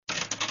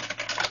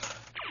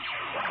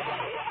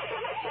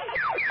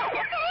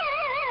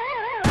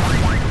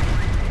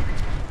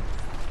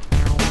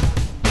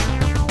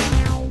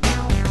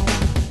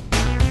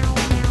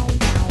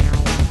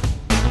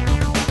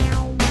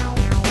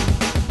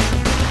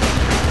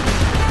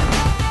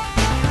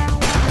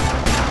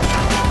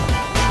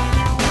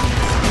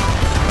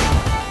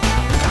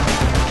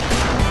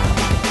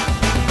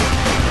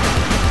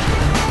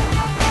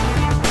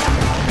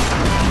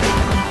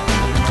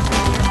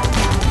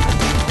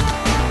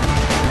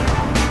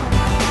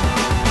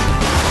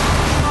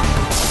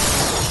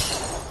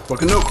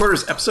Welcome to No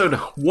Quarters, episode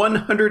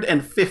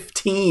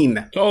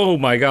 115. Oh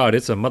my god,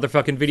 it's a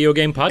motherfucking video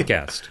game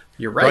podcast.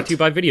 You're right. Brought to you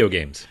by video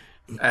games.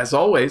 As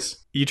always.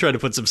 You tried to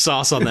put some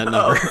sauce on that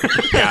number.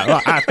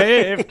 Yeah,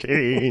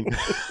 15.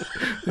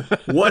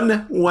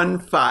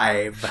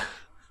 115.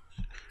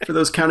 For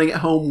those counting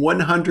at home,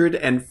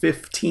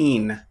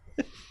 115.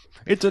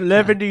 It's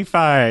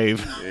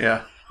 11:05.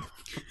 Yeah.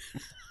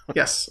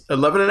 Yes,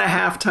 11 and a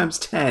half times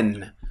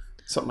 10.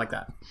 Something like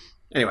that.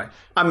 Anyway,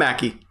 I'm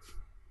Mackie.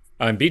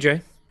 I'm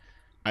BJ.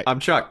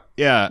 I'm Chuck.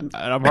 Yeah, and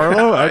I'm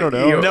Harlow. I don't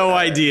know. No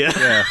idea.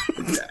 Yeah.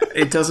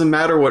 It doesn't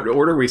matter what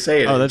order we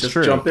say it. Oh, that's Just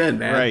true. jump in,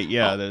 man. Right,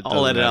 yeah.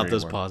 I'll edit out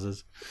those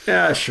pauses.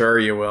 Yeah, sure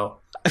you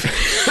will.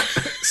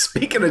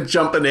 Speaking of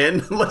jumping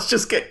in, let's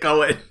just get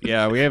going.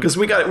 Yeah, we have Because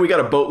we got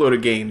a boatload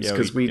of games. Yeah,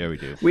 Because we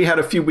do. we had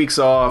a few weeks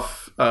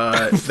off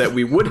that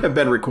we would have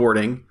been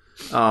recording.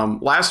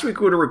 Last week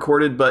we would have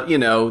recorded, but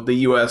the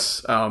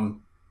U.S.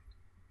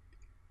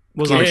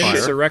 Was on fire.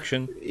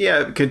 Insurrection.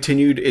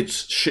 Continued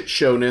its shit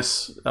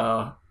showness.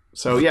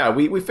 So yeah,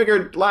 we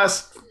figured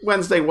last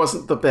Wednesday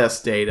wasn't the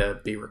best day to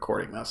be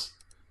recording this.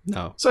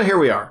 No. So here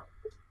we are.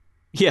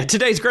 Yeah,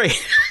 today's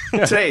great.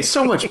 Today,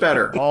 so much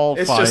better. all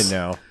It's fine just-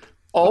 now.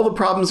 All the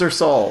problems are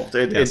solved.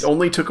 Yes. It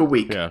only took a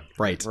week. Yeah,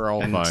 Right. we're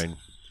all And fine.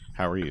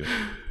 How are you?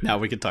 Now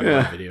we can talk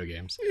Yeah. about video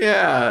games.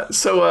 Yeah.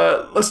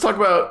 So let's talk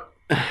about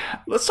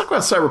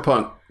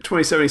Cyberpunk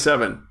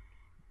 2077.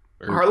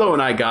 Harlow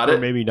and I got Or it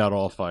maybe not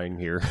all fine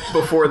here.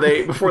 before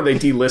they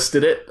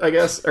delisted it, I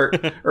guess, or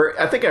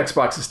I think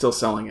Xbox is still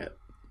selling it.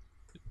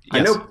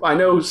 Yes. I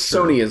know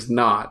Sony is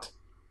not.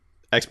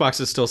 Xbox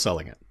is still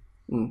selling it.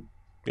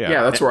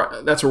 Yeah, that's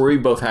where we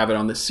both have it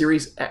on the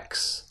Series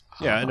X,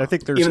 Yeah, and I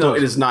think they're even still. though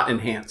it is not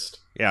enhanced.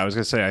 Yeah, I was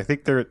gonna say I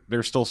think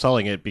they're still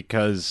selling it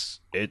because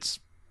it's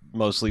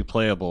mostly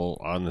playable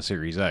on the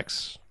Series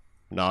X,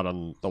 not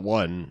on the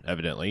One.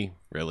 Evidently,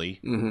 really.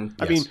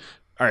 Mm-hmm. I mean,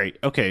 all right,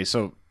 okay,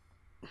 so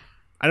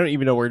I don't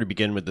even know where to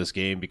begin with this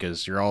game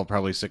because you're all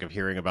probably sick of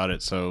hearing about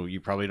it, so you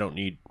probably don't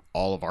need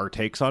all of our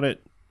takes on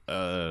it.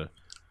 How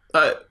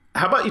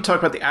about you talk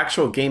about the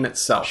actual game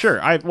itself? Sure,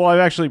 I've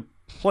actually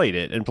played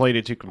it and played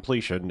it to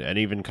completion, and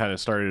even kind of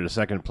started a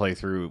second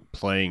playthrough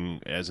playing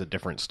as a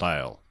different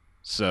style.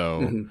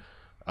 So,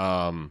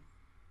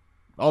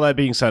 all that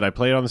being said, I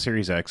played on the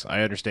Series X.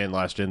 I understand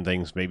last gen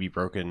things may be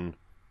broken.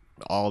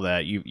 All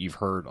that you've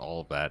heard all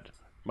of that.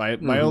 My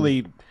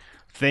only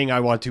thing I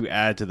want to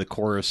add to the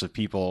chorus of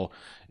people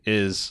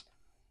is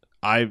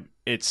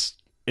it's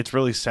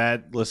really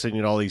sad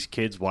listening to all these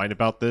kids whine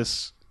about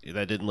this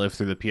that didn't live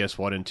through the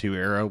PS1 and 2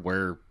 era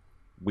where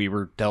we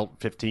were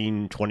dealt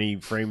 15, 20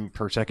 frame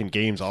per second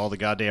games all the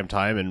goddamn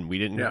time and we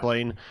didn't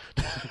complain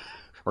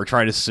or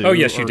try to sue. Oh,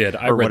 yes, you did.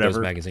 I or read whatever.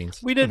 those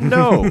magazines. We didn't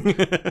know.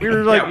 We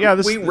were like,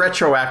 we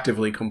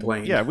retroactively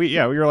complained. we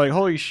were like,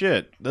 holy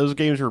shit, those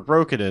games were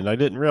broken and I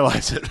didn't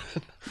realize it.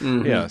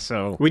 Yeah,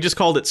 so We just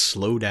called it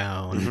slow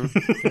down.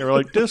 they were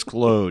like, disk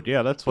load.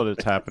 Yeah, that's what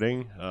it's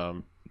happening.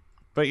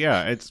 But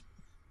yeah, it's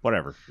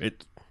whatever.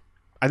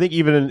 I think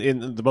even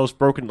in the most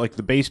broken, like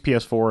the base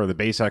PS4 or the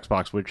base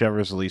Xbox, whichever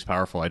is the least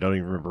powerful, I don't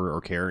even remember or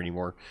care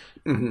anymore,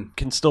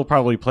 can still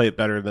probably play it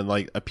better than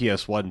like a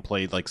PS1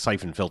 played like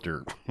Siphon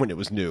Filter when it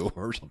was new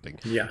or something.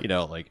 Yeah.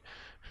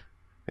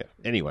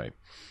 Anyway.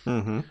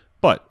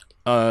 But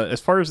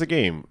as far as the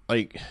game,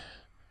 like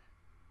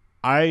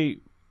I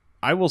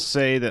will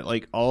say that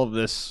like all of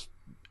this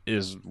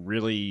is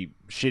really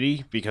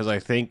shitty because I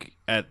think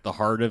at the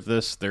heart of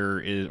this there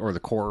is, or the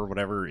core or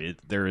whatever,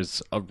 there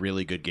is a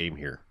really good game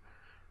here.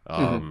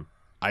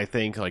 I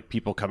think like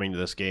people coming to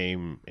this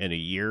game in a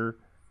year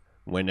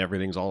when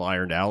everything's all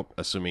ironed out,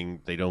 assuming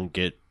they don't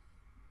get,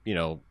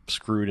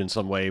 screwed in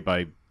some way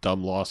by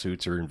dumb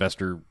lawsuits or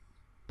investor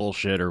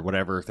bullshit or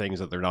whatever, things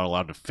that they're not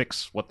allowed to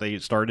fix what they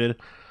started.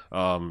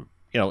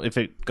 If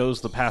it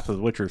goes the path of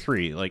The Witcher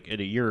 3, like in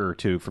a year or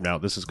two from now,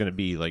 this is going to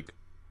be like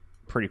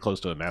pretty close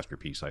to a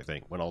masterpiece, I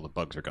think, when all the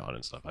bugs are gone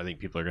and stuff. I think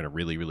people are going to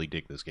really, really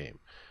dig this game.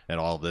 And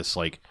all this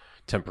like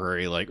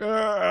temporary like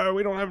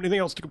we don't have anything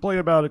else to complain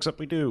about except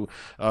we do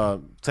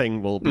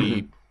thing will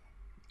be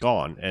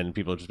gone, and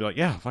people will just be like,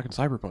 yeah, fucking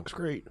Cyberpunk's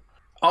great.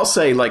 I'll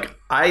say, like,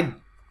 I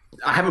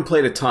haven't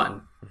played a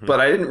ton, but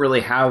I didn't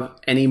really have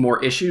any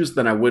more issues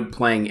than I would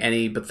playing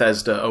any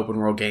Bethesda open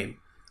world game.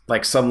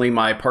 Like, suddenly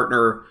my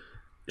partner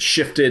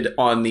shifted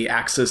on the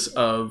axis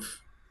of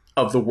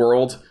the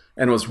world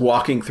and was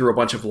walking through a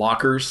bunch of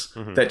lockers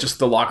that just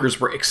the lockers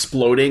were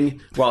exploding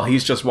while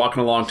he's just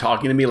walking along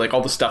talking to me. Like,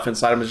 all the stuff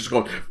inside him is just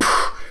going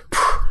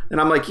and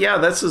I'm like, yeah,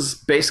 this is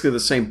basically the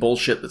same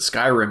bullshit that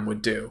Skyrim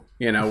would do,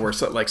 where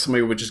like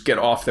somebody would just get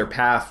off their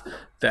path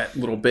that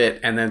little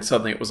bit and then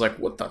suddenly it was like,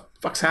 what the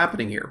fuck's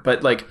happening here?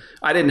 But like,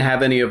 I didn't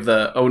have any of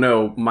the, oh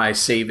no, my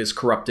save is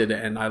corrupted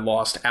and I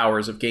lost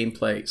hours of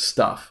gameplay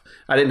stuff.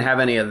 I didn't have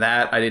any of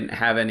that. I didn't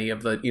have any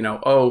of the,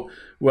 oh,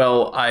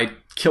 well, I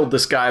killed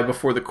this guy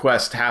before the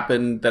quest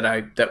happened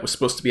that was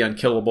supposed to be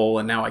unkillable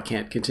and now I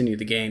can't continue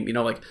the game.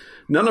 Like,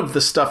 none of the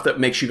stuff that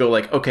makes you go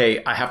like,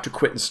 okay, I have to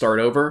quit and start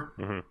over.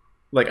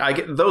 Like, I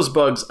get those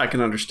bugs I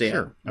can understand.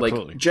 Sure, like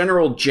absolutely.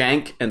 general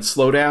jank and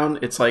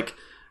slowdown, it's like,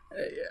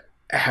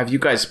 have you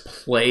guys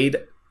played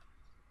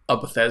a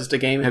Bethesda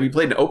game? Have you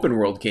played an open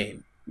world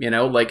game? You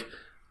know, like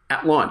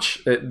at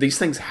launch, these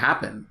things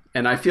happen.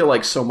 And I feel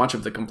like so much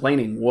of the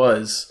complaining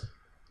was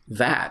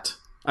that.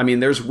 I mean,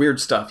 there's weird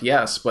stuff,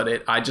 yes,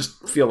 but I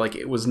just feel like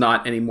it was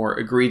not any more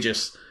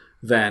egregious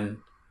than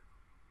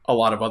a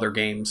lot of other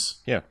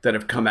games that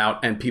have come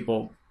out and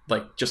people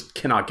like just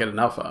cannot get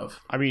enough of.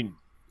 I mean,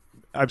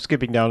 I'm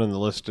skipping down in the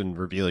list and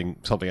revealing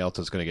something else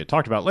that's going to get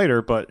talked about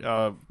later, but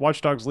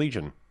Watch Dogs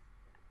Legion.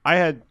 I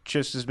had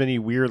just as many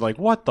weird, like,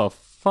 what the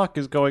fuck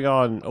is going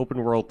on,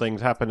 open world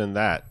things happen in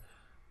that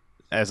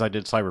as I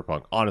did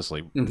Cyberpunk.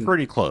 Honestly,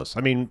 pretty close.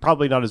 I mean,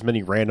 probably not as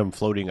many random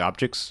floating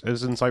objects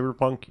as in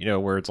Cyberpunk, you know,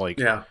 where it's like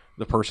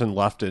the person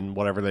left and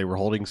whatever they were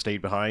holding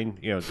stayed behind,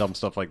 you know, dumb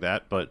stuff like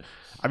that. But,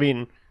 I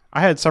mean, I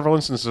had several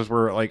instances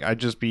where, like, I'd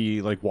just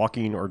be, like,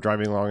 walking or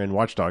driving along in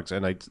Watch Dogs,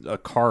 and a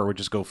car would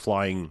just go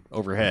flying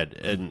overhead,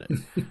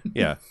 and,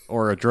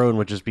 or a drone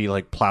would just be,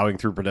 like, plowing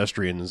through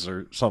pedestrians,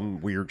 or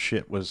some weird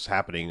shit was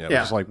happening.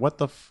 I was like, what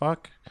the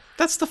fuck?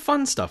 That's the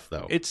fun stuff,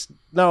 though.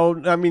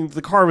 No, I mean,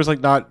 the car was,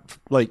 like, not,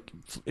 like,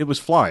 it was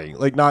flying.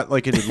 Like, not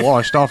like it had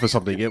launched off of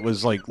something. It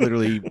was, like,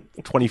 literally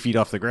 20 feet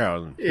off the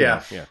ground.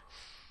 Yeah.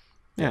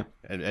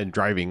 And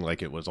driving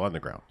like it was on the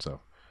ground,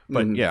 so.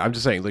 But, I'm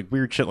just saying, like,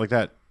 weird shit like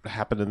that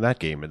happened in that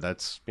game, and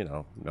that's, you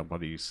know,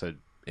 nobody said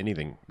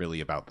anything really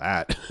about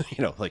that.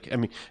 You know, like, I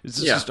mean,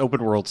 it's just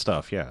open world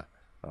stuff.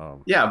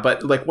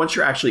 But like once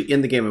you're actually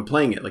in the game and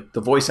playing it, like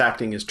the voice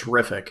acting is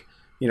terrific,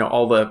 you know,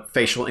 all the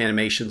facial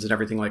animations and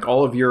everything. Like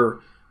all of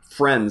your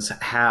friends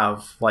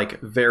have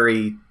like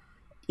very,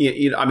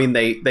 you know, I mean,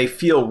 they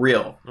feel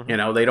real. You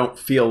know, they don't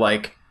feel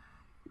like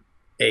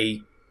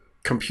a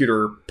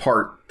computer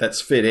part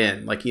that's fit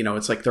in. Like, you know,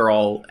 it's like they're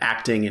all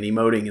acting and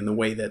emoting in the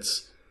way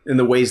that's in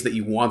the ways that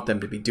you want them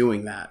to be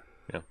doing that.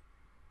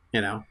 You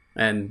know,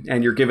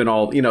 and you're given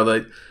all, you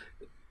know,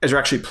 as you're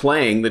actually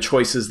playing, the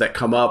choices that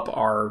come up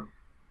are,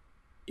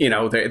 you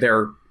know,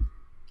 they're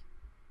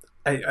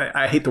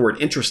I hate the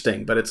word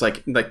interesting, but it's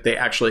like they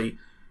actually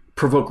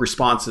provoke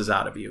responses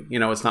out of you. You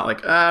know, it's not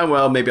like,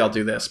 well, maybe I'll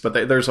do this. But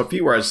there's a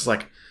few where I was just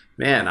like,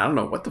 man, I don't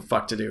know what the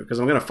fuck to do because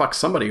I'm going to fuck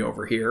somebody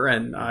over here.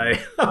 And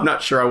I'm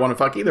not sure I want to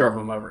fuck either of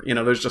them over. You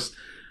know, there's just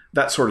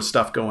that sort of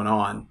stuff going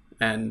on.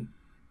 And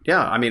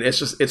yeah, I mean,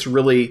 it's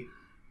really,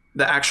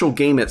 the actual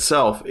game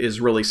itself is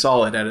really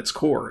solid at its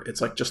core.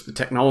 It's like just the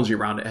technology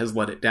around it has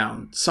let it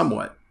down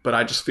somewhat. But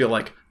I just feel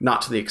like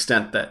not to the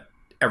extent that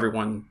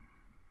everyone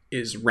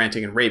is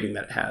ranting and raving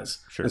that it has.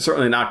 Sure. And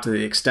certainly not to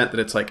the extent that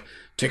it's like,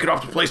 take it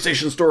off the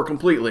PlayStation Store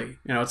completely.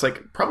 You know, it's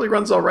like, probably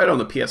runs all right on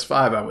the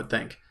PS5, I would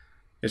think.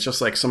 It's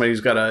just like somebody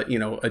who's got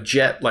a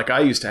jet like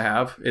I used to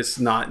have. It's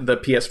not, the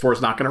PS4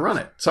 is not going to run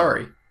it.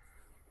 Sorry.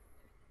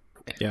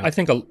 Yeah. I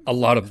think a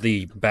lot of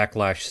the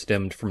backlash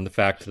stemmed from the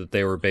fact that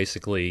they were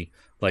basically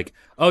like,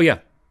 oh yeah,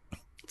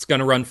 it's going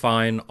to run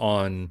fine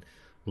on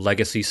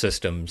legacy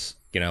systems.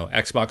 You know,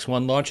 Xbox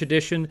One launch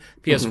edition,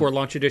 PS4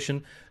 launch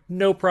edition,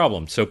 no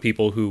problem. So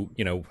people who,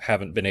 you know,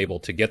 haven't been able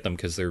to get them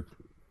because they're,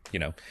 you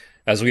know,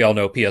 as we all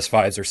know,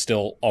 PS5s are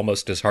still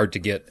almost as hard to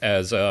get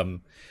as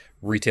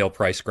retail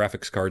price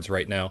graphics cards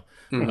right now.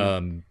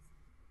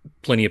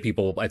 Plenty of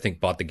people, I think,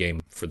 bought the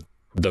game for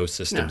those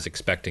systems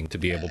expecting to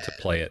be able to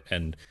play it.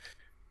 And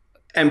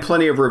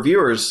plenty of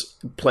reviewers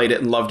played it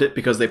and loved it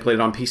because they played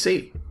it on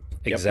PC.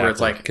 Exactly. Where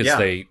it's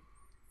like,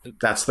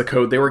 that's the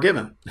code they were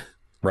given.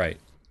 Right.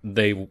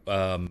 They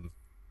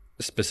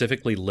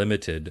specifically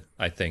limited,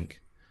 I think,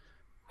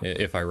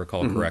 if I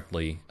recall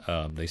correctly,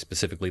 they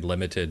specifically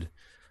limited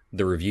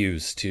the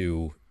reviews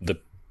to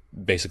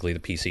basically the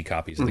PC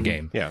copies of the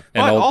game. Yeah.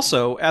 And but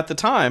also, at the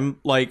time,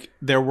 like,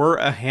 there were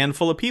a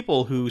handful of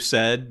people who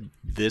said,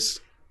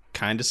 this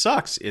kind of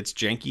sucks. It's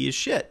janky as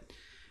shit.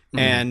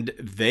 And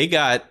they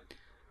got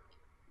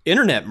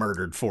internet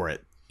murdered for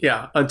it.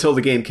 Yeah, until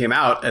the game came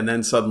out, and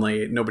then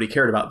suddenly nobody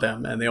cared about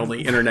them, and they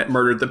only internet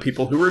murdered the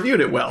people who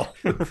reviewed it well.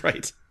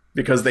 Right.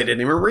 Because they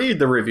didn't even read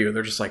the review.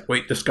 They're just like,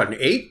 wait, this got an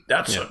 8?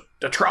 That's an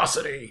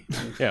atrocity.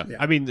 Yeah.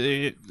 I mean,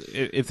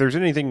 if there's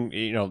anything,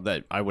 you know,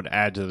 that I would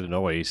add to the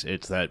noise,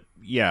 it's that,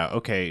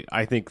 okay,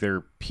 I think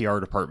their PR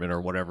department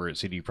or whatever at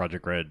CD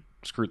Projekt Red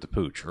screwed the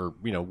pooch, or,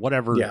 you know,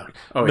 whatever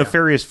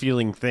nefarious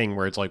feeling thing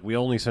where it's like, we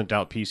only sent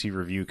out PC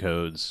review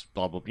codes,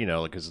 blah, blah, you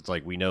know, because it's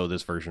like, we know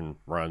this version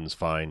runs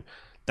fine.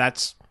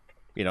 That's,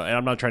 you know, and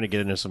I'm not trying to get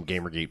into some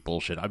Gamergate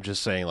bullshit. I'm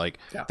just saying, like,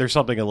 there's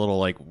something a little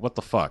like, what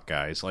the fuck,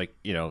 guys? Like,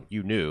 you know,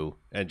 you knew,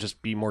 and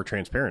just be more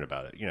transparent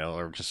about it, you know,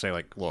 or just say,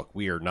 like, look,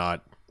 we are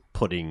not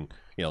putting,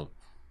 you know,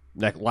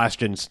 last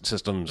gen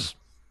systems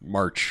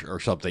March or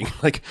something,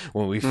 like,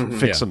 when we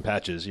fix some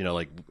patches, you know,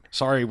 like,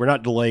 sorry, we're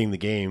not delaying the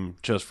game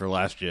just for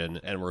last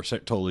gen, and we're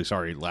totally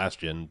sorry last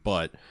gen,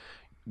 but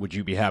would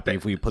you be happy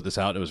if we put this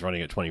out and it was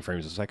running at 20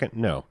 frames a second?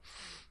 No.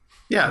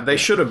 Yeah, they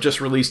should have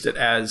just released it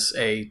as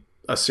a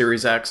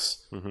Series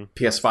X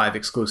PS5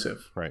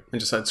 exclusive. Right. And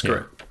just said, screw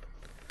it.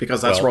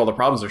 Because that's where all the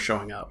problems are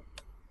showing up.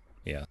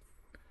 Yeah.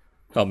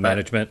 Well,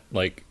 management,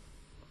 like,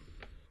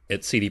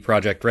 at CD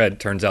Projekt Red,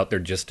 turns out they're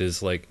just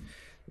as, like,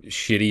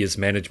 shitty as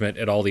management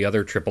at all the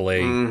other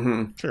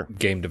AAA Sure.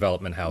 game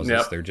development houses.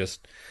 Yep. They're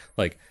just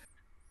like,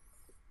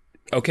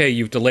 okay,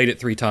 you've delayed it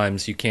 3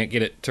 times. You can't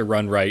get it to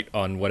run right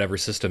on whatever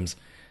systems.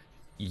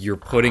 You're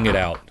putting it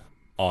out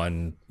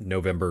on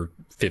November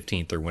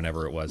 15th or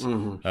whenever it was.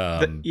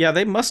 Yeah,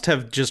 they must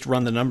have just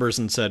run the numbers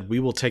and said, we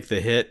will take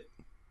the hit.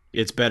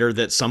 It's better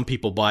that some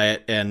people buy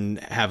it and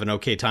have an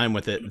okay time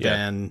with it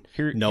than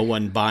no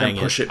one buying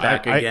Push it. it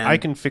back again. I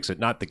can fix it,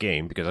 not the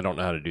game, because I don't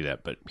know how to do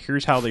that. But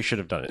here's how they should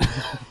have done it.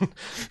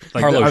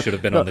 Harlow should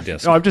have been on the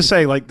disc. No, I'm just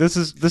saying, like, this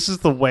is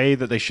the way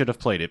that they should have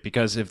played it.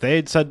 Because if they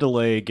had said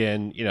delay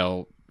again, you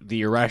know,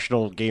 the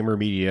irrational gamer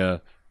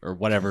media or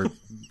whatever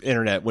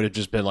internet would have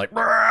just been like,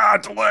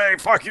 delay,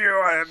 fuck you,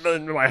 I'm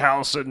in my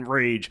house in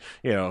rage,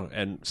 you know,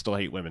 and still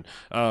hate women.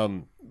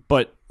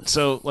 But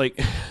so like.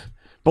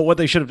 But what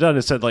they should have done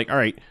is said, like, all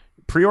right,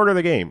 pre-order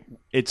the game.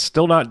 It's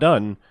still not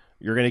done.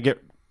 You're going to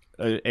get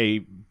a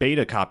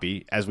beta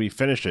copy as we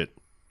finish it,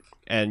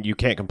 and you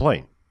can't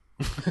complain.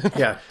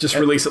 Yeah, just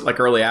release it like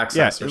early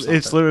access or something.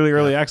 It's literally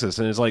early access.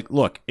 And it's like,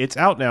 look, it's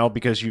out now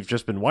because you've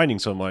just been whining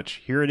so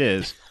much. Here it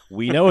is.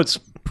 We know it's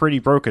pretty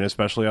broken,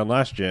 especially on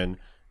last gen.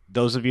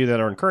 Those of you that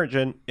are in current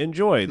gen,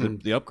 enjoy.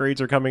 The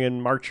upgrades are coming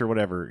in March or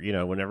whatever, you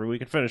know, whenever we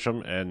can finish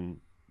them. And,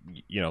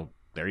 you know,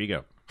 there you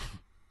go.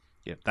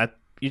 Yeah,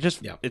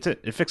 it's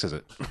it. It fixes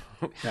it.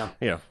 Yeah.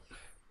 Yeah.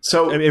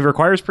 So it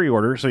requires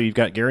pre-order, so you've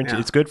got guaranteed. Yeah.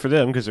 It's good for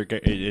them because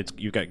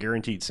you've got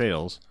guaranteed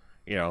sales.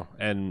 You know,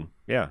 and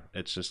yeah,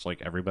 it's just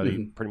like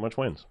everybody pretty much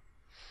wins.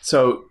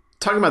 So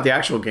talking about the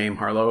actual game,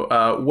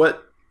 Harlow,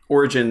 what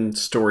origin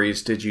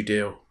stories did you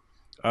do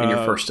in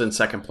your first and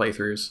second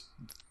playthroughs?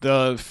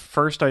 The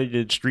first I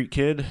did Street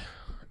Kid,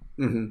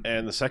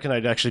 and the second I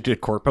actually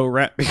did Corpo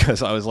Rat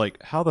because I was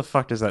like, how the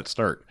fuck does that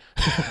start?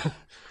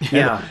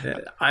 Yeah,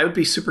 I would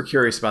be super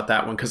curious about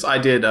that one because I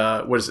did,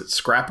 what is it,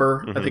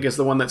 Scrapper, I think is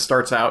the one that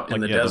starts out in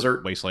the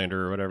desert. The Wastelander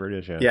or whatever it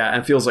is, yeah. Yeah,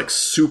 and feels like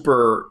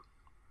feels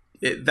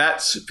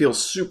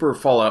super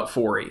Fallout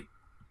 4-y,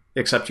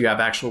 except you have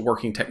actual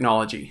working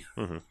technology.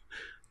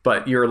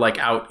 But you're like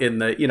out in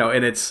the, you know,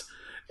 and it's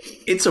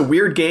a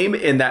weird game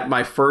in that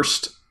my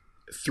first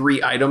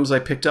 3 items I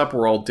picked up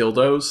were all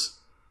dildos.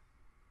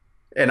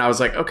 And I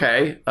was like,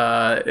 okay,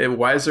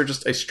 why is there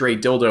just a stray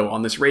dildo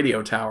on this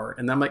radio tower?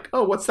 And I'm like,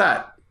 oh, what's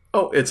that?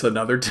 Oh, it's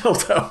another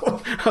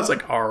dildo. I was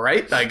like, all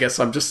right, I guess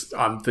I'm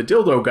the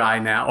dildo guy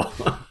now.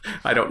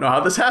 I don't know how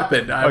this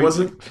happened. I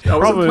wasn't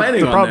planning on this.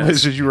 The problem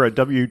is you were a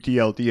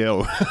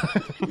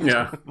WTLDO.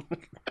 Yeah.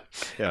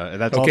 Yeah, and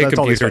that's okay, all.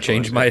 Computer,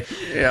 change my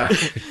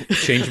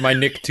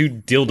nick to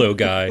dildo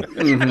guy.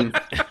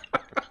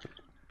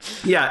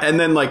 Yeah, and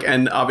then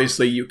and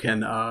obviously you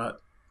can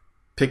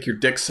pick your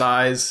dick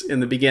size in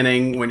the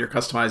beginning when you're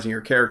customizing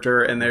your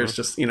character, and there's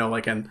just, you know,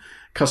 and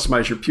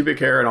customize your pubic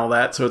hair and all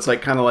that. So it's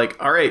like kind of like,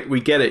 all right, we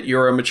get it.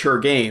 You're a mature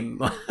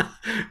game,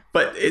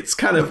 but it's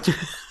kind of,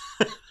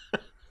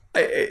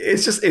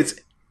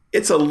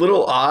 it's a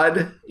little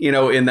odd, you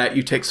know, in that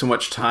you take so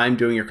much time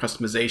doing your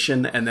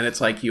customization, and then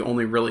it's like you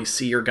only really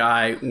see your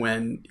guy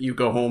when you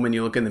go home and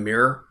you look in the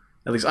mirror.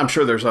 At least I'm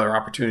sure there's other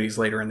opportunities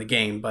later in the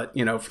game, but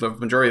you know, for the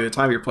majority of the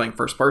time you're playing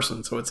first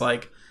person. So it's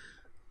like,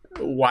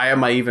 why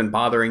am I even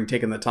bothering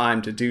taking the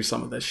time to do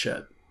some of this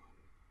shit?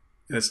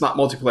 And it's not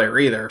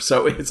multiplayer either,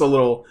 so it's a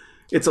little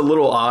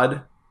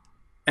odd.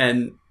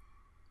 And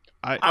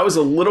I was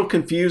a little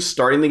confused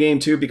starting the game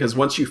too, because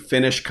once you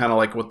finish kind of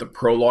like what the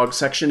prologue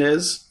section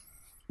is,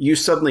 you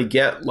suddenly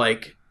get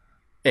like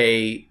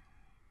a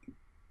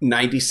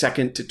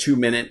 90-second to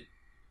 2-minute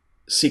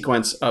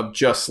sequence of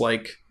just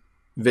like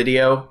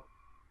video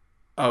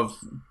of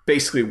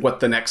basically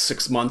what the next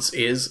 6 months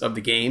is of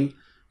the game.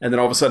 And then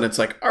all of a sudden it's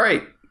like, all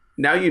right,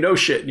 now you know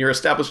shit and you're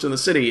established in the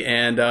city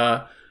and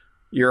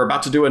you're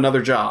about to do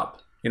another job.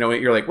 You know,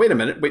 you're like, wait a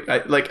minute.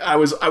 I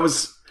was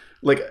almost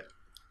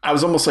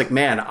like,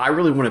 man, I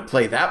really want to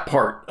play that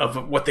part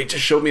of what they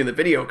just showed me in the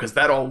video because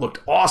that all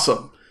looked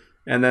awesome.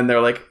 And then they're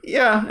like,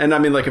 yeah. And I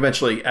mean, like,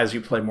 eventually, as you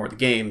play more of the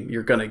game,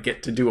 you're going to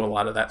get to do a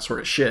lot of that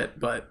sort of shit.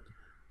 But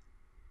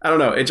I don't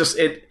know.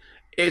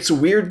 It's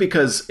weird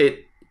because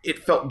it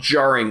felt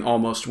jarring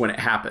almost when it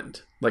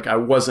happened. Like, I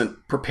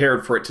wasn't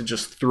prepared for it to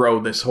just throw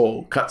this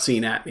whole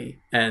cutscene at me.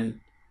 And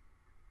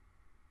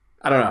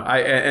I don't know.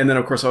 And then,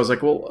 of course, I was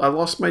like, well, I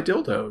lost my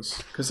dildos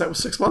because that was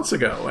 6 months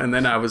ago. And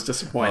then I was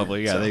disappointed. Well,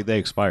 yeah, so. They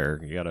expire.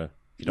 You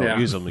don't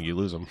use them, you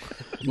lose them.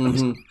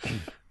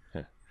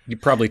 You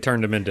probably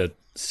turned them into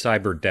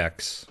cyber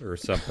decks or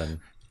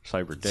something.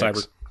 Cyber dicks.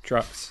 Cyber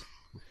trucks.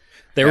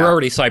 They were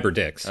already cyber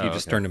dicks. You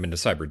just turned them into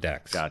cyber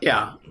decks. Gotcha.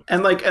 Yeah.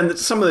 And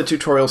some of the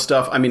tutorial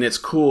stuff, I mean, it's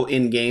cool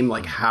in game,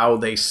 like how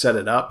they set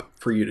it up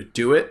for you to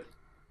do it.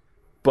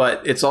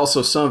 But it's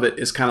also, some of it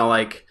is kind of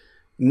like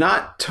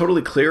not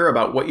totally clear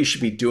about what you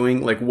should be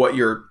doing, like what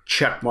your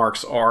check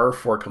marks are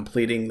for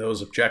completing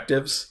those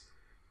objectives.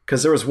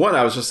 Because there was one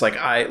I was just like,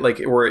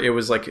 where it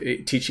was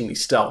like teaching me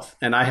stealth,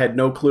 and I had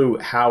no clue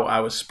how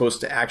I was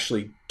supposed to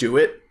actually do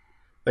it.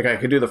 Like, I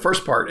could do the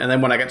first part, and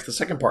then when I got to the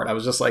second part, I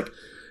was just like,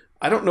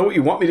 I don't know what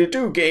you want me to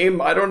do, game.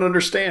 I don't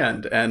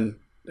understand. And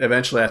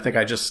eventually, I think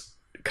I just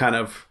kind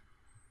of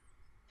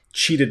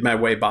cheated my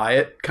way by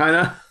it, kind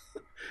of.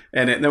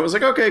 And it was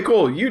like, okay,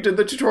 cool. You did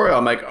the tutorial.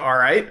 I'm like, all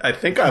right, I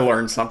think I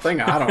learned something.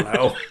 I don't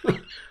know.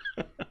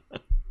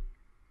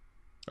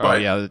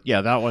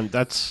 Yeah, that one.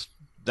 That's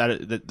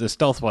the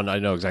stealth one. I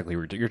know exactly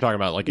what you're talking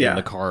about. Like in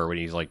the car when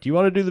he's like, "Do you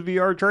want to do the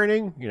VR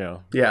training?" You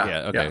know.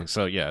 Yeah. Okay. Yeah.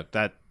 So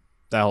that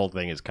whole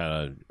thing is kind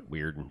of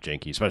weird and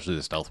janky, especially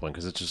the stealth one,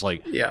 because it's just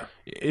like,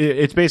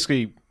 it's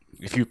basically,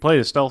 if you played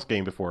a stealth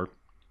game before,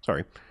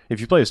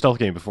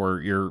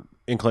 your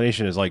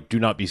inclination is like, do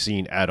not be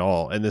seen at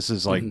all, and this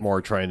is like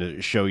more trying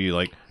to show you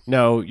like,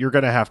 no, you're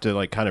gonna have to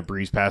like kind of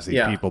breeze past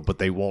these people, but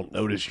they won't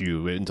notice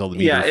you until the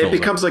meter fills it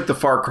becomes up. like the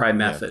Far Cry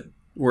method.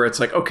 Where it's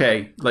like,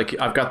 okay, like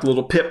I've got the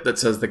little pip that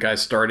says the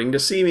guy's starting to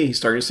see me,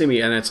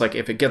 and it's like,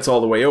 if it gets all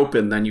the way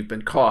open, then you've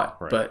been caught.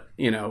 Right. But,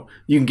 you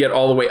can get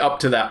all the way up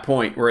to that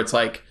point where it's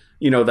like,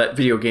 that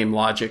video game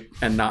logic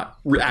and not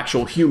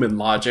actual human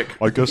logic.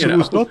 I guess it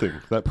was nothing.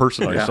 That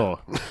person I saw.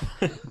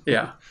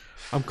 Yeah.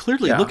 I'm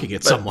clearly looking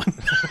at someone.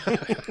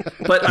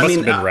 But I Must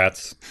mean, have been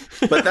rats.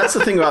 But that's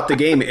the thing about the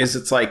game is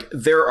it's like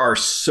there are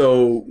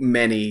so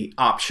many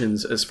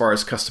options as far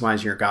as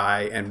customizing your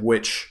guy and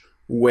which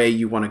way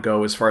you want to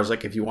go, as far as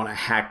like if you want to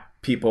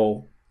hack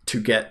people to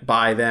get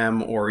by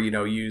them or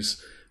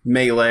use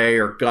melee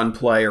or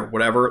gunplay or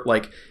whatever.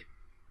 Like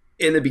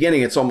in the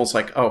beginning it's almost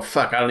like, oh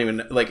fuck, I don't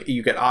even, like,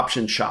 you get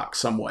option shock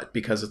somewhat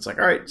because it's like,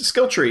 all right,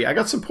 skill tree, I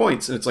got some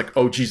points, and it's like,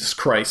 oh Jesus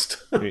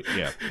Christ.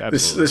 Yeah,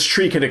 absolutely. this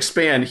tree can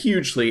expand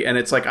hugely, and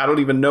it's like I don't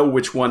even know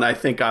which one I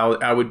think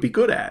I would be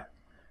good at.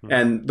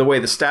 And the way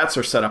the stats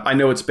are set up, I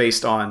know it's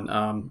based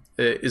on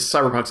is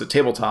Cyberpunk's a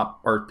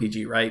tabletop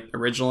RPG, right,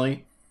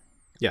 originally?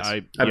 Yes,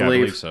 I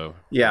believe so.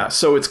 Yeah,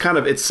 so it's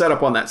set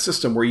up on that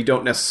system where you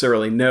don't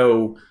necessarily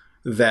know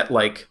that,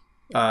 like,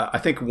 I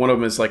think one of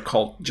them is like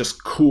called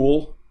just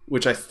cool,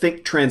 which I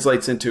think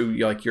translates into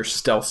like your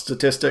stealth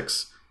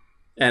statistics.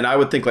 And I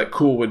would think like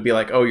cool would be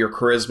like, oh, your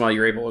charisma,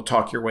 you're able to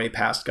talk your way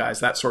past guys,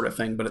 that sort of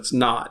thing, but it's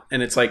not.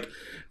 And it's like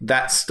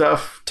that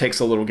stuff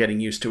takes a little getting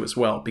used to as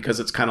well, because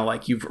it's kind of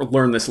like you've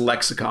learned this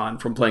lexicon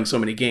from playing so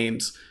many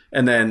games,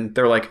 and then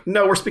they're like,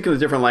 no, we're speaking a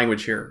different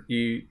language here.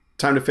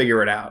 Time to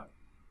figure it out.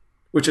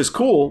 Which is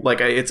cool. Like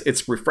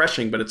it's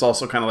refreshing, but it's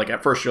also kind of like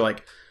at first you're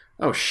like,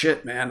 oh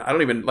shit, man, I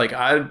don't even, like,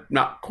 I'm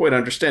not quite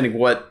understanding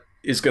what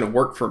is going to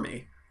work for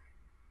me.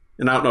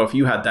 And I don't know if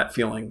you had that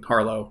feeling,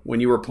 Harlow, when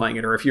you were playing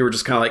it, or if you were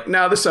just kind of like,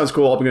 no, this sounds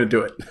cool, I'm going to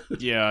do it.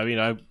 Yeah,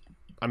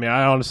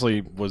 I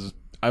honestly was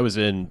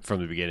in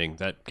from the beginning.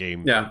 That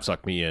game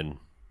sucked me in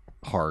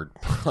hard.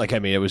 Like,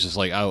 it was just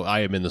like, oh, I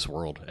am in this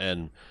world,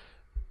 and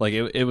like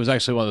it was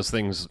actually one of those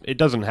things. It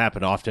doesn't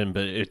happen often,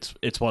 but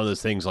it's one of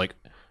those things like,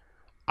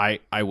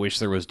 I wish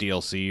there was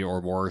DLC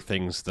or more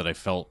things that I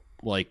felt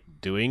like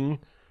doing,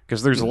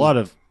 because there's a lot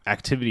of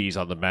activities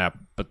on the map,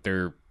 but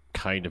they're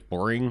kind of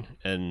boring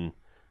and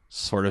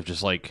sort of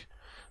just like,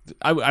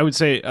 I would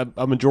say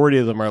a majority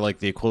of them are like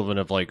the equivalent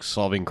of like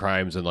solving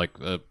crimes in like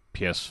the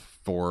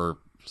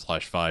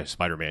PS4/5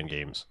 Spider-Man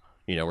games,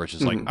 where it's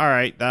just like, all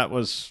right, that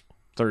was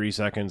 30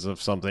 seconds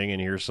of something, and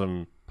here's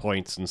some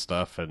points and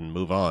stuff, and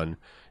move on.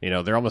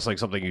 They're almost like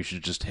something you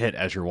should just hit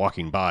as you're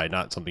walking by,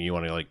 not something you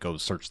want to like go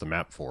search the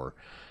map for.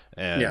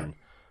 And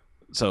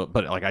so,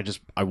 but like,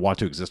 I want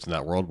to exist in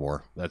that world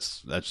more.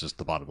 That's just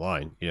the bottom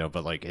line,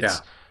 but like,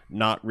 it's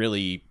not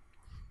really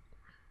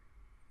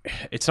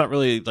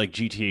like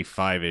GTA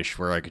 5-ish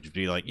where I could just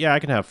be like, yeah, I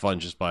can have fun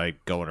just by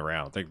going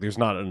around. Like, there's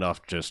not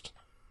enough just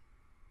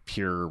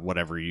pure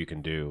whatever you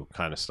can do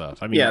kind of stuff.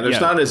 There's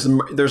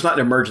not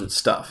emergent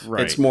stuff.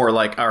 Right. It's more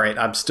like, all right,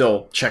 I'm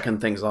still checking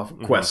things off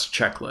quest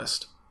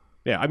checklist.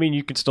 Yeah,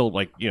 you can still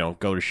like,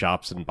 go to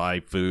shops and buy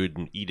food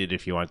and eat it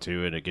if you want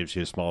to, and it gives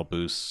you small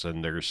boosts,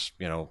 and there's,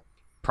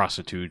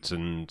 prostitutes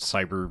and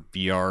cyber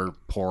VR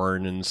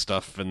porn and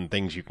stuff and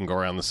things you can go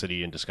around the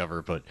city and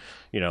discover. But,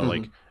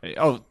 like,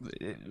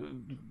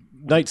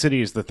 Night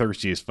City is the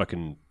thirstiest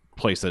fucking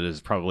place that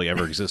has probably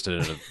ever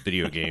existed in a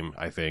video game,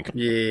 I think.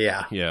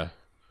 Yeah. Yeah.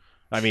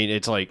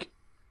 It's like,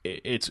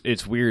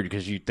 it's weird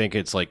because you think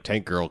it's like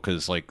Tank Girl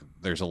because like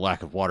there's a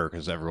lack of water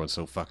because everyone's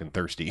so fucking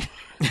thirsty.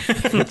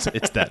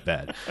 it's that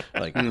bad.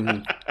 Like,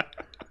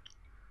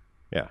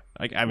 yeah.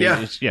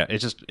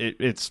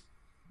 It's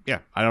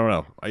I don't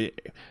know.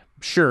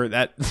 Sure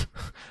that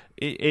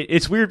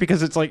it's weird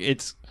because it's like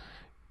it's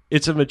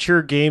a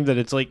mature game that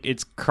it's like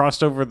it's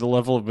crossed over the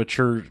level of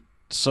mature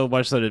so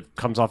much that it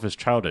comes off as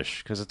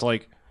childish, because it's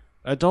like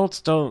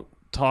adults don't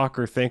talk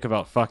or think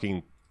about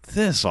fucking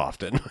this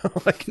often.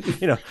 Like,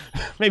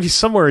 maybe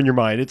somewhere in your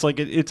mind it's like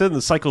it's in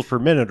the cycles per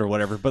minute or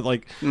whatever, but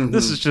like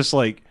this is just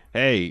like,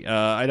 hey,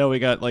 I know we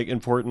got like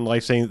important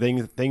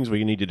life-saving things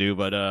we need to do,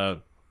 but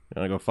you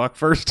wanna go fuck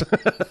first?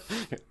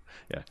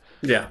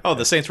 Yeah. Oh,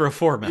 the Saints Row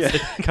 4 method.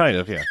 Yeah, kind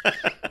of, yeah.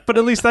 But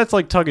at least that's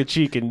like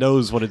tongue-in-cheek and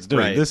knows what it's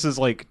doing. Right. This is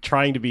like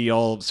trying to be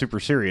all super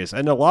serious,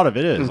 and a lot of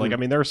it is. Like,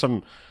 there's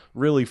some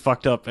really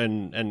fucked up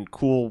and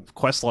cool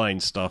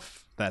questline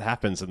stuff that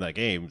happens in that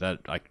game that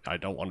I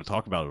don't want to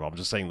talk about at all. I'm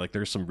just saying, like,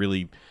 there's some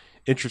really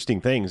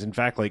interesting things. In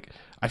fact, like,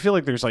 I feel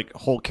like there's like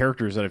whole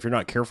characters that if you're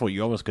not careful,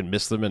 you almost can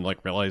miss them and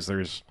like realize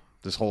there's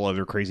this whole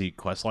other crazy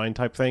quest line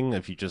type thing.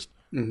 If you just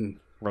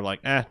were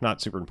like,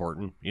 not super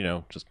important,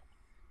 just.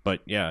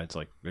 But yeah, it's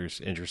like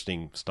there's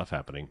interesting stuff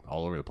happening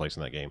all over the place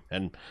in that game,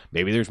 and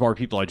maybe there's more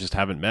people I just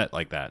haven't met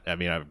like that. I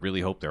mean, I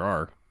really hope there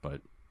are, but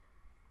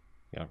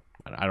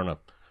I don't know.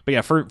 But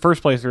yeah,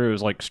 first playthrough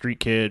was like Street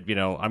Kid.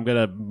 I'm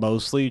gonna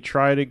mostly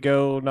try to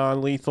go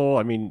non-lethal.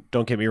 I mean,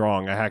 don't get me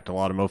wrong, I hacked a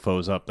lot of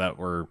mofos up that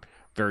were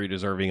very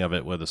deserving of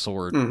it with a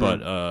sword,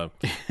 but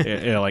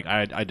like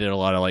I did a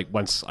lot of like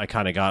once I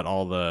kind of got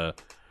all the.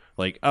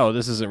 Like, oh,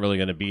 this isn't really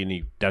going to be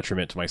any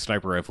detriment to my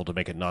sniper rifle to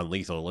make it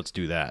non-lethal. Let's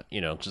do that,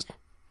 just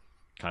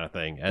kind of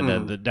thing. And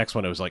then the next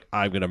one, it was like,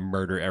 I'm going to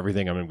murder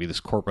everything. I'm going to be this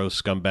corpo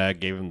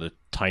scumbag. Gave him the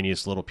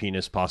tiniest little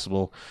penis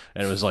possible.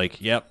 And it was like,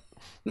 yep,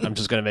 I'm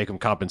just going to make him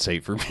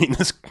compensate for being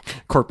this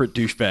corporate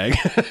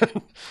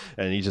douchebag.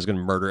 And he's just going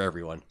to murder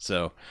everyone.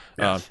 So,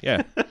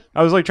 yeah.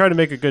 I was like trying to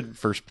make a good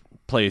first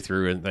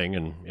playthrough and thing.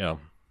 And,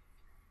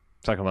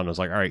 second one was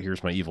like, all right,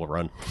 here's my evil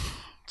run.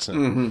 So,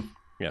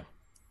 yeah.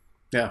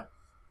 Yeah.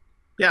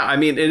 Yeah, I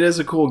mean, it is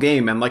a cool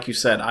game. And like you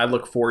said, I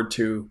look forward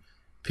to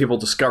people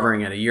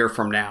discovering it a year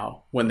from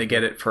now when they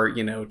get it for,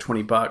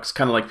 $20.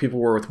 Kind of like people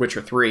were with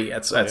Witcher 3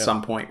 at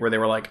some point where they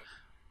were like,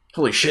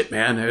 holy shit,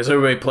 man, has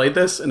everybody played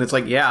this? And it's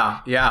like, yeah,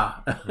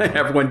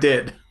 everyone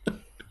did.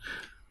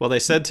 Well, they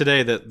said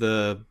today that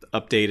the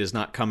update is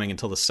not coming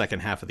until the second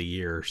half of the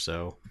year,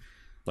 so...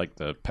 Like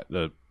the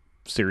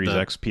Series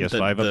X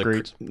PS5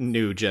 upgrades? The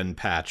new gen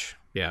patch,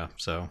 yeah,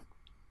 so...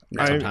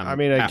 I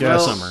mean, I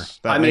guess... Summer.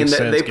 I mean,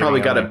 they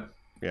probably got to...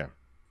 Yeah.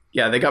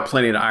 Yeah, they got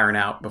plenty to iron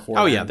out before.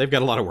 Oh, yeah, they've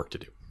got a lot of work to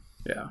do.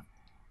 Yeah.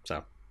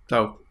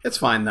 So it's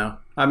fine, though.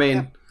 I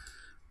mean,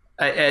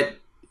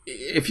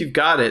 if you've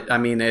got it, I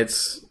mean,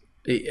 it's...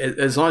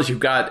 As long as you've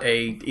got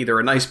either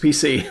a nice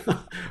PC,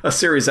 a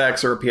Series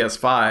X, or a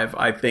PS5,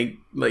 I think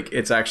like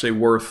it's actually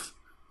worth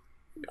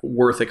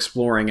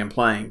exploring and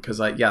playing because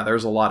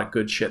there's a lot of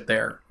good shit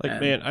there.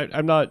 Like, man,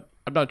 I'm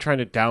not trying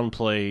to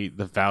downplay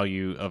the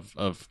value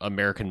of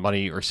American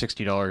money or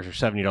 $60 or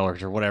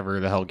 $70 or whatever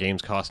the hell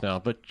games cost now,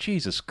 but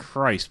Jesus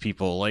Christ,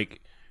 people, like,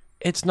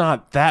 it's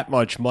not that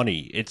much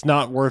money. It's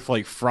not worth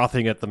like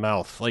frothing at the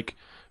mouth. Like,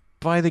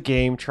 buy the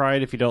game, try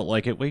it if you don't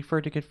like it, wait for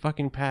it to get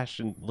fucking patched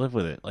and live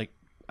with it. Like,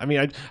 I mean,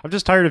 I'm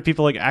just tired of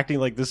people like acting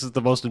like this is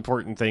the most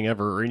important thing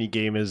ever or any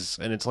game is,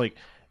 and it's like,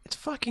 it's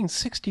fucking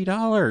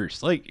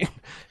 $60. Like,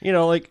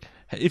 like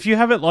if you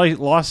haven't like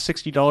lost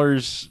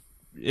 $60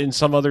 in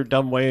some other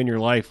dumb way in your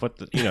life, what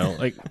the,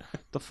 like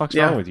the fuck's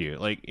wrong with you?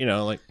 Like,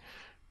 like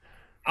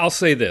I'll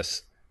say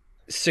this.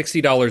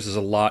 $60 is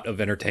a lot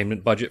of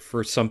entertainment budget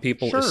for some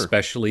people,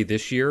 especially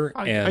this year.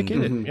 I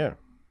get it. Yeah.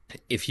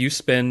 If you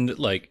spend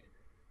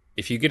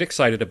if you get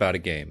excited about a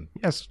game,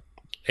 yes,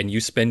 and you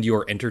spend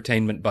your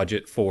entertainment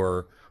budget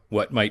for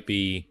what might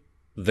be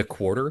the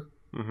quarter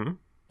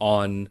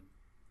on,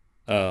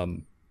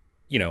 on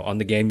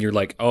the game, you're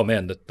like, oh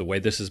man, the way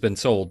this has been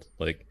sold,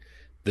 like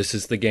this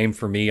is the game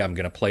for me. I'm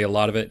going to play a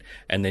lot of it.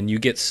 And then you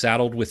get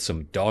saddled with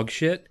some dog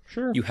shit.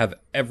 Sure. You have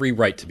every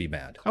right to be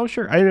mad. Oh,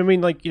 sure. I mean,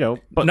 like,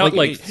 but not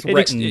like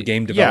threaten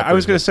game developers. Yeah, I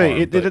was going to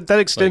say that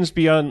extends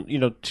beyond,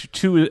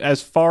 to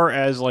as far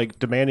as like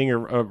demanding a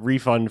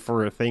refund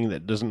for a thing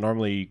that doesn't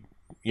normally,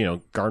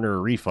 garner a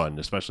refund,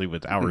 especially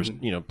with hours,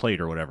 played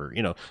or whatever.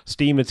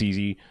 Steam, it's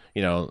easy,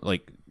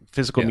 like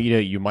physical media,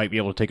 you might be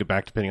able to take it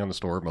back depending on the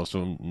store. Most of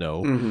them,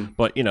 no.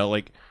 But,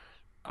 like,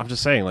 I'm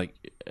just saying, like,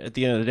 at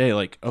the end of the day,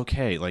 like,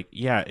 okay, like,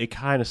 yeah, it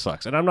kind of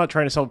sucks. And I'm not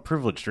trying to sound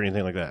privileged or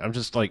anything like that. I'm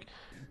just like,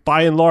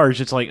 by and large,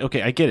 it's like,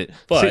 okay, I get it.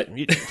 But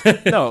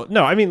no,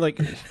 I mean, like,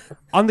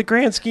 on the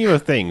grand scheme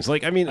of things,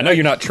 like, I mean, I know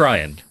you're not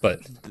trying,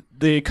 but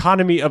the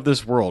economy of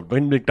this world,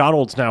 when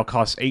McDonald's now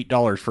costs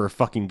 $8 for a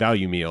fucking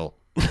value meal,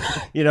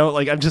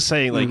 like, I'm just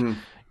saying, like,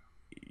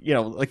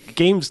 like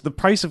games, the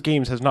price of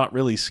games has not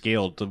really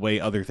scaled the way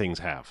other things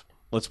have.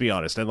 Let's be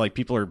honest. And like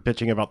people are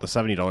bitching about the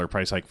 $70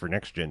 price hike for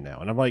next gen now.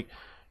 And I'm like,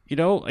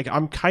 like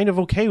I'm kind of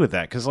okay with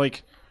that because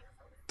like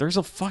there's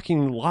a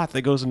fucking lot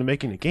that goes into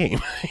making a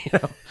game.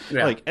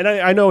 Like, and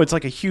I know it's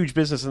like a huge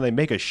business and they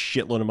make a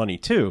shitload of money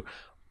too.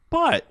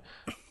 But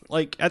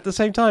like at the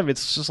same time,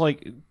 it's just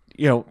like,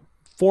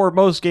 for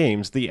most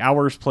games, the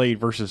hours played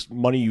versus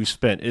money you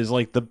spent is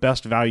like the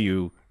best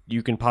value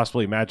you can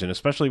possibly imagine,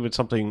 especially with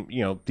something,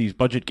 these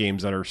budget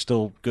games that are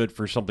still good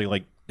for something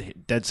like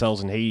Dead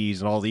Cells and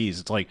Hades and all these.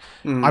 It's like,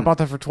 I bought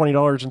that for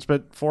 $20 and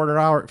spent 400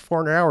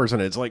 hours in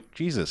it. It's like,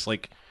 Jesus,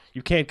 like,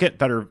 you can't get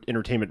better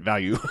entertainment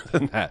value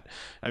than that.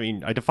 I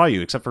mean, I defy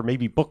you, except for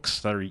maybe books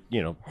that are,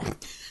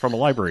 from a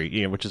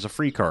library, which is a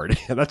free card.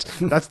 And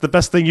that's the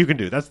best thing you can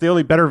do. That's the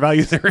only better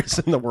value there is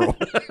in the world.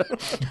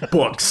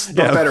 Books,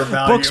 the better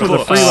value. Books with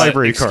a free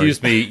library card.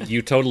 Excuse me,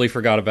 you totally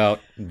forgot about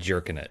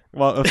jerking it.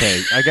 Well,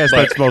 okay, I guess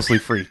that's mostly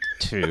free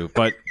too,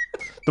 but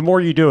the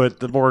more you do it,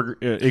 the more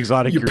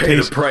exotic your taste. You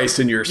pay the price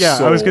in your soul.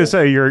 Yeah, I was going to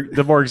say,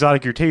 the more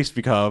exotic your tastes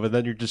become, and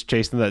then you're just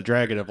chasing that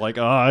dragon of like,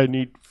 I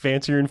need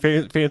fancier and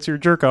fancier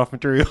jerk-off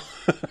material.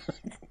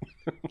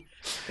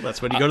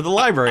 That's when you go to the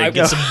library and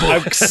get some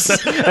books.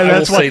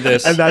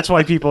 And that's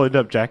why people end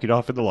up jacking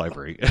off in the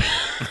library.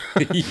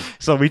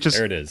 So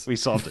there it is. We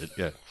solved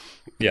it.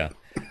 Yeah.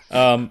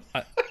 The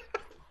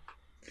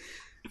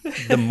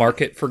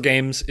market for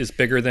games is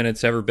bigger than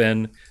it's ever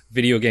been.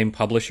 Video game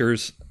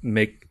publishers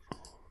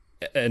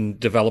and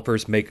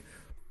developers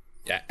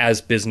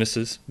as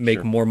businesses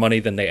make more money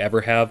than they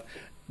ever have.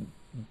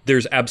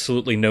 There's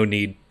absolutely no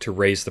need to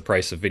raise the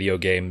price of video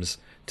games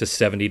to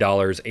 $70,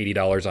 $80,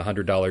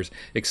 $100,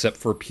 except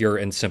for pure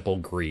and simple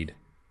greed.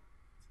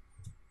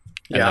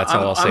 And that's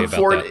all I'll say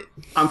about that.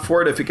 I'm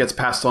for it if it gets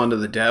passed on to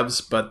the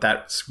devs, but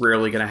that's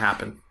rarely going to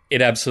happen.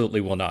 It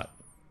absolutely will not.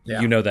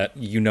 Yeah. You know that.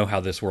 You know how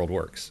this world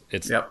works.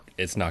 It's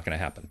not going to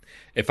happen.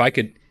 If I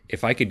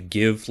could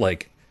give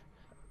like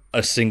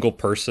a single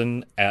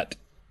person at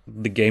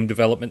the game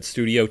development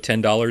studio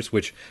 $10,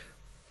 which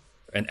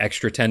an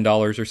extra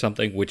 $10 or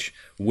something, which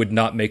would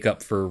not make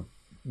up for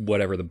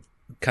whatever the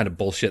kind of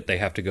bullshit they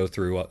have to go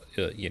through,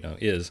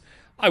 is,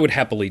 I would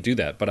happily do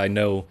that. But I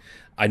know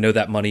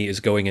that money is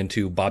going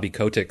into Bobby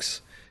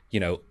Kotick's,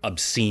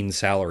 obscene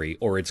salary,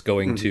 or it's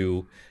going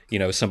to,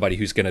 somebody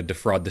who's going to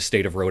defraud the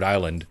state of Rhode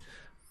Island,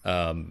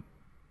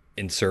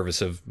 in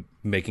service of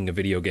making a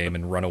video game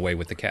and run away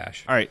with the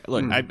cash. All right,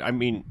 look, I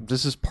mean,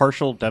 this is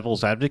partial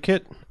devil's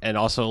advocate, and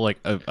also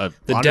like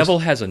the devil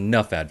has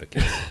enough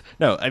advocates.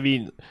 No, I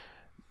mean,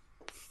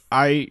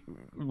 I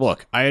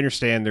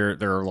understand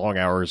there are long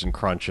hours and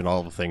crunch and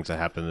all the things that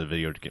happen in the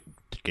video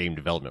game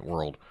development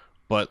world,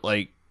 but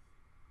like,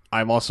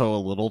 I'm also a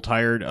little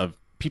tired of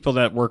people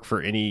that work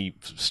for any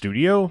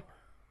studio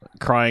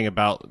crying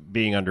about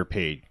being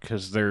underpaid,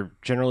 because they're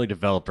generally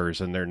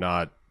developers and they're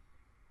not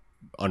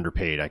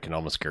underpaid. I can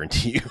almost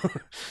guarantee you.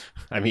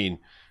 I mean,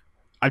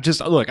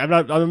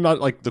 I'm not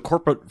like the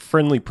corporate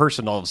friendly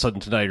person all of a sudden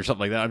tonight or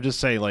something like that. I'm just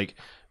saying, like,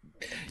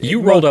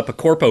 you rolled up a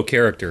corpo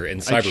character in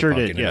Cyberpunk sure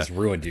did, and it has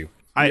ruined you.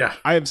 I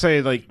am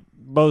saying, like,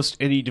 most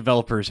indie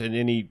developers in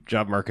any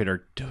job market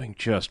are doing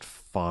just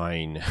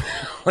fine.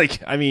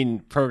 Like, I mean,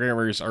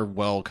 programmers are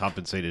well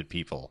compensated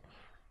people,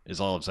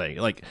 is all I'm saying.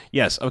 Like,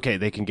 yes, okay,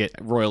 they can get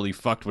royally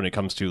fucked when it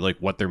comes to like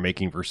what they're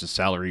making versus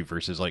salary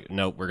versus like,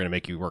 nope, we're going to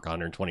make you work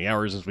 120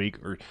 hours this week.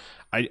 Or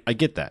I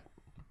get that.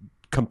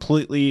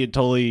 Completely and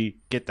totally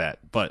get that.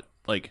 But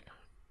like,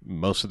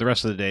 most of the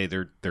rest of the day,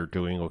 they're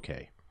doing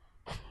okay.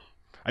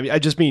 I mean, I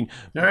just mean,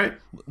 all right,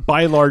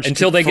 by and large,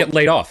 until they get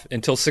laid off,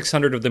 until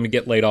 600 of them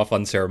get laid off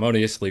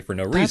unceremoniously for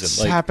no reason.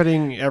 That's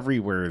happening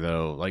everywhere,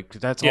 though. Like,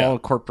 that's all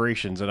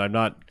corporations, and I'm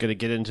not going to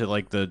get into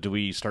like do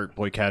we start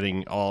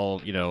boycotting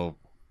all,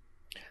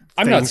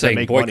 I'm not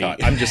saying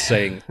boycott. I'm just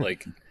saying,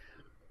 like,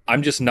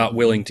 I'm just not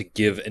willing to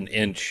give an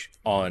inch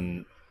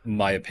on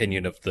my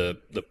opinion of the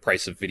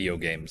price of video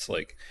games.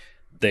 Like,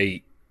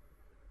 they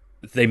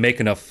make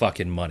enough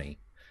fucking money.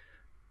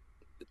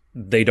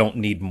 They don't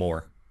need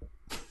more.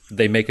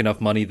 They make enough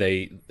money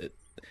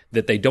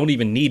that they don't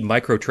even need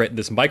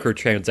this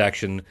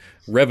microtransaction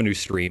revenue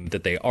stream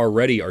that they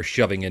already are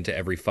shoving into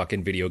every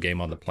fucking video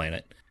game on the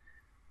planet.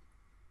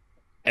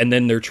 And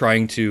then they're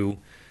trying to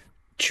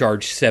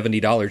charge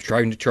 $70,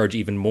 trying to charge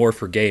even more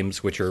for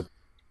games which are,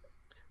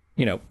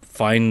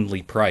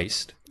 finely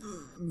priced.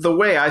 The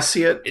way I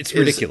see it, it's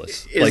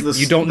ridiculous.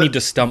 You don't need to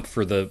stump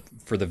for the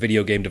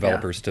video game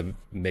developers to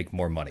make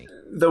more money.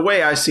 The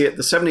way I see it,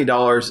 the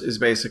 $70 is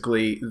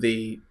basically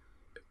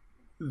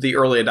the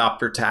early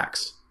adopter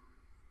tax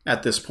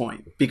at this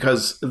point,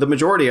 because the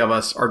majority of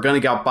us are going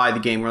to go out buy the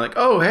game. We're like,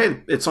 oh,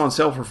 hey, it's on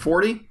sale for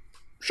 $40.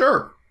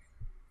 Sure.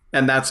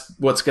 And that's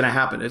what's going to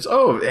happen. It's,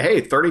 oh,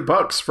 hey,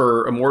 $30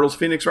 for Immortals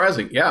Phoenix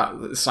Rising.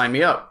 Yeah, sign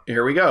me up.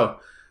 Here we go.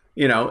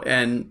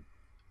 And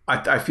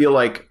I feel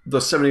like the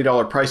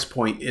 $70 price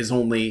point is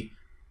only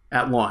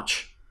at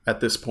launch at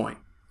this point.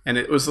 And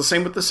it was the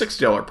same with the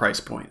 $60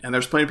 price point. And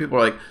there's plenty of people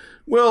who are like,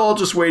 well, I'll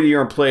just wait a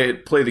year and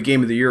play the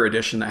Game of the Year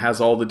edition that has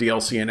all the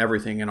DLC and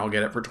everything, and I'll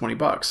get it for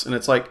 $20. And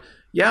it's like,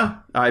 yeah,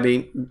 I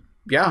mean,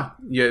 yeah,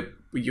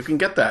 you can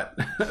get that.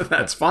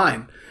 That's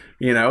fine.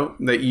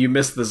 That you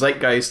miss the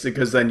zeitgeist,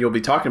 because then you'll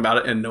be talking about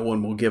it and no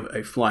one will give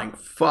a flying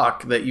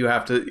fuck what you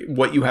have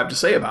to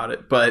say about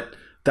it. But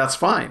that's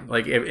fine.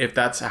 Like, if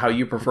that's how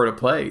you prefer to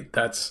play,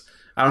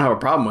 I don't have a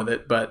problem with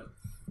it. But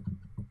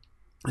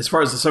as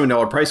far as the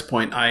 $70 price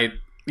point, I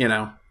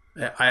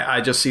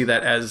just see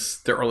that as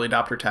the early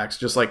adopter tax,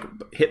 just like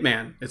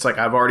Hitman. It's like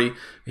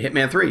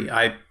Hitman 3.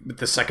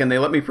 The second they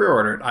let me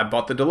pre-order it, I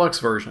bought the deluxe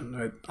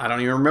version. I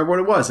don't even remember what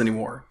it was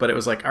anymore, but it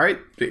was like, all right,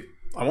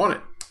 I want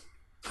it.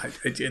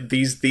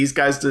 These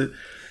guys,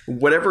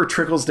 whatever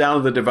trickles down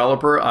to the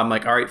developer, I'm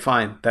like, all right,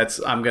 fine. This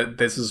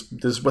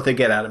is what they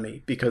get out of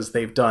me, because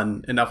they've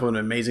done enough of an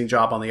amazing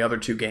job on the other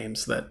two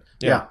games that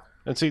yeah.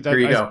 And see, there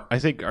you go. I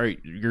think, all right,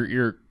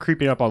 you're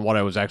creeping up on what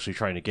I was actually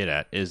trying to get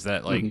at, is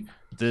that like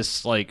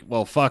this, like,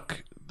 well,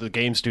 fuck the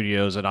game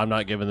studios, and I'm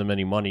not giving them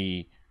any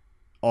money.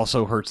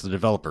 also hurts the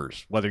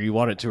developers, whether you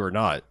want it to or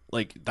not.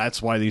 Like,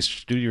 that's why these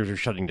studios are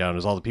shutting down,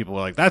 is all the people are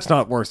like, that's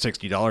not worth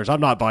 $60.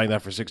 I'm not buying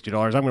that for $60.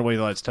 I'm going to wait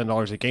till it's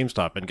 $10 at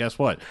GameStop. And guess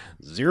what?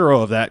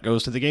 0 of that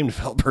goes to the game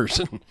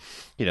developers,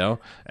 you know?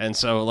 And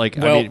so, like,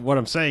 I mean, what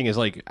I'm saying is,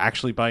 like,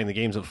 actually buying the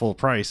games at full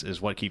price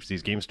is what keeps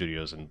these game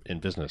studios in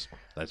business.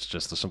 That's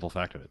just the simple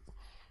fact of it.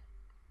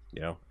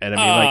 You know? And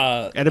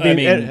I mean,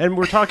 and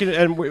we're talking,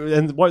 and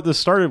what this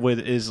started with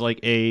is,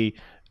 like, a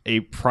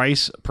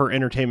price per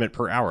entertainment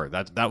per hour.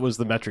 That was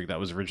the metric that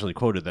was originally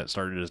quoted that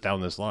started us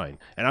down this line.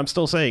 And I'm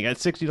still saying at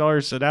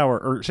 $60 an hour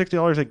or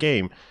 $60 a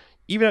game,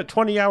 even at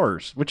 20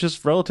 hours, which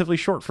is relatively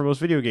short for most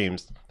video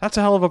games, that's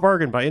a hell of a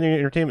bargain by any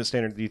entertainment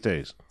standard these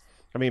days.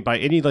 I mean, by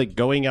any, like,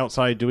 going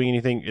outside, doing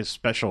anything is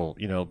special,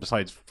 you know,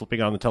 besides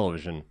flipping on the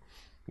television,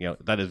 you know,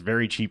 that is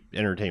very cheap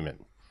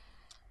entertainment,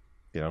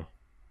 you know.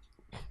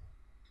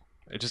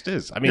 It just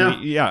is. I mean,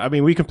 yeah. I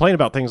mean, we complain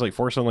about things like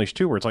Force Unleashed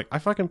 2, where it's like, I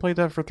fucking played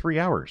that for 3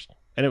 hours,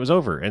 and it was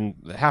over, and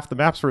half the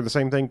maps were the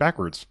same thing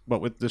backwards,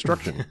 but with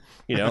destruction.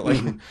 You know,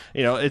 like,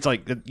 you know, it's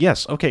like,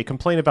 yes, okay,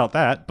 complain about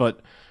that,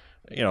 but,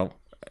 you know,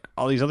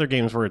 all these other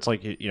games where it's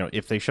like, you know,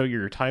 if they show you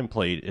your time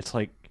played, it's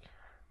like,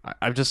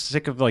 I'm just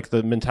sick of, like,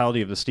 the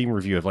mentality of the Steam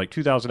review of, like,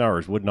 2,000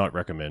 hours, would not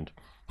recommend.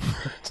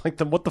 It's like,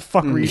 what the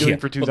fuck were you doing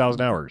for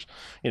 2,000 hours?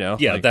 You know?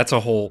 Yeah, like, that's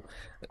a whole...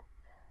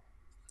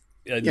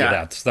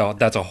 that's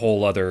a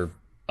whole other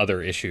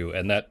issue,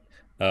 and that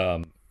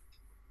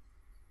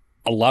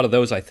a lot of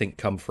those I think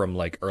come from,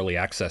 like, early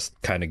access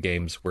kind of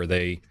games where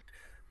they,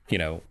 you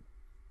know,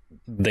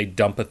 they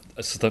dump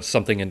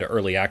something into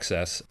early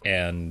access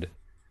and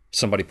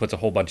somebody puts a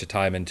whole bunch of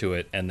time into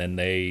it, and then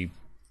they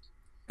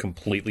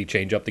completely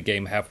change up the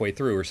game halfway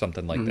through or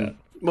something like that.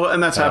 Well,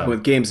 and that's happened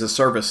with games as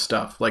service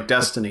stuff like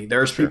Destiny.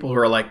 There's people who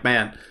are like,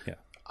 man,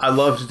 I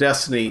loved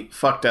Destiny.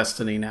 Fuck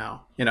Destiny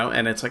now, you know.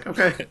 And it's like,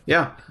 okay,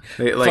 yeah,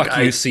 like, fuck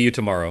you. See you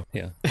tomorrow.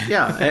 Yeah,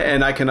 yeah,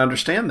 and I can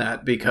understand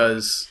that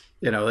because,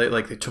 you know,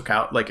 they took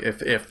out, like,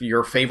 if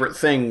your favorite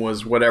thing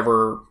was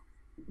whatever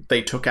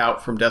they took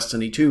out from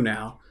Destiny 2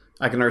 now,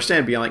 I can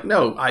understand being like,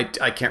 no, I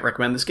can't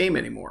recommend this game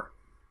anymore.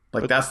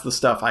 Like, that's the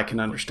stuff I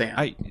can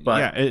understand. But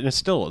yeah, and it's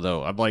still,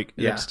 though, I'm like,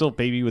 it's still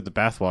baby with the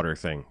bathwater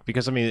thing.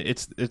 Because, I mean,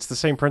 it's the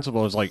same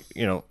principle as, like,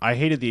 you know, I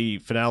hated the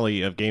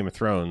finale of Game of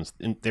Thrones,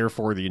 and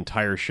therefore the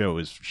entire show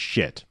is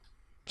shit,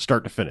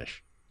 start to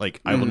finish. Like,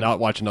 I will not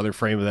watch another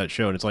frame of that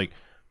show, and it's like,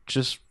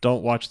 just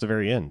don't watch the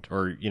very end,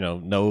 or, you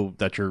know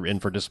that you're in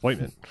for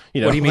disappointment.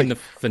 You know, what do you mean the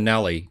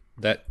finale?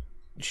 That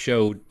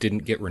show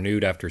didn't get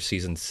renewed after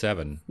season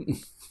 7.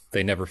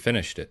 They never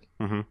finished it.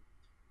 Mm-hmm.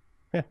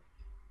 Yeah.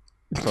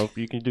 So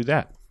you can do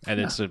that, and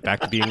it's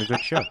back to being a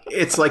good show.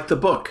 It's like the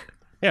book.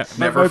 Yeah,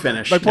 never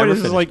finished. My point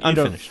is like,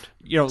 unfinished.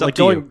 You know, like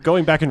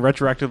going back and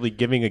retroactively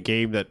giving a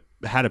game that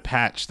had a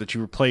patch that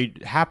you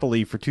played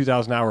happily for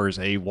 2,000 hours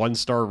a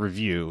 1-star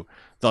review,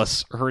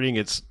 thus hurting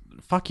its.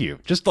 Fuck you.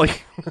 Just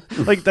like,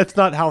 like, that's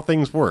not how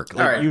things work.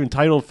 Like, you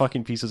entitled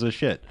fucking pieces of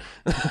shit.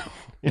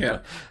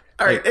 Yeah.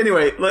 All right.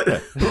 Anyway,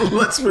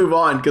 let's move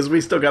on because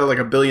we still got like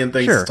a billion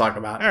things to talk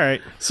about. All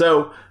right.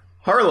 So,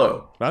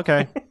 Harlow.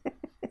 Okay.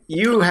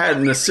 You had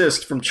an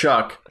assist from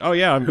Chuck. Oh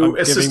yeah, who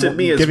assisted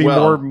me as well. Giving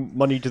more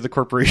money to the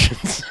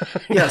corporations.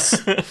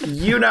 Yes.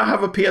 You now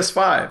have a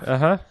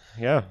PS5.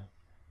 Yeah.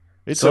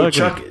 So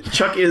ugly.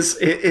 Chuck is,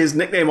 his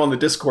nickname on the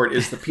Discord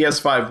is the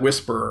PS5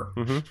 Whisperer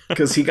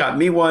because he got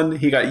me one,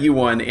 he got you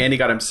one, and he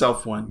got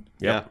himself one.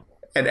 Yeah.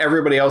 And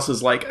everybody else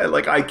is like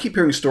I keep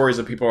hearing stories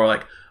of people who are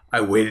like,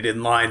 I waited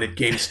in line at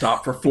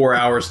GameStop for 4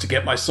 hours to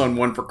get my son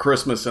one for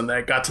Christmas, and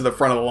they got to the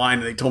front of the line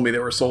and they told me they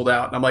were sold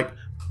out, and I'm like,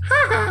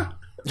 ha ha.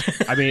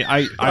 I mean,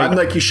 I'm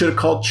like, you should have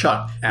called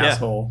Chuck,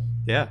 asshole.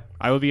 Yeah.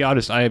 I would be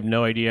honest, I have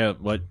no idea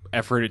what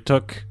effort it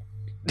took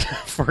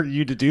for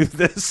you to do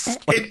this.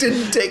 Like, it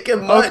didn't take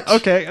him much.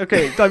 Okay.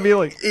 I mean,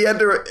 like, he had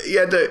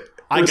to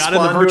I got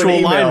in the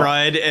virtual line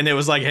ride, and it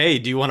was like, hey,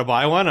 do you want to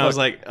buy one? I was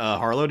like,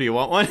 Harlow, do you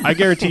want one? I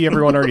guarantee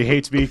everyone already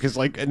hates me because,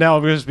 like, now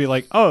I'm going to just be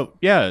like, oh,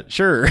 yeah,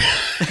 sure.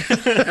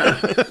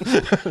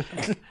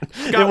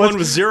 Got one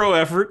with zero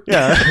effort.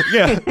 Yeah.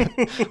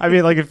 I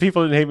mean, like, if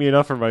people didn't hate me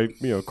enough for my,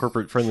 you know,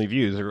 corporate-friendly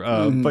views.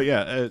 But,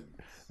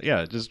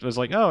 just was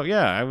like, oh,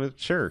 yeah, I was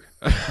sure.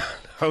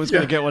 I was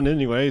going to get one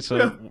anyway,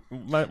 so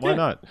why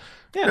not?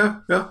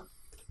 Yeah.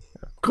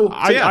 Cool. So,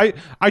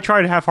 I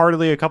tried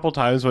half-heartedly a couple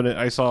times when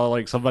I saw,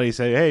 like, somebody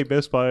say, hey,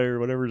 Best Buy or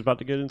whatever is about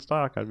to get in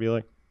stock. I'd be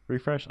like,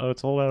 refresh. Oh,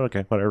 it's sold out?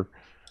 Okay, whatever.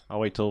 I'll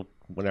wait till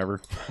whenever.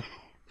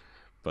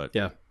 But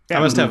yeah. I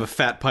must have a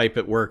fat pipe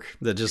at work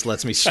that just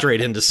lets me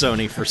straight into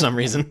Sony for some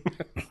reason.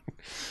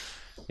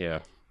 Yeah.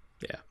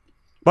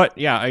 But,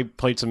 yeah, I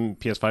played some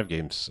PS5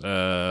 games.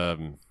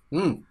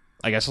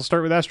 I guess I'll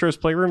start with Astro's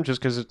Playroom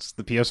just because it's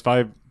the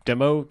PS5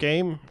 demo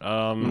game.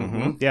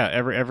 Yeah,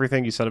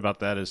 everything you said about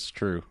that is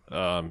true.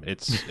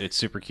 It's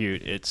super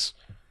cute.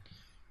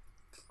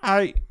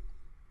 I'm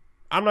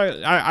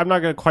not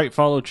gonna quite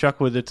follow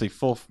Chuck with it's a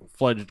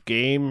full-fledged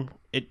game.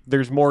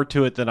 there's more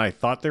to it than I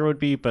thought there would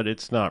be, but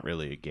it's not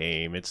really a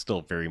game. It's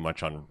still very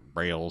much on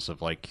rails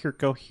of like, here,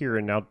 go here,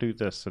 and now do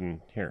this,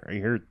 and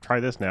here, try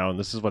this now, and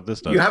this is what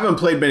this does. You haven't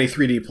played many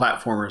 3D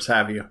platformers,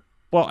 have you?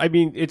 Well, I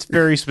mean, it's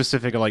very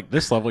specific. Like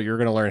this level, you're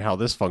going to learn how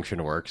this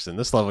function works, and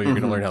this level, you're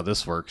going to learn how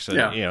this works. And,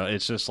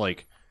 it's just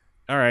like,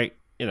 all right,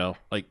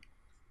 like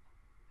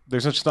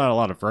there's just not a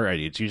lot of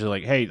variety. It's usually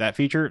like, hey, that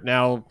feature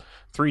now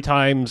 3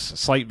 times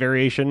slight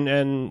variation,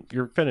 and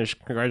you're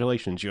finished.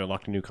 Congratulations, you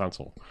unlocked a new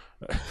console.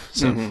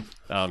 So,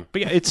 but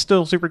yeah, it's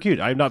still super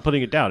cute. I'm not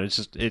putting it down. It's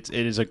just it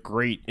is a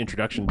great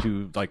introduction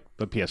to like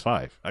the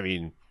PS5. I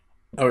mean,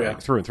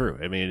 like, through and through.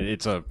 I mean,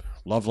 it's a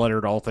love letter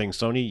to all things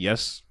Sony.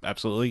 Yes,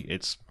 absolutely.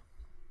 It's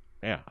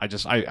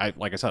I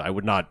like I said, I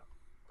would not,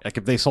 like,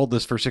 if they sold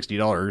this for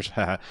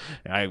 $60,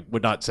 I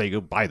would not say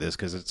go buy this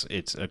because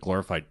it's a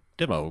glorified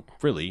demo.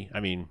 Really, I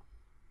mean,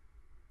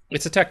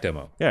 it's a tech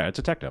demo. Yeah, it's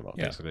a tech demo.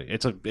 Yeah. Basically,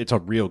 it's a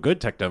real good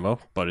tech demo,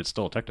 but it's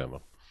still a tech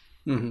demo.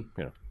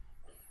 But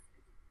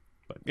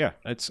yeah,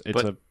 it's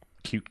a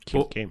cute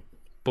game.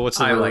 But what's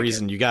the real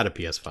reason you got a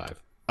PS5?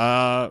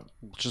 I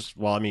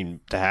mean,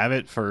 to have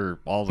it for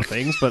all the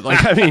things, but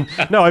like, I mean,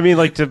 no, I mean,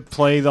 like to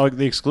play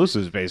the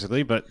exclusives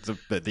basically, but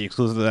the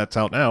exclusive that's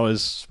out now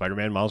is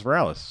Spider-Man Miles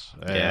Morales,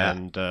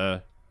 and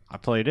I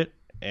played it,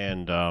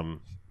 and I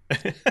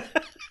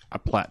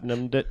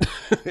platinumed it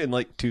in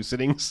like 2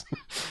 sittings.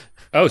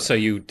 Oh, so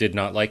you did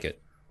not like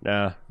it?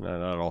 Nah,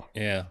 not at all.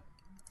 Yeah,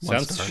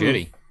 sounds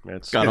shitty.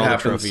 It's got all the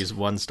trophies,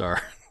 1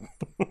 star.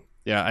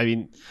 Yeah, I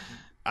mean,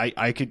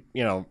 I could,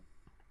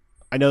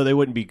 I know they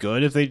wouldn't be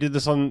good if they did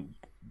this on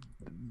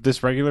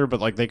this regular, but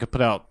like they could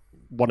put out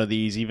one of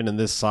these even in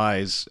this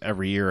size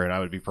every year, and I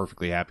would be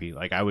perfectly happy.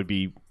 Like I would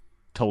be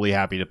totally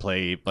happy to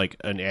play like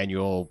an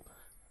annual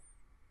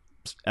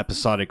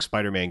episodic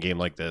Spider-Man game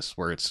like this,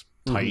 where it's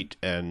tight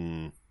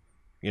and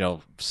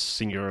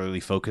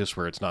singularly focused,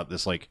 where it's not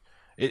this like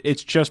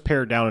it's just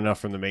pared down enough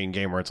from the main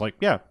game where it's like,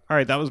 yeah, all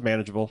right, that was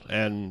manageable,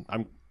 and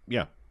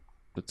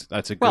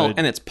that's a good,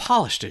 and it's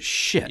polished as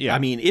shit. Yeah, I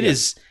mean, it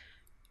is.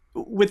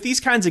 With these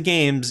kinds of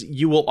games,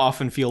 you will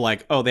often feel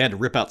like, oh, they had to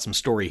rip out some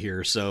story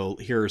here, so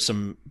here are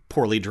some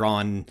poorly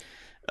drawn,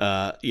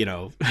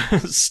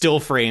 still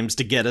frames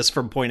to get us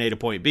from point A to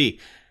point B.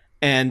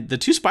 And the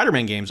 2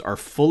 Spider-Man games are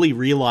fully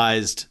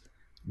realized,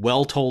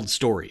 well-told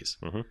stories.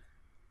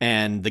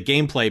 And the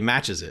gameplay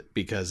matches it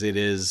because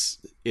it's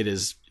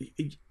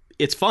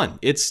fun.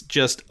 It's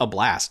just a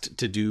blast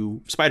to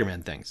do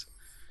Spider-Man things.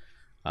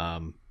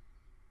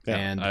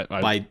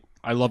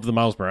 I love the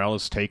Miles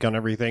Morales take on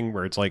everything,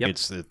 where it's like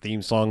it's the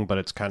theme song, but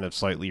it's kind of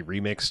slightly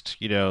remixed.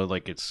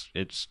 Like it's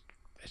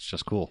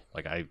just cool.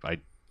 Like I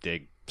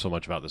dig so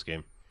much about this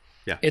game.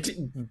 Yeah, it's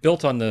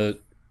built on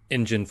the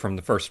engine from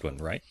the first one,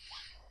 right?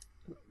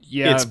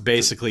 Yeah, it's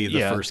basically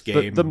the first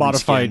game. The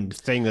modified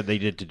thing that they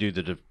did to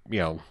do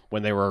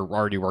when they were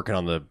already working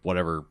on the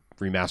whatever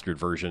remastered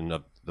version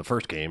of the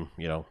first game.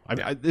 I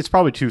mean, it's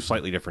probably 2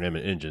 slightly different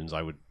engines,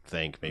 I would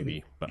think,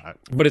 maybe,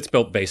 but it's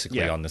built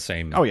basically on the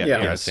same. Oh yeah,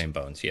 the same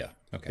bones. Yeah.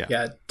 Okay.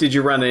 Yeah. Did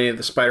you run any of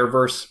the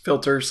Spider-Verse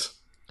filters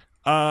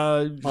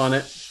on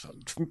it?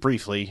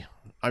 Briefly.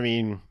 I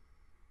mean,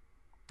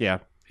 yeah,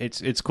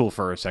 it's cool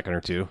for a second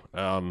or 2.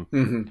 I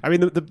mean,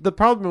 the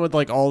problem with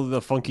like all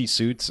the funky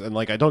suits, and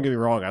like, I don't get me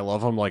wrong, I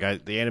love them.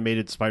 Like the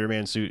animated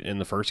Spider-Man suit in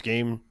the first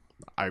game,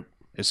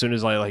 as soon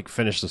as I like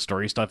finished the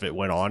story stuff, it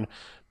went on.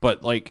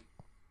 But like,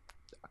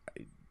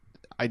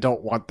 I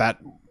don't want that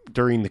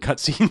during the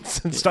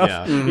cutscenes and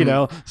stuff,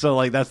 So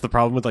like, that's the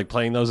problem with like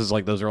playing those, is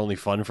like those are only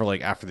fun for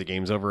like after the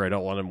game's over. I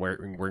don't want them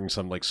wearing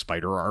some like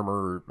spider armor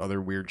or other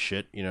weird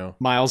shit.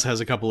 Miles has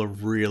a couple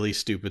of really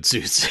stupid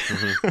suits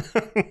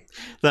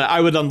that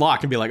I would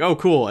unlock and be like, oh,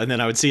 cool, and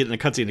then I would see it in a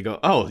cutscene and go,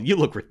 oh, you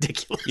look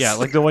ridiculous. Yeah,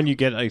 like the one you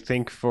get, I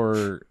think,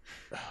 for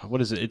what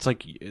is it? It's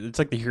like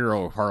the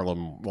Hero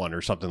Harlem one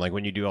or something. Like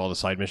when you do all the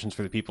side missions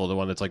for the people, the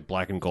one that's like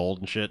black and gold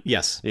and shit.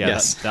 Yes. Yeah.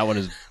 Yes. That one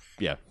is.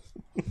 Yeah.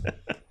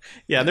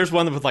 Yeah, there's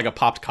one with like a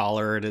popped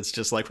collar, and it's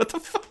just like, what the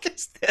fuck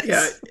is this?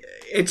 Yeah,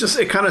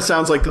 it kind of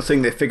sounds like the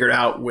thing they figured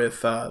out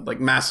with like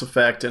Mass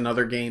Effect and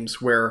other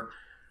games, where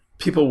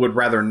people would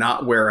rather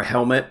not wear a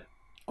helmet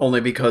only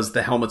because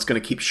the helmet's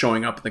going to keep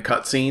showing up in the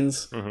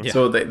cutscenes.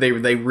 So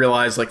they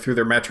realize, like, through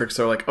their metrics,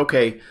 they're like,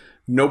 okay,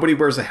 nobody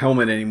wears a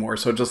helmet anymore,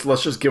 so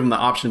let's just give them the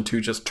option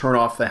to just turn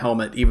off the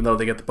helmet, even though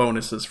they get the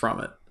bonuses from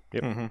it.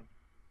 Yep.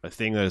 A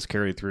thing that is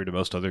carried through to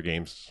most other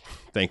games,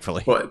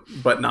 thankfully.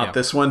 But not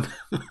this one.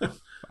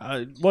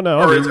 Well, no.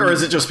 Or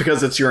is it just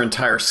because it's your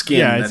entire skin?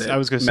 Yeah, that I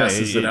was going to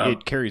say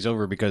it carries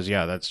over because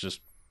that's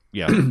just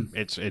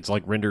it's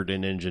like rendered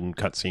in engine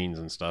cutscenes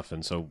and stuff,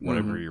 and so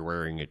whatever you're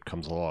wearing, it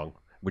comes along.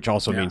 Which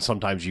also means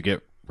sometimes you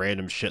get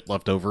random shit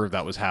left over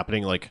that was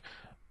happening, like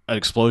an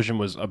explosion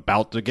was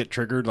about to get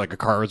triggered, like a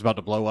car was about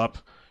to blow up.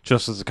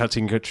 Just as the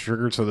cutscene gets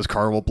triggered, so this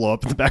car will blow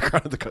up in the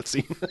background of the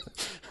cutscene.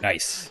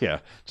 Nice. Yeah.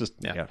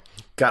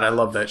 God, I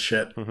love that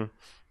shit.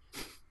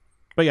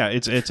 But yeah,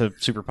 it's a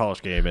super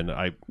polished game, and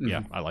I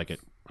like it.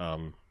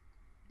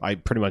 I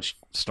pretty much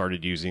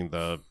started using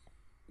the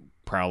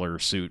Prowler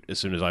suit as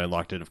soon as I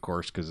unlocked it, of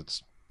course, because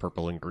it's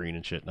purple and green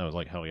and shit, and I was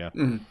like, hell yeah.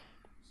 Mhm.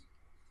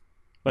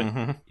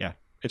 But yeah,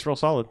 it's real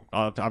solid.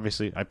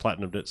 Obviously, I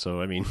platinumed it,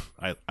 so I mean,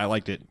 I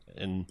liked it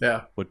and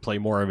Yeah. would play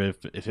more of it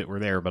if it were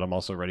there. But I'm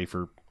also ready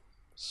for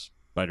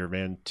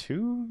Spider-Man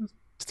 2,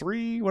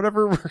 3,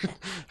 whatever.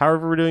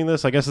 However we're doing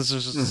this, I guess this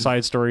is just a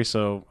side story.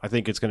 So I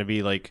think it's going to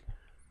be like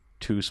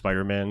 2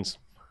 Spider-Mans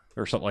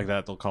or something like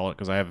that. They'll call it,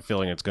 because I have a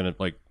feeling it's going to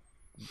like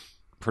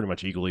pretty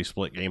much equally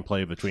split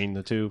gameplay between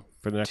the two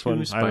for the next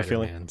one. I have a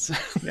feeling.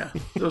 Yeah.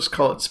 Let's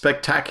call it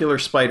Spectacular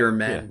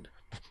Spider-Man.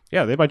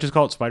 Yeah, they might just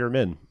call it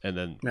Spider-Man and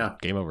then Yeah.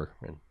 game over.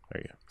 And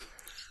there you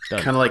go.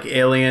 Kind of like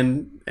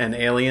Alien and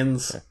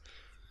Aliens.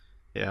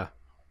 Yeah.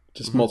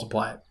 Just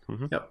multiply it.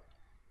 Yep.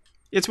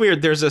 It's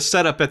weird. There's a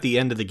setup at the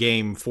end of the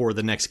game for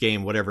the next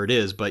game, whatever it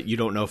is, but you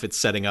don't know if it's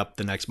setting up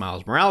the next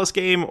Miles Morales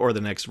game or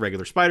the next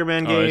regular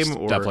Spider-Man It's game.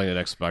 Or definitely the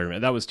next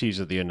Spider-Man. That was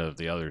teased at the end of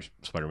the other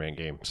Spider-Man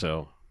game,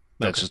 so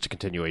that's just a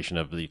continuation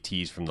of the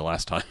tease from the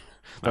last time.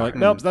 They're like,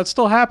 nope, that's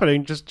still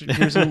happening. Just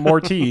here's some more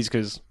tease,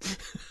 because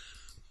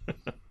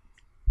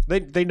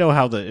they know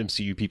how the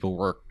MCU people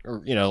work.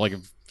 Or, you know, like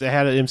if they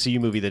had an MCU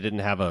movie that didn't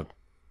have a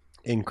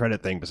in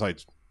credit thing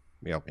besides,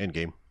 you know,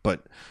 Endgame,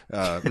 but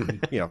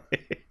you know.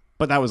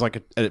 But that was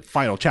like a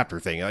final chapter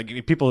thing.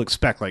 Like people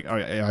expect, like, oh,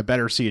 I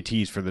better see a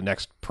tease for the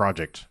next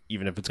project,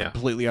 even if it's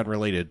completely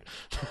unrelated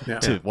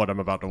to what I'm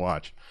about to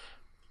watch.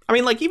 I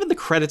mean, like, even the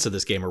credits of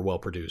this game are well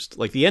produced.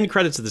 Like, the end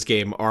credits of this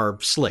game are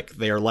slick.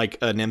 They are like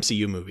an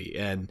MCU movie.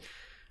 And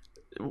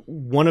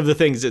one of the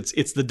things,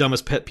 it's the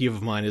dumbest pet peeve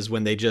of mine, is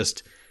when they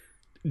just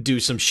do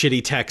some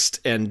shitty text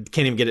and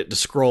can't even get it to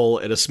scroll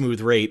at a smooth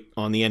rate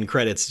on the end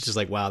credits. It's just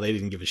like, wow, they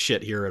didn't give a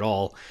shit here at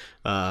all.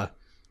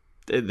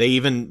 They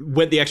even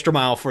went the extra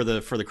mile for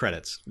the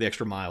credits, the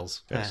extra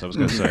miles. Yes, I was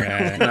going to say.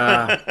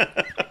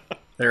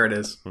 There it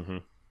is.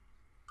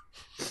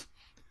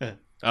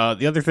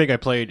 The other thing I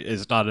played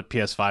is not a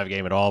PS5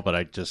 game at all, but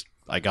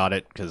I got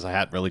it because I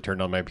hadn't really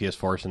turned on my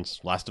PS4 since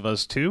Last of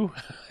Us 2,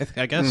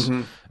 I guess,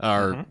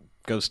 or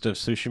Ghost of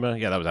Tsushima.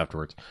 Yeah, that was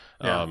afterwards.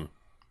 Yeah.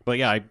 But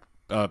yeah,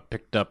 I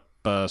picked up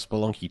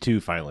Spelunky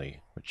 2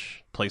 finally,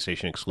 which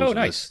PlayStation exclusive. Oh,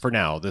 nice. For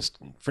now,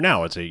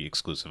 it's a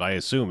exclusive. I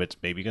assume it's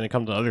maybe going to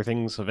come to other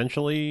things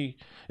eventually.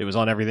 It was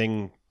on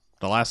everything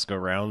the last go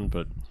round,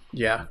 but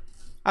Yeah.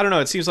 I don't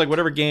know. It seems like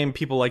whatever game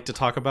people like to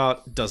talk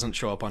about doesn't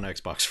show up on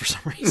Xbox for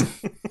some reason.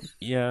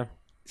 yeah.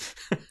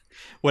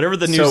 Whatever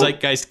the new So-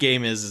 Zeitgeist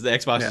game is, the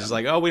Xbox is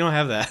like, oh, we don't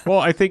have that. Well,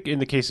 I think in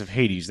the case of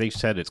Hades, they've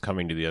said it's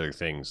coming to the other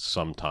things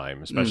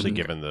sometime, especially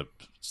given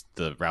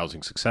the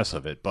rousing success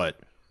of it.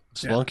 But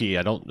Spelunky,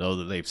 I don't know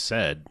that they've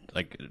said.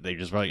 Like, they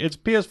just were like, it's a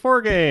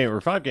PS4 game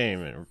or 5 game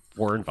or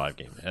 4 and 5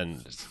 game,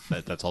 and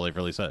that's all they've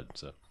really said.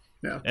 So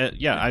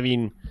Yeah. I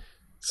mean,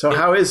 So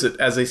how is it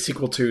as a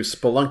sequel to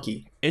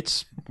Spelunky?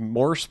 it's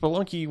more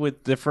Spelunky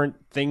with different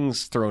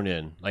things thrown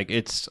in. Like,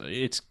 it's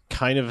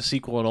kind of a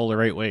sequel in all the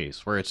right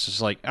ways, where it's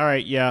just like, all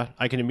right, yeah,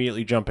 I can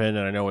immediately jump in and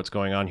I know what's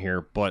going on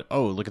here, but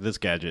oh, look at this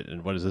gadget,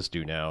 and what does this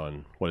do now,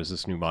 and what does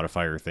this new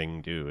modifier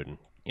thing do, and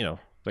you know,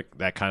 like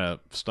that kind of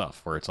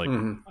stuff, where it's like,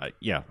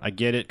 I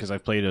get it, because I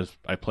played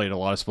a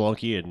lot of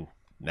Spelunky, and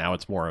now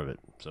it's more of it.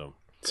 So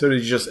Did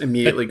you just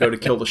immediately go to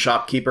kill the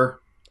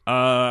shopkeeper?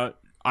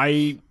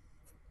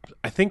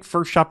 I think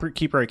first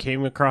shopkeeper I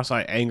came across,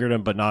 I angered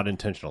him, but not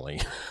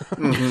intentionally.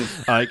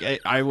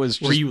 I was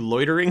just, Were you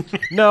loitering?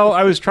 no,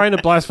 I was trying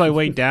to blast my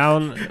way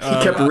down. He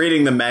kept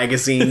reading the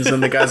magazines,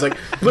 and the guy's like,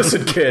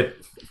 listen, kid.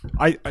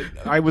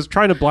 I was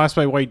trying to blast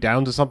my way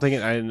down to something,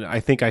 and I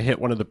think I hit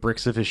one of the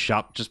bricks of his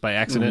shop just by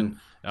accident.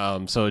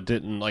 So it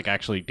didn't like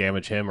actually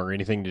damage him or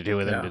anything to do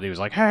with him. Yeah. But he was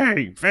like,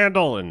 "Hey,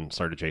 vandal!" and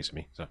started chasing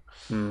me. So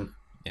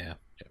Yeah.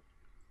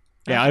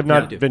 I've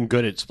not been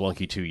good at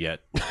Spelunky 2 yet,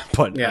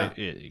 but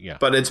Yeah.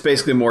 But it's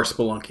basically more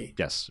Spelunky.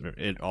 yes,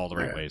 in all the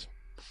right ways.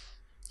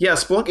 Yeah,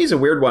 Spelunky's a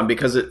weird one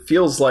because it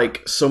feels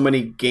like so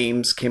many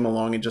games came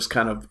along and just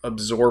kind of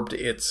absorbed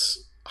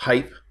its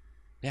hype.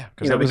 Yeah,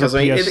 You know, because because,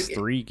 it I was mean, a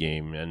PS3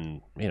 game,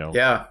 and you know,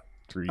 Yeah.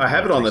 I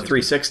have it on the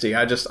 360.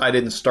 I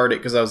didn't start it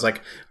because I was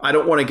like, I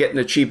don't want to get an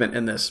achievement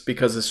in this,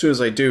 because as soon as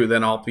I do,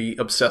 then I'll be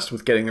obsessed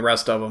with getting the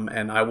rest of them,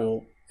 and I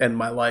will end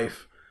my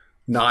life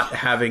not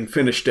having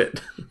finished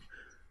it.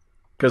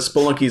 Because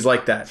Spelunky's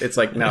like that. It's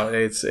like, no,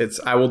 it's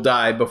I will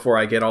die before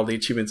I get all the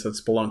achievements in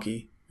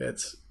Spelunky.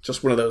 It's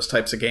just one of those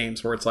types of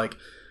games where it's like,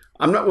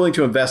 I'm not willing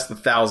to invest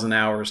 1,000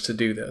 hours to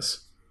do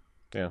this.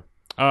 Yeah.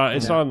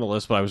 It's not on the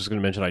list, but I was just going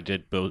to mention I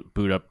did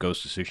boot up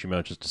Ghost of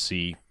Tsushima just to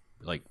see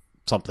like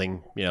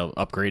something, you know,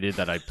 upgraded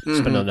that I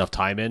spent enough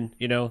time in,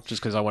 you know,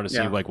 just because I want to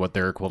see like what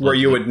their equivalent. Where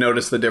you would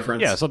notice the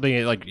difference. Yeah,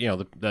 something like, you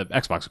know, the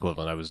Xbox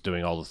equivalent. I was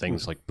doing all the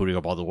things like booting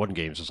up all the one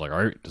games. Just like,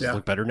 all right, does it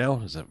look better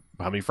now? Is it,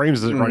 how many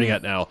frames is it running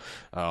at now?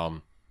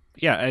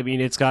 Yeah, I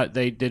mean,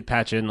 they did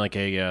patch in like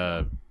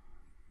a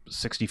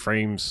 60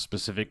 frames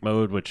specific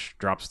mode, which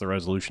drops the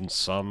resolution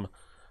some.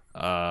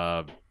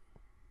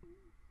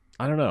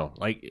 I don't know.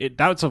 Like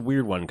that's a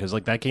weird one because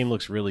like that game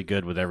looks really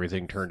good with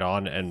everything turned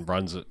on and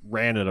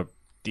ran at a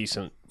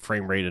decent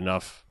frame rate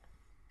enough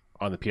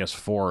on the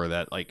PS4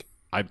 that like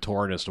I'm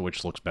torn as to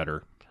which looks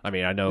better. I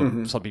mean, I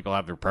know some people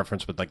have their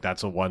preference, but like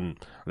that's a one.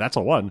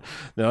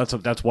 No,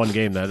 that's one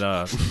game that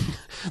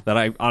that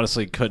I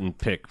honestly couldn't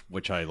pick,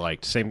 which I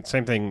liked. Same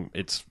thing.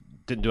 It's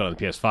didn't do it on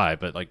the PS5,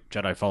 but like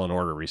Jedi Fallen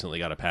Order recently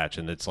got a patch,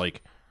 and it's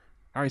like,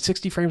 all right,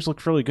 60 frames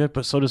look really good,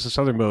 but so does this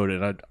other mode,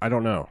 and I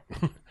don't know.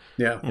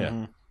 Yeah.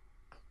 Mm-hmm.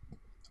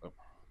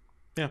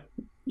 Yeah.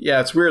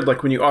 Yeah, it's weird.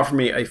 Like when you offer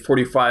me a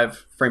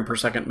 45 frame per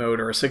second mode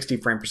or a 60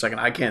 frame per second,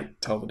 I can't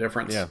tell the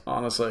difference,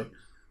 honestly.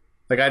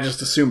 Like I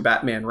just assumed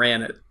Batman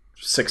ran at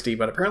 60,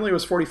 but apparently it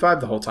was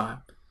 45 the whole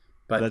time.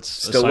 But that's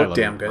still Asylum, looked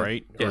damn good.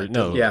 Right? Yeah. Or,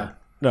 no. Yeah.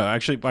 No,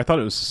 actually, I thought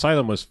it was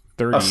Asylum was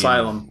 30.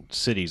 Asylum.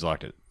 Cities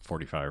locked at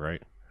 45,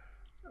 right?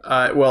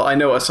 Well, I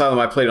know Asylum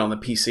I played on the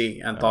PC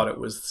and thought it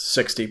was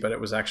 60, but it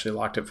was actually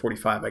locked at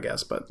 45, I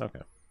guess. But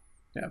okay.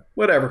 Yeah,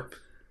 whatever.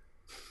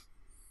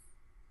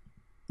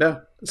 Yeah.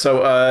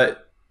 So,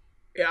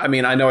 I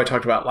mean, I know I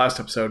talked about it last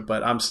episode,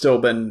 but I'm still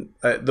been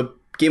the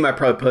game I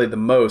probably played the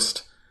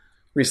most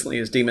recently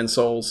is Demon's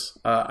Souls.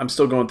 I'm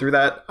still going through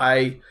that.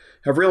 I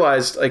have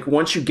realized, like,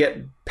 once you get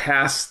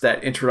past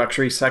that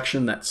introductory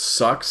section that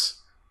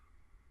sucks,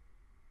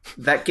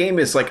 that game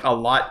is like a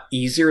lot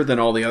easier than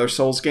all the other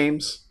Souls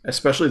games,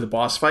 especially the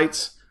boss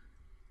fights.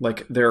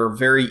 Like, there are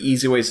very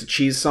easy ways to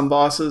cheese some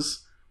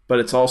bosses, but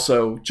it's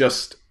also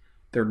just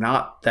they're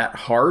not that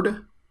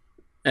hard.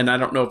 And I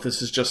don't know if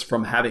this is just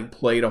from having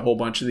played a whole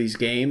bunch of these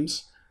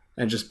games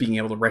and just being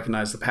able to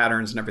recognize the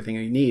patterns and everything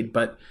you need,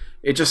 but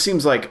it just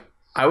seems like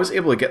I was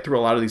able to get through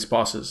a lot of these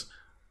bosses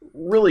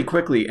really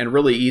quickly and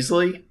really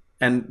easily.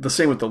 And the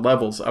same with the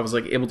levels. I was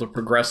like able to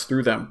progress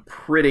through them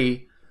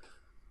pretty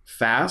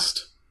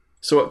fast.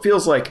 So it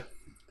feels like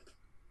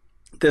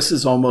this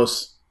is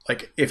almost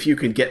like if you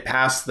could get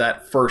past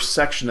that first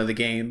section of the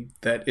game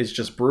that is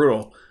just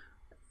brutal,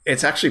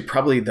 it's actually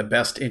probably the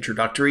best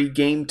introductory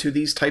game to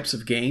these types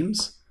of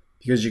games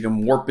because you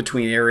can warp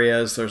between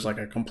areas. There's like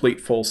a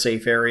complete full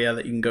safe area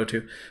that you can go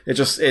to.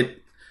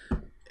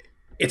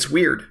 It's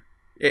weird.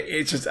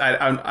 It's just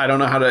I don't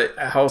know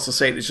how else to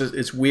say it.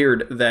 It's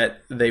weird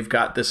that they've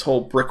got this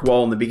whole brick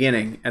wall in the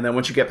beginning, and then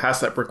once you get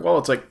past that brick wall,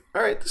 it's like,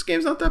 all right, this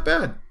game's not that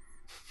bad.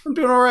 I'm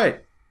doing all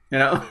right. You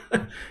know,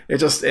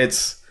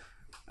 it's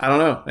I don't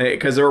know,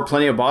 because there were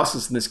plenty of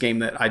bosses in this game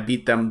that I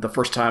beat them the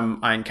first time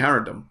I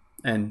encountered them.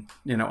 And,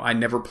 you know, I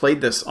never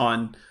played this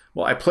on,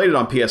 well, I played it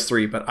on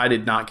PS3, but I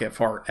did not get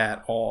far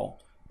at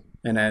all.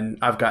 And then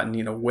I've gotten,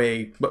 you know,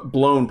 way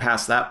blown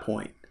past that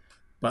point.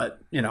 But,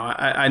 you know,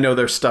 I know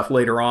there's stuff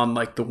later on,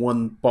 like the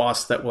one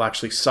boss that will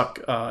actually suck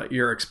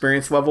your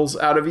experience levels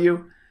out of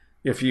you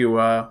if you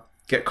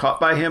get caught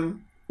by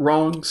him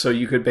wrong. So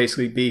you could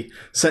basically be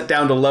sent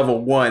down to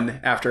level 1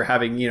 after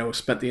having, you know,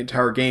 spent the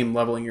entire game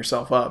leveling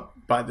yourself up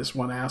by this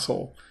one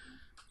asshole.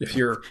 If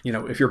you're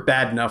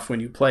bad enough when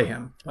you play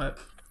him. But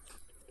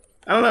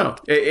I don't know.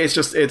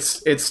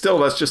 It's still,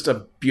 that's just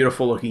a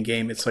beautiful looking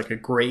game. It's like a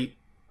great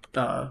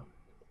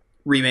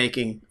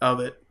remaking of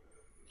it,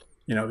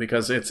 you know,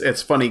 because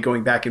it's funny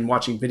going back and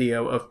watching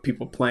video of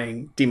people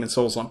playing Demon's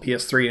Souls on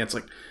PS3, and it's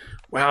like,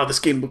 wow, this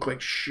game looked like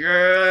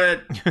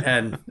shit,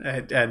 and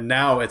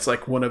now it's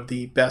like one of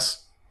the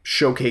best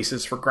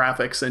showcases for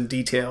graphics and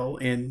detail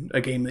in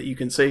a game that you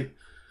can see.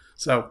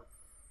 So,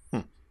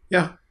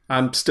 yeah.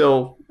 I'm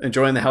still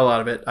enjoying the hell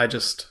out of it. I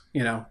just,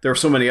 you know, there were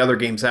so many other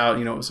games out,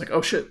 you know, it was like,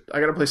 oh shit,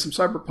 I got to play some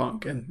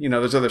Cyberpunk. And, you know,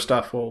 there's other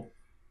stuff well,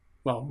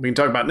 we can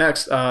talk about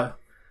next. I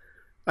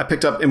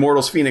picked up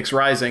Immortals Phoenix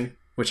Rising,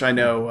 which I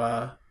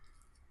know,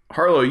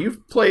 Harlow,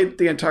 you've played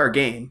the entire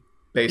game,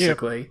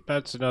 basically. Yep,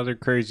 that's another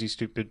crazy,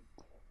 stupid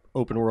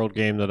open world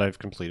game that I've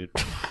completed.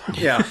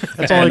 Yeah.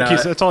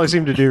 That's all I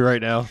seem to do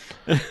right now.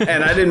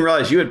 And I didn't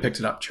realize you had picked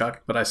it up,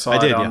 Chuck, but I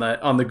saw it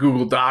on the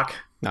Google Doc.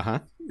 Uh-huh.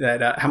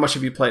 That how much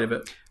have you played of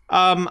it?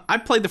 I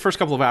played the first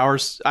couple of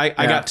hours. I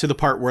got to the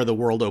part where the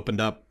world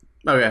opened up.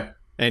 Okay.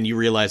 And you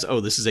realize, oh,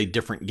 this is a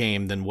different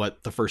game than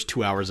what the first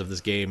 2 hours of this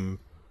game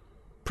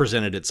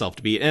presented itself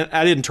to be. And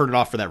I didn't turn it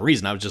off for that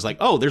reason. I was just like,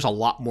 oh, there's a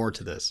lot more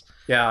to this.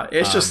 Yeah,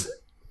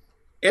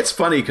 it's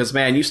funny because,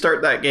 man, you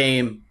start that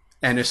game,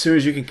 and as soon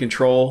as you can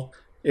control,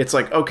 it's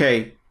like,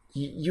 okay,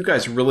 you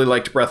guys really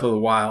liked Breath of the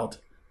Wild.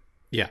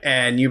 Yeah.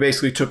 And you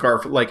basically took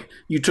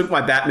you took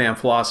my Batman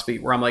philosophy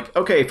where I'm like,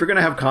 okay, if you're going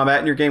to have combat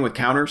in your game with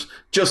counters,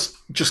 just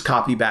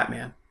copy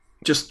Batman.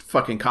 Just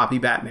fucking copy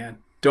Batman.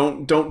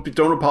 Don't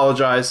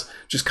apologize.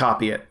 Just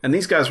copy it. And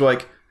these guys were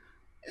like,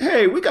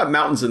 hey, we got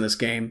mountains in this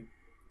game.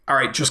 All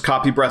right, just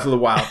copy Breath of the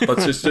Wild.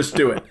 Let's just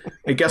do it.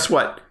 And guess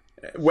what?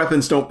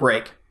 Weapons don't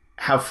break.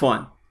 Have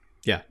fun.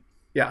 Yeah.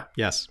 Yeah.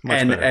 Yes.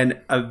 Much better.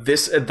 And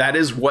that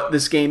is what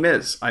this game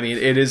is. I mean,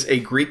 it is a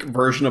Greek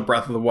version of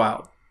Breath of the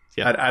Wild.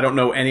 Yeah. I don't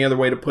know any other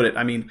way to put it.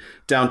 I mean,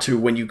 down to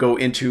when you go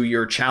into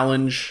your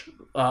challenge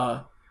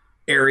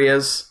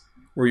areas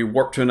where you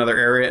warp to another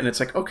area and it's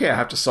like, okay, I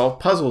have to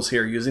solve puzzles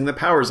here using the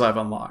powers I've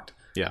unlocked.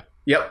 Yeah.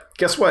 Yep.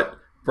 Guess what?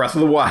 Breath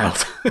of the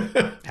Wild.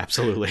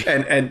 Absolutely.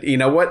 And you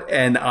know what?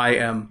 And I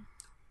am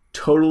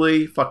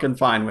totally fucking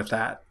fine with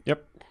that.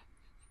 Yep.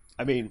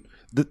 I mean,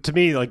 to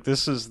me, like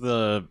this is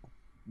the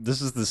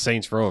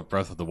Saints Row of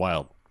Breath of the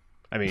Wild.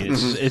 I mean,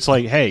 it's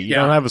like, hey, you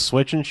don't have a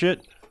Switch and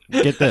shit?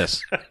 get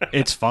this,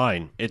 it's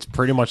fine. It's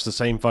pretty much the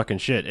same fucking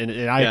shit, and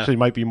it actually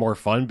might be more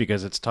fun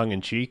because it's tongue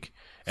in cheek,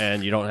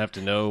 and you don't have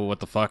to know what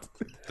the fuck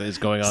is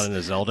going on in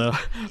a Zelda.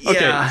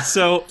 Okay,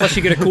 so Plus,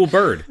 you get a cool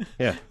bird.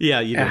 yeah,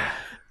 you do.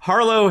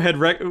 Harlow had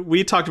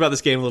we talked about this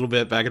game a little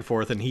bit back and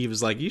forth, and he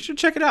was like, "You should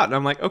check it out." And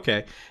I'm like,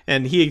 "Okay."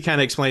 And he kind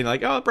of explained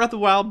like, "Oh, Breath of the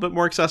Wild, but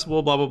more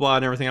accessible, blah blah blah,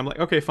 and everything." I'm like,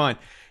 "Okay, fine."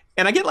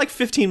 And I get like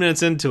 15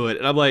 minutes into it,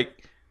 and I'm like,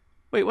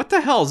 "Wait, what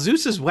the hell?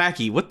 Zeus is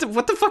wacky. What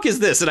the fuck is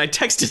this?" And I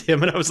texted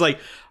him, and I was like,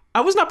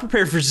 "I was not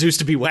prepared for Zeus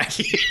to be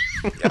wacky."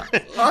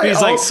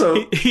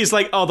 He's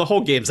like, "Oh, the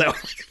whole game's that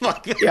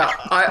way." Yeah,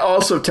 I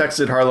also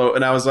texted Harlow,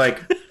 and I was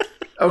like,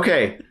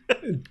 "Okay,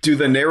 do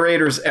the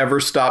narrators ever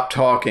stop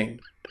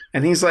talking?"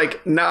 And he's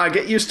like, "Nah,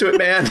 get used to it,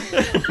 man."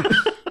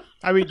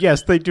 I mean,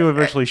 yes, they do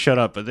eventually shut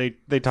up, but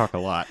they talk a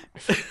lot.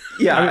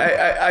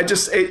 Yeah, I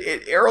just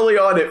early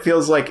on it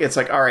feels like it's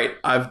like, all right,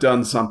 I've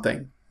done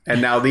something,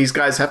 and now these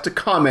guys have to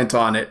comment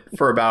on it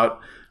for about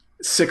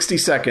 60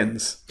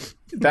 seconds,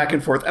 back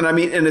and forth. And I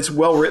mean, and it's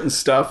well written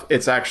stuff.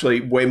 It's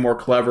actually way more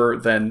clever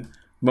than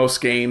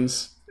most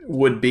games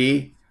would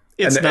be.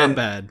 It's not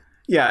bad.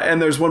 Yeah, and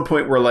there's one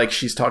point where like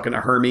she's talking to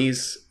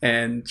Hermes,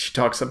 and she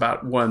talks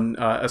about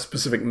a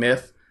specific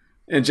myth,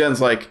 and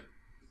Jen's like,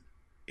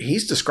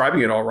 he's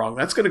describing it all wrong.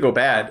 That's going to go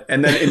bad.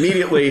 And then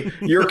immediately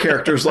your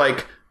character's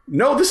like,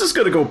 no, this is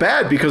going to go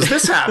bad because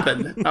this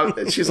happened.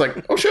 And she's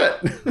like, oh shit.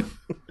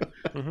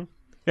 Mm-hmm.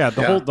 Yeah,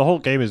 the whole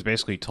game is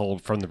basically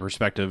told from the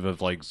perspective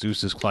of like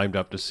Zeus has climbed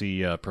up to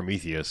see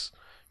Prometheus,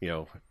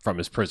 from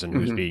his prison,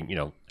 who's being,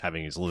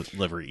 having his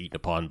liver eaten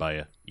upon by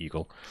a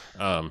eagle.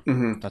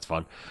 That's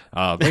fun.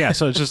 But yeah,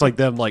 so it's just like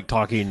them like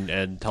talking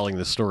and telling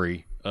the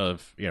story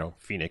of,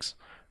 Phoenix,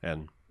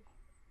 and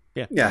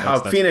yeah, how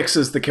Phoenix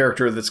is the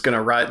character that's going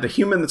to rise, the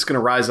human that's going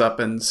to rise up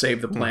and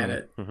save the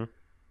planet. Mm-hmm.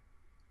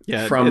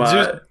 Yeah,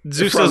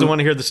 Zeus doesn't want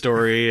to hear the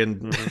story,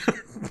 and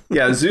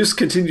yeah, Zeus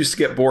continues to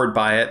get bored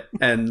by it,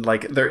 and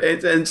like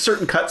in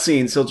certain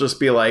cutscenes, he'll just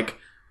be like,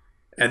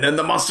 and then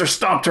the monster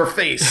stomped her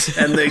face,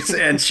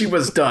 and she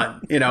was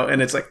done,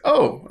 and it's like,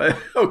 oh,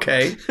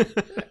 okay,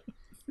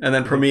 and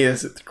then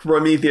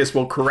Prometheus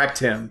will correct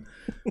him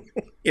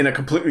in a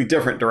completely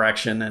different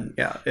direction, and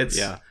it's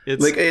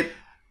like it.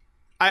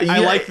 I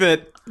like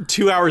that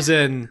 2 hours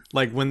in,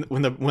 like when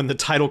the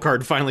title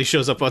card finally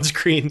shows up on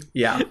screen.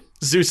 Yeah,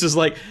 Zeus is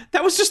like,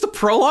 that was just the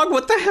prologue.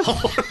 What the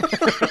hell?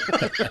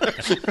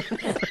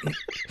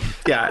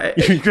 Yeah,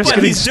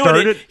 but he's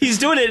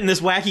doing it in this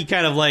wacky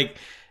kind of like.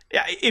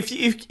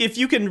 If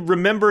you can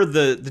remember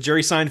the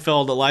Jerry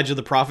Seinfeld Elijah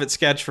the Prophet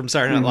sketch from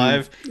Saturday Night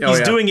Live,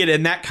 he's doing it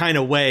in that kind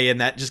of way,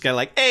 and that just kind of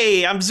like,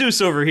 hey, I'm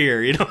Zeus over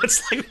here.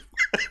 It's like,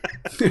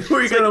 who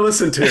are you going to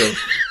listen to?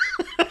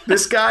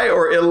 This guy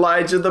or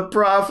Elijah the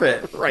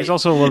Prophet? Right. He's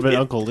also a little bit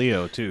Uncle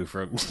Leo too.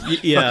 From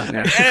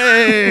yeah.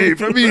 Hey,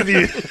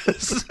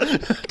 Prometheus,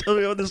 tell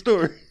me about the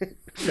story.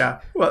 Yeah.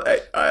 Well,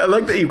 I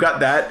like that you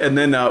got that, and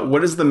then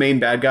what is the main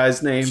bad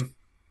guy's name?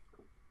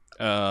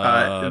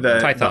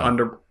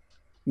 Tython.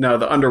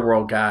 The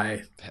underworld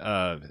guy.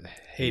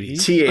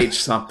 Hades. TH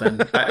something.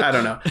 I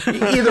don't know.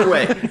 Either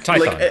way.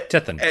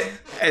 Tython.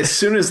 As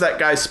soon as that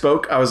guy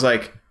spoke, I was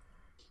like,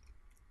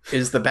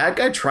 is the bad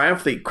guy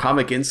Triumph the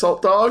comic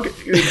insult dog?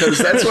 Because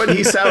that's what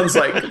he sounds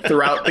like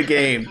throughout the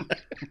game.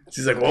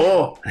 He's like,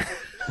 oh,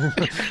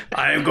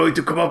 I am going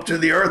to come up to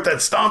the earth and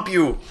stomp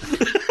you.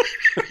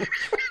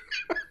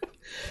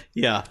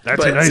 Yeah.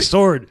 That's a nice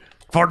sword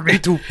for me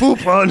to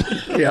poop on.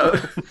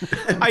 Yeah.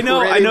 I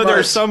know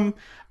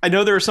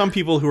there are some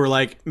people who are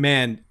like,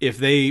 man, if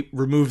they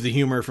remove the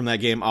humor from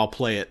that game, I'll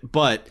play it.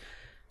 But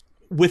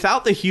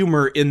without the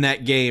humor in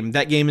that game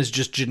is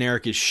just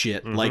generic as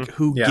shit. Mm-hmm. Like,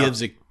 who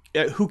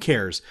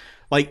cares?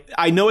 Like,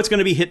 I know it's going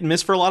to be hit and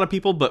miss for a lot of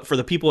people, but for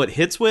the people it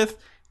hits with,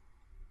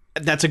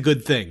 that's a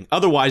good thing.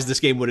 Otherwise,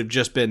 this game would have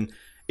just been,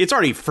 it's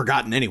already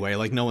forgotten anyway.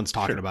 Like, no one's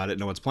talking about it.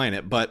 No one's playing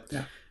it. But,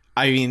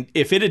 I mean,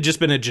 if it had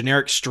just been a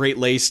generic,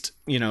 straight-laced,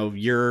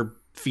 you're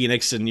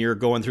Phoenix and you're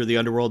going through the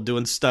underworld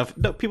doing stuff,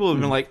 no, people would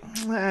have been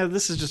like,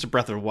 this is just a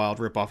Breath of the Wild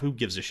ripoff. Who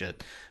gives a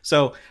shit?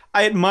 So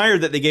I admire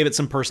that they gave it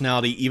some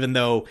personality, even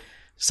though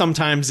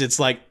sometimes it's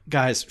like,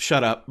 guys,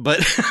 shut up. But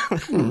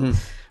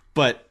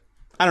but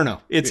I don't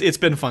know. It's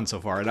been fun so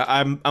far, and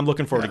I'm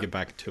looking forward to get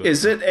back to it.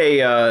 Is it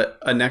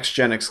a next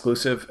gen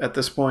exclusive at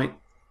this point,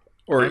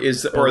 or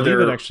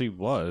it actually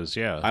was?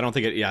 Yeah, I don't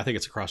think it. Yeah, I think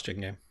it's a cross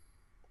gen game.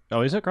 Oh,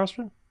 is it cross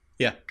gen?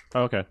 Yeah.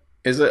 Oh, okay.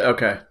 Is it?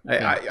 Okay.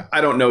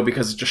 I don't know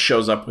because it just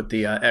shows up with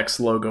the X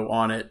logo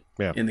on it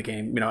in the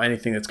game.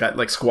 Anything that's got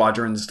like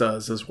Squadrons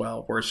does as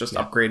well, where it's just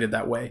upgraded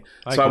that way.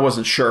 So I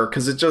wasn't sure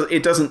because it's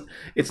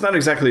not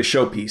exactly a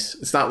showpiece.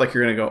 It's not like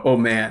you're going to go, oh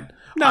man,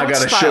 I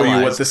got to show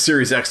you what the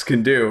Series X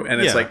can do. And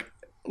it's like,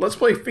 let's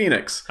play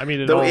Phoenix. I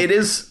mean, though it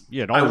is.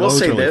 Yeah, it I all will loads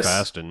say really this.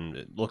 fast, and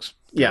it looks.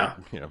 Yeah,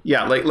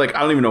 like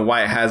I don't even know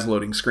why it has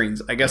loading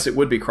screens. I guess it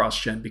would be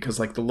cross-gen because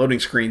like the loading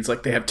screens,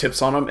 like they have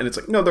tips on them, and it's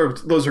like no,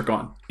 those are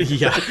gone.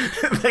 Yeah,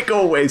 they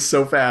go away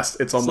so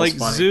fast. It's almost like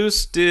funny.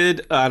 Zeus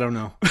did. I don't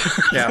know.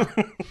 Yeah,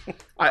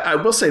 I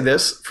will say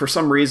this for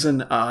some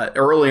reason.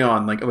 Early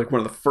on, like one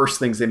of the first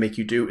things they make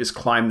you do is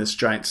climb this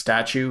giant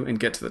statue and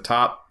get to the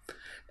top,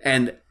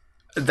 and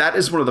that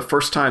is one of the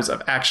first times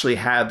I've actually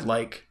had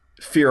like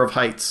fear of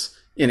heights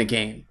in a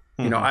game.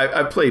 You know,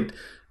 I've played.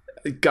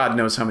 God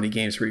knows how many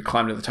games where you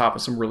climb to the top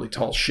of some really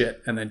tall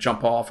shit and then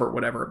jump off or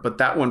whatever. But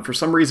that one, for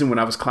some reason, when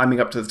I was climbing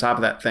up to the top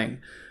of that thing,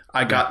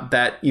 I got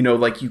that, you know,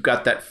 like you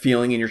got that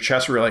feeling in your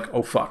chest where you're like,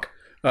 oh, fuck.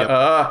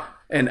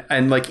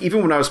 And like,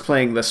 even when I was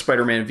playing the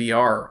Spider-Man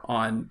VR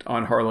on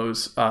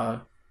Harlow's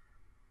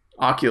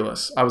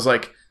Oculus, I was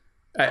like,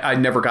 I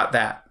never got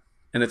that.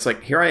 And it's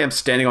like, here I am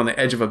standing on the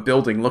edge of a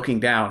building looking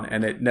down,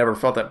 and it never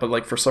felt that. But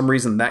like, for some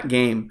reason, that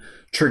game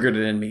triggered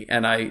it in me,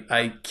 and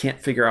I can't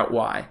figure out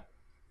why.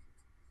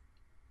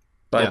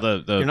 But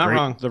You're not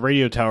wrong. The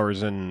radio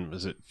towers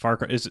in Far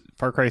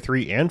Cry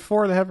 3 and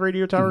 4 that have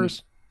radio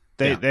towers?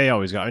 They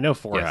always got. I know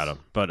 4 had them,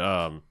 but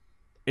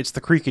it's the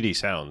creakety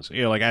sounds.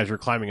 You know, like as you're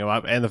climbing them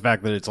up, and the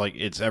fact that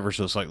it's ever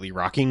so slightly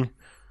rocking.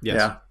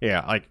 Yes.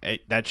 Yeah,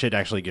 like that shit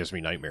actually gives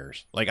me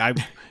nightmares. Like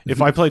if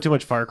I play too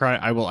much Far Cry,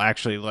 I will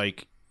actually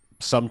like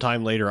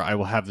sometime later I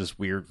will have this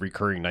weird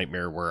recurring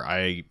nightmare where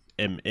I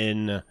am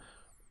in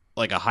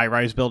like a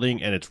high-rise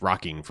building and it's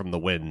rocking from the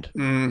wind.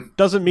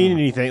 Doesn't mean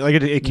anything. Like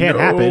it can't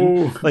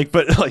happen. Like,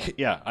 but like,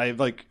 yeah, I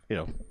like, you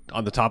know,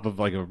 on the top of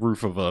like a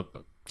roof of a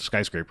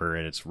skyscraper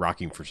and it's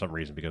rocking for some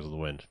reason because of the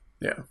wind.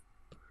 Yeah.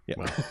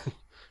 Wow.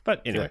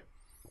 But anyway,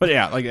 but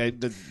yeah,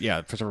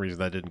 like for some reason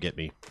that didn't get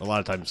me. A lot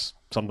of times,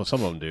 some of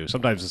them do.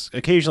 Sometimes,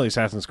 occasionally,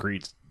 Assassin's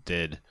Creed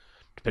did,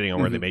 depending on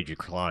where they made you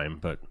climb.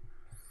 But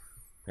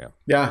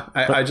yeah,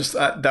 I just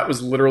that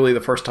was literally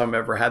the first time I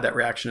ever had that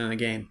reaction in a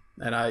game,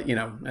 and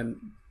and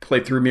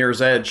played through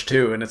Mirror's Edge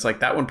too, and it's like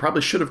that one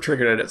probably should have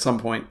triggered it at some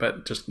point,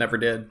 but just never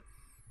did.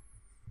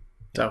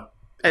 So,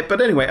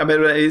 but anyway, I mean,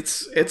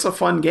 it's a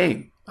fun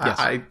game.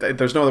 Yes.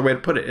 There's no other way to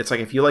put it. It's like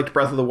if you liked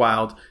Breath of the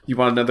Wild, you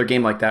want another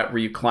game like that where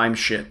you climb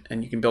shit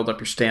and you can build up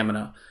your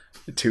stamina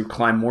to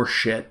climb more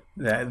shit.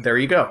 There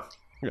you go.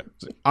 Yeah.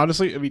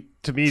 Honestly, I mean,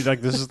 to me,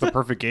 like this is the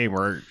perfect game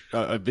where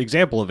an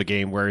example of a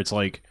game where it's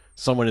like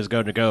someone is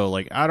going to go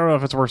like, I don't know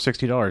if it's worth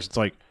 $60. It's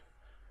like,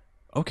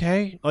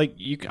 okay, like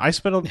I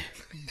spent a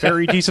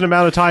very decent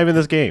amount of time in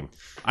this game.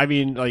 I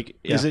mean, like,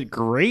 is it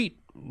great?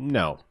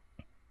 No.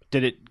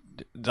 Did it?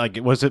 Like,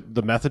 was it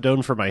the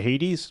methadone for my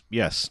Hades?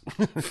 Yes.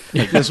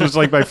 Like, this was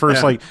like my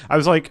first, like, I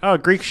was like, oh,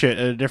 Greek shit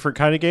in a different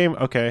kind of game?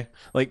 Okay.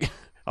 Like,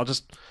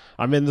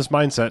 I'm in this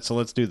mindset, so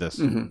let's do this.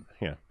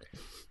 Mm-hmm. Yeah.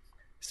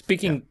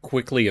 Speaking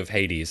quickly of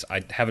Hades,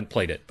 I haven't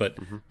played it, but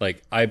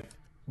like, I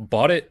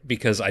bought it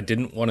because I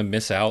didn't want to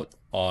miss out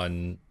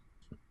on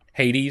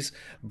Hades,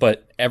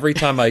 but every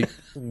time I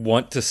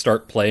want to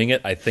start playing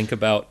it, I think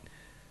about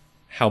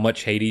how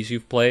much Hades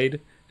you've played,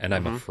 and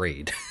I'm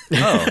afraid.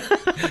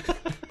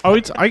 Oh,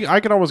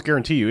 I can almost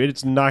guarantee you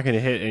it's not going to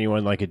hit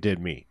anyone like it did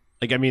me.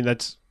 Like, I mean,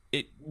 that's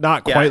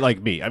not quite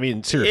like me. I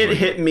mean, seriously. It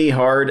hit me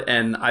hard,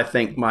 and I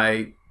think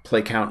my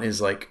play count is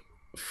like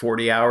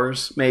 40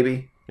 hours,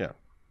 maybe. Yeah.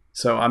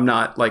 So I'm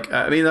not like,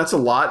 I mean, that's a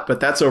lot,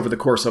 but that's over the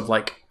course of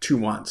like 2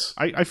 months.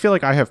 I feel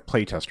like I have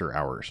playtester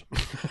hours.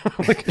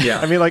 Like, yeah.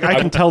 I mean, like I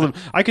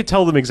could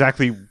tell them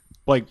exactly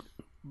like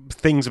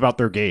things about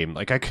their game.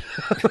 Like I can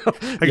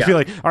feel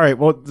like, all right,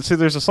 well, so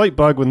there's a slight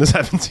bug when this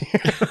happens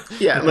here.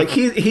 Yeah, like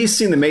he's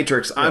seen the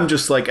Matrix. I'm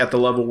just like at the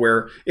level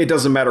where it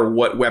doesn't matter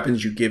what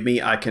weapons you give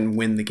me, I can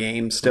win the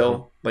game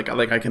still. Like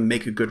I can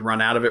make a good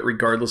run out of it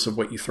regardless of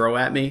what you throw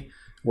at me.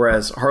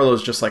 Whereas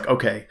Harlow's just like,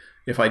 okay,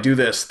 if I do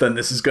this, then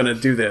this is going to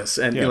do this,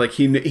 and like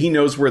he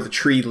knows where the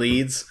tree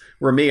leads.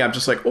 Where me, I'm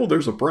just like, oh,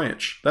 there's a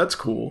branch. That's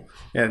cool,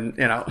 and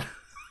you know.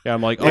 Yeah,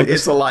 I'm like,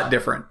 it's a lot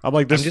different. I'm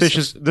like, this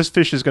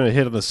fish is going to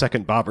hit on the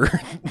second bobber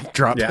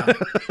drop. Yeah,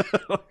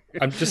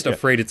 I'm just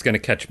afraid it's going to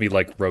catch me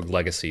like Rogue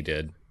Legacy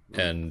did,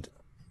 and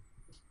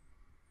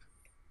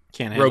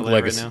can't handle Rogue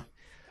Legacy.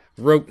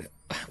 Right now.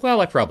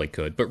 Well, I probably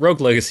could, but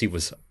Rogue Legacy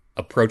was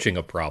approaching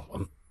a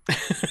problem.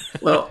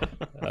 Well,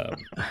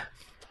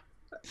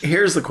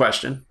 here's the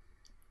question: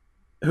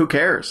 who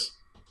cares?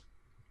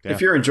 Yeah.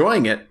 If you're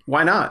enjoying it,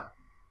 why not?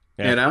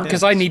 Yeah. You know,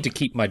 because I need to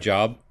keep my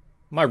job.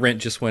 My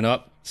rent just went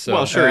up. So,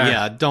 well, sure,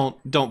 yeah.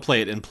 Don't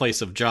play it in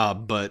place of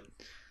job, but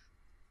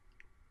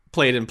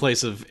play it in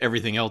place of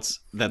everything else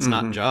that's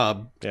not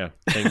job. Yeah,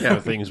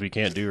 things we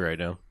can't do right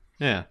now.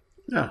 Yeah,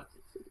 yeah.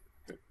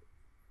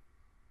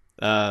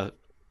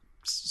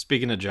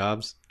 Speaking of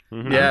jobs,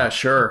 yeah,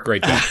 sure,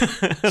 great job.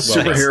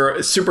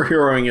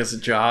 Superheroing is a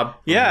job.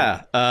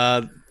 Yeah,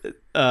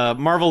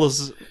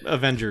 Marvelous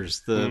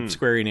Avengers, the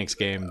Square Enix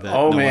game that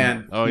no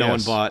one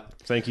bought.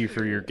 Thank you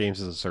for your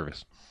games as a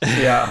service.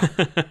 Yeah.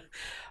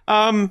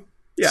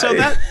 Yeah, so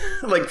that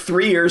like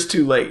 3 years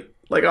too late.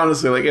 Like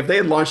honestly, like if they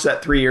had launched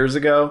that 3 years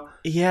ago,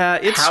 yeah,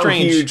 it's how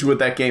strange. huge would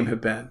that game have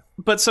been?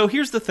 But so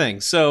here's the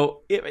thing.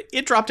 So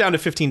it dropped down to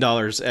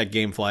 $15 at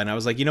GameFly, and I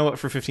was like, you know what?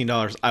 For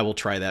 $15, I will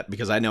try that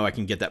because I know I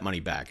can get that money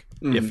back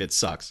if it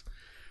sucks.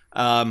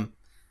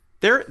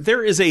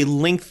 There is a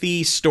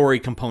lengthy story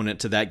component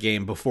to that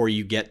game before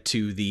you get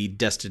to the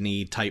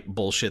Destiny type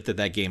bullshit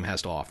that game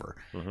has to offer.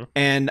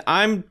 And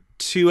I'm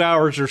 2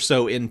 hours or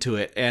so into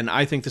it, and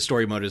I think the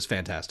story mode is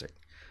fantastic.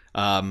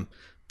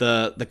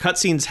 The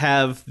cutscenes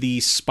have the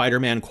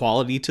Spider-Man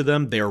quality to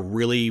them. They are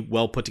really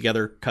well put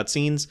together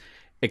cutscenes,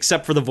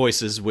 except for the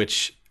voices,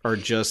 which are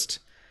just,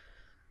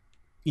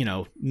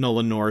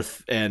 Nolan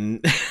North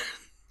and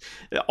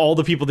all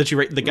the people that you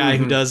rate. The guy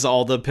who does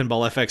all the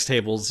Pinball FX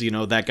tables,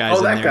 that guy's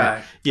in there.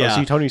 Guy. Yeah. Is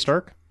he Tony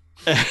Stark?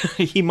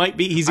 He might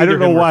be. He's I don't either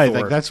know him or why.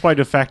 Thor. Like, that's my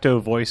de facto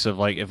voice of,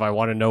 like, if I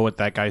want to know what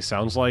that guy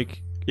sounds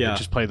like, Yeah.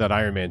 just play that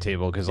Iron Man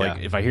table, because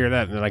if I hear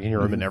that, then I can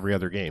hear him in every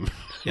other game.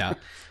 Yeah.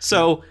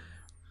 So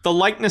the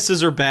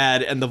likenesses are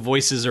bad and the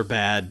voices are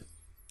bad.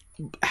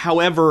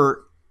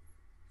 However,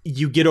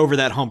 you get over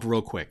that hump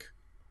real quick.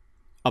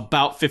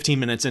 About 15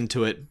 minutes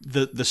into it,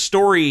 the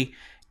story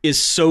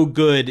is so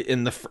good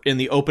in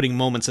the opening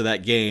moments of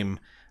that game.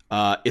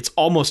 It's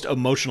almost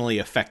emotionally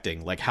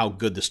affecting, like how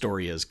good the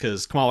story is,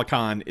 because Kamala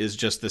Khan is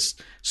just this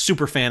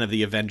super fan of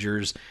the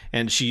Avengers,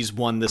 and she's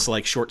won this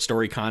like short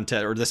story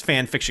contest or this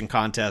fan fiction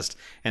contest,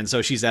 and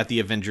so she's at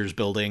the Avengers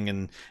building,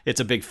 and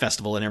it's a big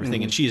festival and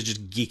everything, and she is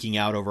just geeking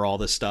out over all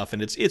this stuff,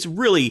 and it's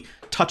really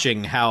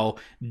touching how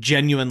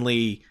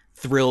genuinely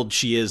thrilled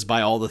she is by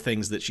all the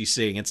things that she's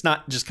seeing. It's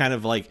not just kind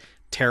of like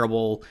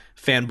terrible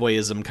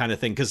fanboyism kind of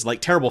thing, because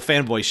like terrible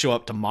fanboys show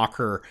up to mock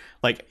her,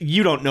 like,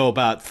 you don't know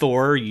about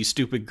Thor, you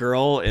stupid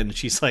girl, and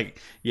she's like,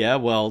 yeah,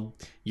 well,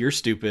 you're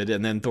stupid,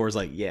 and then Thor's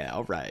like, yeah,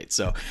 all right.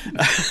 So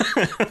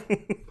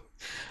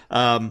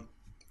Sounds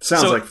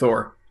like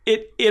Thor.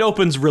 It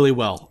opens really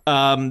well.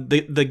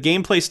 The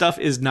gameplay stuff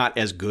is not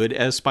as good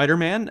as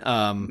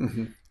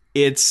Spider-Man.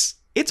 It's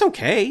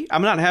okay.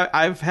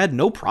 I've had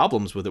no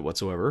problems with it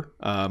whatsoever.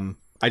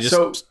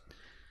 So,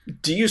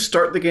 do you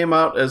start the game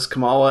out as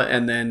Kamala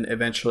and then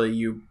eventually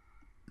you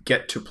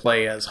get to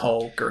play as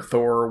Hulk or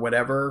Thor or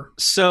whatever?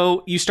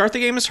 So you start the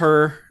game as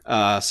her,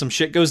 some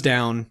shit goes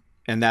down,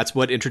 and that's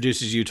what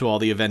introduces you to all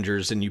the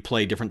Avengers, and you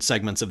play different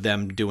segments of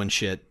them doing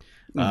shit.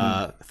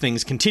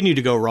 Things continue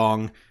to go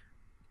wrong.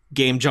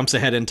 Game jumps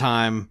ahead in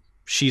time.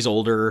 She's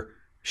older.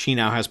 She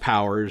now has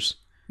powers,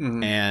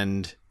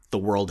 and the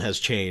world has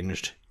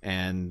changed,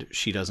 and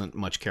she doesn't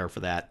much care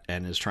for that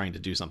and is trying to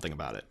do something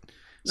about it.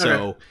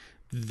 So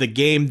the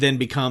game then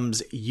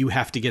becomes, you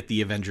have to get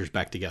the Avengers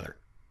back together.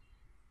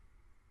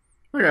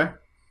 Okay.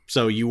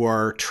 So you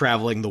are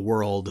traveling the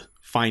world,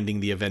 finding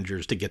the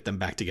Avengers to get them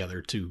back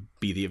together to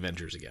be the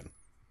Avengers again.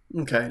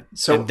 Okay.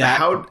 So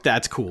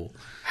that's cool.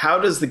 How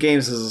does the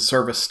games as a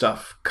service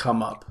stuff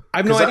come up? I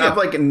have no idea. I've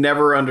like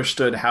never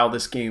understood how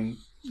this game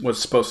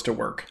was supposed to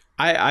work.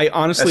 I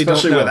honestly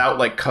Especially don't know. without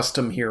like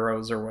custom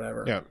heroes or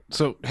whatever. Yeah.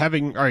 So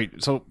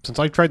so since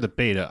I tried the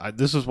beta,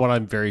 this is what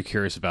I'm very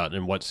curious about,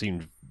 and what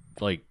seemed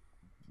like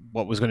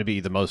what was going to be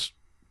the most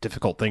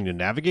difficult thing to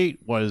navigate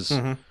was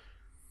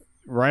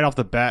right off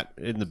the bat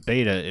in the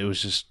beta.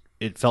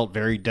 It felt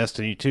very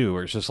Destiny 2,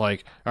 where it's just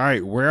like, all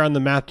right, where on the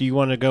map do you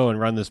want to go and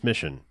run this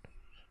mission?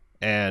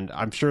 And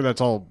I'm sure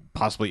that's all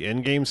possibly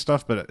in-game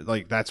stuff, but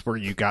like that's where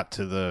you got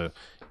to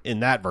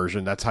in that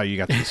version, that's how you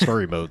got to the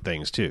story mode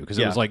things too. Because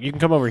it was like, you can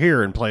come over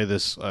here and play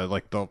this,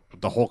 like the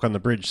Hulk on the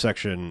bridge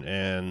section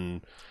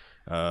and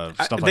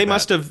stuff like that.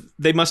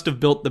 They must have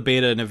built the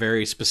beta in a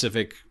very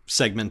specific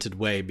segmented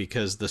way,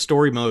 because the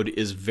story mode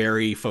is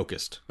very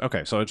focused.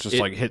 Okay, so it's just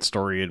like hit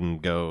story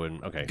and go,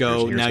 and here's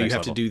now you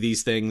have to do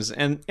these things,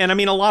 and I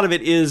mean, a lot of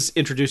it is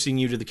introducing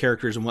you to the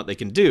characters and what they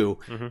can do,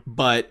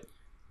 but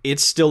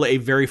it's still a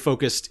very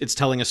focused, it's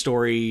telling a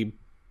story,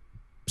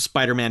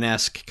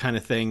 Spider-Man-esque kind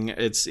of thing.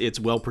 It's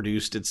well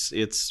produced.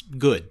 It's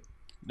good.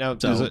 Now,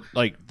 does it,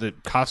 like, the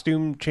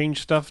costume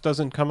change stuff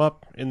doesn't come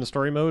up in the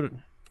story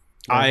mode?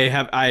 I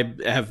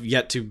have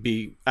yet to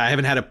be. I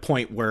haven't had a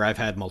point where I've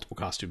had multiple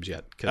costumes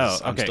yet.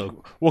 Because I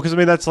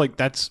mean,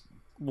 that's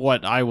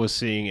what I was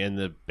seeing in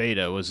the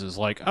beta is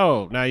like,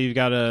 oh, now you've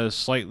got a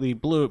slightly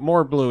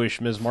more bluish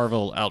Ms.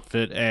 Marvel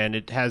outfit, and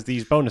it has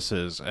these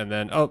bonuses, and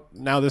then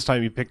now this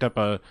time you picked up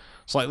a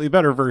slightly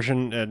better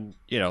version, and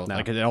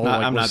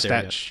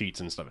stat sheets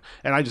and stuff.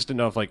 And I just didn't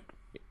know if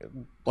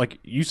like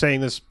you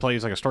saying this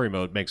plays like a story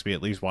mode makes me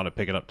at least want to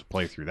pick it up to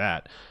play through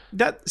that.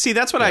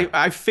 That's what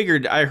I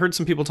figured. I heard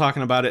some people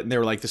talking about it, and they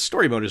were like, the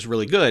story mode is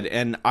really good,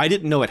 and I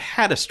didn't know it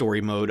had a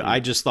story mode. I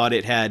just thought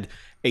it had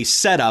a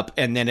setup,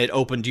 and then it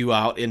opened you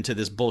out into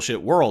this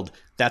bullshit world.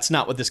 That's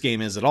not what this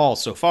game is at all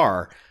so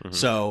far.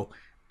 So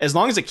as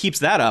long as it keeps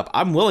that up,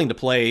 I'm willing to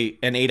play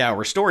an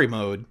 8-hour story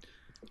mode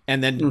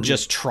and then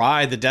just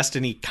try the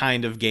Destiny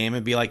kind of game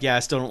and be like, yeah, I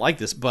still don't like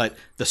this, but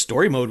the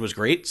story mode was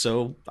great,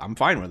 so I'm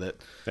fine with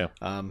it. Yeah.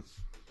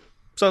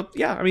 So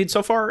yeah, I mean,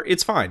 so far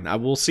it's fine. I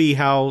will see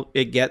how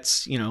it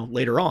gets,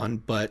 later on,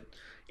 but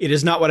it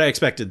is not what I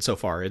expected so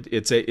far.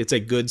 It's a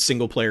good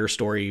single player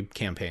story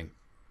campaign.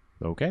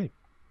 Okay.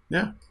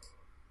 Yeah.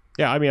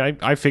 Yeah, I mean,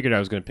 I figured I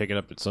was going to pick it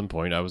up at some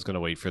point. I was going to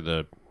wait for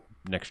the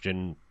next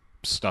gen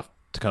stuff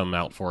to come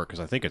out for it because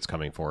I think it's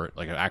coming for it,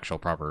 like an actual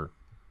proper.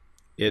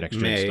 It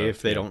may stuff,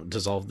 if they don't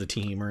dissolve the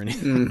team or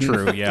anything.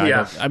 True. Yeah.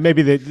 Yeah.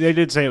 Maybe they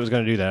did say it was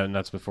going to do that, and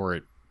that's before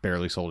it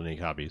barely sold any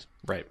copies.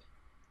 Right.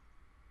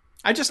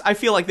 I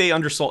feel like they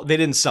undersold. They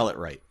didn't sell it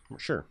right.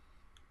 Sure.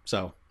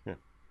 So yeah.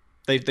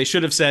 they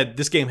should have said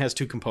this game has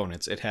two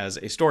components. It has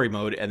a story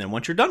mode, and then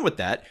once you're done with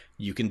that,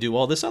 you can do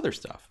all this other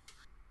stuff.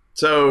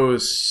 So,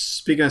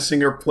 speaking of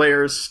single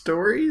player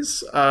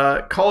stories,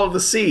 Call of the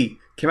Sea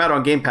came out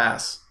on Game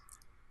Pass,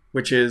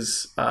 which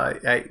is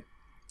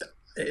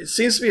it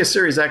seems to be a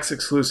Series X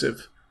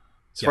exclusive,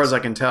 as far as I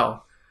can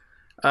tell.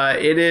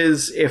 It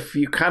is, if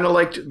you kind of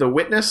liked The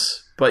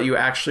Witness, but you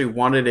actually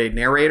wanted a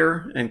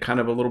narrator and kind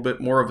of a little bit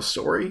more of a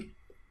story,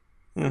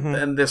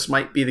 then this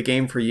might be the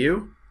game for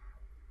you.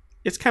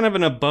 It's kind of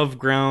an above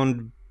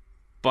ground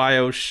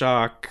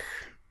BioShock,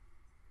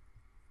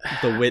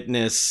 The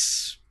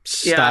Witness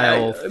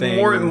style thing.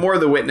 More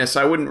The Witness.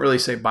 I wouldn't really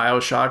say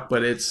BioShock,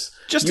 but it's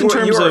just in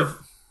terms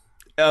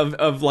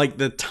of like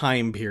the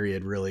time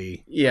period,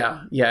 really.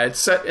 Yeah. It's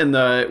set in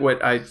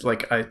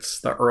it's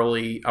the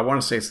early. I want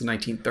to say it's the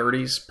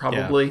 1930s,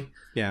 probably.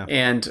 Yeah.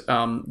 And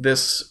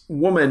this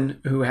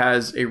woman who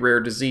has a rare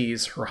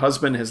disease, her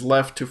husband has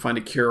left to find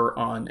a cure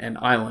on an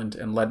island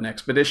and led an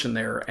expedition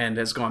there and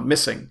has gone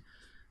missing.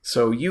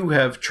 So you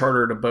have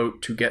chartered a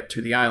boat to get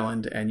to the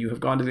island, and you have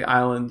gone to the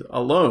island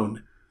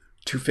alone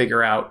to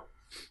figure out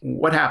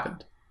what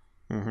happened.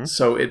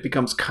 So it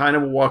becomes kind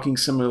of a walking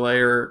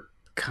simulator,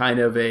 kind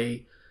of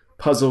a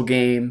puzzle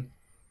game,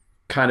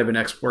 kind of an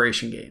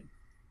exploration game.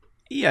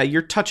 Yeah,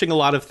 you're touching a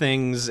lot of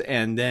things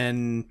and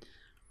then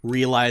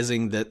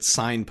realizing that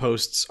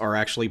signposts are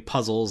actually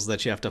puzzles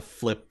that you have to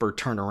flip or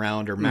turn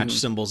around or match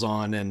symbols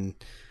on and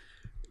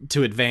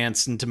to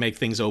advance and to make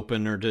things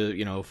open or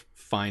to,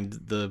 find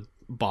the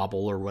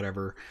bauble or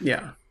whatever.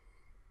 Yeah.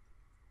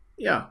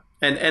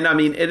 And I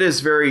mean, it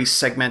is very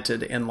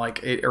segmented and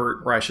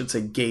or I should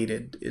say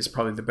gated is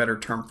probably the better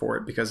term for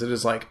it, because it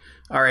is like,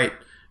 all right,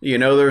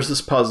 there's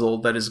this puzzle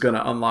that is going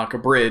to unlock a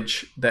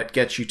bridge that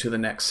gets you to the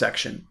next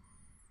section.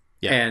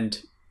 Yeah.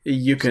 And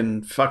you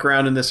can fuck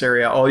around in this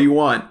area all you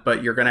want,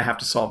 but you're going to have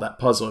to solve that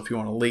puzzle if you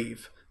want to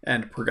leave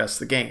and progress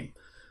the game.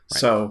 Right.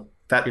 So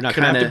that you're not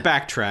going to have to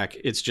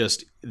backtrack. It's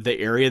just the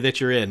area that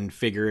you're in,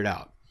 figure it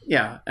out.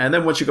 Yeah. And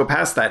then once you go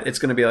past that, it's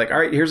going to be like, all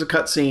right, here's a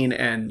cutscene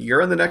and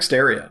you're in the next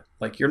area.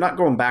 Like, you're not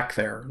going back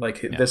there.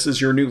 Like, this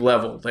is your new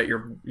level that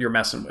you're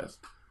messing with.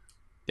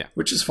 Yeah.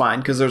 Which is fine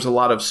because there's a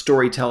lot of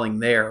storytelling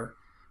there.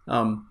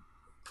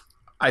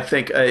 I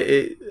think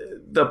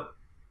the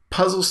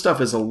puzzle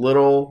stuff is a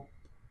little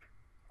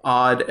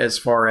odd as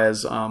far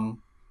as I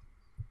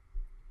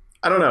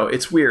don't know.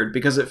 It's weird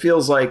because it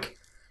feels like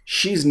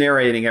she's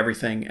narrating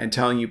everything and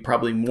telling you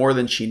probably more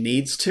than she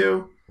needs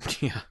to.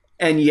 Yeah.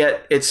 And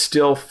yet it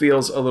still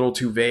feels a little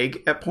too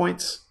vague at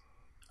points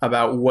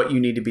about what you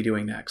need to be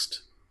doing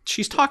next.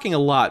 She's talking a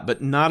lot,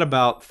 but not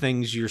about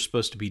things you're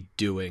supposed to be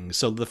doing.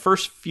 So the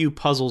first few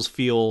puzzles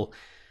feel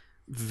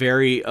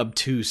very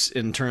obtuse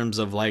in terms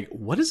of like,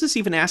 what is this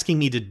even asking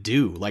me to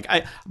do? Like,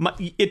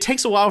 it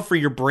takes a while for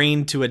your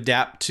brain to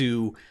adapt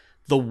to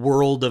the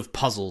world of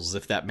puzzles,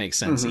 if that makes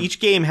sense. Each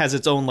game has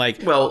its own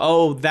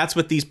that's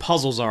what these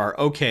puzzles are.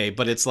 Okay,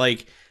 but it's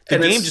like the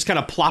game just kind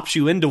of plops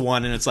you into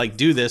one, and it's like,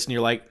 do this, and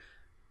you're like,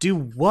 do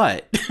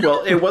what?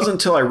 Well, it wasn't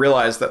until I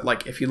realized that,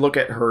 like, if you look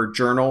at her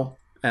journal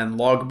and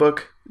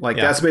logbook,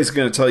 that's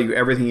basically going to tell you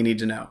everything you need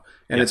to know.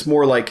 And it's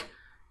more like,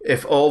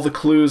 if all the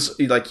clues,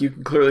 like, you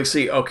can clearly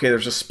see, okay,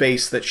 there's a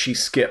space that she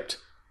skipped,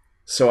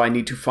 so I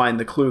need to find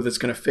the clue that's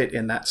going to fit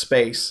in that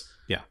space.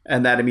 Yeah.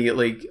 And that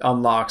immediately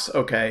unlocks,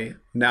 okay,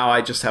 now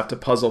I just have to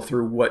puzzle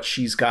through what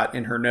she's got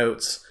in her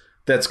notes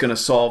that's going to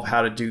solve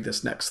how to do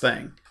this next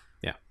thing.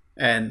 Yeah.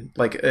 And,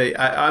 like,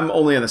 I'm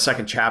only in the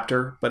second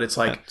chapter, but it's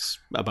like... That's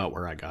about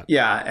where I got.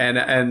 Yeah,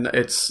 and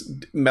it's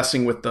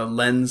messing with the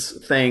lens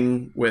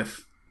thing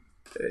with...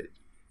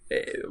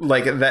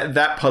 Like,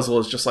 that puzzle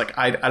is just like,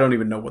 I don't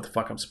even know what the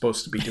fuck I'm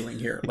supposed to be doing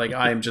here. Like,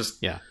 I'm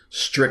just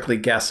strictly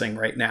guessing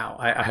right now.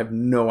 I have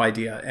no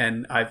idea.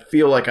 And I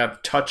feel like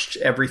I've touched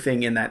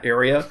everything in that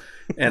area,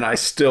 and I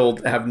still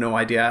have no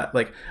idea.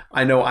 Like,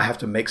 I know I have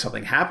to make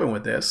something happen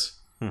with this,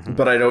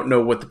 but I don't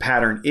know what the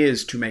pattern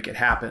is to make it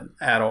happen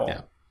at all.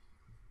 Yeah.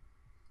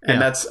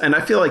 And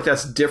I feel like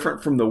that's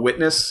different from The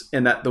Witness,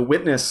 in that The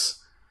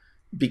Witness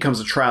becomes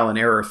a trial and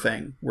error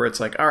thing, where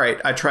it's like, all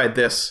right, I tried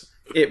this.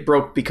 It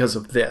broke because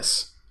of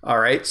this. All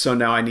right, so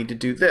now I need to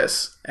do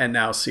this and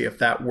now see if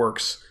that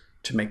works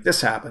to make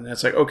this happen. And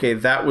it's like, okay,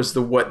 that was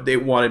what they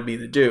wanted me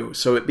to do.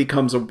 So it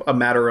becomes a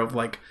matter of,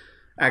 like,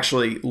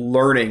 actually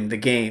learning the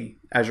game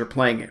as you're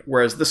playing it.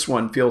 Whereas this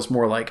one feels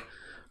more like,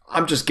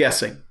 I'm just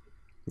guessing.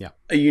 Yeah.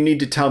 You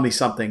need to tell me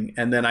something,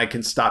 and then I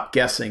can stop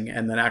guessing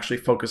and then actually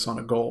focus on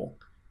a goal.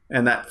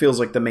 And that feels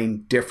like the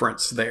main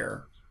difference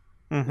there,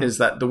 is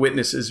that The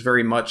Witness is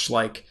very much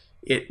like,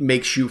 it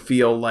makes you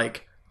feel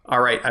like,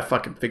 all right, I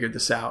fucking figured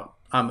this out.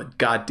 I'm a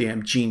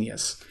goddamn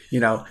genius,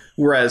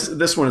 Whereas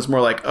this one is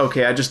more like,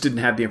 okay, I just didn't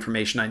have the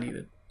information I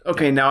needed.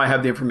 okay, now I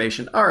have the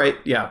information. All right,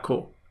 yeah,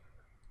 cool.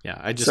 Yeah,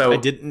 I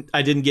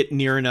didn't get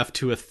near enough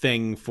to a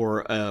thing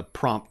for a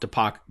prompt to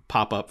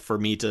pop up for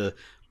me to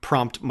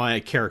prompt my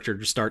character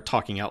to start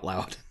talking out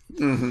loud.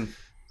 Mm-hmm.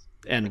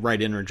 And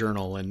write in her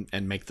journal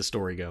and make the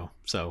story go.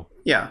 So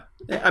yeah,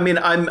 I mean,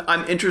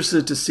 I'm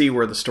interested to see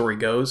where the story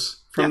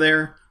goes from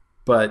there,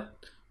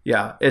 but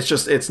yeah,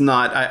 it's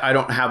not. I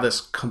don't have this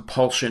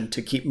compulsion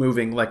to keep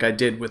moving like I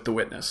did with The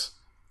Witness.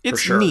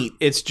 It's neat.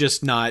 It's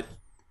just not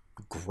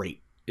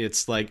great.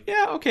 It's like,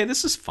 yeah, okay,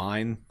 this is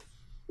fine.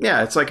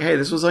 Yeah, it's like, hey,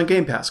 this was on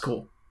Game Pass,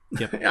 cool.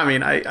 Yep. I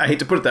mean, I hate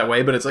to put it that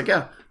way, but it's like,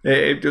 yeah,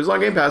 it was on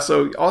Game Pass,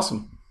 so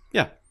awesome.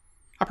 Yeah.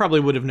 I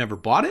probably would have never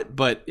bought it,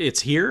 but it's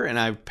here, and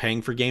I'm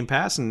paying for Game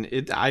Pass,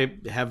 and I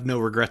have no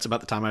regrets about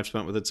the time I've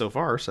spent with it so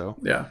far. So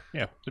yeah.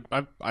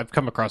 I've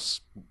come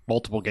across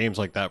multiple games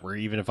like that where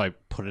even if I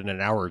put in an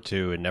hour or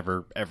two and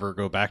never ever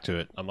go back to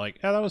it, I'm like,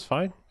 yeah, that was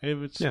fine. It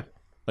was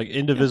like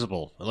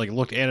Indivisible. Yeah. Like,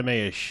 look, anime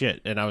as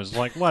shit, and I was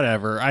like,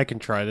 whatever, I can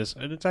try this,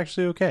 and it's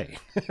actually okay.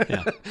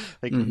 Yeah,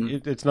 like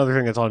it's another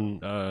thing that's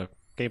on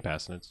Game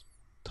Pass, and it's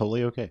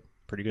totally okay.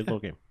 Pretty good little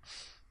game.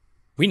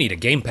 We need a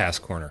Game Pass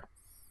corner.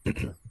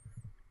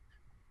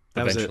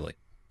 That Eventually.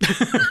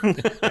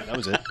 That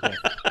was it. Yeah.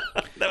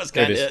 That was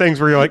kind of it. Things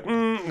where you're like,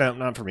 no,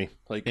 not for me.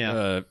 Like,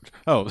 I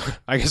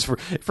guess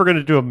if we're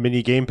gonna do a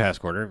mini Game Pass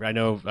corner, I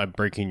know I'm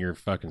breaking your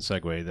fucking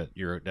segue that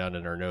you wrote down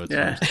in our notes.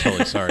 Yeah. I'm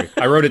totally sorry.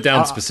 I wrote it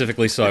down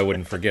specifically so I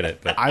wouldn't forget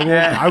it. But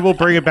I will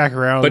bring it back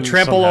around. But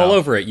trample somehow. all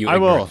over it, you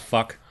ignorant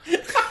fuck.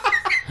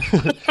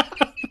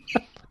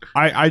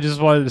 I just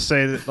wanted to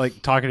say that,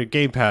 like, talking to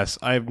Game Pass,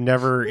 I've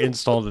never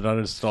installed and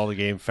uninstalled a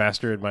game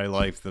faster in my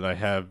life than I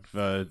have,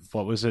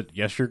 what was it,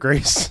 Yes Your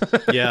Grace?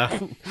 Yeah.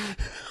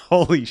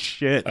 Holy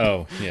shit.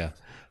 Oh, yeah.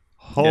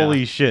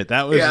 Holy shit.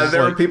 That was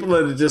there were people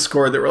in the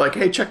Discord that were like,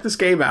 hey, check this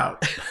game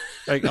out.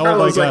 like, I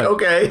was like,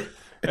 okay.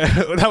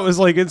 That was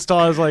like install.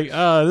 I was like,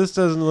 this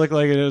doesn't look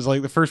like it. It was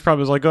like the first problem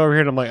was like, go over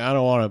here, and I'm like, I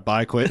don't want to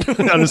buy, quit,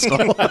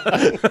 uninstall.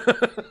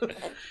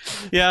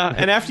 Yeah,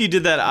 and after you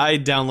did that, I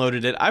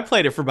downloaded it. I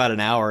played it for about an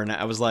hour, and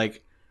I was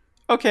like,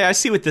 okay, I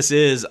see what this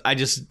is. I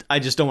just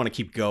don't want to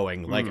keep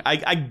going. Like,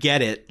 I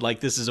get it. Like,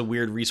 this is a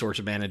weird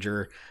resource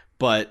manager,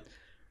 but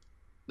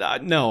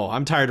no,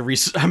 I'm tired of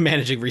I'm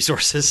managing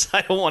resources.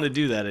 I don't want to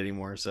do that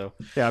anymore. So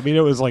yeah, I mean,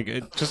 it was like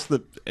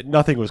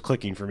nothing was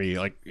clicking for me,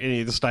 like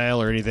any of the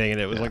style or anything,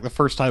 and it was like the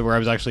first time where I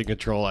was actually in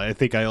control. I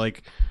think I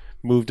like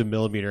moved a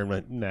millimeter and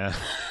went, nah,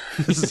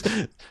 this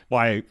is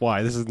why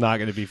this is not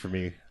going to be for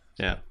me.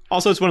 Yeah.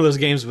 Also, it's one of those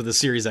games with a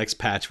Series X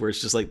patch where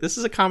it's just like, this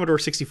is a Commodore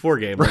 64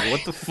 game. Like,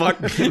 what the fuck?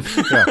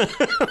 Yeah.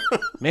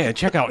 Man,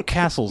 check out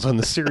Castles on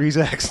the Series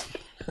X.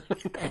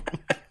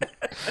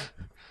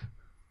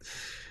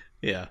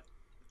 Yeah.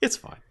 It's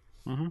fine.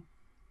 Mm-hmm.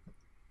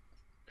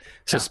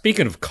 So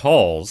speaking of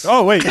calls...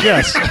 Oh, wait,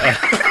 yes.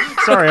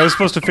 Sorry, I was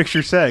supposed to fix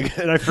your seg,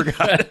 and I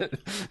forgot.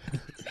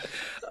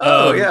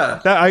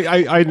 Yeah.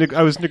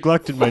 I was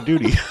neglecting my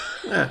duty.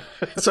 Yeah.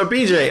 So,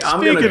 BJ,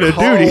 I'm going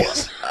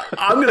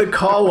to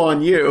call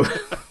on you.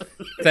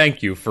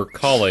 Thank you for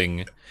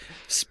calling.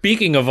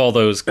 Speaking of all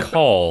those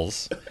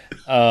calls,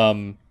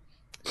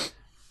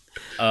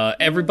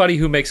 everybody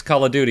who makes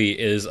Call of Duty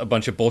is a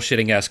bunch of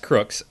bullshitting ass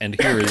crooks, and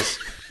here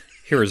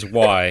is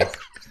why.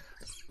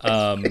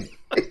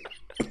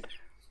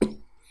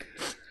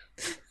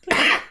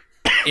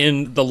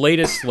 In the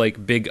latest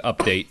big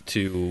update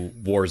to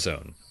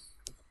Warzone,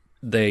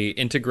 they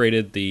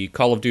integrated the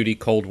Call of Duty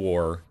Cold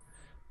War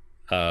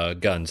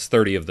guns,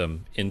 30 of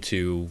them,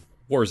 into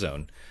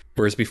Warzone,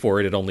 whereas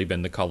before it had only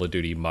been the Call of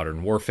Duty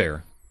Modern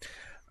Warfare.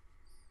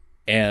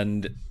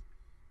 And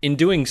in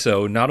doing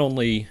so, not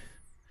only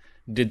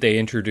did they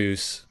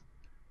introduce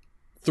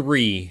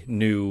 3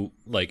 new,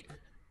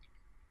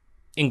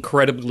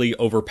 incredibly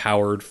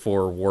overpowered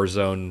for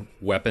Warzone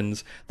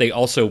weapons, they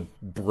also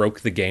broke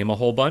the game a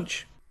whole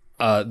bunch.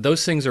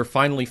 Those things are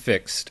finally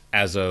fixed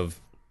as of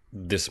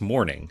this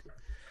morning.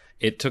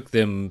 It took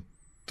them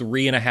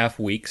 3.5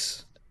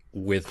 weeks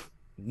with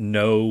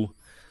no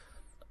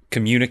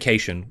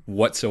communication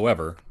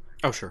whatsoever.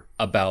 Oh, sure.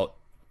 About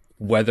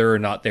whether or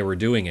not they were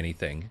doing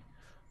anything.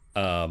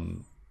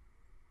 And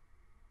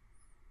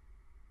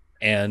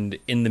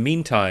in the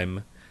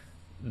meantime,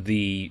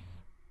 the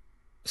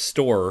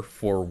store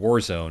for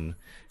Warzone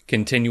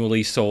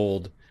continually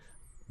sold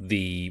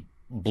the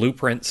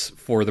blueprints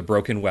for the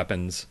broken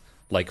weapons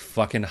like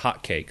fucking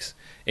hotcakes,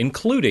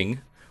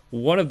 including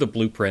one of the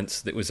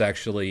blueprints that was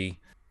actually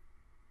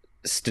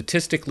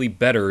statistically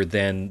better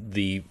than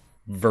the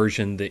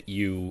version that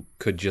you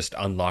could just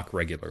unlock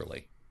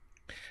regularly.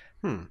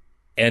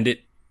 And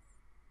it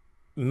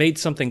made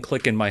something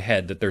click in my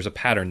head that there's a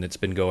pattern that's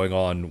been going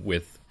on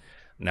with...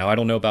 Now, I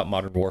don't know about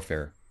Modern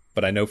Warfare,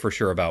 but I know for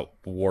sure about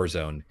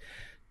Warzone.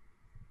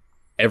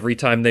 Every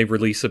time they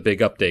release a big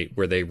update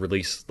where they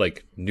release,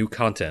 new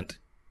content,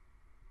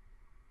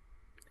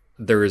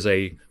 there is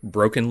a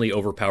brokenly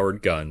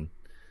overpowered gun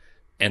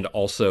and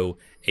also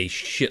a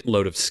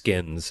shitload of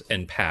skins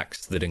and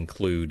packs that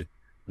include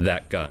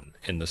that gun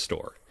in the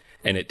store.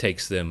 And it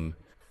takes them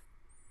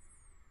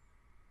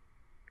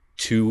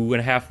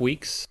 2.5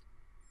 weeks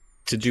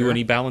to do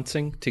any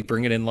balancing, to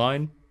bring it in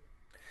line.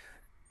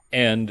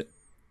 And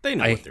They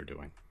know what they're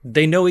doing.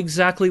 They know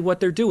exactly what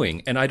they're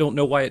doing, and I don't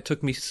know why it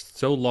took me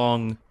so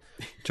long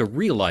to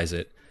realize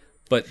it,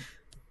 but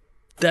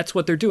that's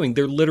what they're doing.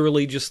 They're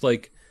literally just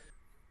like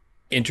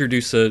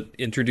introduce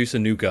a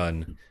new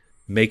gun,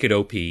 make it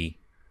OP,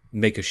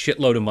 make a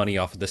shitload of money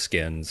off of the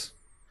skins,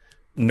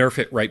 nerf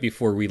it right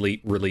before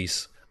we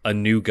release a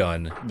new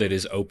gun that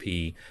is OP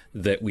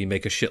that we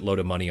make a shitload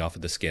of money off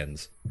of the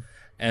skins.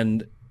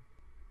 And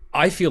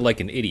I feel like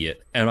an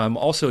idiot, and I'm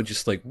also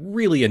just like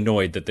really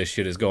annoyed that this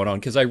shit is going on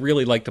because I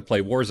really like to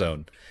play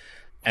Warzone,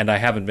 and I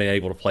haven't been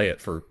able to play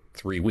it for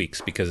 3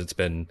 weeks because it's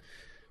been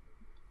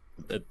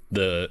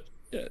the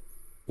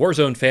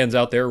Warzone fans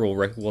out there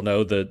will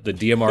know the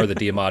DMR, the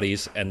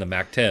Diamatis, and the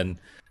MAC-10.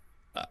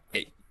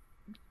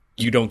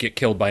 You don't get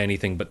killed by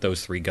anything but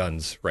those 3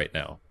 guns right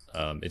now.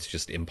 It's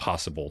just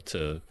impossible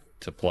to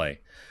play.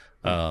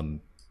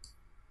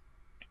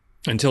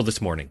 Until this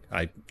morning,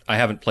 I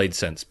haven't played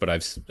since, but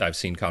I've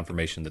seen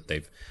confirmation that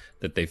they've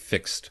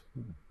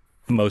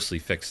mostly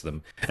fixed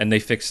them, and they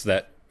fixed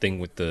that thing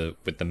with the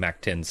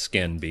MAC-10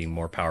 skin being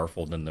more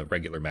powerful than the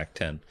regular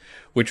MAC-10,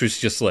 which was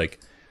just like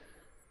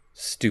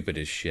stupid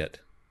as shit.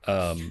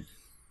 That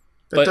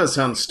does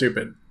sound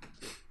stupid.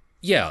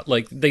 Yeah,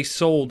 like they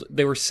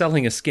were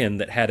selling a skin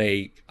that had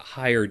a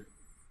higher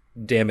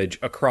damage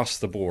across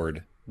the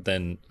board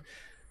than.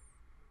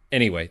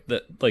 Anyway,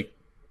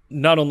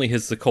 not only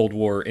has the Cold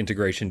War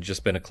integration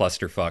just been a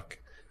clusterfuck,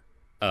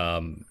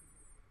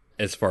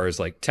 as far as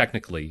like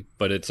technically,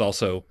 but it's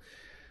also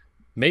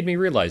made me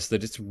realize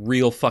that it's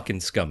real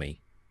fucking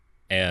scummy.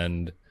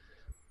 And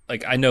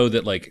like I know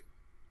that like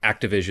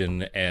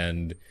Activision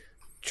and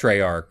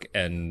Treyarch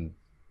and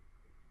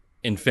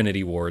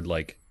Infinity Ward,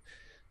 like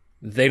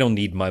they don't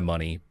need my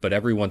money, but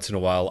every once in a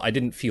while I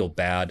didn't feel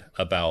bad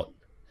about,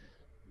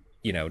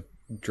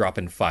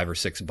 dropping $5 or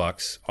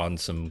 $6 on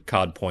some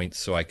COD points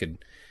so I could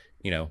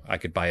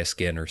buy a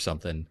skin or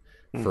something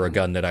for a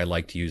gun that I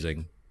liked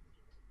using.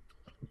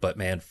 But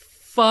man,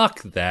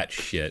 fuck that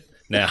shit.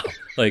 Now,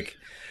 like,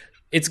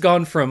 it's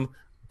gone from,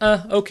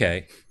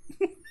 okay,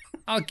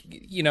 I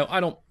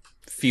don't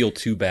feel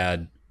too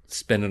bad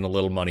spending a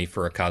little money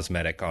for a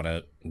cosmetic on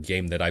a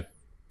game that I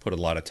put a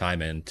lot of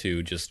time in,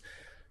 to just,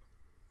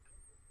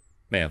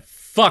 man,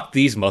 fuck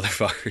these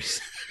motherfuckers.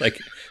 Like,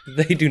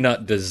 they do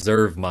not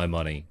deserve my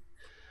money.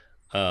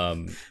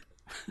 Like,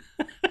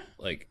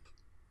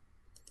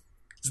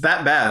 it's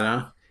that bad,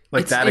 huh?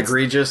 Like that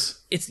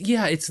egregious?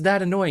 It's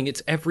that annoying.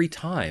 It's every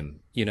time,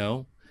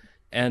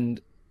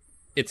 and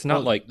it's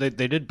not like they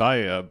did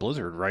buy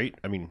Blizzard, right?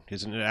 I mean,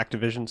 isn't it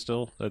Activision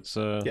still? That's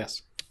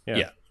yes,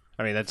 yeah.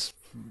 I mean,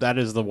 that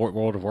is the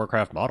World of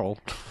Warcraft model.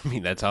 I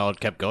mean, that's how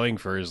it kept going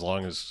for as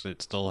long as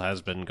it still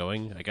has been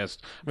going, I guess.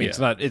 I mean,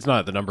 it's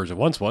not the numbers it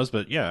once was,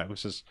 but yeah, it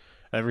was just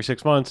every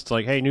 6 months. It's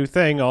like, hey, new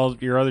thing. All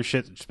your other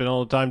shit that you spent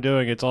all the time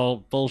doing, it's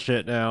all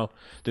bullshit now.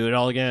 Do it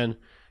all again.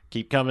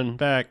 Keep coming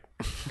back.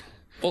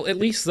 Well, at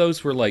least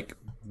those were like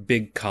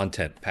big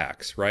content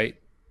packs, right?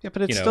 Yeah,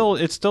 but it's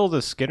still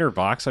the Skinner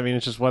box. I mean,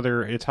 it's just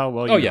whether it's how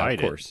well you hide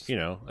of course. it.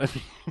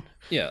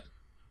 Yeah,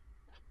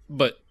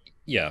 but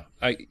yeah,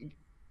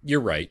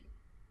 you're right.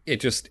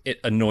 It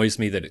annoys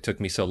me that it took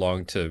me so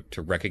long to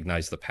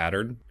recognize the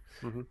pattern,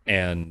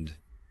 and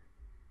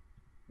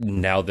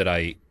now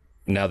that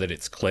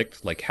it's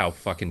clicked, like how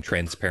fucking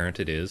transparent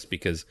it is,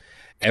 because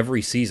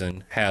every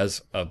season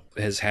has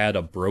had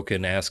a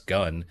broken ass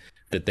gun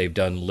that they've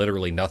done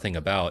literally nothing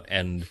about,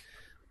 and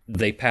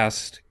they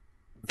passed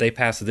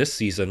this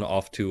season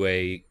off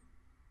to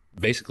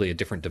basically a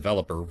different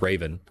developer,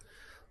 Raven,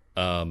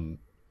 and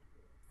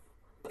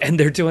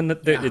they're doing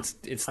that.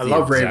 It's I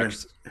love Raven.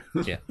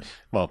 Yeah.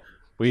 Well,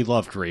 we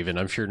loved Raven.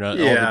 I'm sure not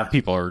all the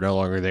people are no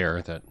longer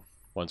there that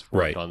once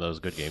worked on those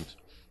good games.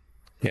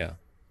 Yeah.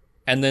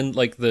 And then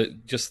like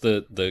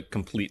the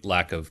complete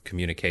lack of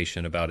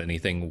communication about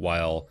anything,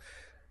 while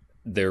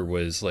there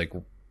was like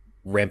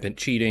rampant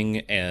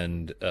cheating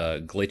and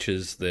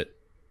glitches that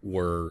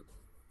were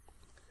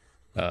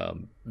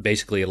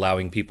basically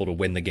allowing people to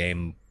win the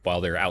game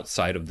while they're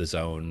outside of the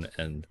zone,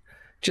 and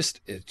just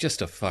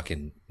a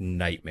fucking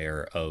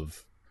nightmare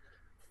of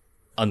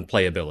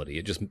unplayability.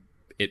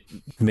 It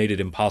made it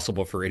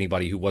impossible for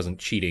anybody who wasn't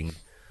cheating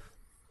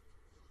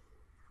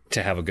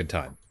to have a good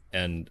time.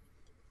 And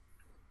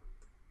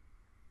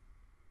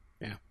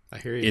yeah, I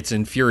hear you. It's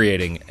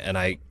infuriating, and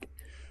I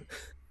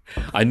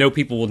know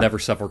people will never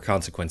suffer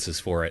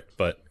consequences for it,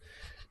 but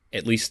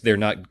at least they're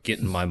not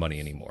getting my money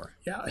anymore.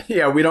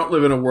 Yeah, we don't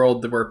live in a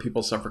world where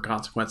people suffer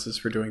consequences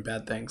for doing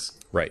bad things.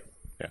 Right.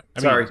 Yeah.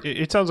 I mean,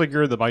 it sounds like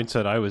you're the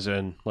mindset I was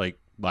in, like,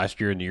 last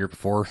year and the year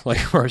before, like,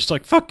 where it's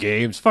like, fuck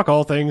games, fuck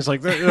all things,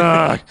 like, I don't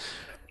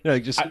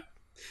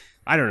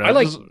know. I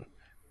like,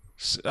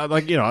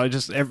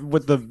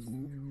 with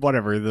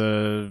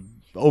the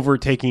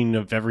overtaking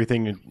of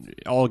everything,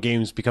 all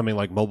games becoming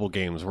like mobile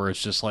games, where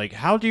it's just like,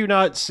 how do you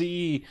not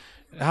see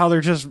how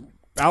they're just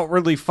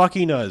outwardly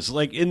fucking us,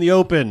 like in the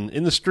open,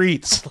 in the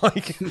streets.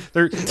 Like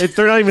they're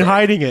not even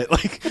hiding it.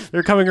 Like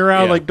they're coming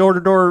around like door to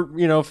door,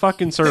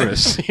 fucking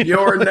service.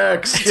 You're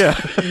next. Yeah,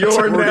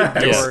 You're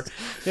next. Your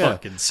Yeah.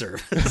 fucking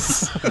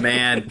service.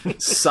 Man,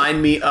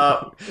 sign me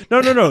up.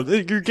 No.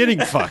 You're getting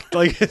fucked.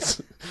 Like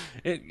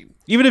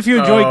even if you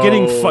enjoy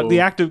getting fucked,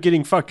 the act of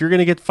getting fucked, you're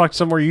gonna get fucked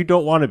somewhere you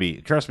don't want to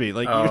be. Trust me.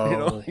 Like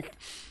like,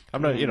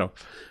 I'm not.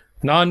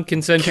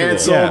 Non-consensual.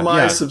 Cancel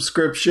my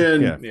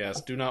subscription. Yeah.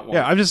 Yes, do not want.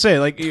 Yeah, I'm just saying,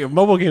 like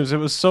mobile games. It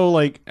was so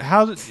like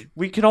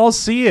we can all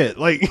see it.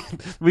 Like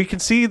we can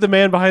see the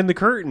man behind the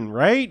curtain,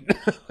 right?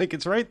 Like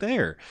it's right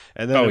there.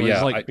 And then it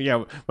was like,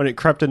 when it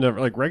crept into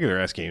like regular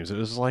ass games, it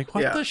was like,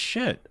 what the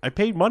shit? I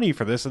paid money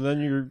for this, and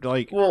then you're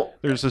like,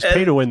 there's this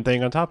pay to win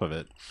thing on top of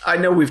it. I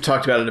know we've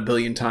talked about it a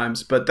billion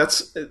times, but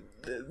that's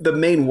the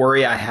main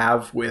worry I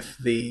have with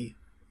the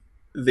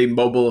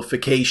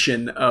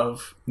mobilification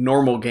of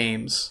normal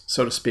games,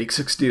 so to speak,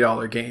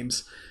 $60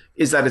 games,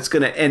 is that it's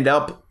going to end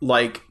up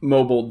like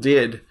mobile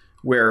did,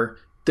 where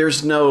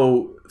there's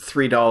no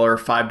 $3,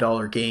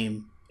 $5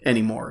 game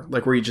anymore,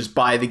 like where you just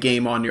buy the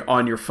game on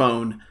your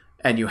phone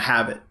and you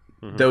have it.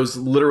 Mm-hmm. Those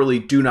literally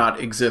do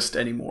not exist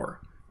anymore.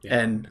 Yeah.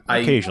 And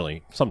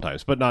occasionally,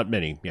 sometimes, but not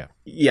many.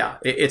 Yeah,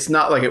 it's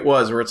not like it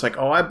was where it's like,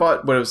 oh, I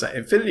bought, what was that,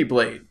 Infinity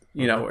Blade,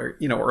 or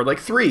like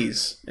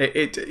Threes.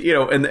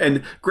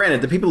 And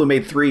granted, the people who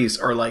made Threes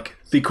are like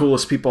the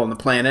coolest people on the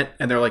planet,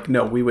 and they're like,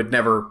 no, we would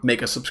never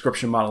make a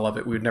subscription model of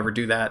it. We would never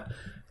do that.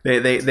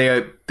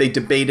 They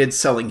debated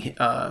selling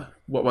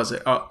what was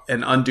it,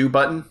 an undo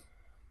button?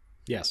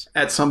 Yes.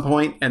 At some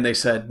point, and they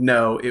said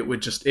no, it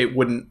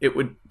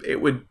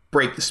would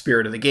break the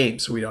spirit of the game,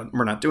 so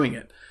we're not doing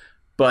it.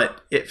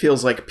 But it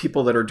feels like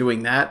people that are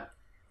doing that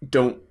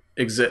don't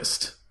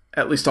exist,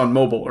 at least on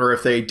mobile, or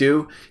if they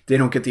do, they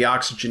don't get the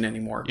oxygen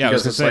anymore. Yeah,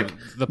 because it's like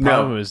the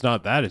problem is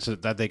not that; it's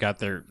that they got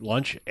their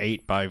lunch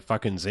ate by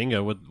fucking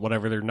Zynga with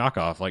whatever their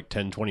knockoff, like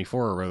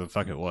 1024 or whatever the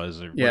fuck it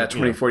was. Or,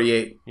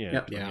 2048.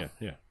 Yeah.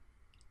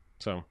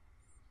 So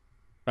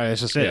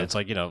it's just it. It's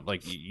like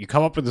like you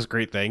come up with this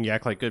great thing, you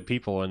act like good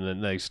people, and then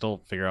they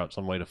still figure out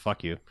some way to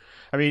fuck you.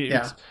 I mean,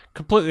 it's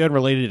completely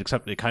unrelated,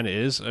 except it kind of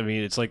is. I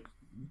mean, it's like.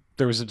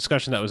 There was a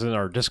discussion that was in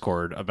our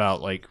Discord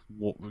about like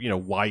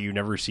why you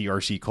never see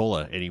RC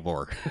Cola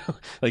anymore.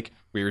 Like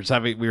we were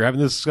having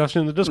this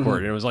discussion in the Discord,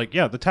 and it was like,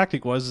 the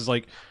tactic is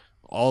like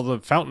all the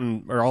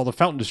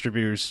fountain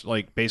distributors,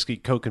 like basically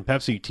Coke and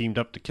Pepsi teamed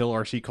up to kill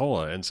RC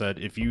Cola and said,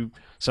 if you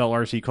sell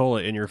RC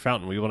Cola in your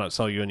fountain, we will not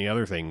sell you any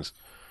other things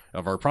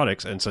of our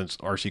products. And since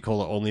RC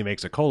Cola only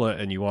makes a cola,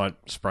 and you want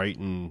Sprite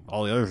and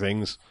all the other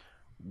things,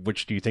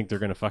 which do you think they're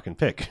going to fucking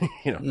pick?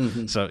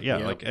 So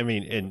like I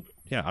mean, and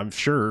I'm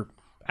sure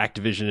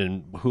Activision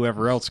and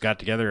whoever else got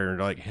together and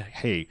like,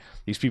 hey,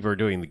 these people are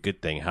doing the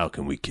good thing. How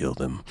can we kill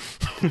them?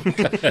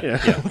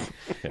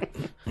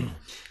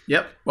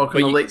 Yep. Welcome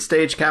to late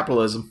stage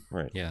capitalism.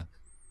 Right. Yeah.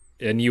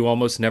 And you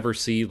almost never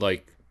see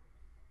like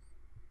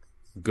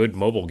good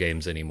mobile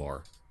games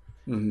anymore.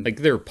 Mm-hmm. Like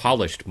they're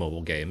polished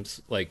mobile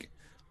games. Like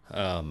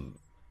the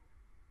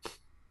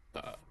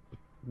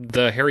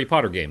Harry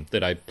Potter game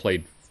that I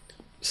played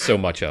so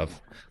much of.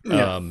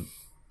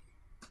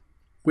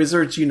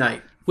 Wizards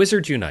Unite.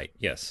 Wizards Unite,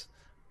 yes.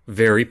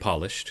 Very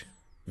polished,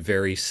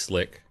 very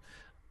slick,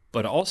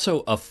 but also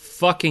a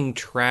fucking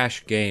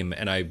trash game,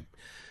 and I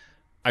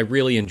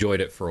really enjoyed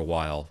it for a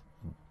while,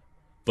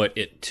 but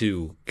it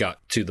too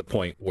got to the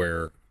point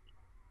where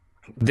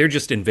they're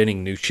just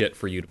inventing new shit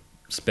for you to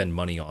spend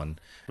money on,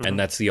 and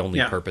that's the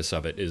only purpose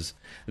of it. Is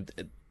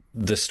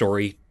the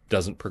story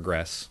doesn't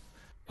progress.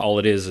 All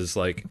it is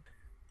like,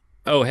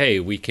 oh hey,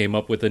 we came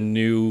up with a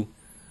new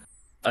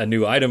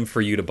item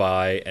for you to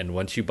buy, and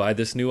once you buy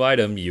this new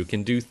item, you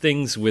can do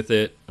things with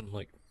it. I'm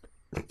like,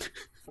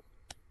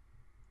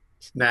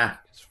 nah.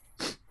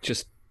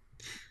 Just,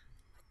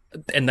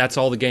 and that's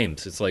all the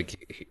games. It's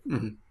like,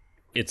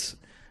 it's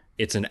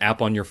an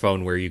app on your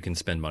phone where you can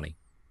spend money,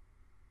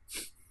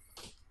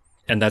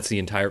 and that's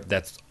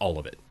all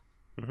of it.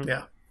 Mm-hmm.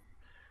 Yeah.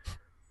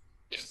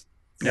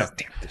 Yeah,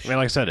 I mean,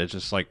 like I said, it's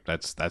just like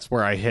that's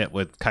where I hit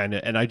with kind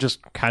of, and I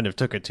just kind of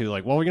took it to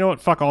like, well, you know what,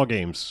 fuck all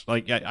games.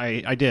 Like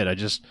I did, and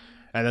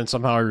then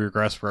somehow I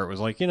regressed where it was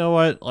like, you know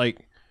what, like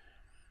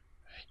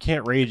you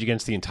can't rage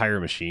against the entire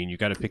machine. You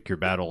got to pick your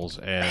battles.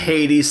 And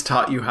Hades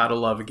taught you how to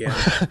love again.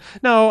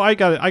 No, I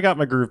got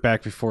my groove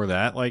back before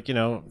that. Like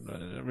I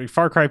mean,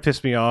 Far Cry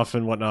pissed me off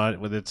and whatnot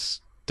with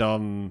its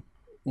dumb.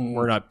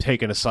 We're not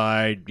taking a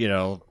side,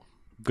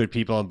 good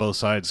people on both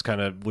sides kind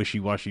of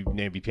wishy-washy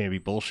namby-pamby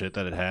bullshit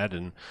that it had,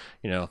 and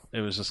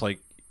it was just like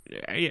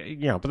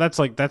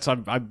but that's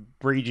I'm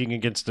raging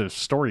against a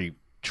story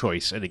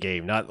choice in a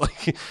game, not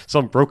like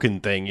some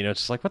broken thing.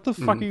 It's just like, what the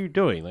fuck are you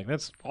doing? Like,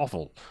 that's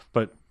awful.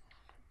 But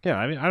yeah,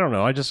 I mean, I don't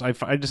know, I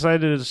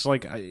decided it's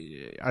like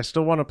I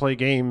still want to play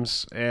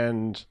games,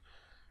 and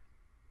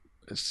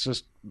it's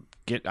just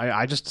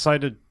I just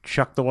decided to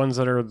chuck the ones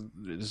that are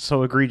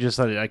so egregious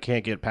that I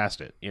can't get past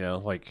it,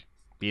 like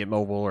be it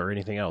mobile or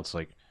anything else.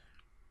 Like,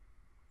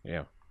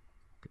 I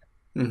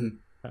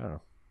don't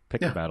know. Pick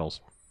the battles.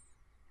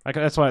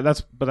 That's why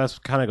but that's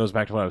kind of goes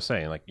back to what I was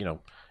saying. Like,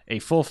 a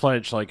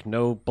full-fledged, like,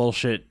 no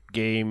bullshit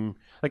game.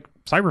 Like,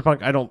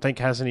 Cyberpunk, I don't think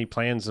has any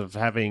plans of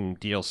having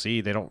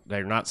DLC.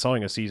 They're not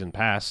selling a season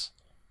pass.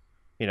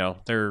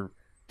 Witcher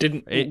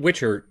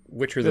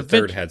the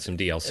Third had some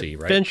DLC,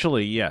 right?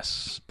 Eventually,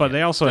 yes. But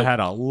they also had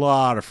a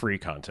lot of free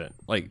content.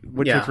 Like,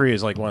 Witcher 3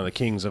 is like one of the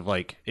kings of,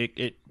 like,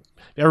 it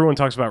everyone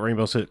talks about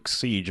Rainbow Six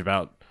Siege,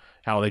 about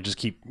how they just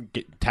keep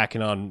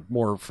tacking on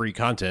more free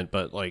content,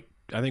 but, like,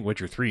 I think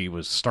Witcher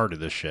 3 started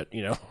this shit,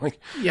 like,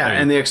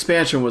 and the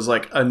expansion was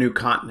like a new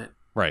continent.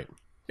 Right.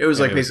 It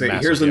was like basically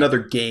massive, here's another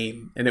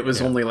game, and it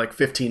was only like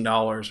 $15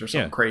 or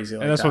something crazy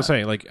like that. And that's what I'm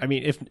saying. Like, I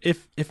mean,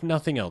 if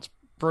nothing else,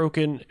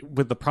 broken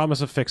with the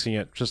promise of fixing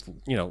it, just,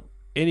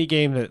 any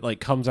game that, like,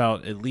 comes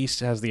out at least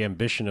has the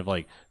ambition of,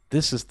 like,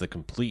 this is the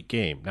complete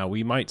game. Now,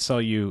 we might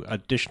sell you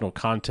additional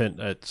content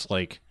that's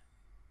like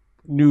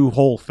new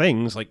whole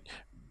things, like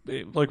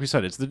we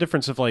said, it's the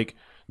difference of, like,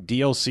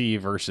 DLC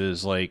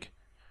versus, like,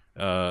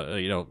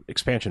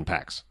 expansion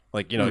packs.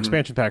 Like,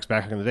 expansion packs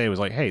back in the day was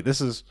like, hey, this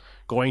is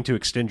going to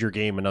extend your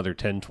game another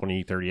 10,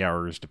 20, 30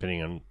 hours,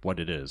 depending on what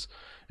it is.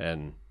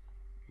 And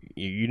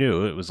you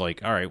knew it was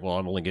like, all right, well,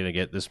 I'm only going to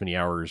get this many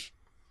hours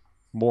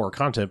more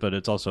content, but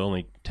it's also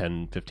only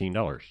 $10,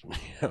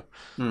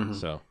 $15.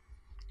 So,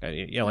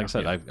 like I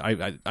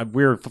said,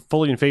 we're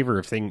fully in favor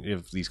of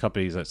these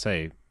companies that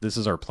say, this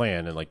is our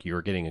plan, and, like,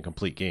 you're getting a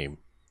complete game.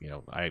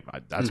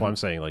 That's why I'm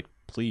saying, like,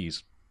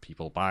 please,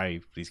 people,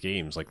 buy these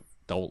games. Like,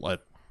 don't let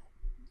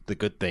the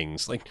good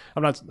things, like,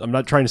 I'm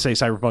not trying to say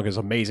Cyberpunk is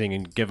amazing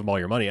and give them all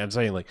your money. I'm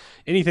saying, like,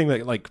 anything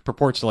that, like,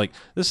 purports to, like,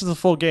 this is a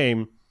full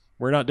game,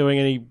 we're not doing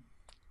any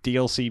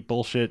DLC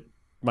bullshit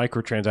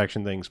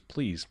microtransaction things,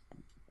 please,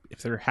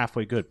 if they're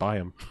halfway good, buy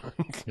them.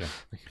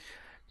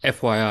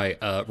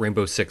 FYI,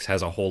 Rainbow Six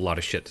has a whole lot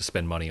of shit to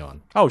spend money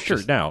on. Oh, sure.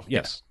 Now,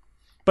 yes.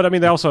 But I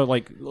mean, they also,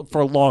 like, for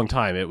a long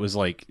time, it was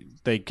like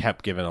they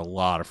kept giving a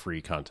lot of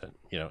free content,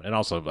 and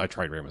also I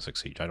tried Rainbow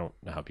Six Siege. I don't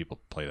know how people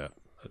play that.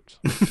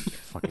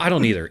 I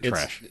don't either.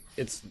 Trash.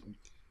 It's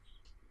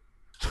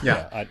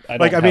I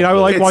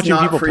like watching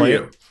people play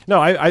it.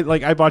 No, I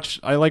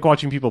like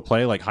watching people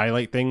play, like,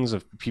 highlight things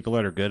of people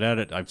that are good at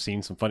it. I've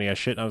seen some funny ass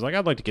shit, and I was like,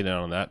 I'd like to get in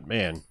on that,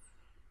 man.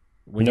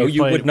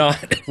 You would not.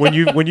 when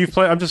you've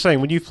played, I'm just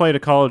saying, when you've played a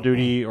Call of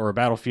Duty or a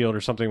Battlefield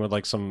or something with,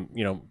 like, some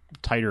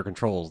tighter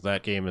controls,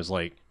 that game is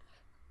like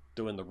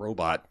doing the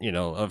robot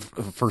of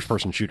first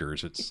person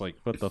shooters. It's like,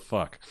 what the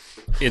fuck?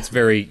 It's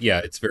very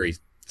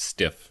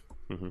stiff.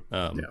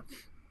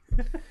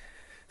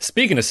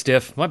 Speaking of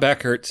stiff, my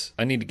back hurts.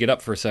 I need to get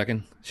up for a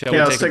second. Shall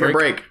we take a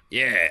break?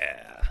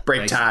 Yeah.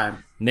 Break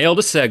time. Nailed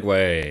a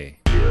segue.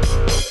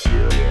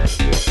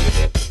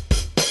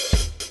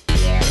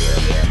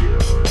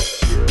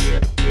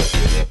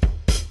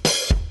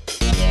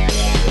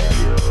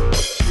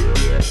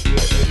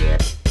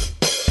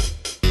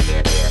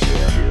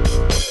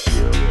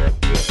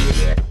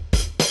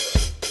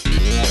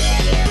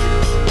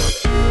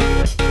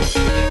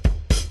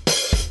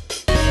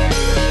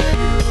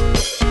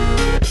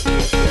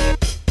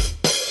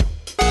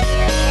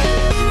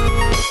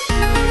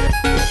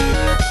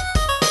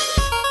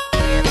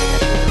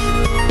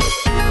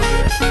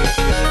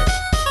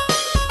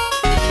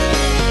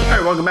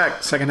 Welcome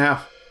back. Second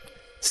half.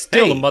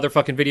 Still a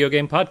motherfucking video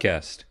game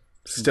podcast.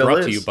 Still brought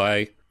is. to you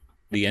by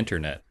the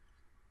internet.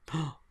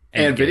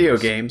 and video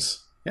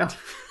games. Yeah.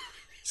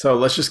 So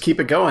let's just keep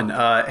it going.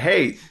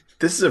 Hey,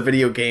 this is a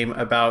video game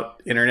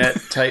about internet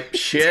type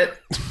shit.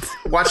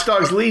 Watch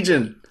Dogs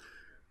Legion.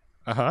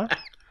 Uh-huh.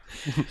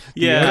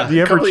 Yeah.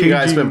 A couple of you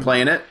guys been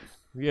playing it.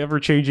 The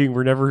ever-changing,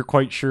 we're never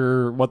quite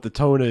sure what the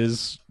tone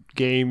is,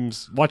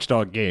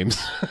 Watchdog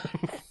games.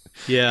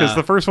 Yeah. Because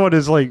the first one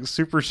is, like,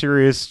 super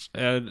serious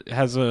and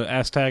has a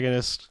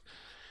antagonist,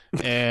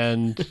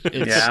 and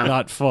it's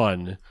not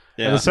fun.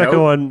 Yeah. And the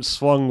second one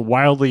swung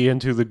wildly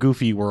into the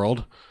goofy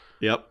world.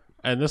 Yep.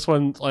 And this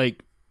one,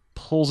 like,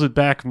 pulls it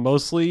back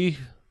mostly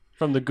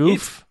from the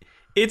goof.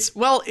 It's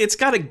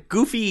got a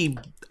goofy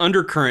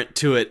undercurrent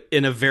to it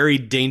in a very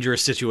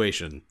dangerous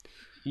situation.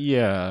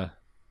 Yeah.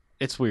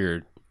 It's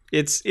weird.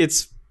 It's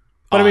But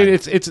odd. I mean,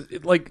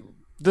 it's like,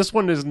 this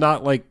one is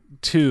not like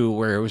 2,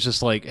 where it was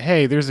just like,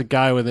 hey, there's a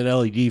guy with an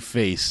LED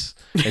face,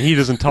 and he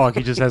doesn't talk,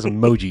 he just has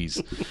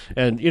emojis.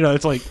 And,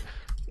 it's like,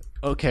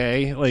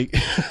 okay, like,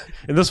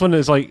 and this one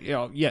is like,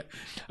 yeah.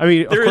 I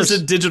mean, there is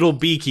a digital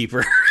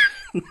beekeeper.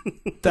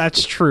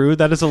 That's true.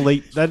 That is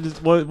wasn't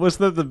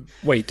that the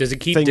wait? Does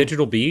it keep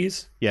digital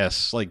bees?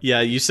 Yes, like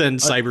you send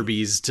cyber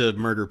bees to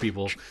murder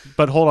people.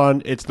 But hold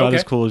on, it's not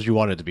as cool as you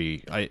want it to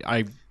be.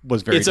 I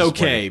was very. It's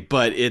okay,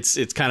 but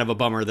it's kind of a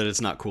bummer that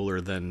it's not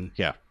cooler than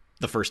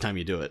the first time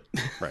you do it.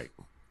 Right.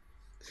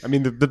 I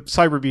mean, the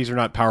cyber bees are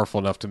not powerful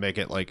enough to make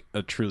it like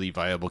a truly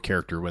viable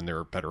character when there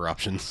are better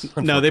options.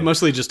 No, they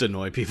mostly just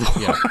annoy people.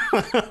 Yeah.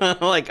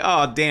 Like,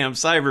 oh damn,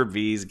 cyber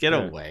bees, get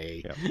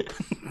away. Yeah.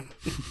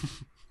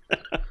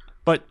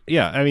 But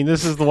yeah, I mean,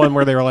 this is the one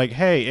where they were like,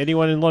 hey,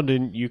 anyone in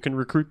London, you can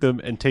recruit them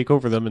and take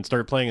over them and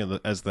start playing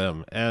as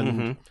them.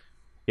 And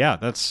yeah,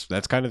 that's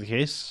kind of the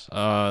case.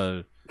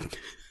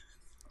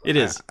 It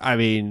is. I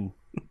mean,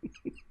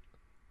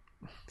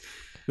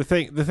 the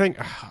thing,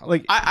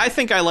 like, I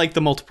think I like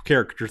the multiple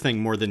character thing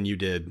more than you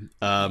did.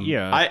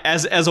 Yeah.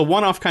 As a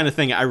one-off kind of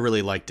thing, I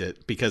really liked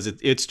it because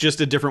it's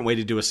just a different way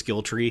to do a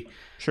skill tree.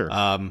 sure.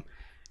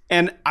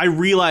 And I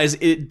realize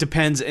it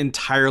depends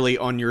entirely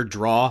on your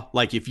draw.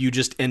 Like if you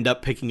just end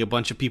up picking a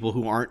bunch of people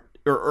who aren't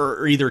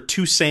or either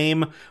too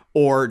same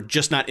or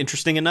just not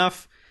interesting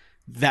enough,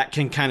 that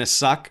can kind of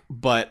suck.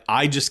 But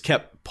I just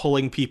kept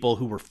pulling people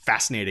who were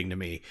fascinating to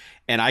me,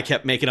 and I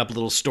kept making up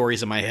little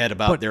stories in my head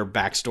about their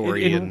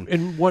backstory.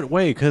 In what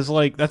way? Because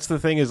like that's the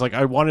thing is like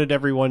I wanted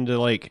everyone to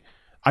like.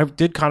 I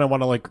did kind of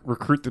want to like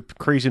recruit the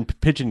crazy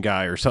pigeon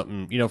guy or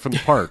something, from the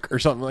park or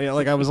something.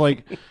 Like I was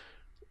like,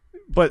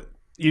 but.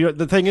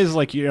 The thing is,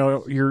 like,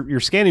 you're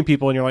scanning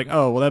people and you're like,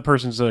 oh, well, that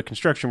person's a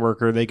construction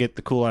worker. They get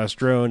the cool ass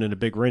drone and a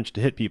big wrench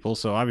to hit people.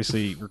 So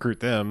obviously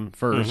recruit them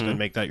first and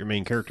make that your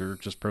main character.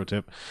 Just pro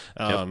tip.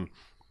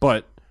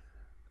 But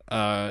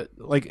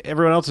like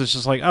everyone else is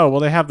just like, oh, well,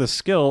 they have this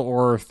skill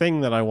or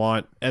thing that I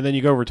want. And then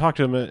you go over and talk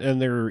to them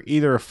and they're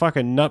either a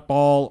fucking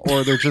nutball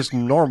or they're just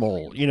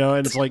normal,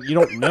 and it's like, you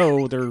don't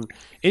know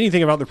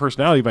anything about their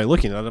personality by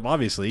looking at them,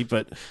 obviously,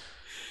 but...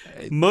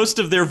 Most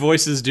of their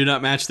voices do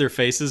not match their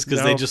faces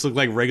because they just look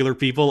like regular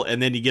people,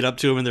 and then you get up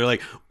to them and they're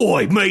like,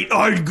 "Oi, mate,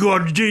 I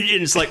got it,"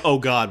 and it's like, "Oh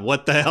God,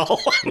 what the hell?"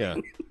 Yeah,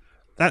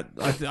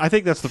 I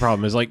think that's the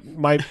problem. Is like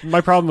my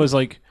problem was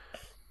like,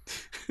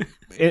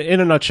 in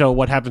a nutshell,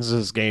 what happens in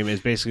this game is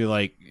basically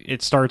like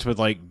it starts with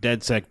like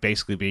DedSec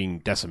basically being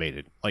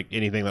decimated, like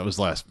anything that was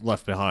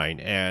left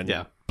behind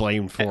and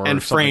blamed for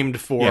and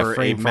framed for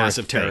a for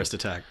massive terrorist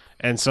attack.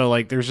 And so,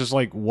 like, there's just,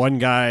 like, one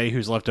guy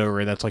who's left over,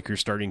 and that's, like, your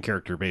starting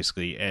character,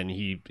 basically, and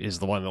he is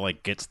the one that,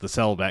 like, gets the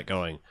cell back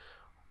going.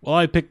 Well,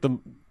 I picked the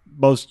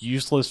most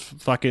useless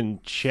fucking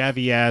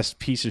chavvy-ass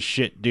piece of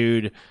shit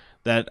dude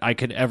that I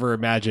could ever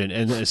imagine,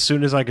 and as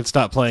soon as I could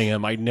stop playing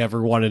him, I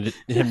never wanted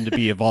him to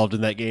be involved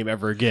in that game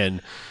ever again.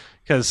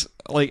 Because,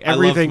 like,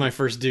 everything... I loved my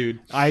first dude.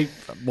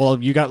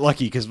 Well, you got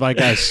lucky, because my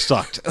guy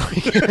sucked.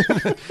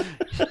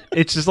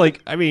 It's just,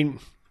 like, I mean...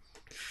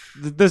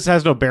 This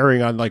has no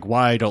bearing on like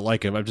why I don't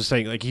like him. I'm just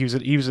saying like he was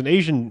an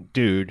Asian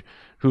dude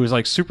who was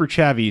like super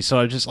chavvy. So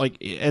I just like,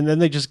 and then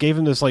they just gave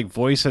him this like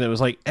voice, and it was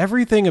like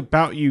everything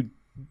about you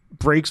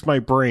breaks my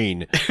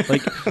brain.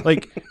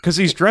 like because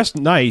he's dressed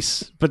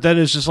nice, but then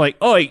it's just like,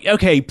 oh,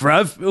 okay,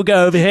 bruv, we'll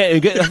go over here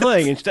and get the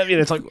thing and stuff. And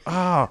it's like,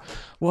 oh,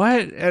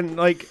 what? And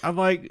like I'm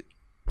like,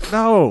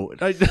 no,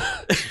 boy,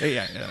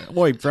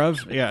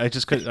 bruv, yeah. I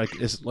just couldn't like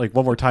it's like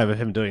one more time of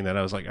him doing that.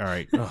 I was like, all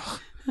right,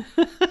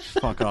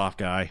 fuck off,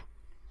 guy.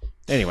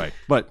 Anyway,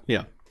 but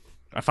yeah,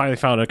 I finally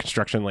found a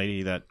construction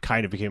lady that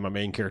kind of became my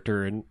main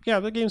character, and yeah,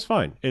 the game's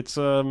fine. It's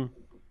you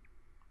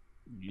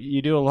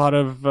do a lot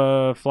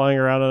of flying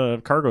around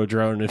a cargo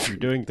drone if you're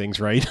doing things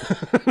right.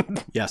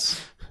 Yes,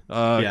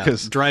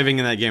 because driving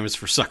in that game is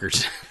for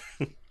suckers.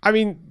 I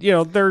mean,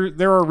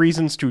 there are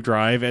reasons to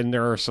drive, and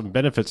there are some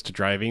benefits to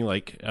driving,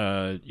 like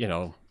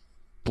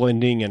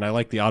blending, and I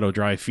like the auto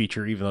drive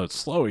feature, even though it's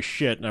slow as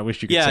shit. And I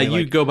wish you could. Yeah, say,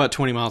 you go about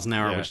 20 miles an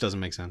hour, which doesn't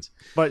make sense.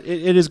 But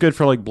it is good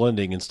for like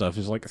blending and stuff.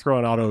 It's like throw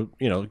an auto,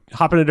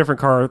 hop in a different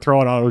car,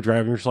 throw an auto drive,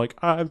 and you're just like,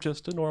 I'm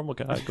just a normal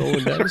guy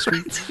going down the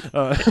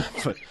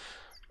street.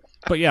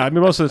 But yeah, I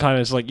mean, most of the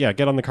time it's like, yeah,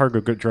 get on the cargo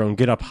drone,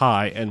 get up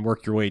high, and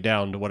work your way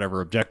down to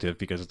whatever objective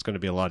because it's going to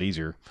be a lot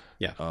easier.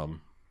 Yeah.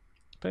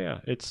 But yeah,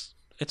 it's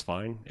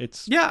fine.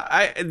 It's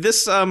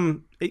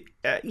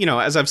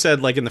as I've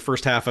said, like in the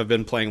first half, I've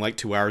been playing like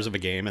 2 hours of a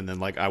game, and then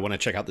like I want to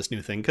check out this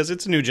new thing because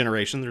it's a new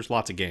generation. There's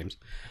lots of games,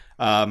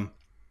 but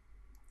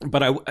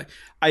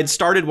I'd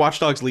started Watch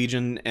Dogs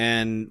Legion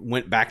and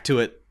went back to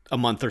it a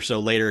month or so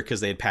later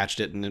because they had patched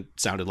it and it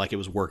sounded like it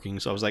was working.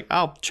 So I was like,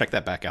 I'll check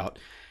that back out.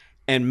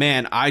 And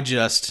man,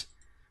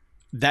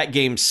 that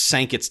game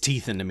sank its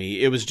teeth into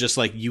me. It was just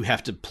like, you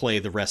have to play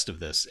the rest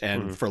of this,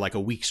 and for like a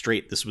week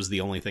straight, this was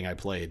the only thing I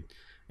played.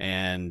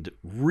 And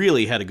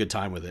really had a good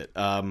time with it.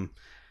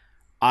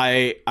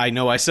 I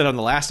know I said on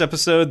the last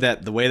episode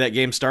that the way that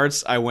game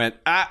starts, I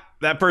went,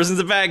 that person's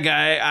a bad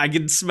guy. I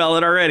can smell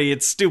it already.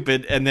 It's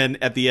stupid. And then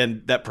at the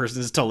end, that person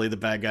is totally the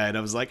bad guy. And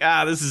I was like,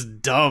 this is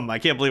dumb. I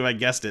can't believe I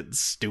guessed it. It's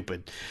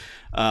stupid.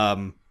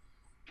 But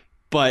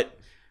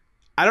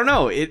I don't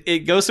know.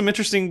 It goes some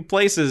interesting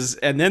places.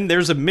 And then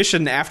there's a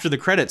mission after the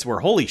credits where,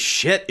 holy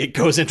shit, it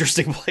goes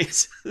interesting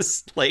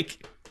places.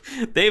 Like...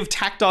 They've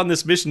tacked on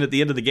this mission at the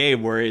end of the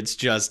game where it's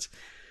just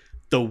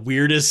the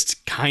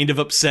weirdest, kind of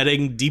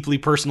upsetting, deeply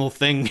personal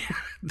thing.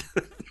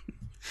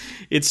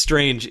 It's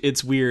strange.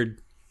 It's weird.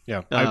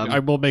 Yeah. I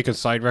will make a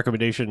side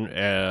recommendation.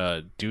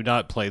 Do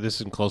not play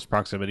this in close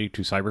proximity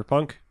to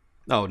Cyberpunk.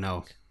 Oh,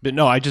 no. But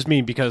no, I just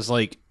mean because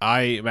like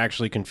I am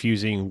actually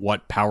confusing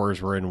what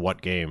powers were in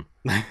what game.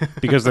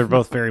 Because they're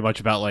both very much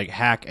about like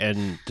hack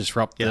and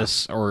disrupt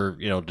this or,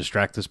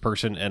 distract this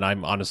person. And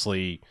I'm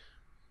honestly...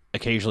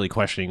 occasionally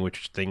questioning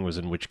which thing was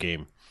in which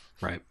game.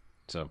 Right.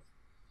 So.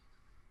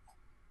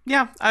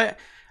 Yeah,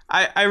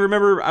 I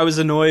remember I was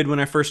annoyed when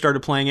I first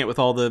started playing it with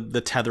all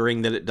the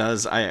tethering that it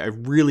does. I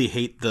really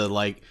hate the,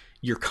 like,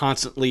 you're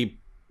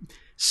constantly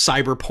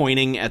cyber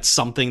pointing at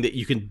something that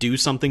you can do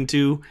something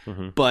to.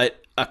 But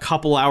a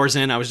couple hours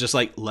in, I was just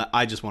like,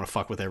 I just want to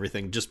fuck with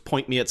everything. Just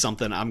point me at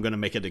something. I'm going to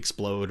make it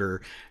explode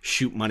or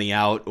shoot money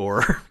out,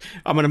 or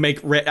I'm going to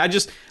make... I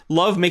just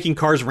love making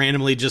cars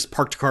randomly, just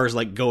parked cars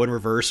like go in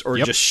reverse or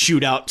just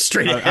shoot out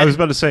straight ahead. I was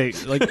about to say,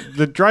 like,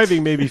 the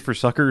driving may be for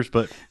suckers,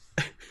 but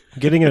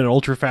getting in an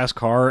ultra fast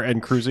car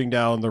and cruising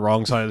down the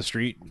wrong side of the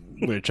street,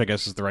 which I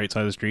guess is the right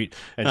side of the street,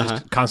 and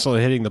just constantly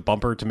hitting the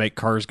bumper to make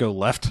cars go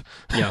left.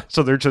 Yeah.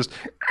 So they're just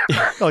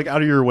like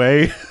out of your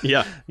way.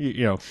 Yeah.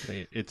 You know,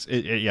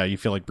 yeah, you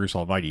feel like Bruce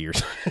Almighty or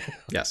something.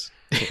 Yes.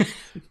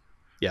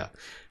 Yeah.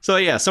 So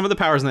yeah, some of the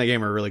powers in that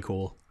game are really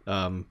cool.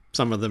 Some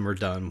of them are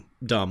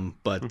dumb,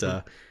 but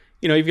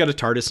you know, you've got a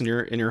TARDIS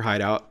in your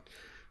hideout.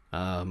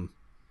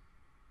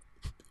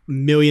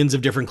 Millions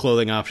of different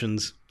clothing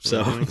options,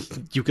 so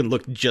you can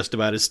look just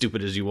about as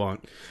stupid as you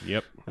want.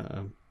 Yep.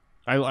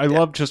 I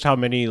love just how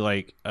many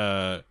I've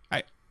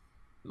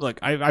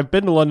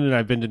been to London and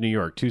I've been to New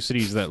York, two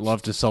cities that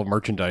love to sell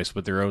merchandise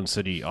with their own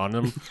city on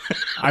them.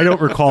 I don't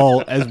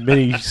recall as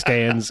many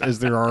stands as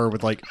there are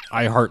with like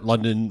I Heart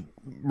London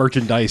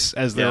merchandise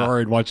as there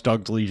are in Watch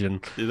Dogs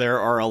Legion. There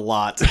are a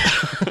lot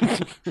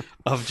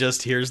of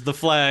just here's the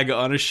flag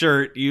on a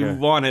shirt. You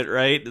want it,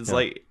 right? It's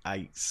like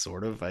I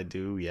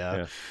do,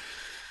 yeah.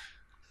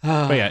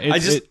 But yeah,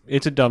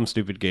 it's a dumb,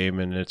 stupid game,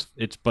 and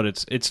it's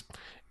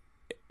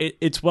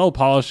well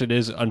polished. It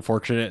is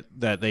unfortunate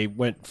that they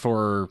went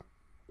for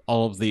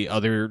all of the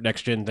other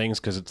next gen things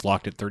because it's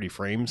locked at 30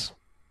 frames.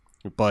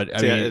 But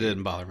I mean, it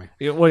didn't bother me.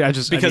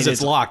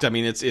 It's locked. I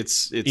mean, it's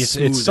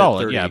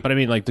solid. Yeah, but I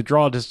mean, like the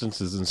draw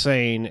distance is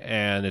insane,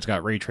 and it's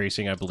got ray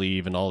tracing, I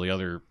believe, and all the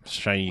other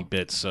shiny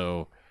bits.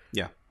 So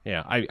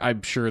yeah,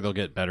 I'm sure they'll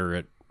get better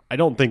at. I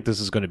don't think this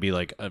is going to be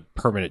like a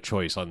permanent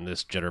choice on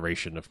this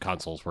generation of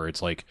consoles where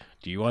it's like,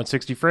 do you want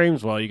 60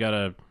 frames? Well, you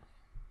gotta,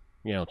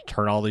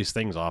 turn all these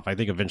things off. I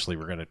think eventually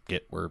we're going to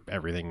get where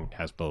everything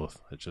has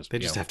both. It's just they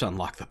just have to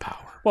unlock the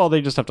power. Well,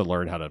 they just have to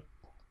learn how to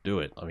do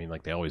it. I mean,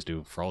 like they always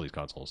do for all these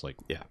consoles. Like,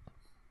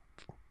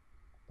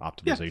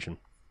 optimization.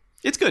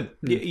 Yeah. It's good.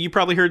 You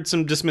probably heard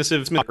some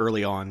dismissive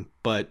early on,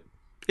 but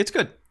it's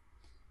good.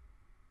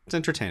 It's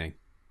entertaining.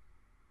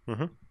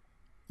 All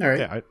right.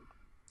 Yeah, I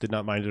did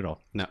not mind it at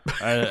all. No.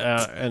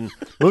 And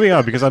moving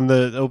on, because I'm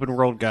the open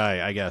world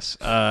guy, I guess.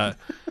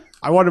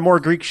 I wanted more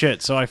Greek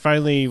shit, so I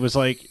finally was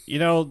like,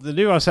 the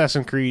new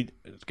Assassin's Creed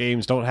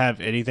games don't have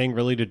anything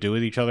really to do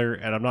with each other,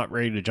 and I'm not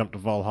ready to jump to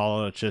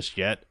Valhalla just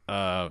yet.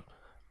 I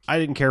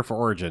didn't care for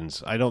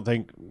Origins. I don't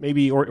think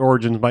maybe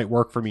Origins might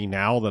work for me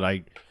now that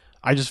I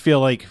just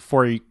feel like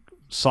for a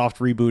soft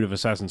reboot of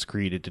Assassin's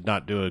Creed, it did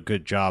not do a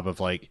good job of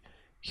like,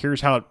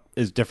 here's how it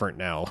is different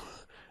now.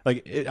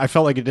 I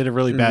felt like it did a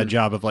really bad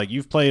job of like,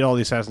 you've played all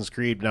the Assassin's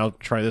Creed, now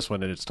try this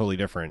one and it's totally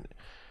different.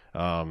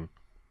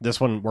 This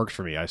one works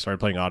for me. I started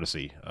playing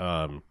Odyssey,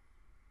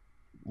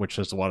 which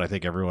is the one I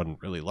think everyone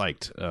really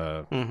liked.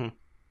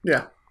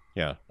 Yeah,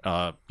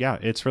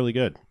 it's really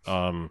good.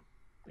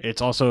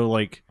 It's also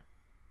like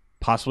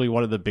possibly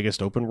one of the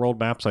biggest open world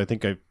maps I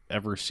think I've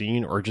ever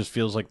seen, or just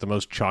feels like the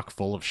most chock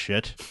full of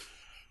shit.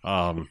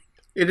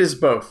 It is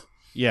both.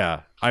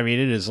 Yeah, I mean,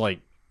 it is like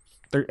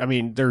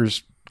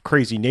there's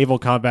crazy naval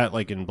combat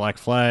like in Black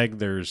Flag.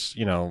 There's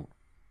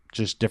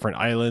just different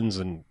islands,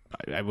 and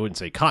I wouldn't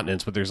say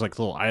continents, but there's like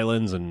little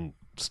islands and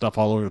stuff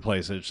all over the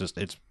place.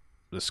 It's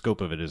the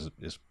scope of it is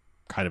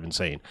kind of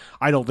insane.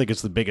 I don't think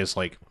it's the biggest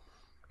like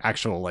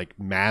actual like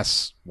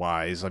mass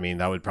wise. I mean,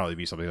 that would probably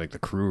be something like The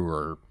Crew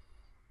or,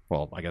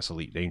 well, I guess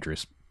Elite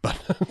Dangerous, but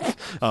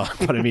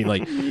but I mean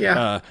like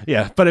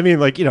but I mean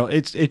like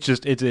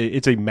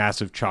it's a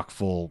massive chock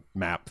full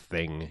map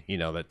thing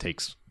that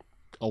takes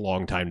a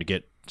long time to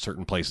get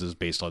certain places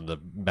based on the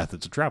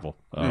methods of travel.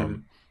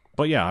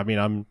 But yeah, I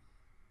mean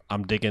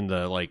I'm digging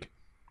the like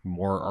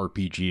more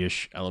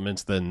RPG-ish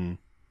elements than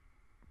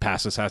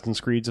past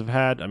Assassin's Creeds have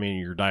had. I mean,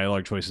 your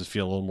dialogue choices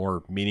feel a little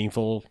more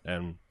meaningful,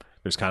 and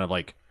there's kind of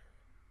like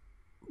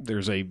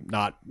there's a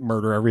not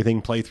murder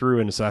everything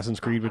playthrough in Assassin's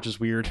Creed, which is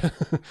weird.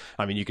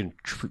 I mean, you can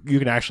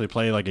actually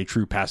play like a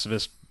true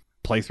pacifist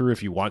playthrough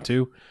if you want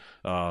to,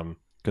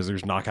 because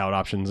there's knockout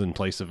options in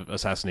place of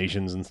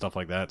assassinations and stuff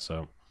like that.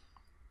 So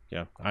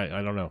yeah, I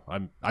don't know.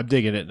 I'm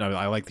digging it.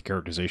 I like the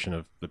characterization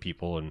of the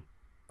people, and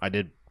I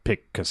did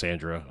pick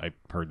Cassandra. I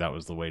heard that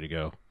was the way to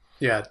go.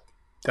 Yeah,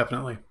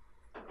 definitely.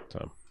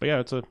 So, but yeah,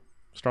 it's a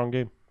strong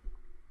game.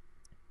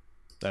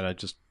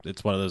 And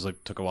it's one of those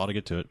like took a while to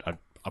get to it.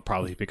 I'll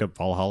probably pick up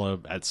Valhalla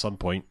at some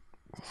point.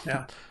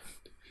 Yeah,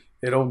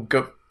 it'll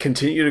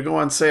continue to go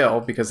on sale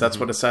because that's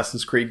what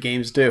Assassin's Creed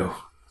games do.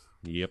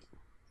 Yep.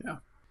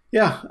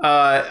 Yeah.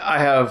 I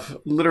have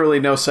literally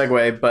no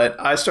segue, but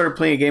I started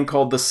playing a game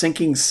called The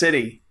Sinking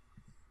City,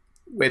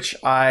 which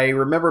I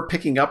remember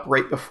picking up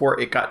right before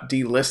it got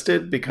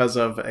delisted because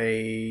of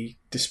a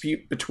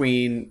dispute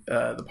between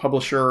the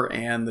publisher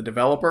and the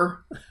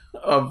developer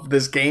of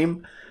this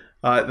game.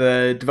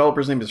 The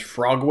developer's name is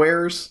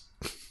Frogwares,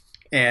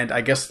 and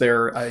I guess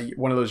they're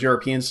one of those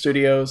European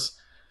studios.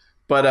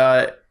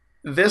 But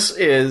this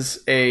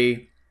is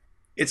a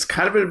it's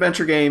kind of an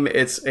adventure game.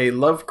 It's a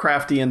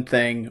Lovecraftian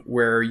thing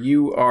where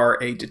you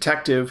are a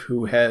detective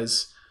who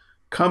has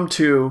come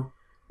to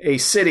a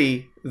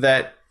city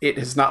that it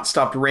has not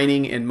stopped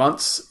raining in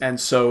months, and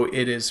so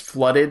it is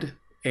flooded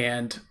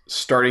and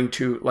starting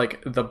to,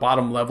 like, the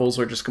bottom levels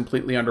are just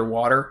completely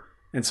underwater,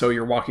 and so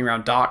you're walking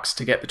around docks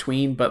to get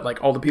between, but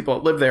like all the people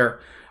that live there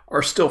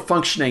are still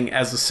functioning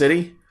as a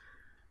city,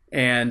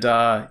 and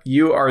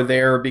you are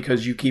there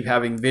because you keep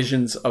having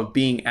visions of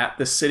being at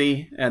the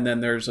city, and then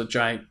there's a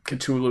giant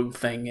Cthulhu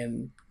thing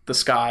in the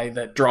sky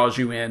that draws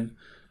you in,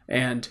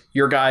 and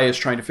your guy is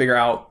trying to figure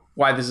out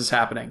why this is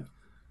happening.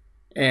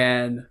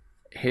 And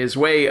his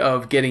way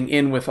of getting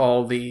in with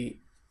all the,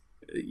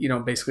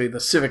 basically the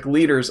civic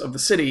leaders of the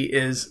city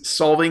is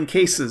solving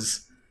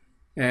cases,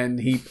 and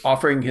he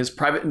offering his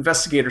private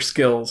investigator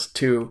skills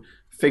to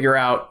figure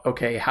out,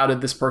 okay, how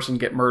did this person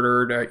get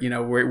murdered?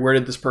 Where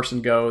did this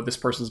person go? This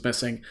person's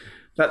missing,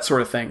 that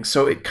sort of thing.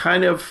 So it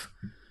kind of,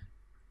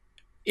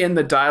 in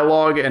the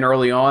dialogue and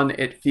early on,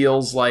 it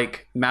feels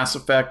like Mass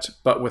Effect,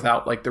 but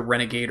without like the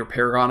Renegade or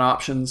Paragon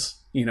options.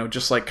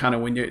 Just like kind of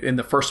when you're in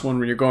the first one,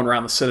 when you're going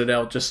around the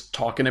Citadel, just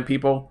talking to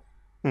people.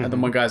 Mm-hmm. And then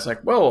one guy's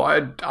like, well,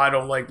 I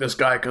don't like this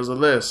guy because of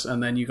this.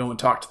 And then you go and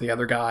talk to the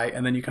other guy.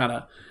 And then you kind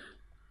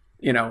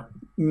of,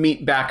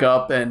 meet back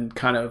up and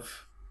kind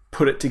of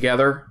put it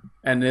together.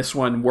 And this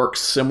one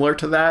works similar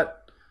to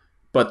that.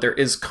 But there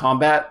is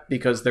combat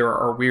because there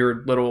are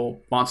weird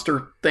little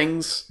monster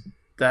things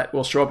that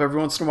will show up every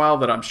once in a while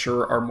that I'm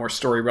sure are more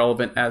story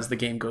relevant as the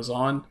game goes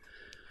on.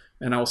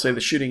 And I will say the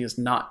shooting is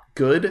not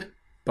good,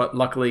 but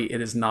luckily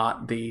it is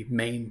not the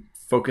main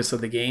focus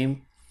of the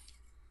game.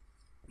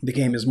 The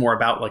game is more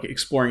about like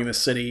exploring the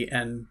city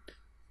and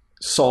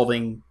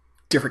solving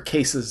different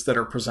cases that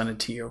are presented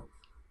to you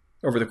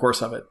over the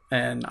course of it.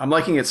 And I'm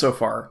liking it so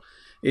far.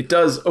 It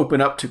does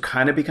open up to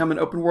kind of become an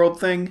open world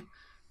thing,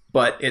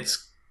 but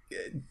it's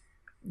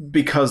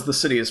because the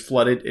city is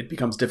flooded, it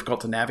becomes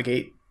difficult to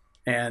navigate.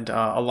 And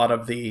a lot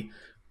of the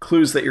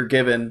clues that you're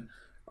given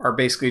are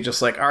basically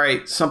just like, all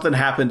right, something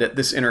happened at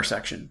this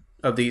intersection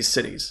of these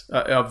cities,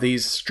 of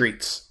these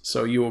streets.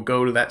 So you will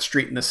go to that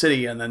street in the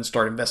city and then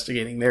start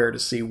investigating there to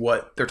see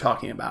what they're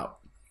talking about.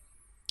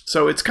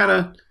 So it's kind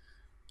of,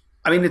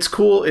 it's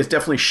cool. It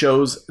definitely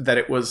shows that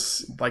it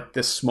was like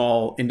this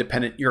small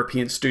independent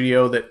European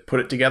studio that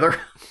put it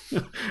together,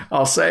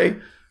 I'll say.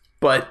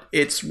 But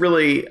it's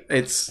really,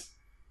 it's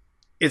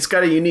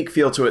got a unique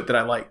feel to it that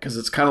I like, because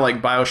it's kind of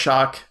like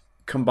BioShock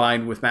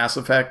combined with Mass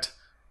Effect,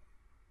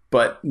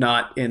 but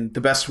not in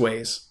the best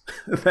ways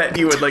that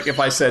you would like.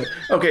 If I said,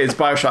 okay, it's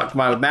BioShock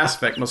combined with Mass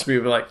Effect, most people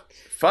would be like,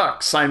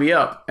 fuck, sign me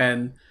up.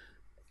 And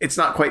it's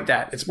not quite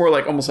that. It's more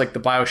like almost like the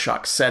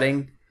BioShock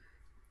setting,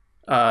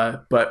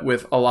 but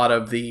with a lot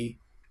of the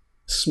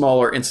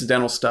smaller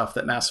incidental stuff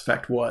that Mass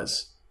Effect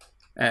was.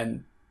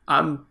 And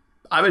I'm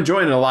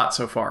enjoying it a lot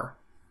so far,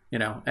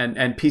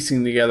 and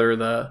piecing together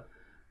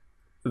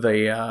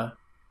the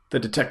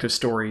detective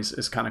stories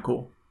is kind of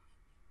cool.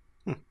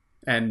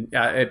 And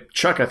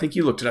Chuck, I think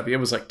you looked it up. It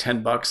was like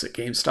 $10 at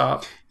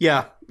GameStop.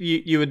 Yeah,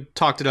 you had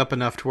talked it up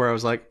enough to where I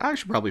was like, I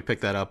should probably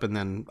pick that up. And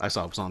then I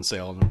saw it was on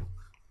sale and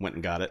went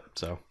and got it.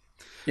 So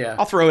yeah,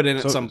 I'll throw it in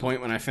at some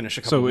point when I finish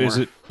a couple more. So is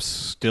it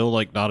still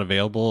like not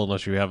available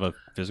unless you have a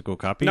physical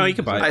copy? No, you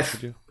can buy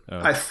it.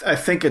 I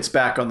think it's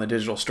back on the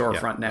digital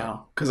storefront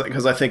now,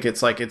 because I think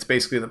it's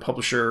basically the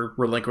publisher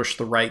relinquished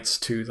the rights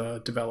to the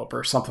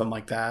developer, something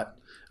like that.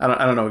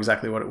 I don't know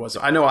exactly what it was.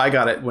 I know I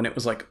got it when it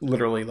was like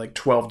literally like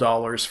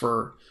 $12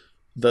 for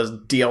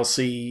the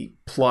DLC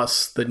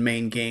plus the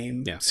main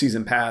game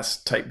season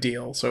pass type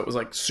deal. So it was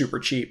like super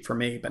cheap for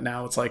me. But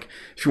now it's like,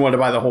 if you want to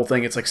buy the whole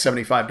thing, it's like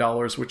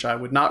 $75, which I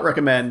would not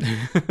recommend.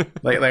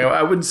 like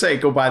I wouldn't say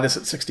go buy this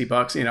at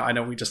 $60. I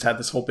know we just had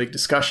this whole big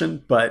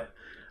discussion, but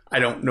I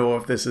don't know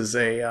if this is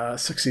a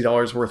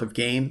 $60 worth of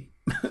game,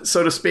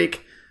 so to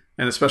speak,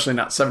 and especially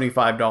not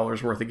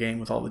 $75 worth of game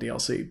with all the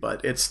DLC.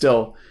 But it's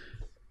still,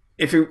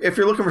 if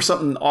you're looking for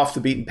something off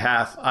the beaten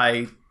path,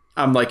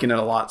 I'm liking it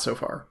a lot so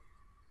far.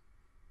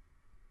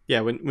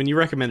 Yeah, when you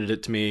recommended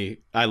it to me,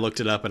 I looked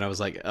it up and I was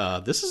like,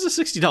 this is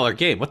a $60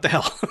 game. What the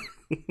hell?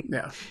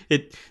 Yeah.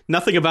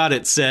 Nothing about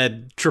it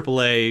said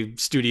AAA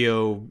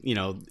studio,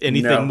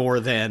 anything more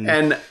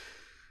than...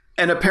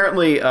 And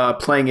apparently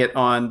playing it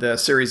on the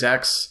Series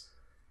X,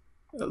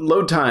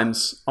 load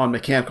times on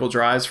mechanical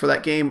drives for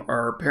that game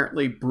are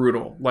apparently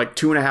brutal. Like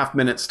 2.5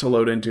 minutes to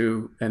load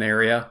into an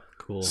area.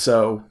 Cool.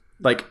 So,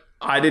 like,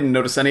 I didn't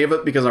notice any of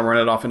it because I'm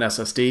running it off an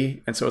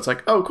SSD. And so it's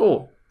like, oh,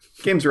 cool.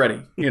 Game's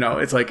ready.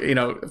 It's like,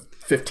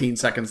 15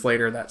 seconds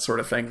later, that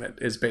sort of thing that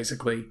is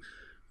basically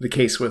the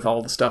case with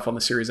all the stuff on the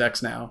Series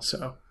X now.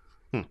 So,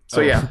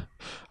 yeah.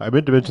 I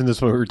meant to mention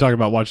this when we were talking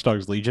about Watch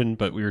Dogs Legion,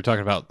 but we were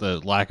talking about the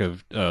lack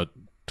of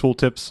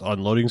tooltips on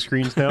loading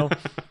screens now.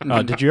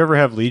 Did you ever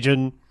have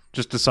Legion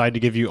just decide to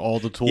give you all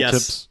the tooltips.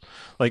 Yes.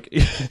 Like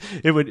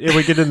it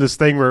would get in this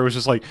thing where it was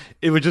just like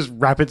it would just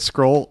rapid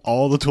scroll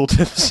all the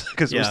tooltips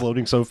because it was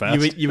loading so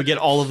fast. You would get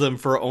all of them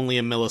for only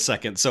a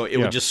millisecond, so it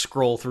would just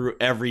scroll through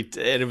and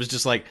it was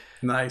just like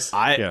nice.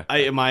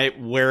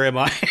 Where am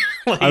I?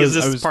 Like, is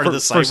this part of the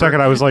cyber? For a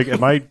second, I was like,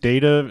 "Am I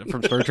Data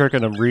from Star Trek?"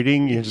 And I'm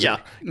reading. You just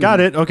like, got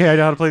it. Okay, I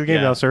know how to play the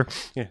game now, sir.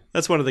 Yeah,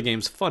 that's one of the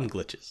game's fun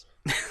glitches.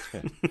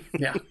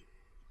 Yeah.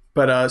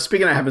 But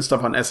speaking of having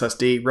stuff on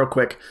SSD, real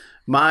quick,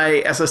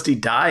 my SSD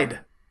died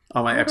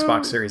on my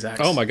Xbox Series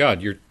X. Oh my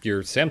god, your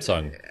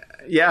Samsung.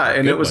 Yeah,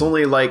 and it was one.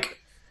 only like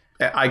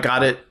I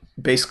got it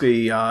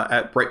basically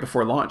at right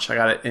before launch. I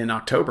got it in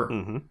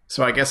October.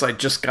 So I guess I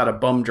just got a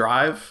bum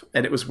drive,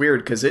 and it was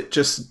weird because it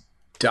just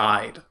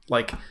died.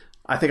 Like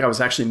I think I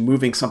was actually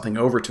moving something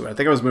over to it. I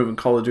think I was moving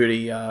Call of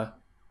Duty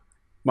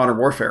Modern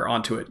Warfare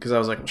onto it because I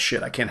was like, well,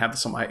 shit, I can't have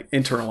this on my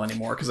internal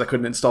anymore because I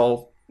couldn't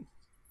install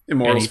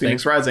Immortals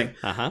Phoenix Rising.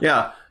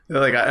 Yeah.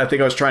 Like I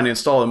think I was trying to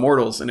install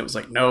Immortals, and it was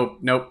like, no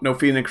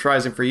Phoenix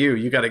Rising for you.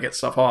 You got to get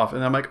stuff off.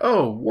 And I'm like,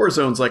 oh,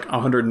 Warzone's like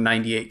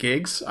 198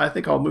 gigs. I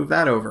think I'll move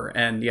that over.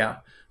 And yeah,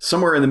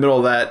 somewhere in the middle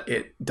of that,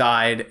 it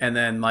died, and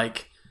then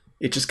like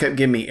it just kept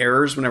giving me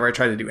errors whenever I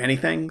tried to do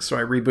anything. So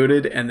I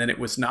rebooted, and then it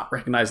was not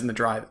recognizing the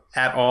drive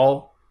at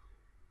all.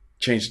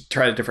 Tried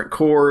a different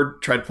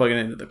cord, tried to plug it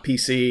into the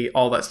PC,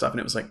 all that stuff,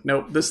 and it was like,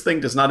 nope, this thing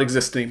does not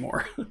exist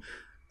anymore.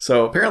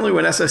 So apparently,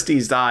 when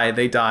SSDs die,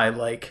 they die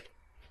like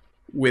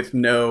with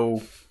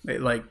no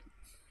like,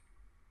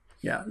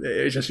 yeah,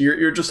 it's just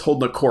you're just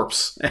holding a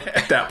corpse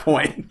at that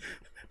point.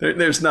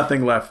 There's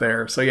nothing left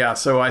there. So yeah,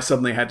 so I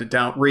suddenly had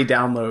to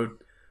re-download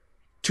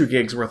 2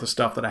 gigs worth of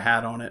stuff that I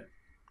had on it,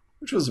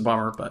 which was a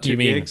bummer. But you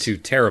mean 2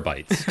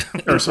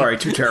 terabytes? Or sorry,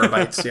 2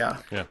 terabytes.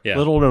 Yeah.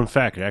 Little known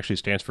fact: it actually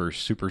stands for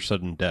super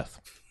sudden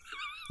death.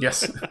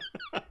 Yes.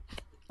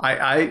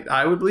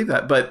 I would believe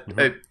that, but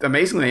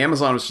amazingly,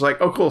 Amazon was just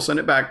like, "Oh, cool, send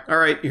it back. All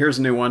right, here's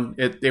a new one."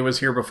 It was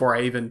here before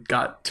I even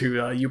got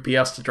to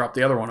UPS to drop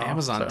the other one off.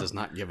 Amazon does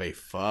not give a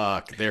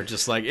fuck. They're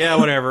just like, yeah,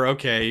 whatever.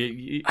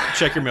 Okay,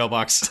 check your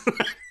mailbox.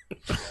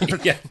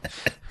 Yeah,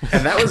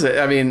 and that was it.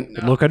 I mean,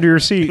 look under your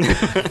seat.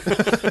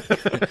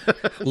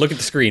 Look at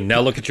the screen.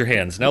 Now look at your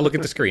hands. Now look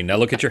at the screen. Now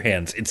look at your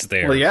hands. It's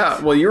there. Well,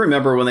 yeah. Well, you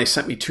remember when they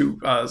sent me two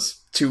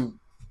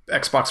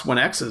Xbox One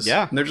X's?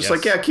 Yeah, and they're just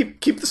like, yeah,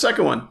 keep the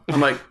second one.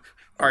 I'm like,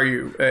 are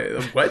you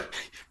what?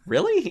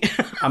 Really?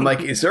 I'm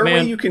like, is there a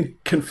way you can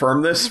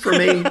confirm this for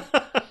me?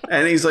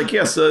 And he's like,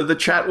 yes, the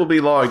chat will be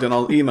logged and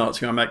I'll email it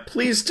to you. I'm like,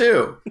 please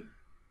do.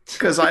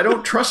 Because I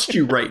don't trust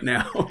you right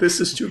now. This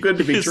is too good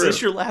to be true. Is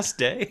this your last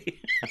day?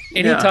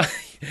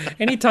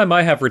 Anytime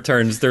I have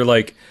returns, they're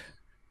like,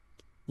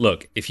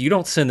 look, if you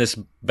don't send this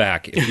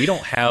back, if we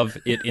don't have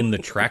it in the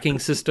tracking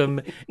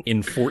system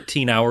in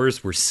 14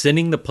 hours, we're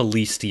sending the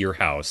police to your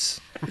house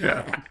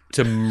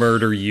to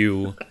murder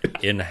you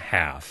in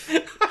half.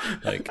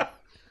 Like,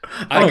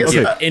 I don't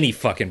give any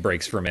fucking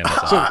breaks from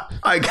Amazon.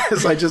 I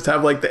guess I just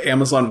have like the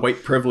Amazon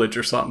white privilege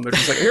or something. They're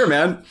just like, here,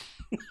 man.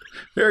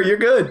 Here, you're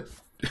good.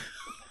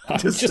 I'm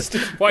just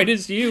as white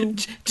as you.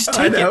 Just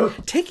take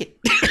it. Take it.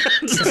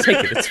 Just take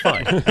it. It's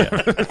fine.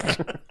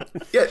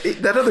 Yeah,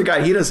 that other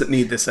guy, he doesn't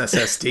need this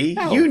SSD.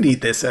 No. You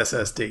need this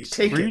SSD.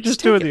 Take it. Were you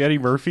just doing the Eddie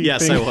Murphy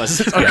Yes, thing? I was.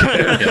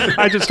 Yeah.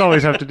 I just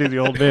always have to do the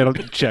old man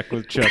check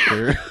with Chuck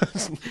there.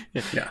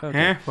 Yeah.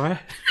 Okay. What?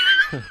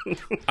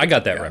 I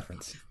got that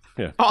reference.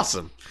 Yeah.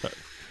 Awesome.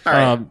 All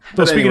right.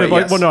 But speaking of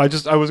like,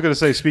 I was going to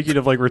say, speaking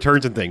of like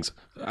returns and things.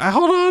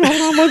 Hold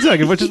on 1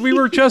 second. Which is, we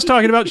were just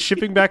talking about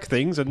shipping back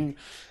things, and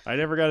I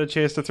never got a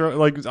chance to throw.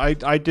 Like,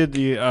 I did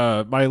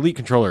the my Elite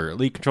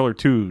Controller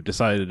 2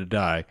 decided to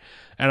die,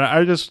 and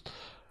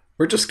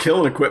we're just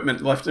killing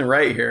equipment left and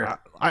right here.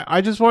 I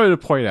just wanted to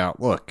point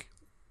out. Look,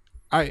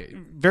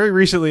 very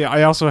recently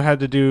I also had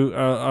to do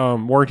a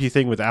warranty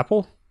thing with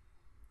Apple,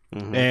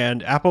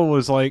 and Apple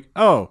was like,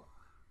 "Oh,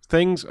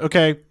 things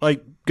okay,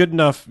 like." Good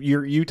enough.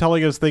 You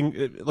telling us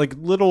like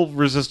little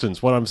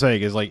resistance. What I'm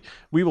saying is like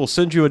we will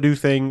send you a new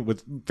thing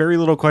with very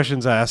little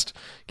questions asked.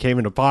 Came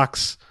in a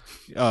box,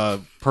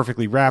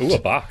 perfectly wrapped. Ooh, a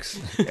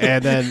box.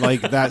 And then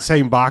like that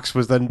same box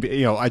was then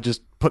I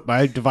just put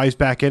my device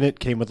back in it.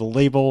 Came with a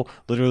label.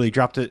 Literally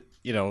dropped it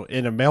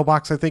in a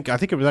mailbox. I think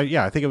it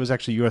was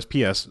actually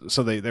USPS.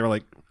 So they were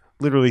like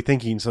literally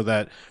thinking so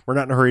that we're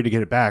not in a hurry to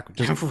get it back.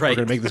 We're going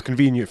to make this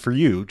convenient for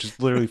you.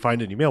 Just literally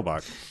find it in your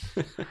mailbox.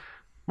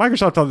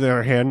 Microsoft, on the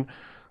other hand,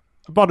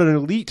 bought an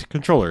Elite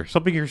controller,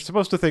 something you're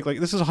supposed to think like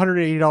this is a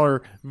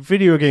 $180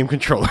 video game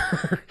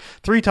controller,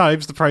 3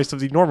 times the price of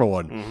the normal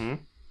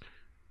one.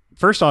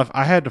 First off,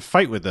 I had to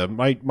fight with them.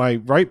 My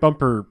right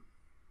bumper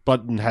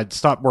button had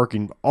stopped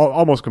working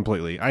almost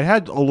completely. I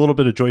had a little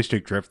bit of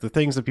joystick drift, the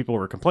things that people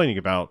were complaining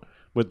about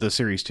with the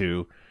Series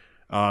 2.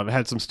 It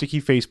had some sticky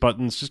face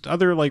buttons, just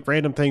other like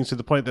random things to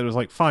the point that it was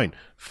like, fine,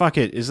 fuck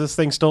it, is this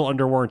thing still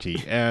under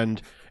warranty?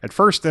 And at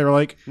first they were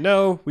like,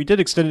 no, we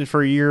did extend it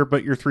for a year,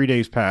 but your 3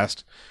 days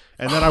passed.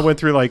 And then I went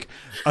through like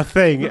a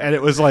thing, and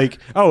it was like,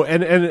 oh,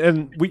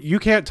 you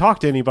can't talk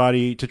to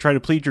anybody to try to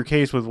plead your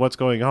case with what's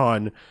going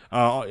on.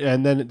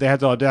 And then they had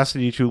the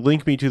audacity to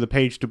link me to the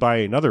page to buy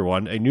a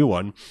new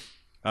one.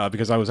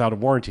 Because I was out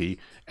of warranty,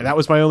 and that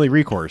was my only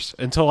recourse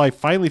until I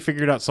finally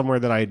figured out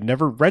somewhere that I had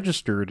never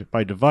registered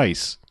my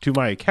device to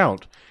my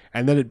account,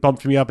 and then it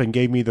bumped me up and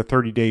gave me the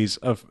 30 days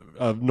of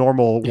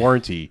normal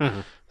warranty.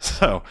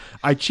 So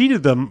I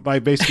cheated them by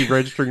basically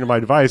registering to my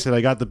device, and I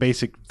got the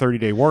basic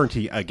 30-day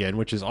warranty again,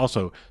 which is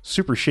also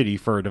super shitty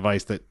for a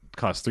device that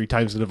costs 3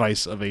 times the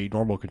device of a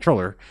normal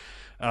controller.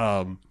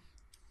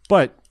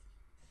 But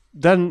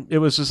then it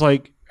was just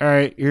like, all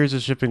right, here's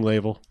a shipping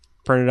label.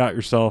 Print it out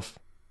yourself.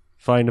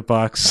 Find a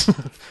box,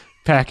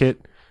 pack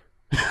it.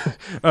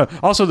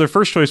 Also, their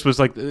first choice was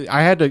like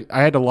I had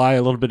to lie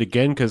a little bit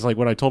again because like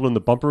when I told them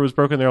the bumper was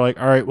broken, they're like,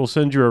 "All right, we'll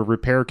send you a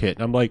repair kit."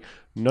 And I'm like,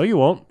 "No, you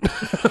won't.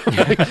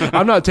 Like,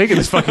 I'm not taking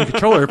this fucking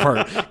controller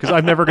apart because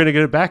I'm never going to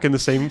get it back in the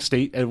same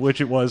state at which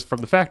it was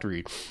from the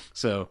factory."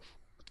 So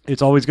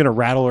it's always going to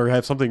rattle or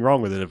have something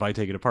wrong with it if I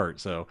take it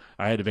apart. So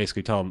I had to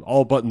basically tell them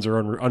all buttons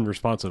are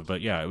unresponsive. But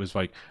yeah, it was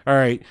like, "All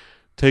right.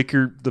 Take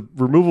the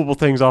removable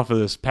things off of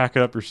this, pack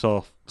it up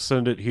yourself,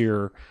 send it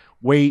here,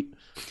 wait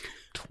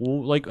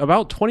like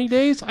about 20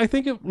 days, I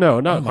think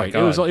not quite.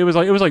 It was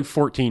like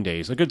 14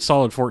 days, a good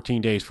solid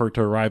 14 days for it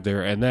to arrive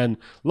there. And then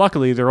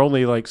luckily their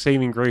only like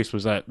saving grace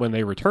was that when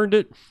they returned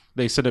it,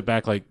 they sent it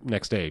back like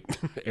next day.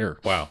 Error.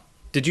 Wow.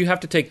 Did you have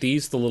to take the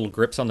little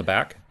grips on the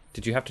back?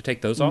 Did you have to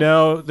take those off?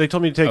 No, they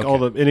told me to take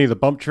any of the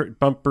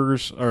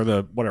bumpers or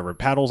the whatever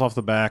paddles off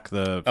the back.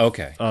 The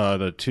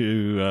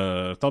 2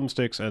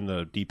 thumbsticks and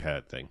the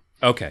D-pad thing.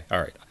 Okay, all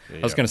right.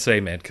 I was gonna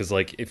say, man, because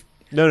like if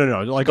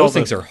no, like those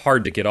things are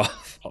hard to get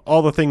off.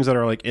 All the things that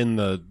are like in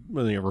the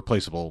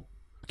replaceable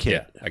kit.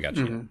 Yeah, I got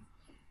you.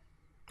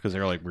 Because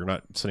they're like, we're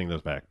not sending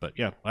those back. But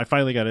yeah, I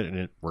finally got it and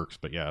it works.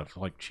 But yeah,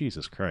 like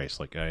Jesus Christ,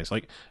 like guys,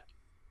 like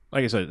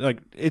I said, like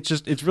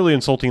it's really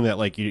insulting that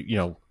like you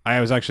know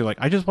I was actually like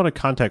I just want to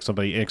contact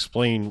somebody and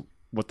explain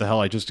what the hell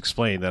I just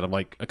explained, that I'm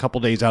like a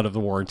couple days out of the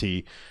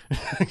warranty,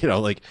 you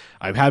know, like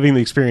I'm having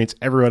the experience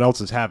everyone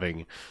else is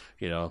having,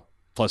 you know,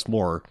 plus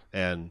more,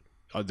 and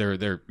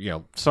they're you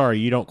know, sorry,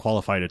 you don't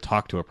qualify to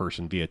talk to a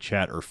person via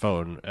chat or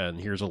phone,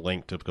 and here's a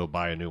link to go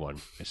buy a new one.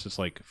 It's just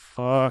like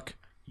fuck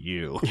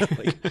you.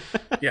 Like,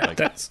 yeah, like,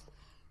 that's.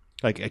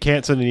 Like, I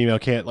can't send an email,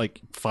 can't,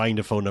 like, find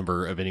a phone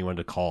number of anyone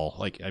to call.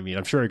 Like, I mean,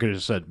 I'm sure I could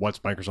have said, what's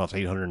Microsoft's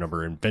 800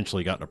 number, and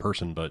eventually gotten a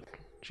person, but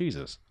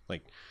Jesus.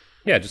 Like,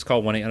 yeah, just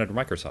call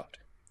 1-800-Microsoft.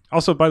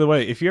 Also, by the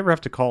way, if you ever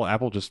have to call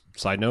Apple, just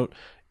side note,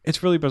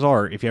 it's really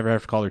bizarre if you ever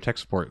have to call their tech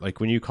support. Like,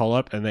 when you call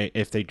up, and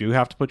if they do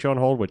have to put you on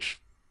hold, which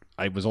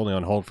I was only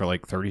on hold for,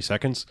 like, 30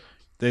 seconds,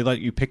 they let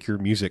you pick your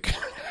music.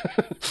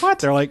 What?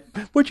 They're like,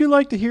 would you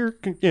like to hear,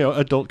 you know,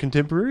 adult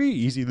contemporary,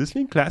 easy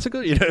listening,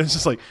 classical? You know, it's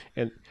just like,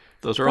 and...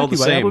 Those are all the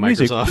same,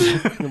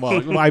 Microsoft.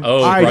 Well,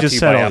 I just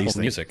said all these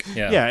things. Music.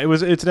 Yeah,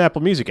 it's an Apple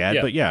Music ad,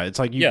 but yeah, it's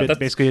like you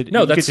basically you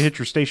get to hit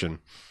your station.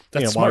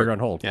 That's while you're on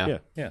hold. Yeah,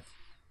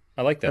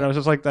 I like that. And I was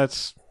just like,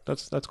 that's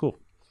cool.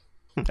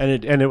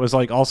 And it was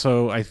like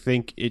also, I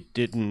think it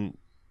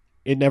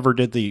never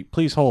did the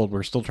please hold,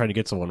 we're still trying to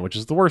get someone, which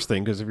is the worst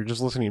thing, because if you're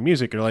just listening to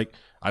music, you're like,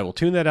 I will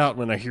tune that out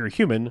when I hear a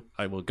human.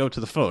 I will go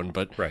to the phone,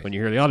 but when you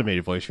hear the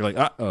automated voice, you're like,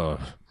 uh-oh.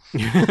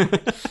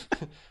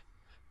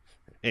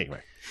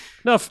 Anyway.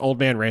 Enough old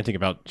man ranting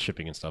about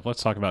shipping and stuff.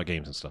 Let's talk about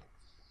games and stuff.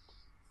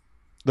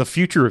 The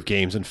future of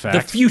games, in fact.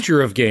 The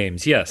future of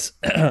games, yes.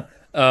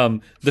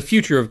 The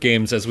future of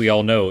games, as we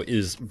all know,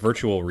 is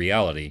virtual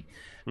reality.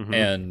 Mm-hmm.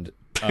 And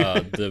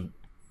the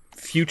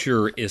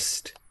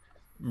futurist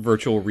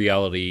virtual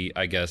reality,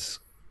 I guess,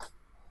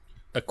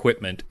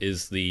 equipment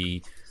is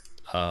the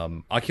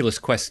Oculus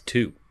Quest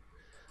 2.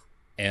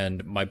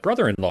 And my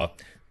brother-in-law,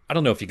 I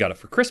don't know if he got it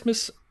for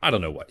Christmas. I don't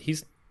know what.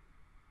 He's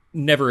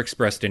never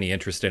expressed any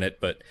interest in it,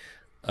 but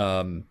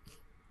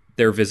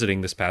they're visiting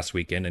this past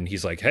weekend, and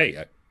he's like,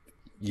 hey,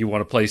 you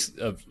want to play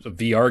a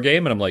VR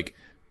game? And I'm like,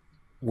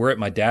 we're at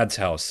my dad's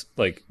house.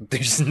 Like,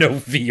 there's no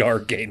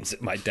VR games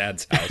at my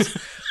dad's house.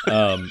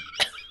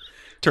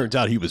 Turns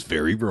out he was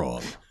very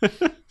wrong.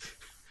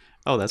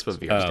 Oh, that's what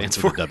VR stands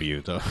for.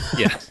 W, though.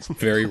 Yeah,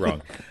 very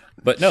wrong.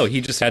 But no, he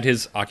just had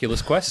his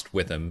Oculus Quest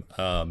with him.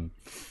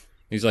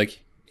 He's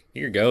like,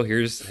 here you go.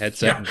 Here's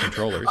headset and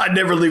controllers. I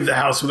never leave the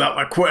house without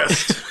my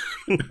Quest.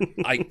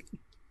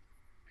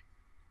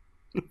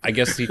 I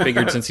guess he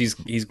figured since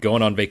he's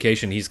going on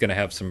vacation, he's going to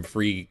have some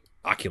free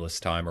Oculus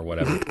time or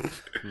whatever.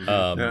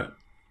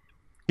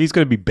 He's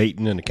going to be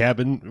baiting in a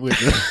cabin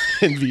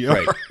in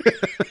VR. Right.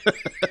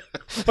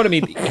 But I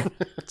mean,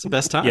 it's the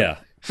best time. Yeah,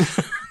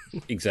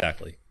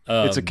 exactly.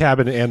 It's a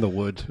cabin and the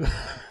wood.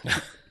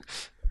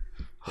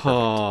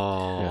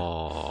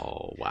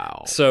 Wow.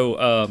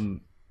 So,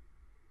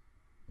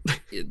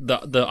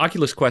 the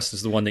Oculus Quest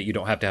is the one that you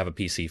don't have to have a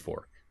PC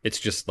for. It's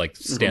just like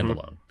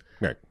standalone.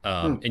 Right.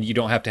 And you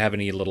don't have to have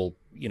any little,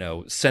 you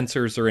know,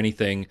 sensors or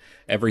anything.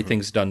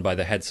 Everything's done by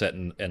the headset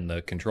and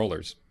the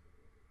controllers.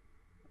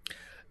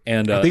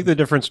 And I think the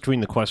difference between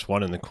the Quest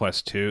 1 and the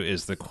Quest 2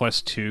 is the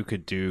Quest 2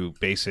 could do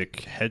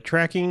basic head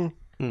tracking,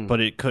 but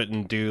it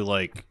couldn't do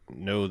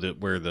know that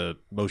where the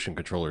motion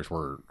controllers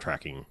were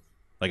tracking.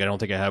 Like I don't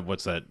think I have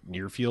what's that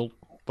near field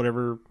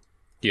whatever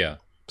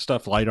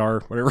stuff,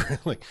 LiDAR, whatever.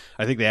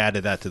 I think they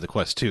added that to the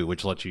Quest 2,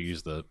 which lets you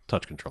use the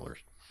touch controllers.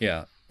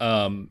 Yeah.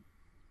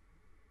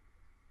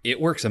 It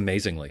works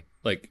amazingly.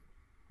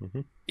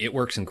 It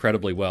works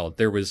incredibly well.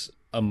 There was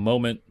a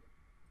moment,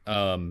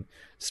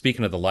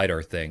 speaking of the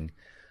LiDAR thing,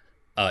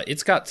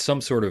 it's got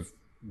some sort of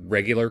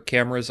regular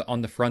cameras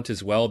on the front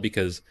as well,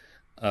 because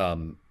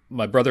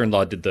my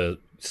brother-in-law did the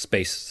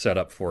space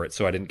setup for it,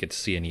 so I didn't get to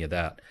see any of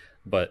that.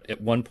 But at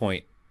one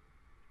point,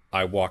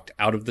 I walked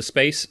out of the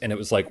space, and it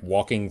was like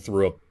walking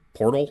through a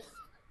portal,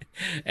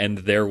 and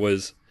there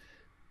was,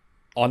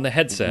 on the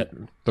headset,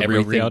 the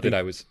everything real reality? that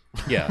I was,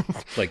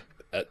 like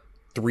a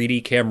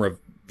 3D camera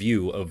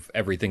view of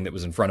everything that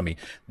was in front of me.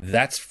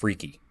 That's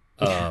freaky.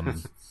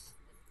 And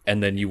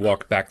then you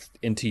walk back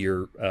into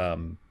your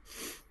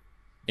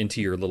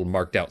little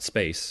marked out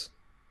space,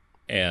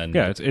 and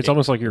it's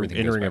almost like you're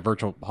entering a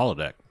virtual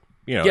holodeck.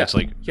 It's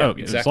like,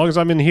 exactly. As long as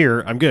I'm in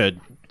here, I'm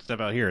good. Step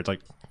out here, it's like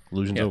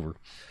illusion's over.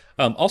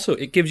 Also,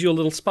 it gives you a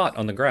little spot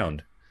on the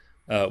ground.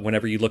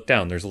 Whenever you look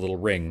down, there's a little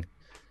ring,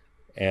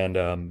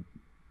 and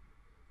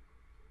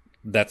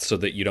that's so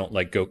that you don't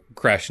go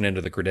crashing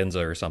into the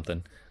credenza or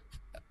something.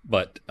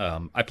 But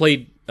I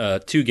played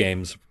 2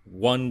 games.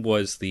 One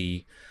was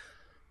the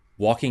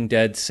Walking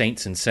Dead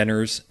Saints and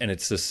Sinners, and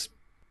it's this.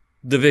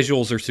 The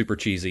visuals are super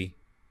cheesy.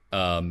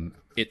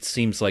 It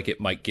seems like it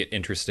might get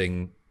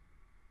interesting,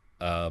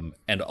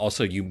 and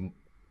also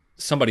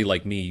somebody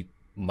like me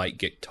might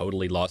get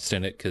totally lost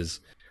in it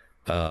because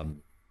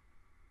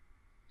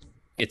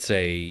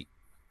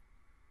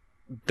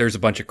there's a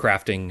bunch of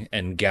crafting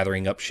and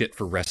gathering up shit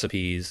for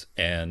recipes,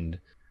 and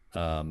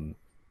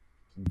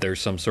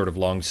there's some sort of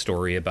long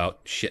story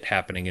about shit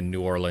happening in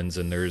New Orleans,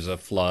 and there's a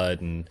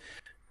flood and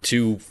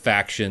 2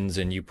 factions,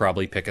 and you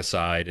probably pick a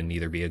side and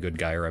either be a good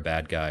guy or a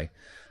bad guy.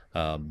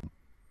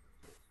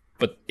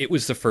 But it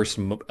was the first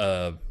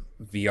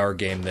VR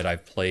game that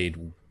I've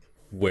played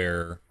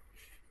where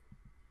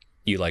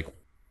you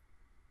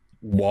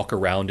walk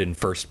around in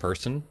first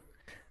person,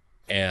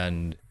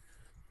 and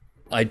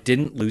I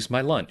didn't lose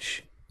my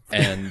lunch,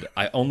 and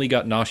I only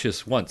got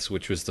nauseous once,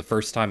 which was the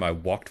first time I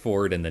walked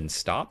forward and then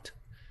stopped,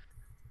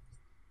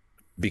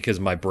 because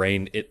my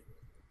brain it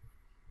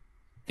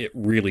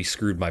really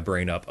screwed my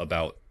brain up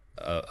about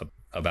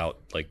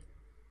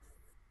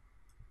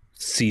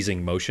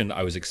seizing motion.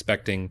 I was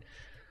expecting,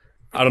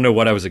 I don't know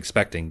what I was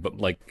expecting, but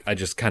I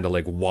just kind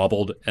of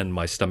wobbled and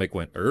my stomach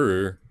went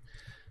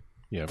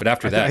Yeah, but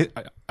after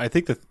that, I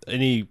think that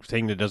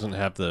anything that doesn't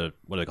have the,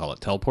 what do they call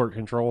it, teleport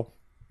control,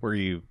 where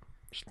you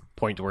just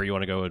point to where you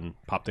want to go and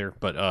pop there,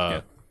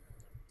 but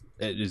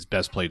it is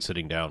best played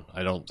sitting down.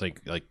 I don't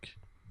think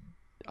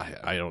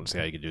I don't see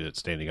how you could do it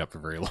standing up for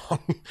very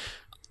long.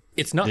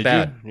 It's not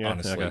bad,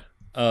 honestly.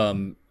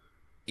 Okay.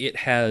 It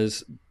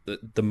has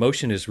the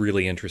motion is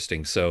really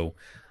interesting. So,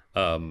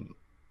 on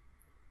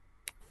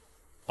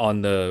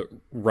the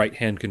right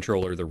hand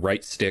controller, the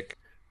right stick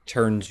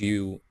turns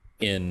you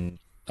in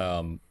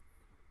 1/8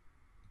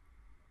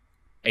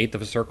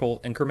 of a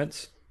circle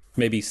increments,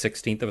 maybe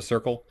 1/16 of a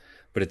circle,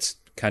 but it's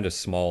kind of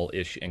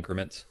small-ish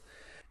increments.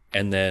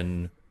 And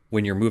then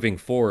when you're moving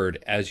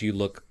forward, as you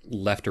look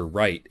left or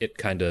right, it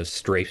kind of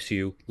strafes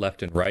you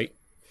left and right.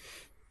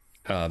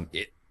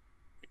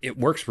 It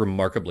works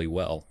remarkably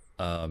well.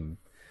 And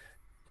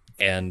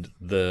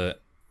the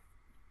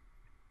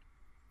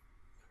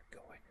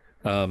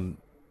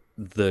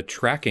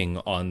tracking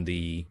on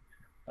the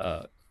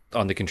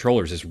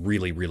controllers is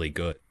really, really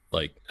good.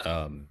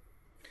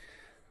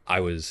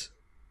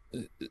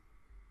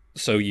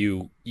 So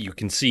you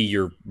can see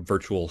your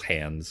virtual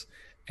hands,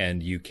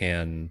 and you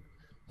can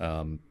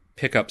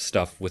pick up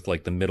stuff with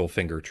the middle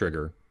finger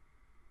trigger,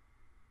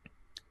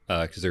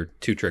 because there are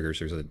 2 triggers.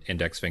 There's an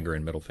index finger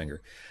and middle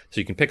finger, so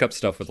you can pick up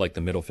stuff with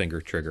the middle finger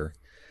trigger.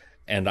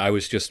 And I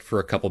was just for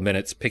a couple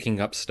minutes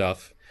picking up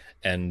stuff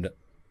and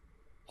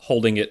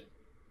holding it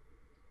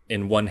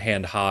in one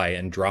hand high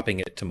and dropping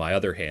it to my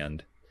other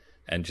hand,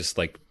 and just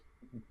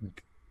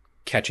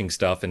catching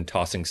stuff and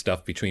tossing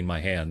stuff between my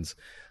hands.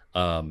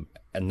 And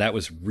that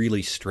was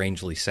really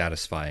strangely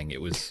satisfying.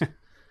 It was,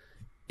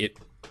 it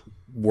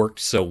worked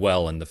so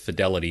well, and the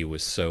fidelity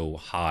was so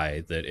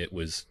high that it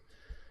was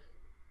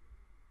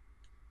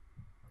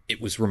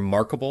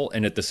remarkable,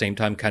 and at the same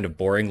time kind of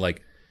boring.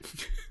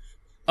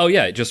 Oh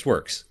yeah, it just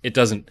works. It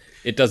doesn't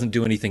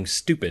do anything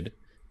stupid.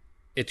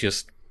 It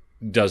just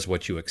does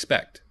what you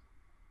expect.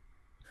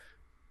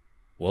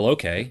 Well,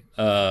 okay.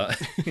 Let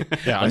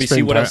me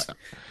see what else.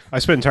 I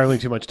spend entirely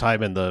too much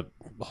time in the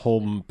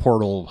home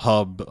portal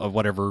hub of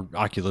whatever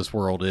Oculus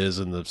World is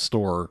in the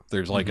store.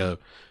 There's a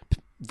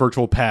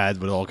virtual pad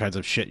with all kinds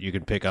of shit you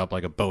can pick up,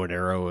 like a bow and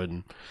arrow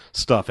and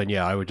stuff. And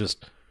yeah, I would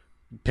just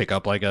pick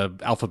up a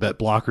alphabet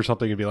block or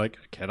something and be like,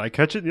 can I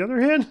catch it in the other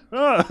hand?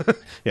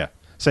 Yeah.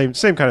 Same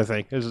kind of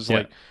thing. It's just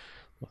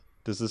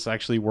does this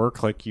actually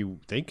work like you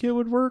think it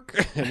would work?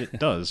 And it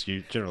does,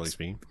 you generally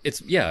speaking.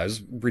 It's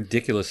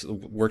ridiculous.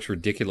 Works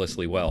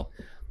ridiculously well.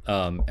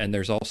 And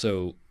there's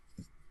also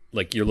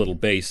like your little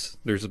base.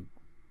 There's a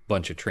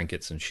bunch of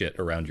trinkets and shit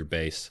around your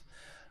base.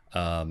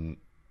 But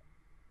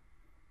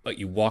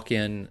you walk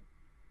in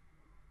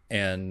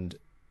and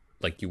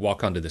like you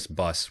walk onto this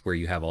bus where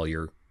you have all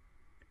your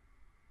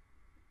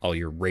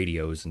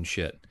radios and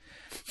shit.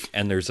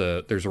 And there's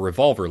a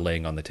revolver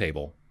laying on the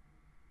table.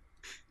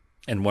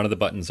 And one of the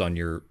buttons on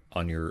your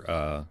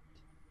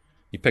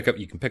you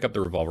can pick up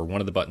the revolver. One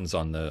of the buttons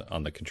on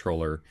the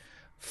controller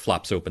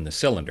flops open the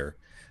cylinder.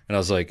 And I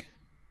was like,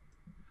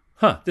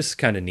 "Huh, this is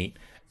kind of neat."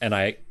 And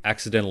I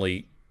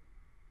accidentally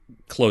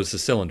closed the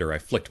cylinder. I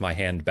flicked my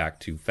hand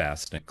back too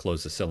fast and it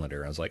closed the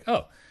cylinder. I was like,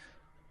 "Oh,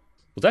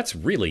 well, that's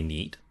really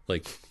neat.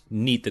 Like,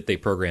 neat that they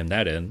programmed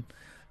that in."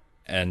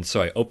 And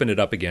so I opened it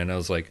up again. And I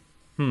was like,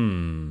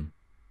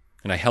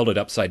 And I held it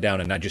upside down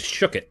and I just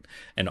shook it.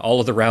 And all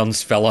of the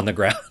rounds fell on the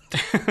ground.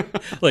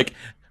 Like,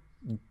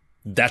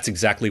 that's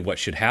exactly what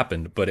should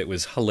happen. But it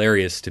was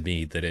hilarious to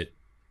me that it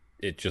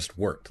just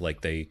worked.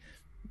 Like, they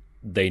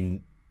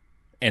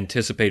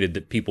anticipated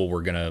that people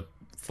were going to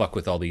fuck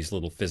with all these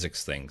little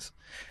physics things.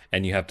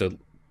 And you have to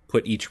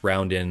put each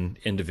round in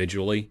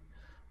individually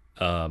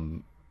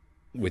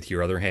with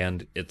your other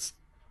hand. It's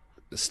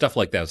stuff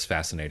like that was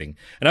fascinating.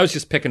 And I was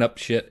just picking up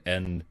shit,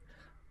 and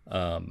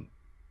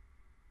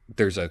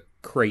there's a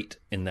crate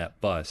in that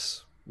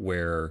bus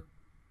where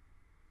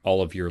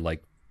all of your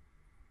like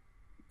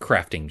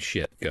crafting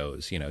shit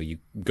goes. You know, you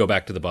go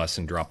back to the bus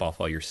and drop off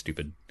all your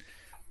stupid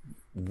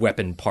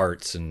weapon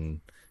parts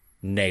and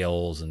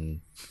nails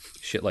and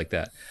shit like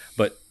that.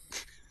 But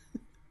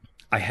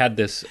I had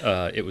this,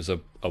 it was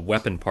a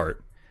weapon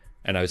part,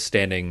 and I was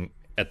standing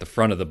at the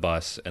front of the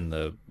bus, and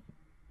the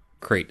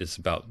crate is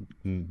about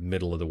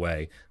middle of the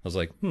way. I was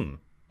like,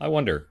 I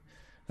wonder.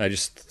 And I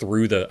just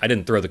I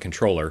didn't throw the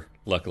controller.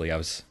 Luckily,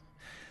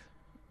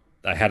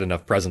 I had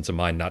enough presence of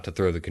mind not to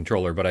throw the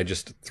controller, but I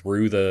just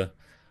threw the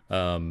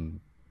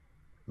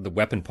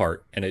weapon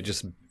part, and it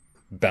just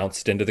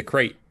bounced into the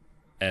crate,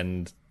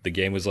 and the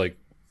game was like,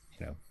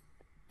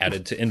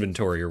 added to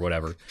inventory or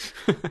whatever.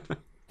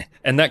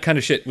 And that kind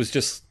of shit was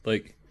just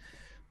like,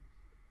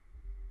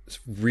 it's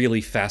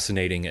really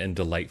fascinating and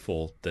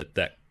delightful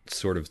that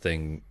sort of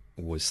thing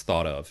was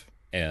thought of.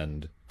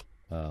 And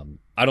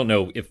I don't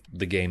know if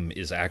the game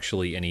is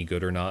actually any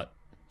good or not,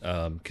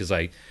 because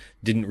I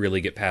didn't really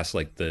get past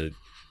like the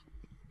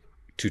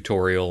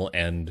tutorial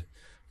and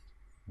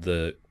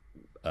the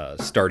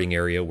starting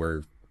area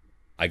where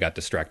I got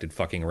distracted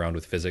fucking around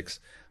with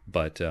physics.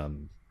 But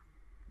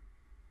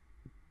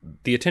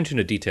the attention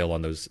to detail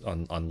on those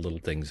on little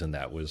things in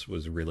that was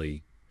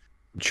really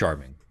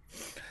charming.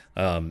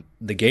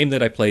 The game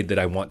that I played that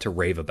I want to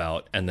rave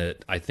about, and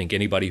that I think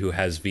anybody who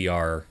has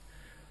VR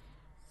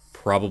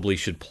probably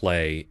should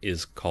play,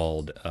 is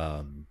called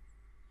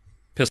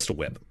Pistol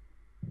Whip.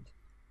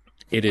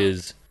 It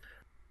is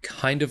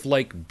kind of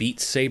like Beat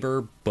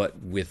Saber,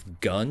 but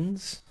with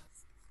guns,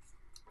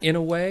 in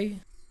a way.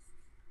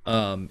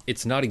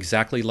 It's not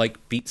exactly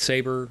like Beat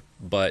Saber,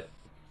 but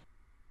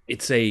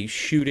it's a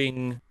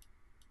shooting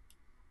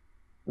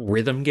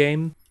rhythm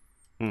game.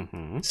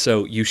 Mm-hmm.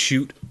 So you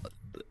shoot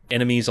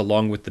enemies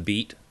along with the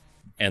beat,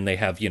 and they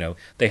have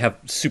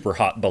super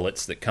hot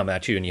bullets that come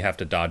at you, and you have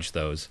to dodge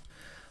those.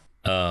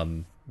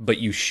 But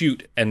you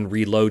shoot and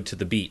reload to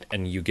the beat,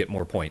 and you get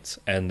more points,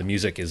 and the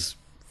music is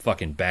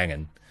fucking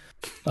banging.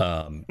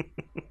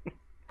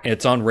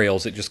 It's on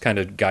rails. It just kind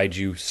of guides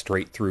you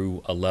straight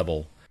through a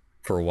level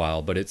for a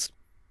while, but it's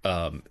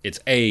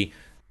A,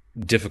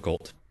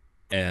 difficult,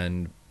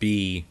 and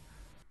B,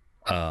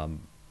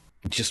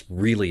 just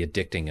really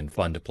addicting and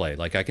fun to play.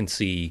 Like, I can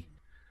see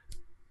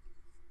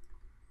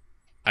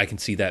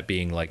that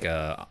being like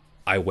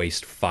I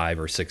waste 5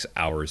 or 6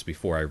 hours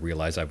before I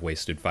realize I've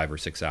wasted 5 or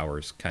 6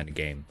 hours kind of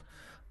game.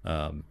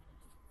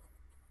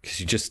 Because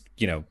you just,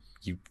 you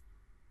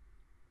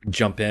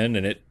jump in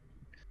and it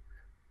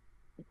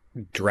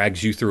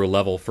drags you through a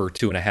level for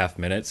 2.5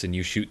 minutes, and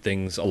you shoot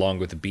things along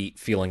with the beat,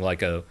 feeling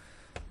like an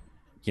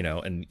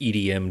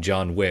EDM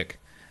John Wick,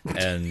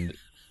 and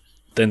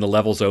then the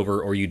level's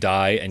over, or you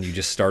die and you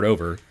just start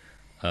over.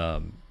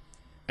 And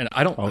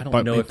I don't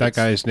know if that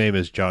guy's name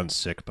is John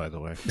Sick, by the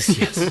way.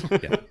 Yes.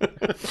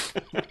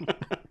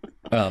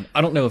 Yeah.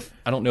 I don't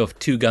know if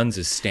 2 guns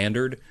is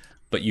standard,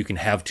 but you can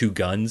have 2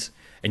 guns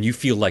and you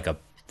feel like a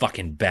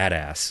fucking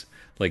badass,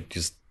 like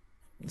just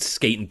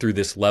skating through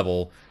this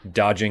level,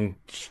 dodging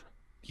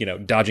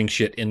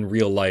shit in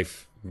real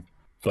life,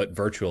 but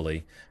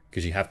virtually,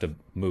 because you have to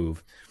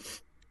move.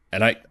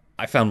 And I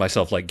found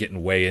myself like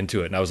getting way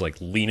into it, and I was like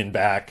leaning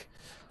back,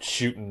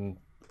 shooting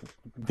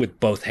with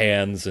both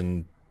hands,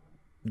 and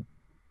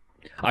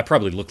I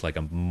probably looked like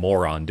a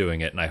moron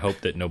doing it, and I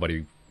hope that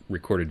nobody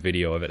recorded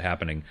video of it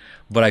happening.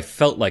 But I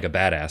felt like a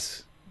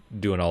badass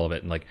doing all of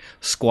it, and like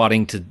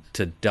squatting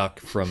to duck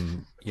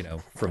from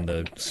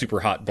the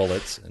super hot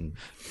bullets. And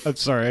I'm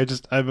sorry, I'm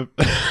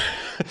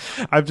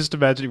just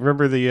imagining.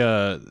 Remember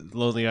the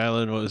Lonely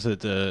Island? What was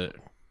it?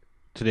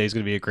 today's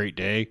going to be a great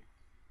day.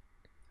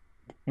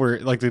 Where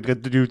like the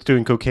dude's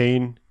doing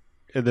cocaine,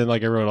 and then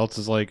like everyone else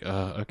is like,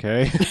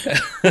 okay,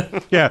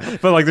 yeah.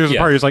 But like there's a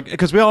part who's like,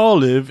 because we all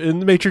live in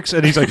the Matrix,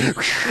 and he's like,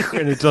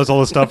 and it does all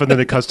this stuff, and then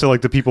it cuts to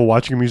like the people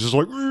watching him. He's just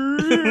like,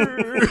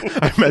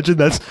 I imagine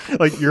that's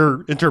like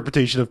your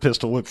interpretation of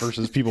Pistol Whip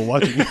versus people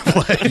watching you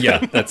play.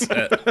 Yeah,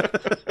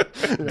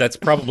 that's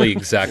probably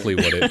exactly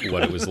what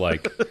it was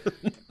like.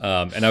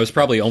 And I was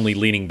probably only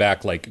leaning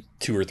back like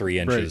 2 or 3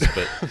 inches,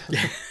 but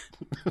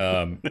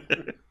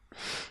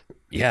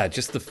yeah,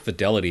 just the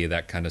fidelity of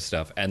that kind of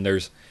stuff. And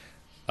there's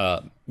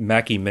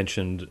Mackie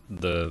mentioned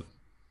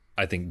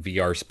I think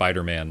VR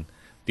Spider-Man.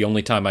 The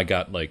only time I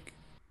got like,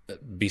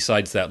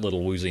 besides that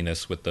little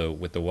wooziness with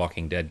the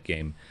Walking Dead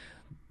game,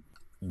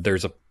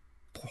 there's a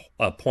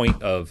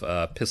point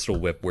of Pistol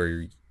Whip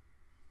where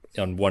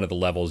on one of the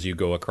levels you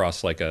go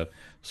across like a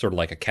sort of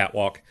like a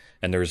catwalk,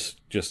 and there's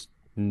just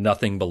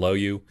nothing below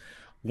you.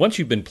 Once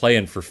you've been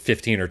playing for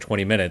 15 or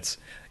 20 minutes,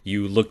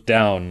 you look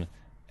down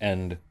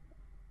and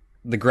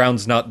the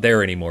ground's not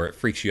there anymore. It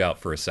freaks you out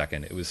for a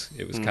second. It was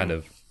kind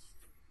of,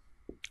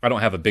 I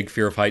don't have a big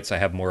fear of heights. I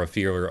have more a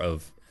fear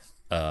of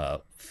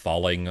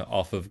falling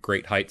off of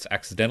great heights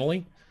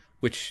accidentally,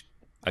 which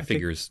I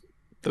figure is...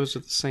 Those are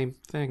the same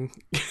thing.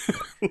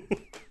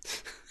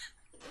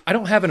 I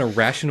don't have an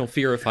irrational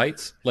fear of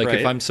heights. Like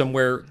if I'm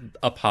somewhere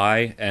up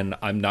high and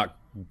I'm not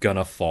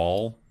gonna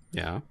fall,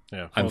 yeah,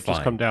 I'm fine.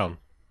 Just come down,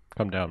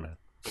 man.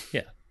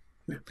 Yeah,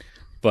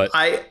 but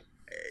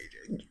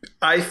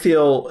I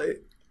feel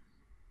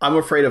I'm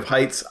afraid of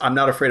heights. I'm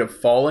not afraid of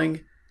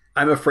falling.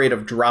 I'm afraid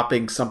of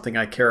dropping something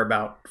I care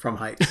about from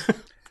heights.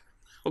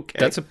 Okay,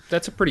 that's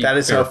a pretty. That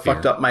is fair how fear.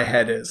 fucked up my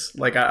head is.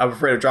 Like I'm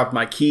afraid of dropping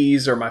my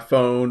keys or my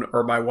phone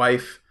or my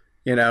wife.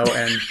 You know,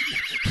 and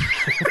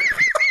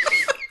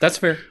that's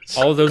fair.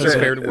 All of those are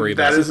fair to worry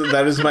about.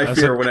 That is my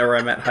fear whenever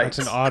I'm at heights.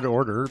 It's an odd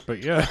order,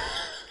 but yeah.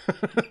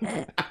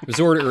 There's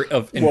order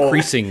of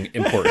increasing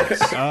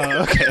importance.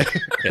 Okay.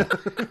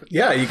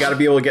 Yeah, you got to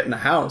be able to get in the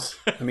house.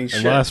 I mean,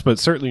 and last but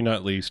certainly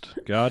not least,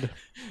 God.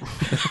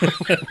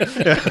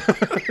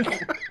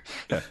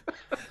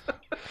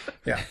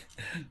 Yeah.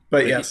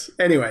 But yes.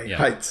 Anyway,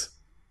 heights.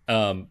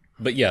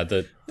 But yeah,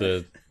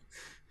 the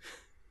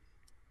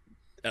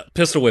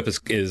Pistol Whip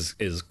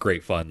is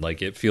great fun.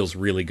 Like it feels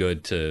really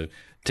good to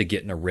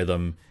get in a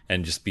rhythm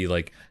and just be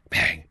like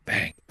bang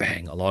bang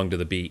bang along to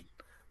the beat.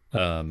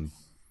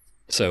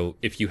 So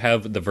if you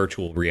have the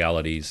virtual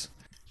realities,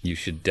 you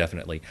should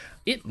definitely.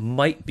 It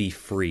might be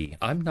free.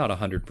 I'm not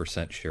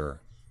 100% sure.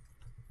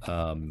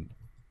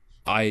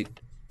 I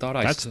thought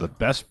that's the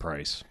best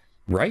price,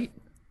 right?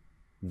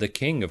 The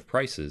king of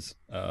prices.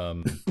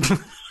 Oh,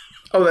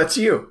 that's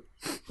you.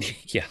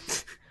 Yeah.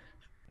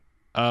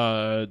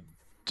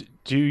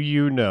 Do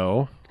you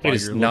know? It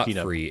is not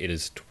free. It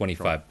is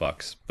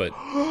 $25, but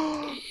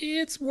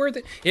it's worth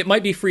it. It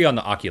might be free on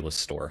the Oculus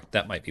store.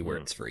 That might be where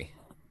it's free.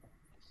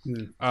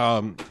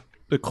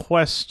 The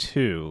Quest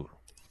 2,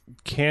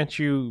 can't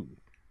you?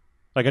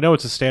 Like, I know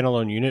it's a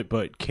standalone unit,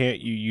 but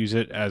can't you use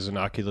it as an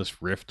Oculus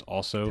Rift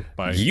also?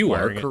 You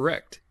are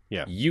correct.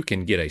 Yeah. You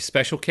can get a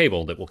special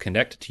cable that will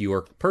connect to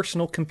your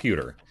personal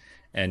computer,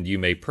 and you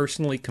may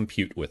personally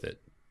compute with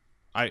it.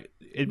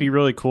 It'd be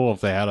really cool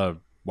if they had a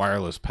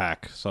wireless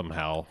pack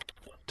somehow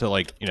to,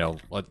 like, you know,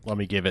 let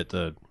me give it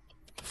the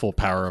full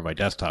power of my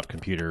desktop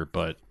computer,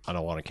 but I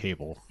don't want a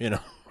cable, you know?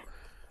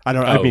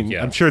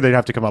 I'm sure they'd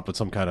have to come up with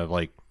some kind of,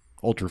 like,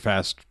 ultra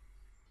fast,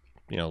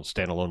 you know,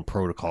 standalone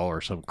protocol or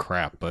some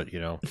crap, but, you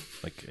know,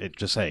 like,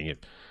 just saying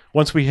it.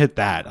 Once we hit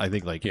that, I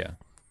think, like,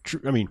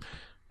 I mean,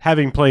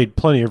 having played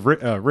plenty of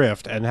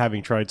Rift and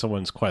having tried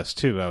someone's Quest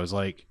 2, I was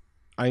like,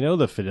 I know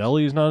the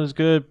fidelity is not as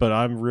good, but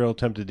I'm real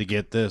tempted to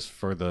get this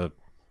for the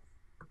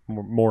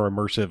more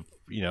immersive,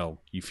 you know,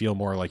 you feel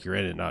more like you're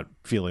in it, not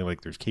feeling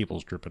like there's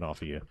cables dripping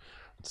off of you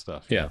and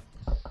stuff. Yeah.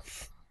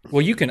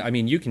 Well, you can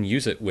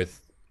use it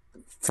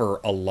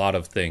for a lot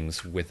of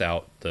things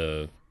without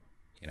the,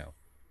 you know.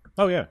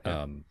 Oh, yeah.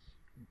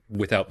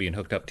 Without being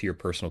hooked up to your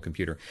personal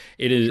computer.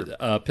 It is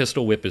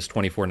Pistol Whip is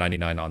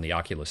 $24.99 on the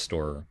Oculus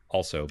store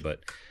also, but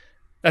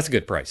that's a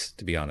good price,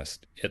 to be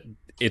honest.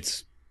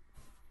 It's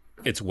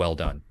well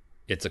done.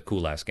 It's a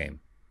cool ass game.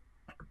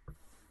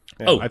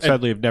 Yeah,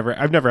 I've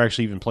never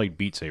actually even played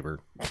Beat Saber,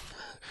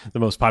 the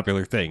most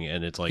popular thing,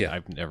 and it's like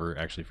I've never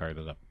actually fired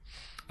it up.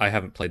 I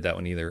haven't played that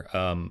one either.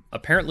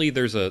 Apparently,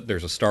 there's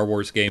a Star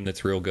Wars game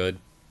that's real good.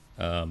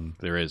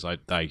 There is. I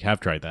have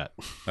tried that.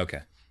 Okay.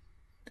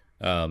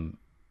 The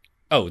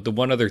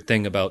one other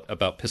thing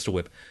about Pistol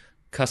Whip,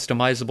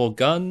 customizable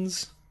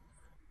guns.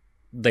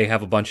 They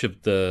have a bunch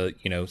of the,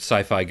 you know,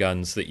 sci-fi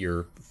guns that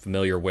you're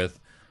familiar with.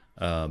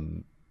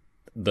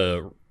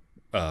 The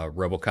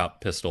RoboCop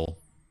pistol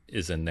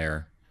is in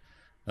there,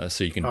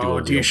 so you can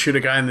do you shoot a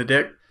guy in the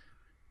dick?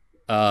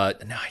 No,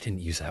 I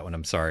didn't use that one.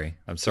 I'm sorry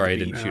I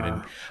didn't shoot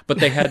him. But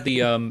they had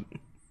the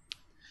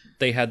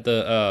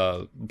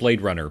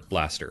Blade Runner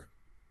blaster,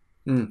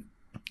 and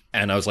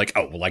I was like,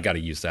 oh well, I got to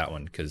use that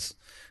one because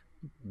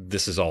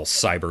this is all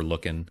cyber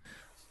looking.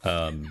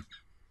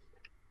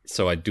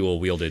 So I dual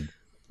wielded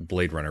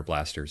Blade Runner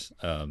blasters.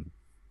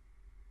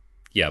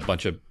 Yeah, a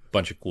bunch of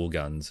cool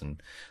guns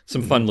and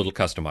some fun little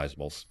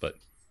customizables. But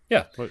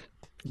yeah,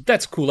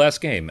 that's a cool ass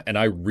game, and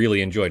I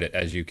really enjoyed it,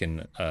 as you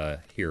can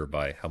hear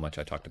by how much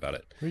I talked about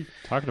it. What are you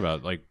talking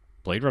about? Like,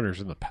 Blade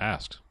Runner's in the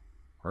past.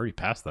 We're already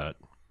past that.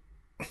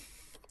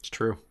 It's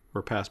true.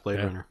 We're past Blade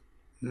Runner.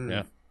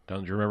 Yeah.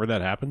 Don't you remember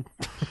that happened?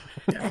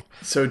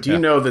 So do you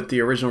know that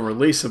the original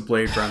release of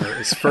Blade Runner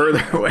is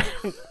further away?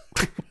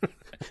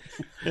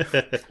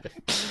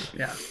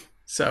 Yeah.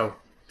 So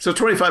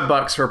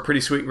 $25 for a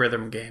pretty sweet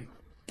rhythm game.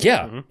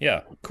 Yeah,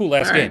 yeah, cool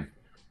ass game.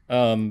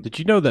 Did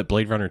you know that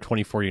Blade Runner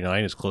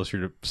 2049 is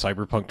closer to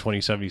Cyberpunk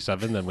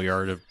 2077 than we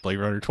are to Blade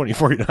Runner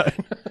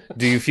 2049?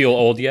 Do you feel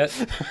old yet?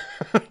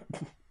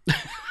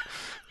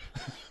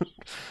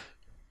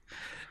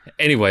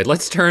 Anyway,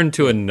 let's turn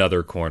to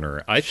another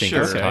corner. I think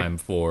it's time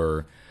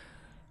for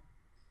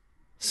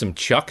some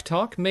Chuck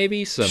talk,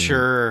 maybe?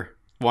 Sure.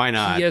 Why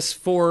not?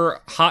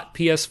 Hot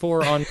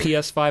PS4 on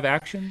PS5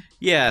 action?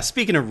 Yeah,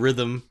 speaking of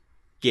rhythm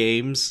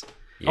games.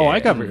 Yeah. Oh, I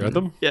got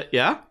rhythm. Yeah?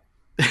 Yeah.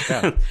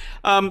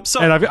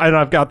 So and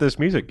I've got this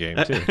music game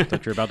too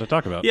that you're about to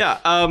talk about. Yeah.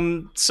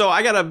 So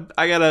I got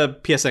a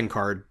PSN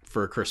card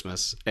for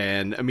Christmas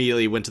and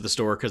immediately went to the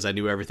store because I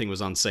knew everything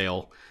was on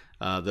sale.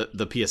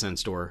 The PSN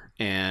store,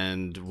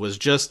 and was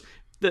just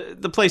the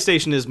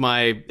PlayStation is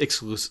my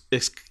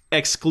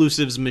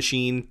exclusives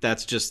machine.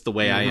 That's just the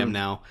way I am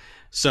now.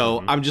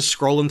 So I'm just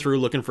scrolling through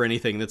looking for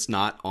anything that's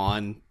not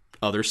on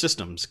other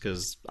systems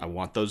because I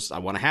want those. I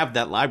want to have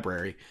that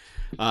library.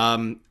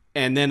 And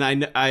then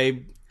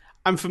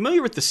I'm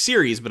familiar with the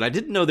series, but I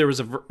didn't know there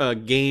was a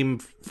game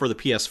for the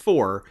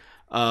PS4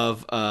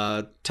 of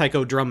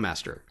Taiko Drum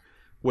Master,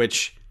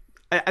 which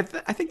I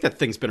think that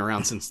thing's been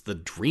around since the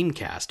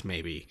Dreamcast,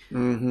 maybe.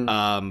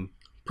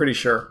 Pretty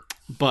sure.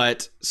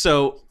 But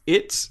so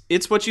it's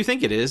what you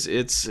think it is.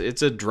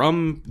 It's a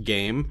drum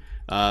game.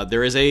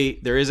 There is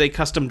a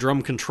custom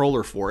drum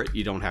controller for it.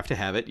 You don't have to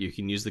have it. You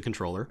can use the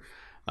controller,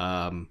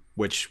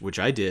 which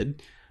I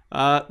did.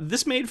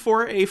 This made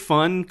for a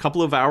fun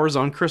couple of hours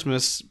on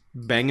Christmas,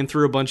 banging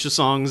through a bunch of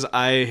songs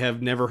I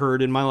have never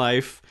heard in my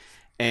life,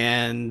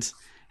 and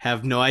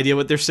have no idea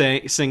what they're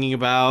singing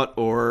about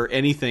or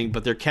anything,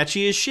 but they're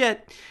catchy as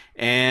shit.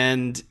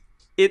 And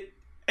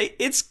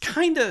it's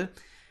kind of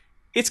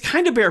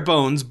bare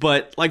bones,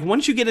 but like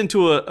once you get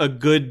into a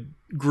good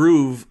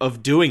groove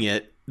of doing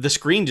it, the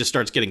screen just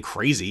starts getting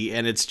crazy,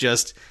 and it's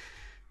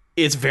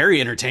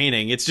very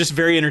entertaining. It's just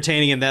very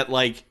entertaining in that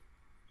like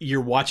you're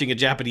watching a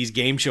Japanese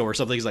game show or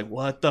something. It's like,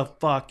 what the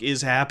fuck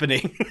is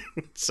happening?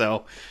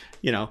 So,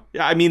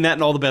 I mean that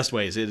in all the best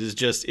ways. It's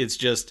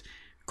just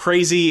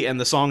crazy, and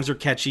the songs are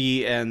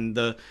catchy, and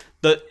the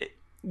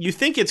you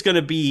think it's going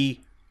to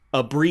be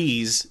a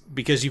breeze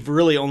because you've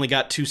really only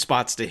got 2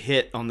 spots to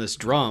hit on this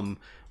drum,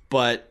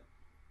 but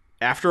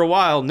after a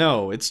while,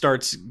 no, it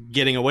starts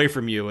getting away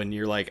from you, and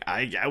you're like,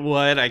 I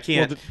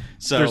can't. Well,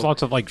 so there's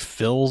lots of like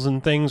fills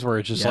and things where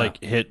it's just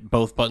like hit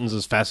both buttons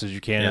as fast as you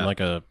can, and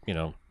like a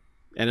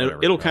and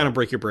it'll kind of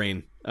break your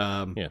brain.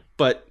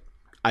 But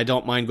I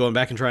don't mind going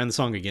back and trying the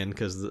song again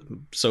because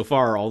so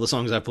far all the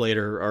songs I've played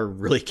are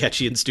really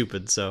catchy and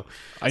stupid. So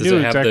I knew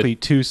exactly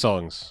 2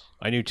 songs.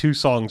 I knew 2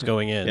 songs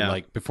going in,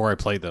 like before I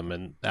played them,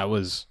 and that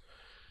was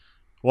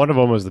one of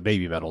them was the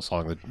Baby Metal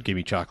song that gave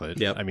me chocolate.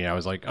 Yep. I mean, I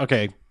was like,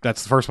 okay,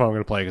 that's the first one I'm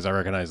going to play because I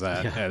recognize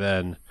that, and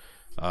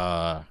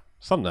then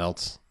something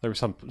else. There was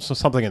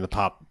something in the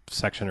pop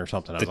section or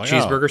something. The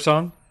cheeseburger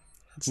song?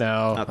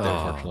 No, not there.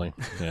 unfortunately.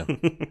 Yeah.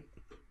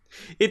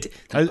 Is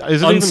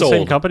it even the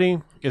same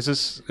company? Is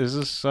this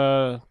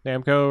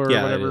Namco or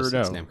whatever? It is.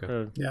 No, it's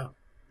Namco.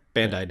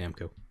 Bandai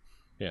Namco.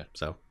 Yeah.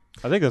 So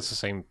I think that's the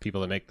same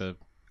people that make the.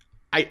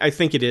 I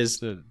think it is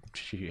the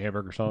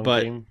hamburger song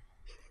but game.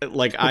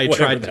 Like I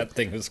tried that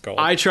thing is called.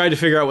 I tried to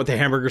figure out what the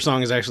hamburger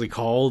song is actually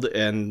called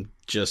and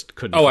just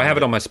couldn't. Oh, I have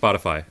it on my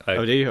Spotify.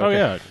 Oh, do you?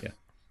 Okay. Oh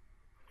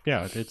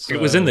yeah.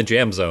 It was in the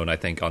Jam Zone, I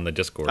think, on the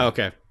Discord.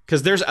 Okay.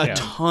 Because there's a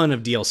ton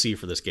of DLC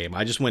for this game.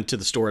 I just went to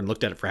the store and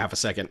looked at it for half a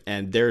second,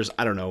 and there's,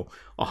 I don't know,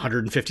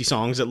 150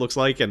 songs it looks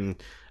like, and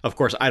of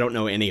course I don't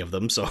know any of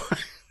them, so...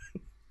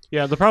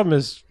 Yeah, the problem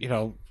is,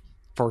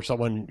 for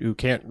someone who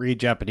can't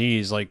read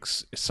Japanese, like,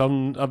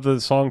 some of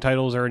the song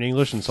titles are in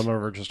English, and some of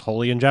them are just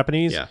wholly in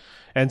Japanese. Yeah.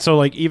 And so,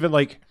 like, even,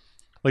 like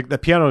the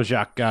Piano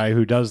Jack guy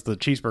who does the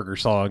cheeseburger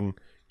song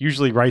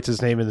usually writes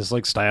his name in this,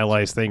 like,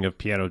 stylized thing of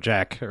Piano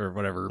Jack or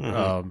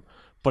whatever,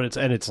 but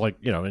it's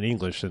like, in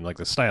English and like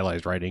the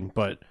stylized writing.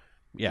 But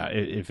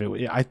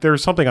yeah,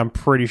 there's something I'm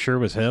pretty sure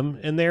was him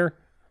in there.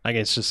 Like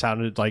it just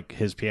sounded like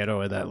his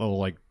piano and that little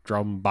like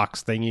drum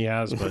box thing he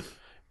has. But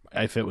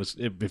if it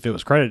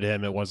was credited to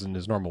him, it wasn't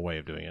his normal way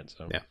of doing it.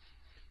 So yeah,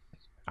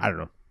 I don't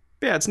know.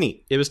 Yeah, it's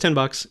neat. It was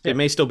 $10. It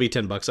may still be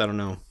 $10. I don't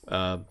know.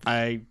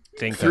 I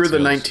think through that's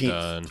the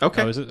 19th.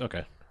 Okay. Oh, is it?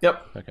 Okay.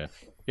 Yep. Okay.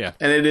 Yeah.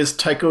 And it is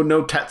Taiko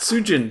no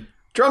Tatsujin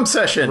drum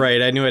session.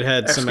 Right. I knew it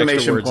had some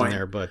extra words point. in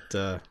there, but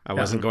I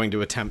wasn't going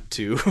to attempt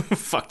to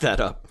fuck that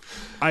up.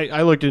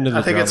 I looked into the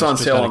I think it's on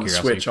drums sale just out on of the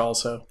curiosity. Switch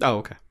also. Oh,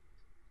 okay.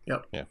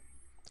 Yep. Yeah.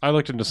 I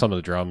looked into some of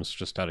the drums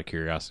just out of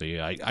curiosity.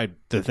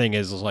 The thing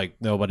is like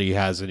nobody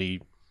has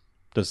any.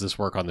 Does this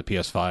work on the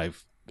PS5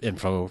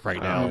 info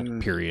right now?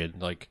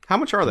 Period. Like, how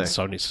much are they?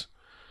 Sony's.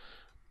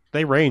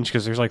 They range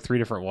because there's like 3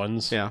 different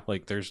ones. Yeah.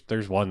 Like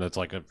there's one that's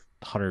like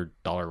 $100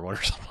 one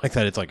or something like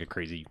that. It's like a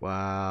crazy.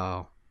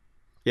 Wow.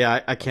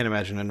 Yeah, I can't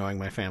imagine annoying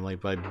my family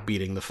by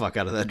beating the fuck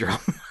out of that drum.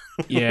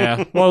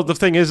 Yeah. Well, the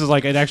thing is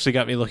like it actually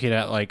got me looking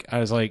at like I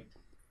was like,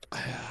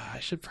 I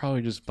should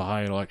probably just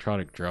buy an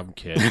electronic drum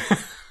kit,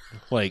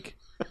 like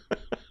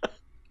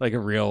a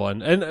real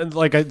one. And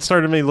like I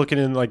started me looking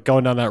in like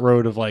going down that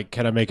road of like,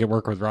 can I make it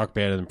work with Rock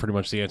Band? And pretty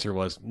much the answer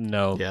was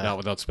no, not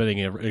without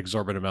spending an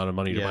exorbitant amount of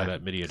money to buy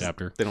that MIDI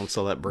adapter. They don't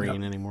sell that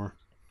brain anymore.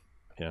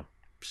 Yeah.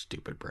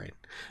 Stupid brain.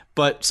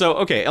 But so,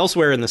 okay,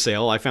 elsewhere in the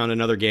sale, I found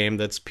another game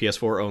that's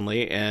PS4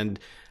 only, and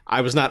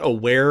I was not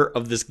aware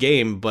of this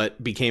game,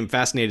 but became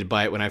fascinated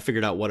by it when I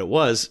figured out what it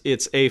was.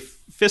 It's a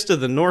Fist of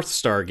the North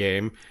Star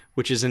game,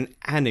 which is an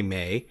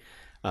anime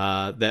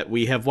that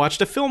we have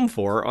watched a film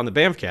for on the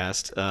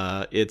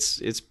Bamfcast.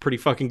 It's pretty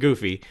fucking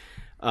goofy.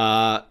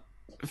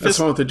 That's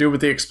one with to do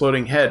with the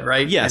exploding head,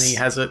 right? Yes. And he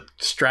has it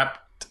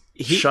strapped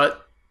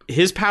shut.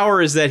 His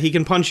power is that he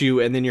can punch you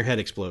and then your head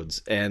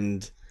explodes.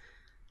 And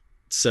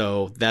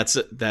so that's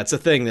a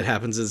thing that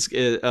happens. Fist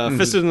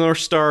of the North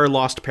Star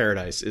Lost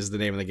Paradise is the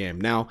name of the game.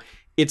 Now,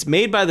 it's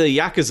made by the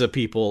Yakuza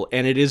people,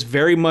 and it is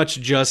very much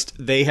just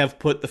they have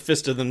put the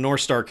Fist of the North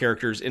Star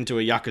characters into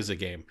a Yakuza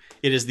game.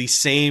 It is the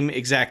same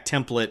exact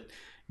template,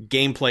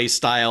 gameplay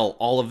style,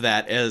 all of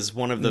that as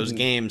one of those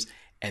games,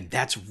 and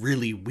that's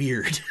really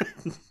weird.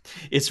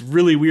 It's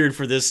really weird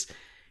for this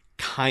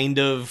kind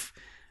of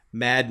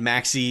Mad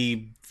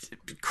Maxy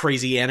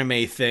crazy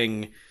anime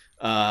thing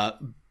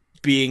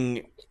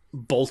being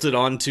bolted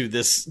onto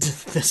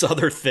this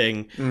other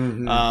thing.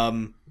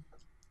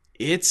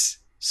 It's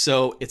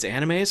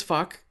anime as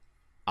fuck,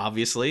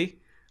 obviously.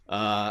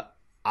 I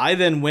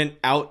then went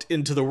out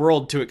into the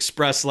world to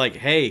express like,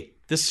 hey,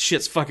 this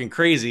shit's fucking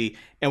crazy,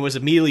 and was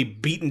immediately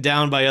beaten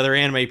down by other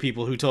anime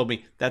people who told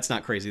me that's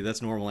not crazy,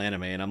 that's normal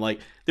anime. And I'm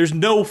like, there's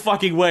no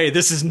fucking way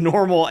this is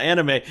normal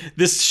anime.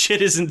 This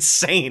shit is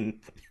insane.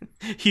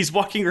 He's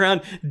walking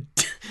around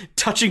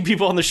touching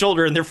people on the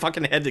shoulder and their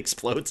fucking head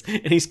explodes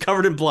and he's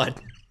covered in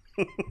blood.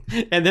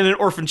 And then an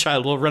orphan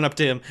child will run up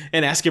to him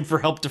and ask him for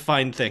help to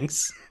find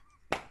things.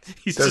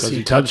 Does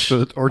he touch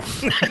the or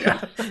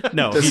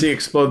No. Does he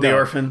explode the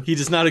orphan? He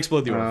does not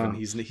explode the orphan.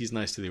 He's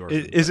nice to the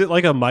orphan. Is it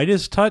like a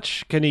Midas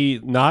touch? Can he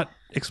not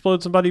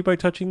explode somebody by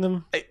touching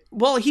them?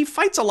 Well, he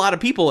fights a lot of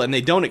people and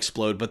they don't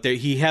explode, but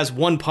he has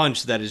one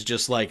punch that is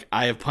just like,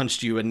 I have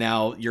punched you, and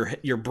now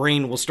your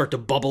brain will start to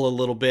bubble a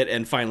little bit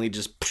and finally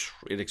just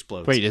it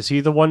explodes. Wait, is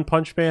he the one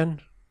punch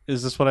man?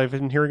 Is this what I've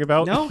been hearing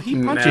about? No,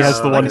 he punches. He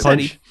has the one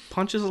punch. He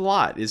punches a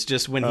lot. It's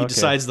just when he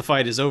decides the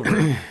fight is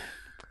over.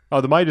 Oh,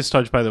 the Midas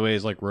touch, by the way,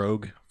 is like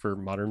Rogue for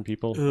modern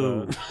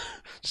people.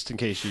 Just in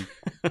case you.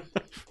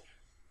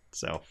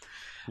 So,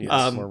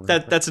 yes,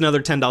 that's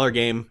another $10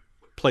 game,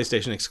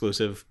 PlayStation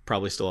exclusive,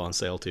 probably still on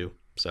sale too.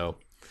 So,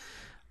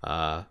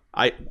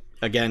 I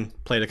again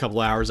played a couple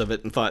hours of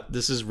it and thought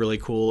this is really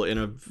cool in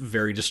a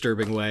very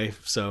disturbing way.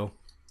 So,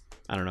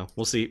 I don't know.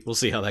 We'll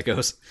see how that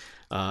goes.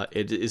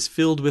 It is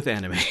filled with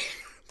anime.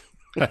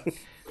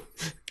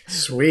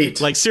 Sweet.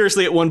 Like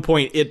seriously, at one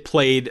point it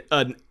played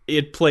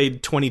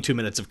 22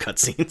 minutes of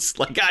cutscenes.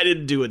 Like I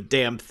didn't do a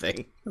damn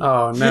thing.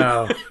 Oh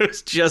no!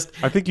 It's just.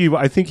 I think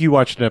you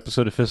watched an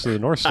episode of Fist of the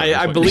North Star.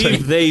 I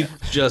believe they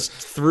just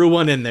threw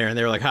one in there and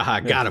they were like,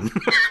 haha, got him.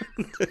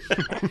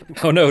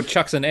 Oh no,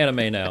 Chuck's an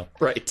anime now.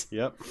 Right.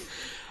 Yep.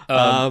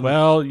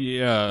 Well,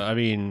 yeah. I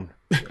mean,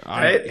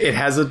 It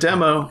has a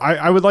demo.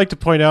 I would like to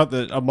point out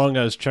that among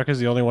us, Chuck is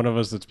the only one of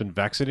us that's been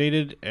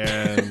vaccinated,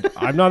 and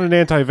I'm not an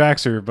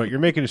anti-vaxxer, but you're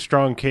making a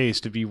strong case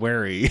to be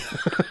wary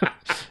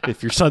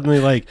if you're suddenly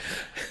like,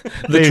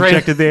 they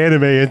injected the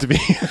anime into me.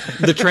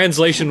 The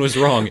translation was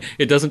wrong.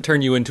 It doesn't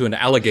turn you into an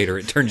alligator.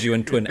 It turns you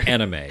into an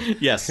anime.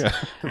 Yes.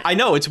 I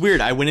know, it's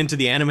weird. I went into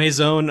the anime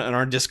zone on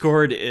our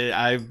Discord.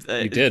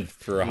 You did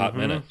for a hot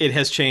minute. It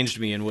has changed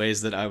me in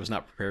ways that I was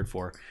not prepared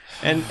for.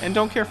 And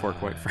don't care for,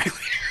 quite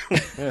frankly.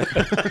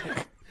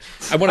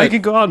 I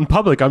can go out in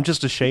public. I'm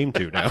just ashamed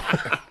to now.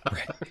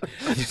 Right.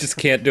 You just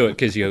can't do it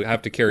because you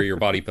have to carry your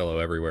body pillow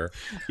everywhere.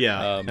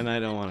 Yeah, and I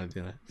don't want to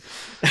do that.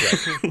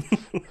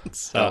 Right.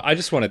 So. I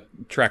just want to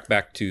track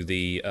back to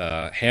the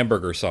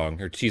hamburger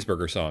song or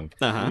cheeseburger song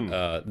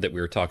that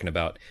we were talking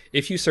about.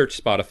 If you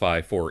search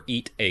Spotify for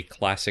Eat a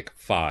Classic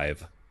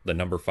 5, the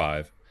number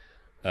 5,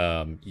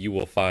 you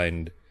will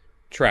find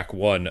track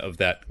 1 of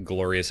that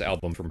glorious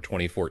album from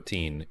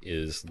 2014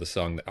 is the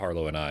song that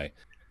Harlow and I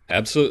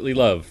absolutely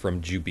love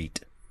from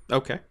Jubeat.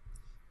 Okay.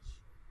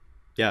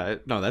 Yeah,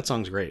 no, that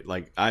song's great.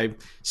 Like, I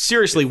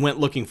seriously went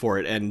looking for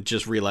it and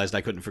just realized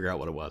I couldn't figure out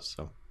what it was.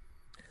 So,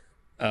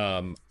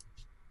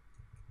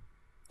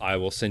 I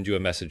will send you a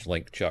message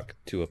link, Chuck,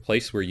 to a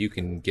place where you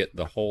can get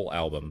the whole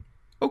album.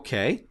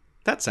 Okay,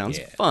 that sounds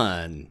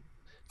fun.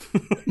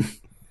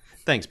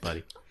 Thanks,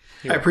 buddy.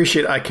 I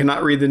appreciate it. I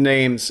cannot read the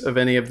names of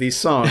any of these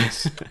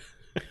songs.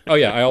 Oh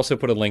yeah, I also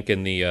put a link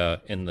in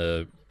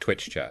the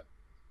Twitch chat.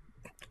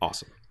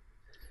 Awesome.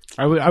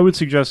 I would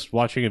suggest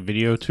watching a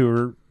video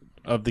tour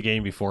of the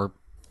game before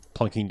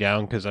plunking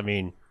down, because I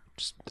mean,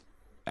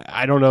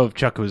 I don't know if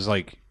Chuck was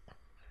like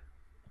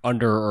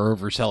under or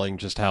overselling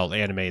just how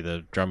anime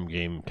the drum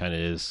game kind of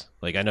is.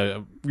 Like, I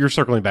know you're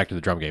circling back to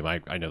the drum game.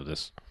 I know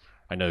this.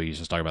 I know he's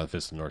just talking about the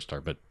Fist of the North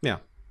Star, but Yeah.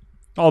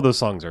 all those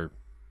songs are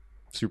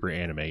super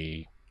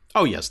anime-y.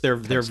 Oh yes, they're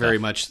very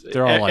much.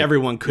 They're all like-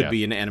 everyone could yeah.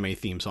 be an anime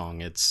theme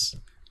song. It's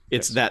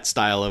that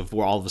style of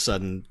where all of a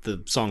sudden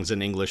the song's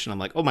in English and I'm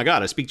like, oh my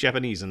god, I speak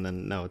Japanese, and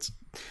then no, it's.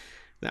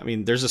 I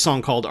mean, there's a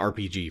song called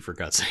RPG, for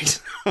God's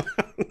sakes.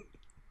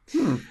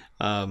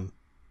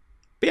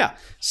 But yeah,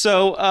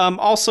 so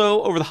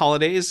also over the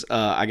holidays,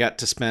 I got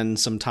to spend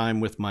some time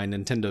with my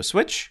Nintendo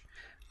Switch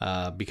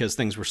because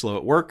things were slow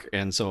at work,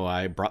 and so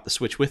I brought the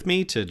Switch with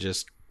me to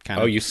just kind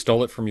of. Oh, you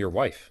stole it from your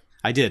wife.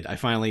 I did. I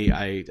finally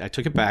I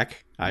took it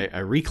back. I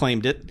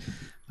reclaimed it.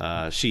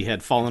 She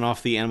had fallen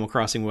off the Animal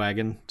Crossing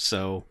wagon,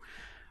 so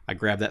I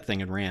grabbed that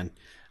thing and ran.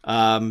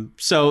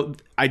 So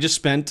I just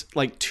spent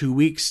like 2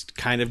 weeks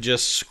kind of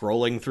just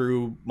scrolling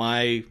through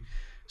my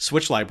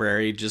Switch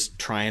library, just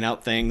trying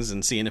out things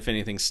and seeing if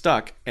anything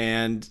stuck.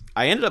 And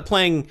I ended up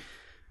playing.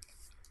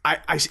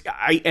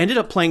 I ended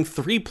up playing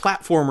 3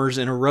 platformers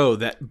in a row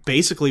that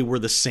basically were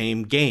the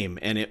same game,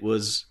 and it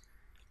was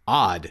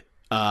odd.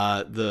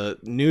 The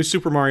new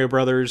Super Mario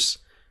Brothers,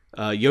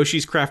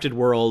 Yoshi's Crafted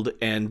World,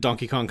 and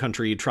Donkey Kong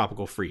Country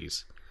Tropical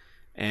Freeze.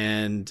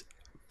 And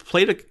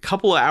played a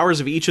couple of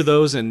hours of each of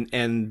those,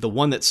 and the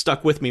one that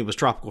stuck with me was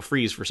Tropical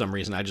Freeze for some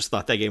reason. I just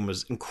thought that game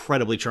was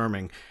incredibly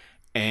charming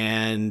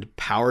and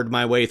powered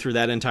my way through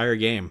that entire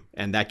game.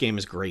 And that game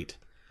is great.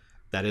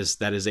 That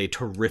is a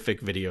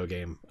terrific video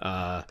game.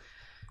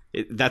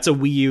 That's a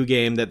Wii U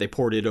game that they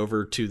ported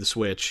over to the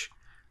Switch.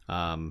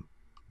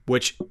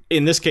 Which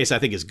in this case I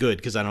think is good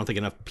because I don't think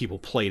enough people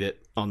played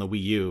it on the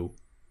Wii U.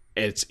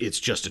 It's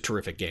just a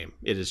terrific game.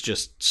 It is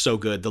just so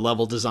good. The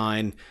level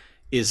design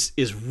is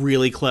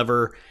really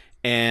clever,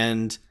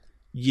 and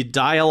you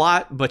die a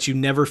lot, but you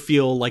never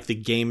feel like the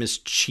game is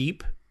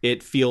cheap.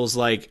 It feels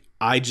like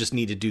I just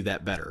need to do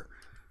that better.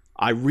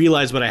 I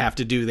realize what I have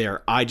to do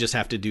there. I just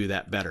have to do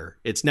that better.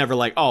 It's never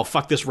like, oh,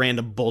 fuck this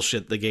random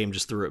bullshit the game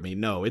just threw at me.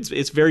 No,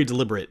 it's very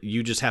deliberate.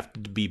 You just have to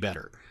be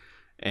better.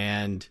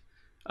 And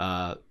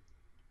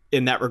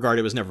in that regard,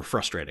 it was never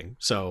frustrating.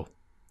 So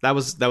that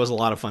was a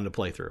lot of fun to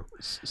play through.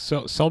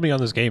 So sell me on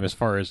this game as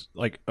far as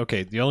like,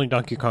 okay, the only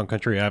Donkey Kong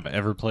Country I've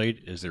ever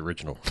played is the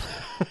original.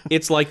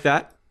 It's like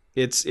that.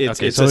 It's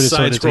okay, a so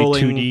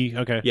side-scrolling 2D.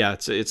 Okay, yeah,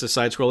 it's a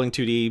side-scrolling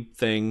 2D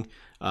thing.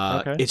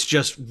 Okay. It's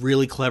just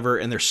really clever,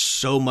 and there's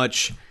so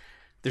much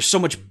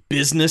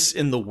business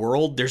in the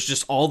world. There's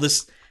just all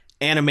this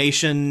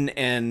animation,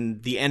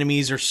 and the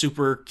enemies are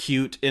super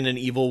cute in an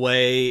evil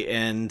way,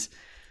 and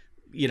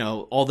you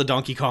know, all the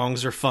Donkey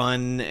Kongs are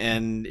fun,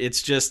 and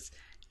it's just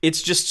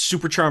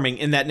super charming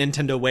in that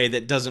Nintendo way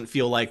that doesn't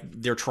feel like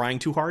they're trying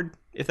too hard,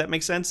 if that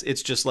makes sense.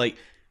 It's just like,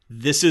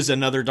 this is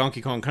another Donkey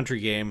Kong Country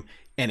game,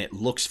 and it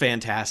looks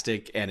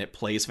fantastic, and it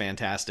plays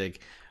fantastic.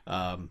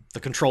 The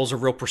controls are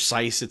real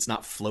precise. It's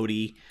not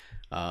floaty.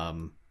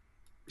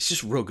 It's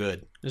just real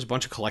good. There's a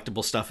bunch of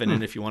collectible stuff in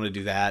it if you want to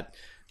do that.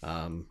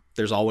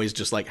 There's always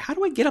just like, how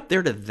do I get up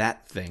there to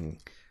that thing?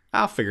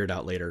 I'll figure it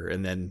out later.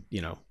 And then,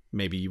 you know,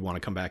 maybe you want to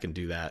come back and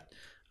do that.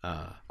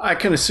 I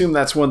can assume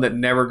that's one that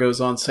never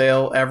goes on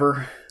sale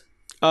ever.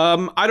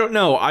 I don't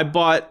know. I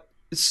bought,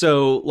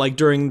 so like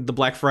during the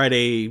Black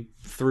Friday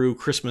through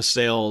Christmas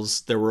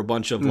sales, there were a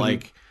bunch of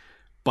like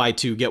buy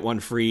 2 get 1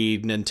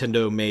 free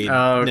Nintendo made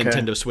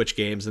Nintendo Switch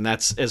games, and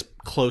that's as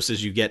close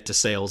as you get to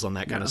sales on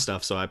that kind of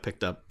stuff. So I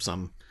picked up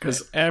some.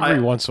 Because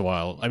every once in a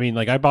while, I mean,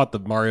 like I bought the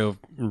Mario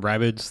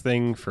Rabbids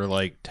thing for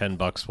like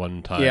 $10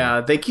 one time. Yeah,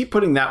 they keep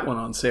putting that one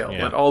on sale,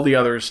 but all the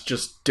others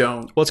just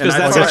don't. Well, it's because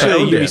that's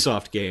actually a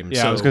Ubisoft game.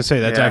 Yeah, so. I was going to say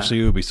that's Yeah. actually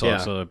Ubisoft, Yeah.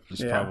 so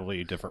it's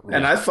probably a different.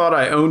 And I thought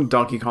I owned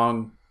Donkey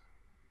Kong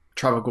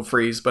Tropical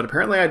Freeze, but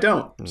apparently I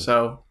don't.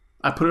 So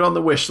I put it on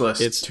the wish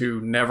list to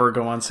never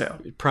go on sale.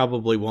 It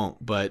probably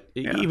won't, but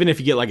even if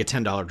you get like a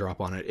 $10 drop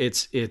on it,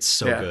 it's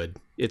so good.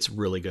 It's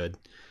really good.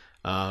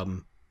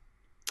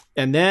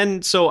 And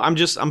then so I'm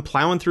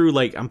plowing through,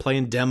 like I'm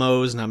playing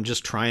demos and I'm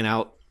just trying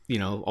out, you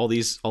know, all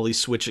these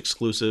Switch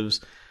exclusives.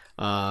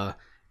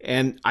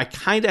 And I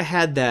kind of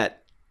had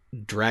that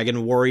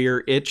Dragon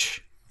Warrior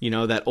itch, you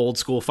know, that old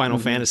school Final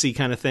Fantasy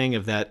kind of thing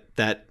of that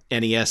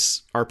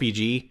NES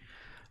RPG.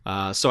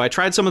 So I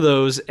tried some of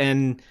those,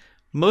 and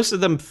most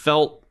of them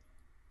felt,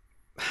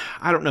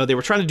 I don't know, they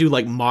were trying to do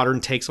like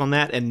modern takes on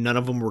that, and none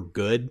of them were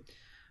good.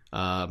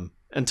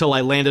 Until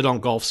I landed on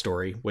Golf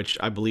Story, which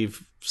I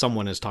believe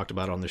someone has talked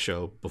about on the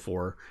show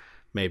before.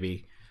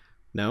 Maybe.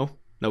 No?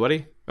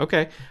 Nobody?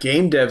 Okay.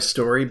 Game dev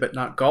story, but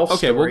not golf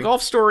story. Okay, well,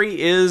 Golf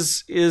Story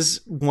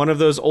is one of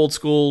those old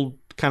school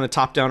kind of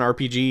top-down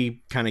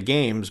RPG kind of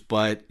games,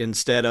 but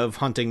instead of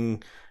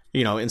hunting,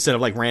 you know, instead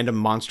of like random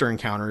monster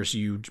encounters,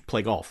 you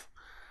play golf.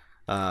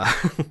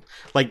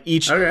 Like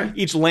each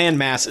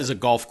landmass is a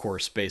golf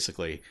course,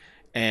 basically.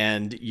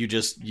 and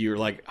you're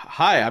like,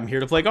 hi, I'm here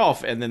to play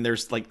golf, and then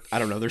there's like, I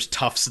don't know, there's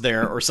toughs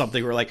there or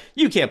something where like,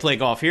 you can't play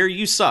golf here,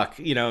 you suck,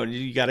 you know, and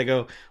you gotta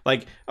go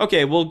like,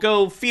 okay, we'll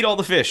go feed all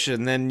the fish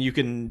and then you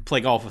can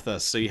play golf with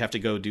us. So you have to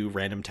go do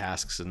random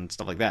tasks and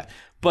stuff like that.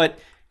 But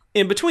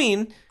in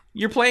between,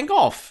 you're playing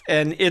golf,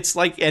 and it's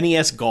like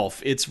NES golf.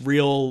 It's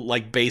real,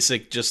 like,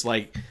 basic, just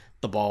like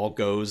the ball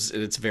goes,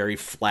 and it's very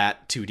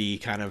flat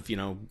 2D kind of, you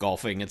know,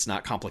 golfing. It's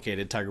not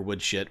complicated Tiger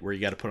Woods shit where you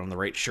got to put on the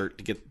right shirt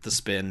to get the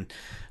spin.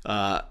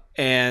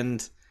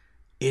 And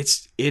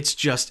it's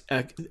just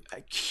a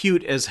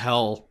cute as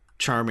hell,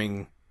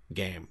 charming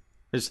game.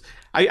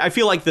 I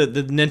feel like the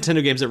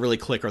Nintendo games that really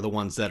click are the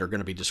ones that are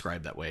going to be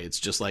described that way. It's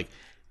just like,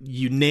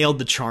 you nailed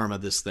the charm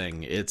of this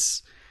thing.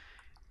 It's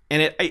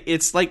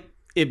like,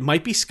 it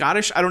might be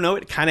Scottish. I don't know.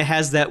 It kind of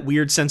has that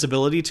weird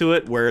sensibility to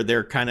it where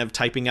they're kind of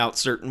typing out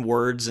certain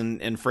words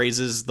and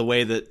phrases the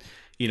way that,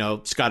 you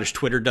know, Scottish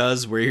Twitter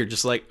does, where you're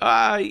just like,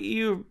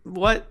 you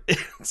what?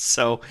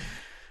 So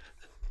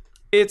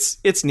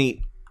it's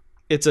neat.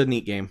 It's a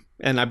neat game.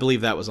 And I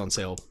believe that was on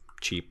sale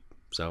cheap.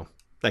 So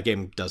that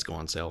game does go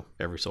on sale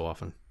every so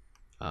often.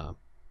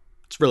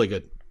 It's really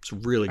good. It's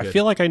really good. I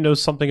feel like I know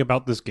something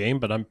about this game,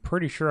 but I'm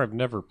pretty sure I've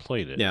never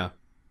played it. Yeah.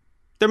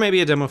 There may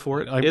be a demo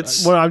for it.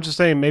 I'm just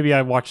saying, maybe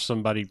I watched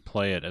somebody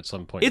play it at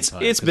some point.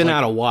 It's been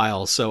out a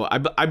while, so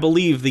I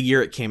believe the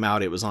year it came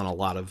out, it was on a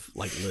lot of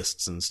like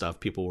lists and stuff.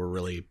 People were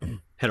really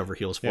head over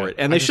heels for it,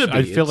 and they should be.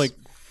 I feel like,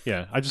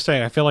 I'm just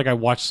saying, I feel like I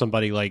watched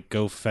somebody like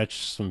go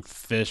fetch some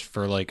fish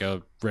for like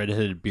a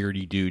redheaded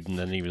beardy dude, and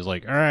then he was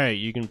like, "All right,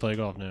 you can play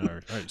golf now,"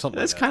 or something.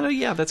 That's kind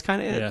of That's kind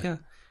of it. Yeah,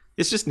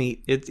 it's just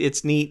neat.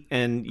 It's neat,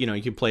 and you know,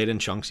 you can play it in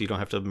chunks. You don't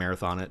have to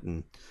marathon it,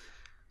 and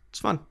it's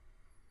fun.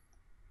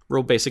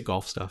 Real basic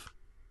golf stuff.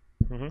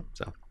 Mm-hmm.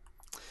 So,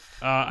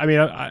 I mean,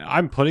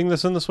 I'm putting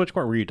this in the Switch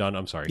corner. Were you done?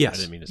 I'm sorry. Yes. I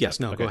didn't mean to. Yes.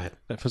 No. Okay. Go ahead.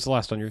 That was the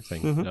last on your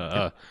thing.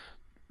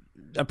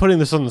 Mm-hmm. I'm putting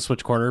this on the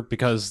Switch corner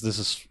because this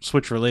is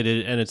Switch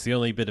related, and it's the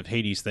only bit of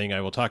Hades thing I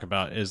will talk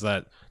about. Is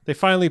that they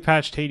finally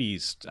patched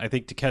Hades, I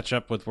think, to catch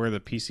up with where the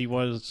PC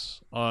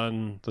was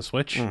on the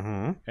Switch,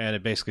 and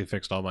it basically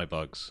fixed all my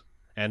bugs.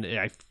 And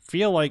I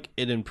feel like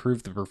it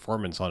improved the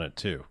performance on it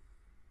too.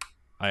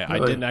 I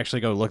didn't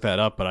actually go look that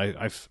up, but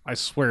I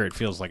swear it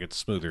feels like it's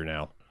smoother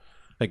now.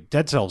 Like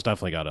Dead Cells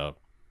definitely got a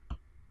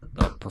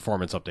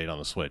performance update on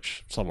the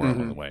Switch somewhere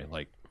along the way.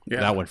 Like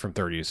that went from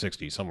 30 to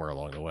 60 somewhere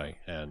along the way,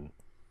 and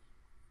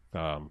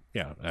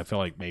I feel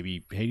like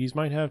maybe Hades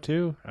might have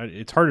too.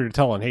 It's harder to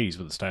tell on Hades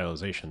with the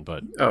stylization,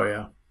 but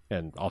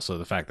and also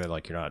the fact that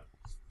like you're not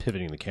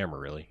pivoting the camera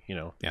really, you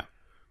know. Yeah,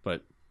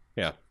 but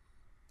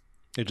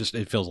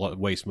it feels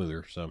way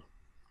smoother. So.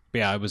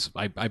 Yeah,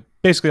 I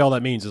basically all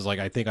that means is like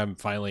I think I'm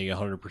finally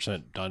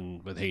 100% done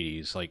with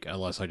Hades. Like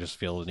unless I just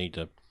feel the need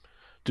to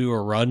do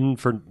a run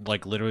for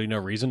like literally no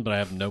reason, but I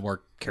have no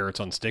more carrots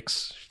on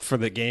sticks for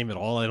the game at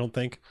all. I don't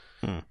think.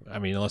 I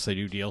mean, unless they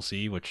do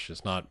DLC, which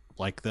is not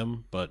like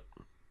them, but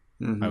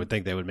I would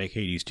think they would make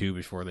Hades 2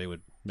 before they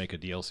would make a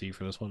DLC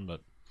for this one. But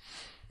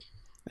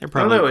I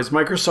don't know. Is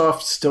Microsoft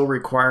still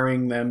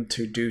requiring them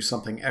to do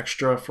something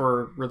extra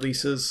for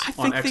releases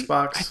on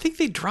Xbox? I think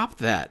they dropped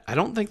that. I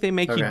don't think they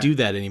make you do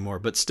that anymore,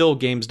 but still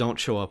games don't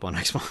show up on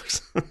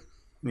Xbox.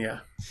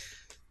 Yeah.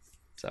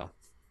 So.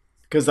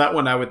 Because that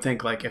one I would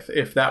think like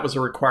if that was a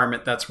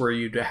requirement, that's where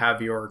you'd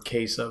have your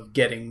case of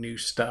getting new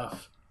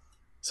stuff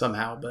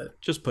somehow.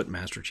 But just put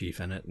Master Chief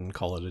in it and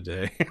call it a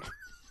day.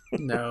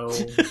 No.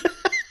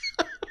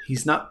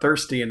 He's not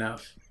thirsty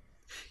enough.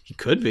 He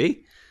could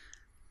be.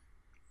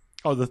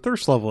 Oh, the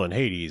thirst level in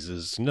Hades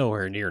is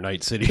nowhere near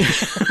Night City.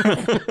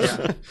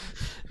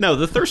 No,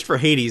 the thirst for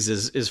Hades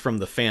is from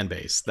the fan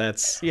base.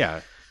 That's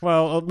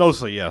well,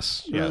 mostly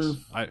yes.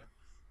 I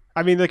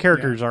mean the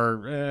characters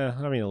are.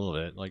 I mean a little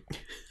bit like.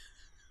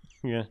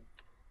 Yeah,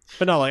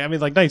 but no, like I mean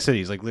like Night City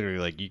is like literally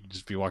like you can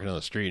just be walking down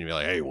the street and be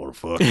like, "Hey, you want to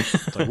fuck?"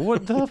 It's like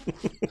what the?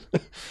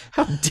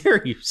 How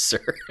dare you,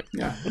 sir?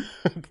 Yeah.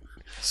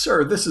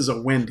 Sir, this is a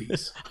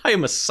Wendy's. I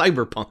am a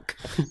cyberpunk.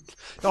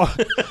 Oh.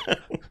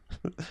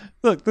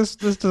 Look, this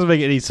doesn't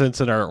make any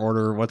sense in our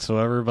order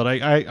whatsoever, but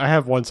I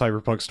have one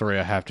cyberpunk story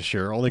I have to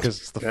share, only because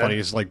it's the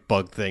funniest like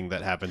bug thing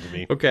that happened to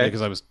me. Okay.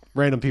 Because I was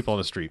random people on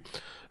the street.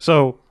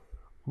 So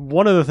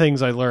one of the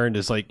things I learned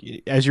is like,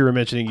 as you were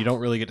mentioning, you don't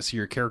really get to see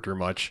your character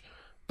much,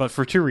 but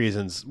for two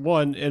reasons.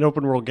 One, in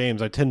open world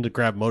games, I tend to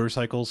grab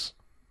motorcycles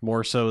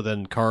more so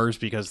than cars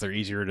because they're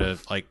easier to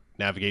like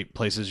navigate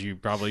places you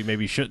probably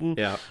maybe shouldn't.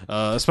 Yeah.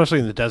 Especially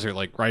in the desert,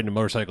 like riding a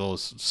motorcycle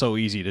is so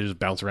easy to just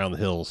bounce around the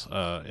hills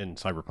in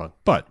Cyberpunk.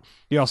 But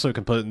you also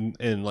can put it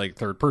in like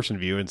third person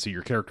view and see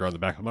your character on the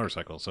back of the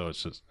motorcycle. So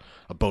it's just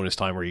a bonus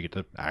time where you get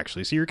to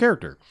actually see your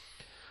character.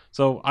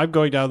 So I'm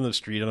going down the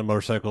street on a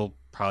motorcycle,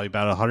 probably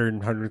about 100,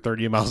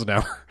 130 miles an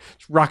hour,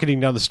 rocketing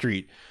down the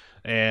street.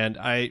 And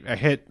I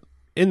hit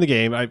in the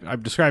game,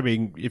 I'm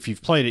describing, if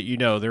you've played it, you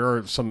know, there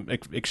are some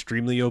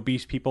extremely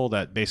obese people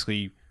that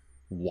basically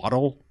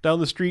waddle down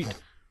the street.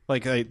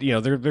 Like,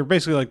 they're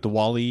basically like the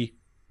WALL-E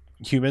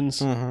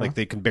humans. Like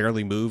they can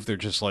barely move. They're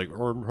just like,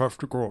 oh, I have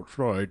to go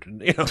outside.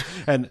 And, you know,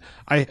 and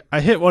I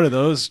hit one of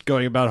those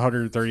going about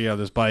 130 on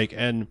this bike.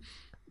 And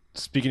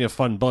speaking of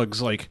fun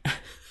bugs, like,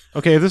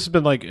 okay, if this has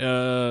been like, you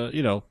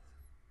know,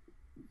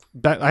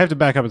 I have to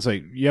back up and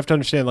say, you have to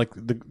understand, like,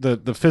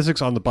 the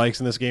physics on the bikes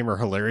in this game are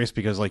hilarious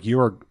because, like, you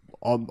are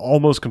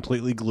almost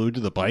completely glued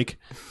to the bike.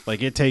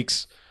 Like, it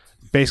takes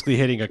basically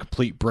hitting a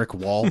complete brick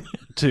wall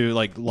to,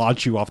 like,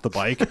 launch you off the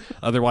bike.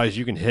 Otherwise,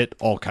 you can hit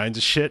all kinds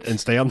of shit and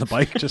stay on the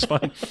bike just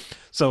fine.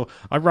 So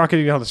I'm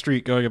rocketing down the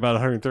street going about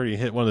 130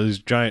 and hit one of those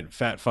giant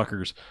fat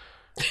fuckers.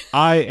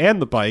 I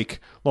and the bike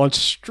launch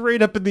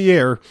straight up in the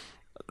air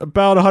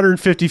about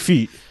 150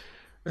 feet.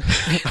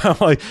 I'm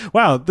like,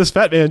 wow, this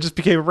fat man just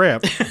became a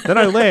ramp. Then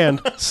I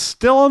land,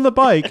 still on the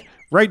bike,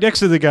 right next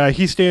to the guy.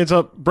 He stands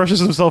up, brushes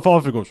himself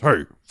off, and goes,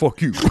 "Hey,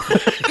 fuck you."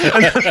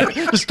 And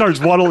just starts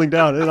waddling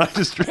down, and I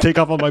just take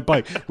off on my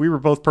bike. We were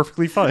both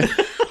perfectly fine.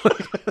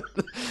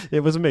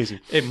 It was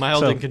amazing. A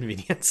mild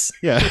inconvenience.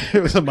 Yeah,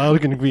 it was a mild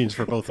inconvenience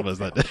for both of us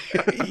that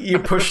day. You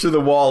push through the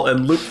wall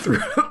and loop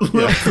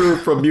through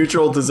from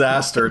mutual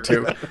disaster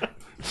to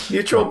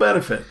mutual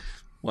benefit.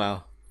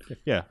 Wow.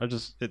 Yeah,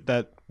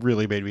 that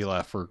really made me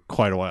laugh for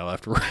quite a while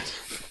afterwards.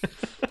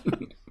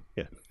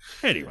 Yeah.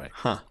 Anyway,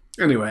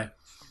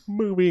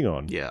 moving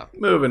on. Yeah.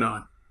 Moving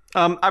on.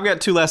 I've got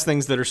two last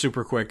things that are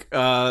super quick.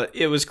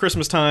 It was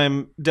Christmas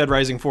time. Dead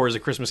Rising 4 is a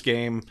Christmas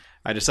game.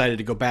 I decided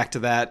to go back to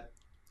that.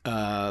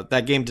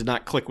 That game did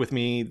not click with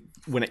me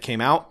when it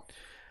came out,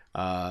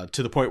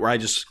 to the point where I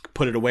just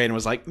put it away and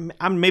was like,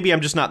 maybe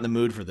I'm just not in the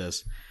mood for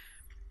this.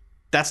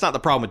 That's not the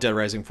problem with Dead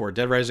Rising 4.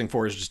 Dead Rising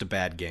 4 is just a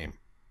bad game.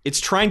 It's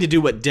trying to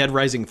do what Dead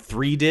Rising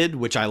 3 did,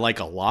 which I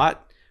like a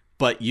lot,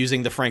 but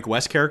using the Frank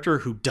West character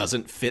who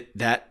doesn't fit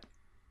that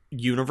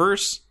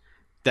universe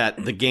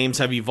that the games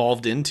have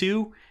evolved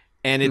into,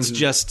 and it's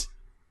just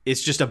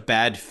a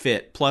bad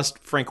fit. Plus,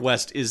 Frank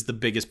West is the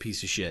biggest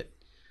piece of shit.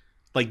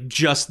 Like,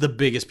 just the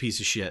biggest piece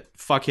of shit.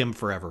 Fuck him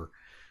forever.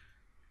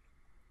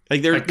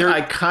 Like,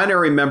 I kind of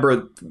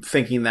remember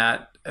thinking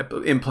that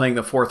in playing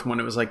the fourth one.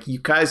 It was like, you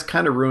guys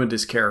kind of ruined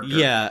his character.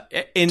 Yeah,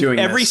 in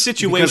every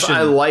situation. Because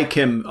I like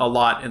him a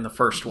lot in the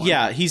first one.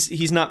 Yeah,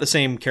 he's not the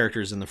same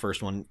character as in the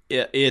first one.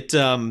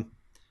 In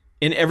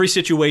every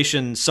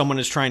situation, someone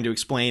is trying to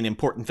explain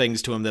important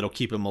things to him that'll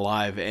keep him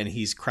alive, and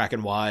he's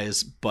cracking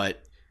wise,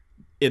 but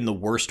in the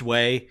worst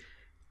way.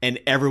 And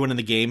everyone in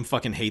the game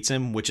fucking hates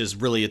him, which is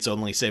really its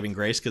only saving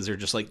grace, because they're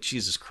just like,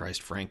 Jesus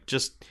Christ, Frank,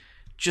 just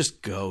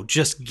go,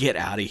 just get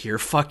out of here,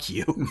 fuck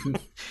you.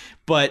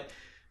 But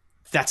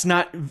that's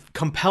not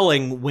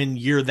compelling when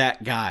you're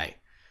that guy.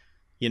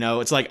 You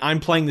know, it's like, I'm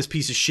playing this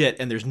piece of shit,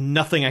 and there's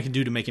nothing I can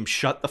do to make him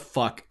shut the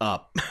fuck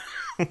up.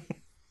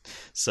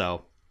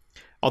 So,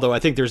 although I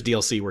think there's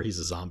DLC where he's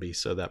a zombie,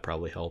 so that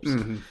probably helps.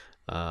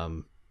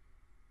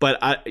 But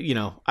I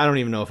don't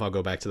even know if I'll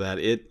go back to that.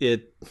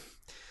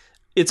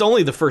 It's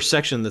only the first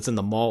section that's in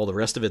the mall. The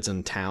rest of it's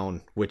in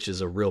town, which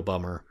is a real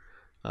bummer.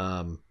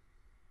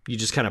 You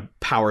just kind of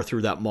power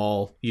through that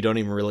mall. You don't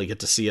even really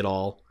get to see it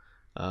all.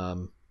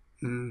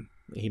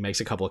 He makes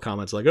a couple of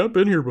comments like, I've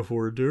been here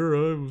before, dear.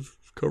 I've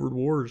covered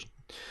wars.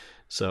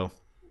 So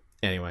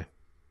anyway,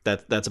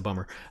 that's a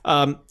bummer.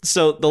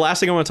 So the last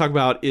thing I want to talk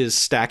about is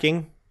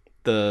stacking,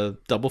 the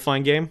Double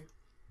Fine game,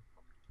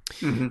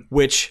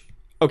 which,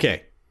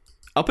 okay,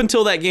 up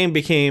until that game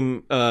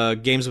became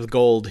Games with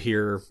Gold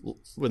here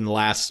in the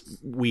last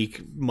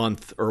week,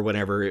 month, or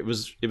whatever, it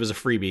was a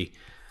freebie.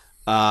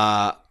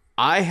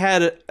 I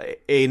had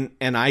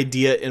an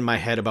idea in my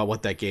head about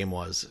what that game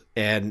was,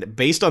 and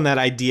based on that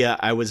idea,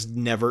 I was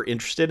never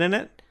interested in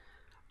it.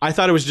 I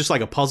thought it was just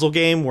like a puzzle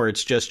game where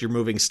it's just you're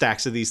moving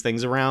stacks of these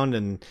things around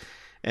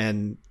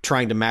and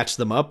trying to match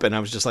them up, and I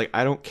was just like,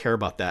 I don't care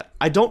about that.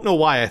 I don't know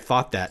why I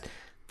thought that.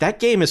 That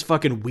game is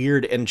fucking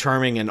weird and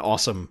charming and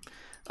awesome.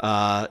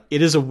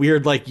 It is a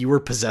weird, like, you were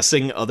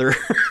possessing other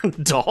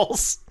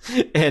dolls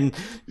and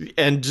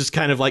just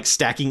kind of like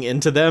stacking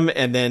into them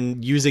and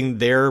then using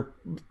their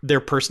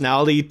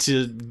personality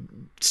to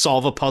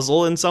solve a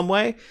puzzle in some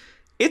way.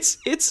 It's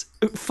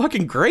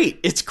fucking great.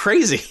 It's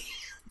crazy.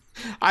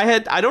 I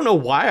don't know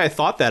why I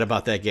thought that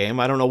about that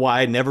game. I don't know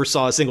why I never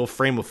saw a single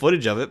frame of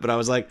footage of it, but I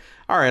was like,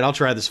 all right, I'll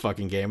try this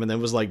fucking game. And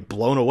then was like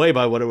blown away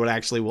by what it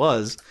actually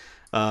was.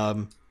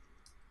 I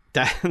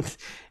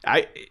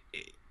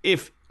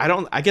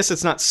guess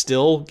it's not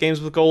still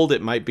Games with Gold.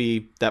 It might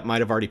be, that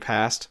might have already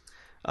passed.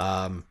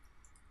 But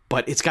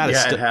it's got to.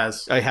 Yeah, it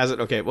has. It has it.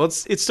 Okay. Well,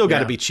 it's still got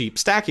to be cheap.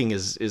 Stacking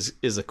is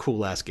a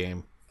cool ass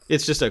game.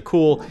 It's just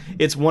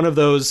it's one of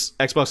those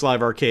Xbox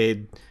Live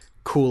Arcade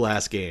cool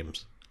ass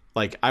games.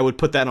 Like, I would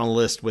put that on a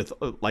list with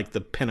like the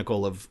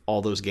pinnacle of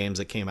all those games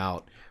that came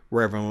out,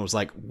 where everyone was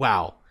like,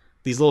 wow,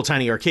 these little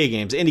tiny arcade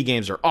games, indie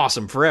games are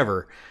awesome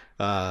forever.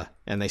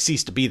 And they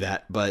cease to be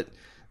that, but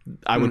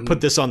I would put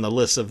this on the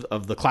list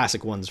of the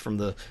classic ones from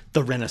the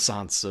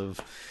renaissance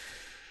of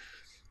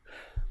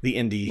the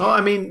indie. Well, I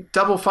mean,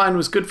 Double Fine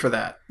was good for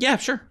that. Yeah,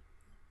 sure.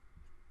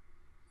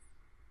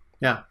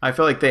 Yeah, I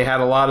feel like they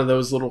had a lot of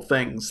those little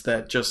things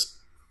that just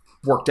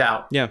worked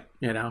out. Yeah.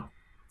 You know?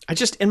 I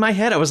just, in my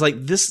head, I was like,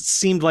 this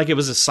seemed like it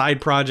was a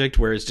side project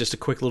where it's just a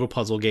quick little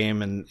puzzle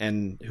game,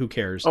 and who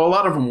cares? Oh, a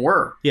lot of them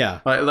were.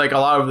 Yeah. Like a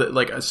lot of the,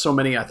 like so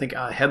many, I think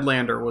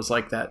Headlander was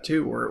like that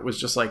too, where it was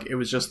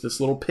just this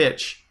little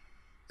pitch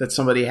that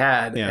somebody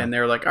had, and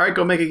they're like, all right,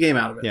 go make a game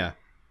out of it. Yeah.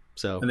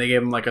 So, and they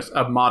gave them like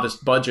a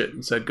modest budget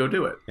and said, go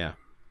do it. Yeah.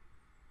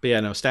 But yeah,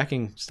 no,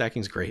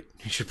 stacking's great.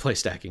 You should play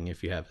stacking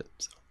if you have it.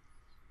 So.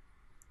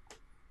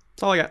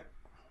 That's all I got.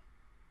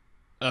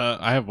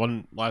 I have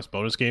one last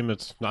bonus game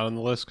that's not on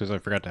the list because I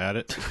forgot to add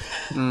it.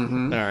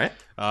 Mm-hmm. All right.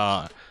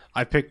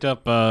 I picked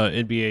up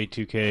NBA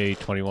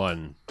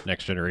 2K21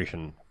 Next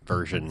Generation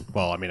version.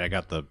 Well, I mean, I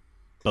got the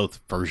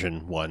both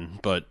version one,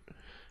 but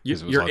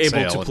you're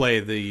able to play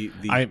the.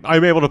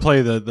 I'm able to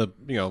play the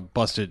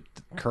busted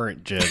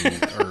current gen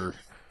or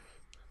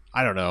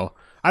I don't know.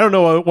 I don't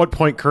know at what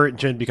point current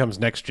gen becomes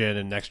next gen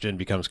and next gen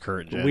becomes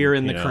current gen. We're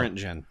in the current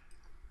gen.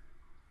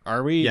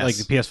 Are we? Yes. Like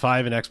the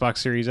PS5 and Xbox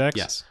Series X?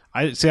 Yes.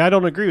 I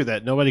don't agree with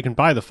that. Nobody can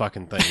buy the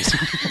fucking things.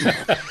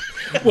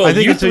 Well, I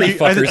think you three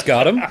fuckers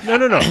got them.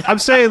 No. I'm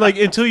saying, like,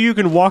 until you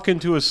can walk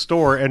into a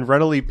store and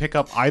readily pick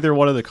up either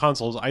one of the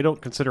consoles, I don't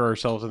consider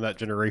ourselves in that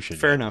generation.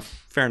 Fair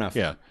enough.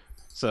 Yeah.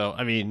 So,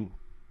 I mean,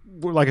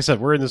 like I said,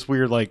 we're in this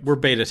weird, like... We're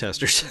beta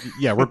testers.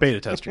 Yeah, we're beta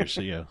testers,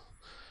 so yeah.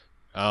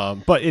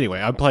 But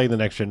anyway, I'm playing the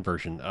next-gen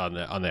version on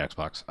the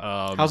Xbox.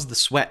 How's the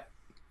sweat?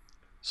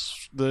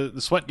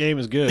 The sweat game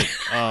is good.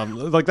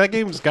 Like, that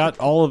game's got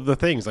all of the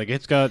things. Like,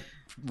 it's got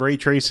ray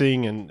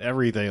tracing and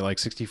everything, like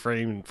 60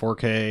 frame and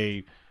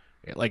 4K.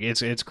 Like,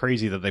 it's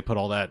crazy that they put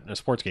all that in a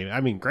sports game.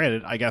 I mean,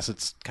 granted, I guess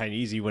it's kind of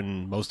easy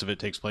when most of it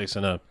takes place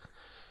in a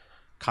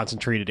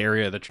concentrated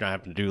area that you're not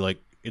having to do,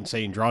 like,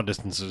 insane draw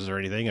distances or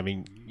anything. I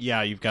mean,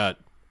 yeah, you've got...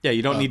 Yeah,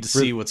 you don't need to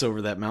see what's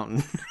over that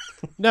mountain.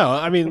 No,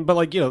 I mean, but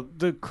like,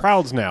 the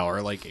crowds now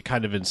are like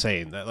kind of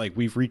insane. That like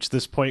we've reached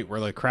this point where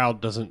the crowd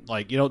doesn't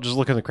like, you don't just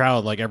look in the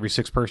crowd like every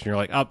sixth person. You're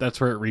like, oh,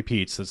 that's where it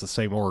repeats. It's the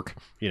same orc,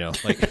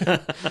 like,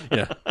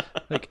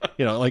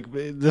 like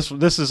this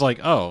is like,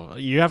 oh,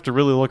 you have to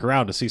really look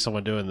around to see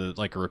someone doing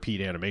a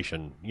repeat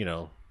animation,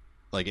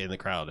 like in the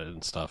crowd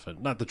and stuff.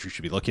 And not that you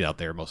should be looking out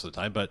there most of the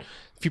time, but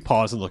if you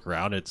pause and look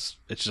around, it's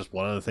just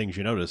one of the things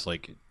you notice.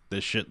 Like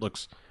this shit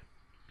looks.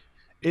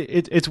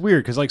 It's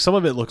weird because like some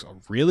of it looks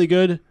really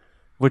good,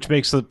 which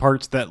makes the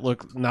parts that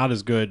look not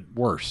as good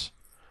worse.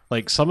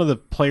 Like some of the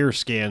player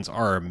scans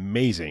are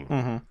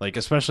amazing, like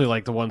especially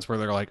like the ones where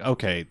they're like,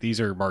 okay, these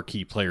are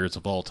marquee players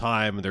of all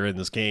time, and they're in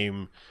this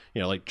game.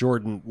 Like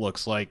Jordan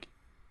looks like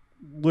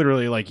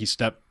literally like you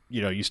step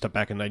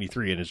back in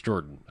 '93 and it's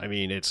Jordan. I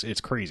mean,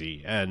 it's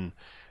crazy, and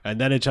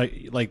then it's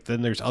like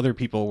then there's other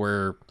people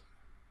where.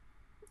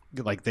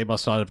 Like they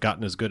must not have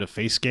gotten as good of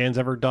face scans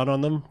ever done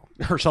on them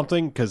or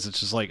something, because it's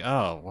just like,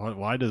 oh,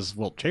 why does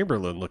Wilt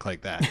Chamberlain look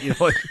like that?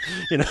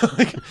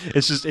 Like,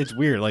 it's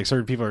weird. Like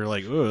certain people are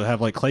like, oh, have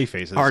like clay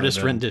faces.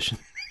 Artist rendition.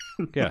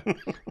 Yeah,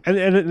 and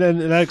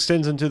that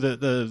extends into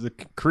the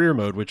career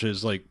mode, which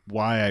is like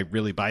why I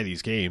really buy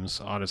these games,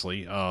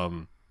 honestly.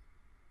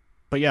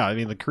 But yeah, I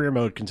mean the career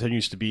mode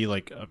continues to be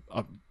like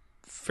a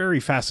very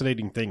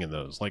fascinating thing in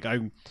those. Like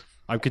I'm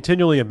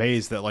continually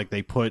amazed that like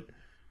they put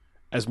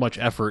as much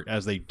effort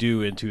as they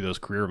do into those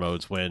career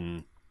modes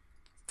when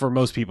for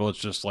most people it's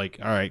just like,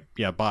 all right,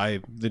 yeah,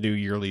 buy the new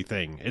yearly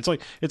thing. It's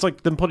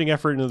like them putting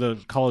effort into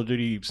the Call of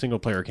Duty single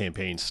player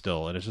campaigns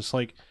still, and it's just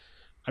like,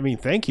 I mean,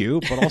 thank you,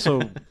 but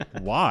also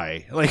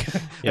why? Like,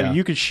 I mean,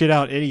 you could shit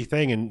out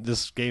anything and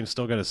this game's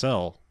still going to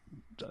sell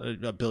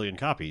a billion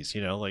copies,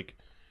 like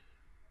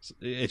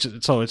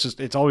it's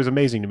always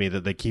amazing to me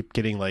that they keep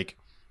getting like,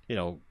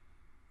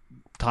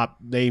 top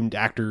named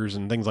actors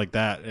and things like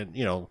that. And,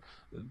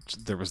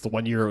 there was the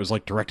one year it was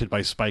like directed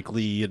by Spike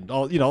Lee and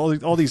all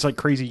these like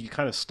crazy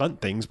kind of stunt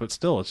things, but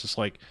still it's just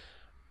like,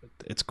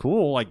 it's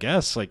cool, I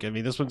guess. Like, I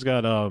mean, this one's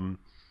got,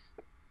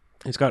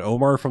 it's got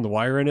Omar from The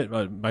Wire in it,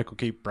 Michael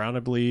K. Brown, I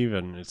believe.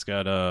 And it's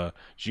got,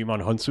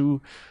 Jimon Hunsu,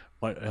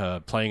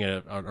 playing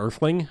an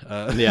Earthling.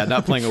 Yeah,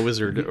 not playing a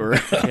wizard or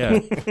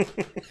yeah.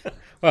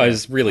 Well,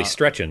 he's really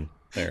stretching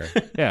there.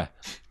 Yeah.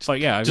 It's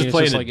like, yeah, I just mean,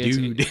 playing it's a just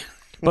dude.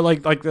 But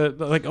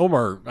like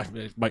Omar,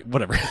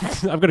 whatever.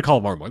 I'm gonna call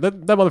him Omar.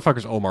 That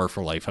motherfucker's Omar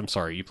for life. I'm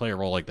sorry. You play a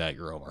role like that,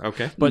 you're Omar.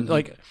 Okay. But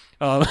like,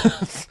 I'm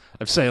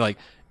saying like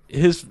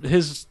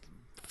his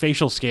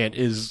facial scan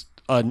is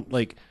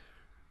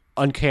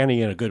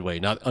uncanny in a good way,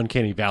 not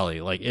uncanny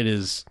valley. Like it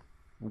is,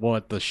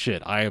 what the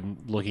shit? I am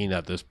looking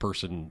at this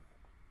person,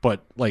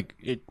 but like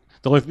it.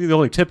 The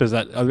only tip is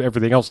that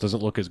everything else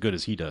doesn't look as good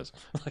as he does.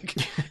 Like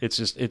it's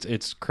just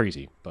it's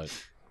crazy, but.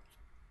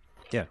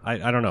 Yeah,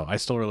 I don't know. I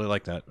still really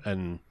like that,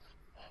 and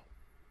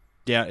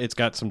yeah, it's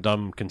got some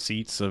dumb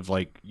conceits of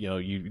like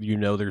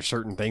there's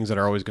certain things that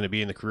are always going to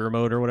be in the career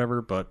mode or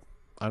whatever, but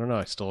I don't know.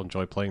 I still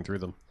enjoy playing through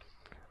them.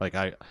 Like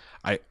I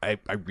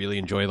really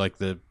enjoy like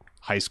the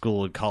high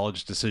school and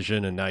college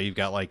decision, and now you've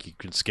got like you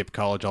can skip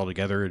college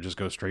altogether and just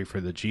go straight for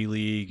the G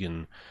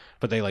League,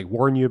 but they like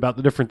warn you about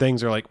the different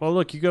things. They're like, well,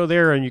 look, you go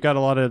there and you got a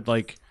lot of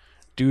like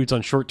dudes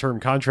on short-term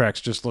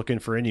contracts just looking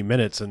for any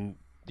minutes, and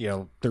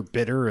they're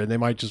bitter and they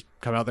might just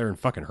come out there and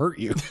fucking hurt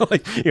you.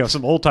 Like,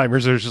 some old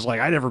timers are just like,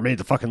 I never made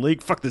the fucking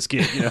league. Fuck this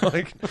kid.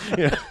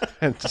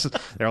 And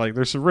they're like,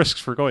 there's some risks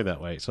for going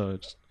that way. So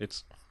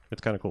it's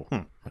kind of cool.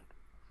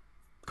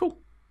 Cool.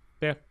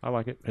 Yeah, I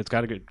like it. It's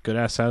got a good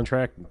ass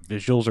soundtrack.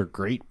 Visuals are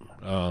great.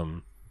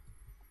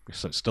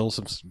 Still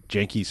some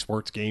janky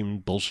sports game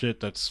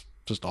bullshit that's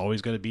just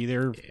always going to be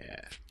there.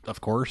 Yeah.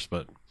 Of course,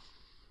 but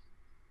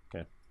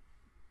yeah.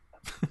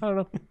 I don't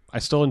know. I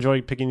still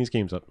enjoy picking these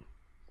games up.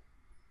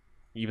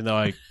 Even though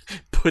I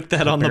put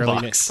that on the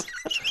barely box.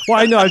 Well,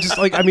 I know. I just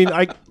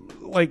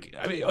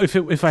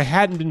if I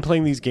hadn't been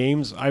playing these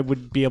games, I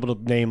would be able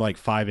to name like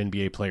 5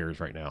 NBA players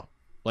right now.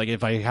 Like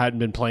if I hadn't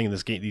been playing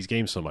these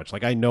games so much,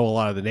 like I know a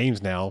lot of the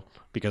names now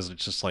because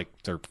it's just like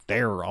they're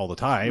there all the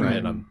time, Right.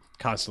 and I'm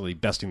constantly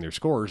besting their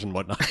scores and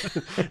whatnot.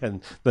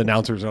 And the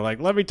announcers are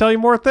like, "Let me tell you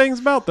more things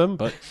about them."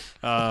 But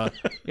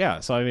yeah,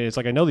 so I mean, it's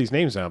like I know these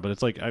names now, but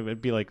it's like I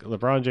would be like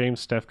LeBron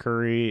James, Steph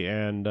Curry,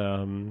 and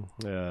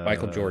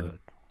Michael Jordan.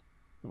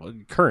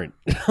 Current.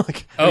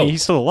 Like, I mean,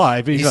 he's still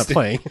alive, but he's not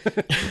playing.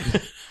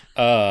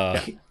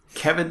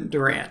 Kevin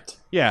Durant.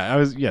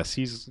 Yeah,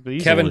 he's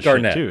Kevin old as shit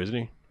Garnett too, isn't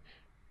he?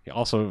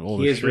 Also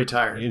old He as is shit.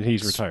 retired. And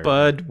he's retired.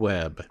 Bud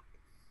Webb.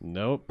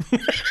 Nope.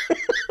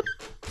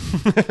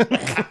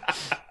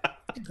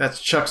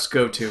 That's Chuck's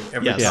go-to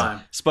every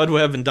time. Spud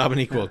Webb and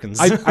Dominique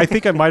Wilkins. I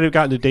think I might have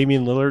gotten to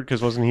Damian Lillard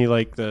because wasn't he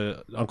like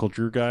the Uncle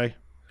Drew guy?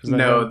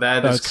 No,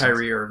 that is That's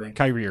Kyrie Irving.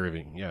 Kyrie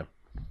Irving, yeah.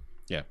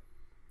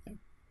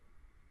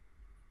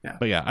 Yeah.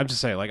 But yeah, I'm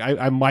just saying, like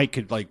I might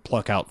could like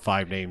pluck out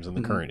 5 names in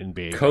the current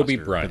NBA Kobe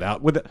roster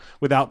Bryant.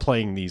 without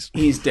playing these.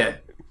 He's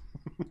dead.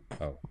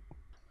 Oh.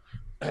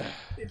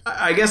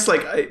 I guess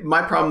like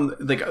my problem,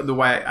 like the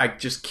way I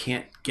just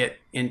can't get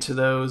into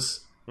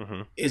those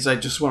is I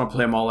just want to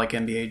play them all like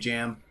NBA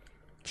Jam,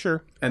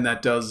 Sure. and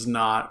that does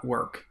not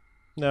work.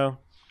 No,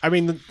 I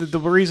mean the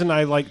reason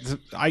I like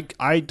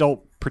I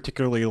don't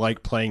particularly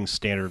like playing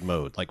standard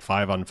mode like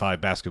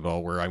 5-on-5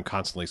 basketball where I'm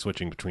constantly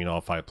switching between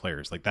all 5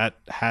 players. Like that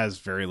has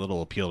very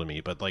little appeal to me.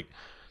 But like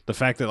the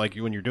fact that like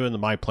when you're doing the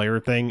my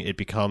player thing, it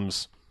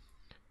becomes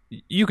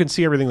you can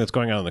see everything that's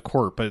going on in the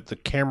court, but the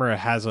camera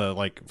has a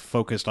like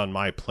focused on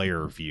my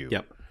player view.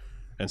 Yep.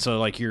 And so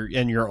like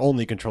you're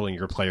only controlling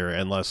your player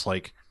unless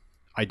like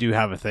I do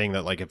have a thing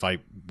that like if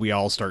we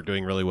all start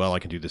doing really well, I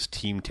can do this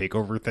team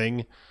takeover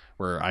thing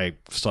where I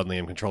suddenly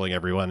am controlling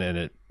everyone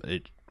and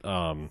it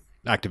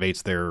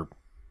activates their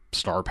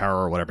star power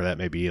or whatever that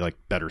may be, like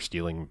better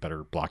stealing,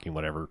 better blocking,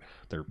 whatever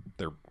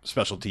their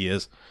specialty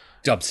is.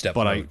 Dubstep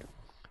But mode.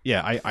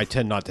 I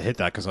tend not to hit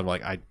that because I'm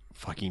like I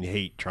fucking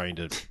hate trying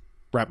to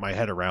wrap my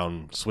head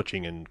around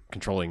switching and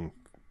controlling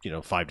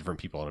 5 different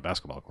people on a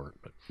basketball court.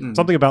 But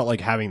something about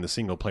like having the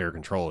single player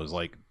control is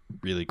like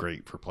really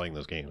great for playing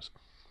those games.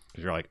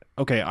 Because you're like,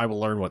 okay, I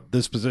will learn what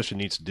this position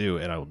needs to do,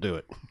 and I will do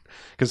it.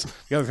 Because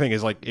the other thing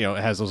is like, it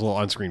has those little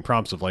on-screen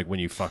prompts of like when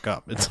you fuck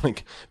up. It's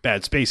like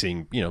bad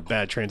spacing,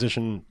 bad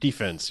transition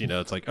defense.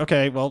 It's like,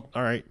 okay, well,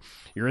 all right,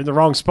 you're in the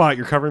wrong spot.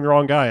 You're covering the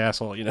wrong guy,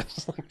 asshole. Yeah.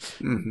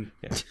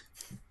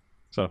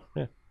 So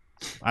yeah,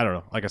 I don't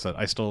know. Like I said,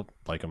 I still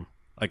like them.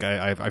 Like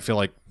I feel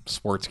like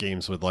sports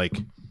games with like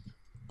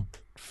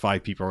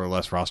 5 people or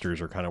less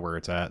rosters are kind of where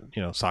it's at.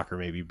 Soccer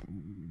maybe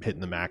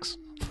hitting the max.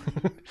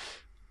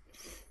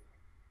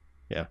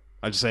 Yeah,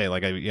 I just say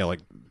like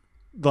like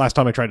the last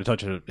time I tried to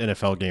touch an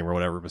NFL game or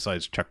whatever,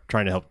 besides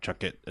trying to help Chuck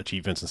get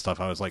achievements and stuff,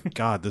 I was like,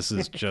 God, this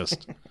is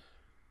just.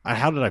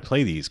 How did I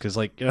play these? Because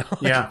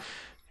Yeah.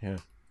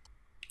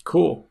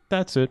 Cool.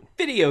 That's it.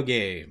 Video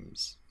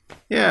games.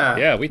 Yeah.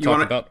 Yeah, we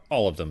talked about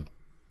all of them.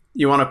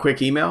 You want a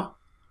quick email?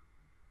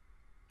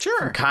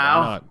 Sure.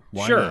 Kyle?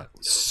 Why Sure. not?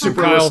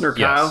 Super Kyle, listener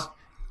yes. Kyle.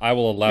 I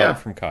will allow Yeah. it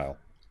from Kyle.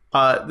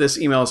 This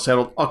email is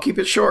titled, I'll keep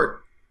it short.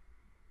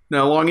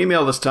 No long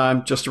email this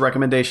time, just a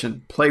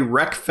recommendation. Play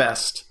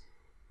Wreckfest.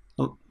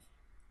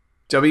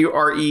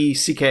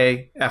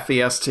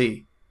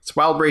 WRECKFEST. It's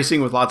wild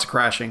racing with lots of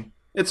crashing.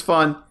 It's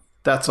fun.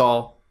 That's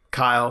all.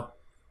 Kyle.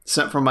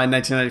 Sent from my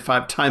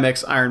 1995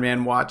 Timex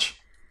Ironman watch.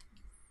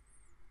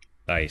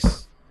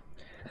 Nice.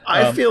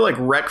 I feel like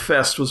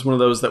Wreckfest was one of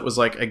those that was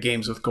like a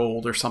Games with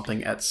Gold or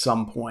something at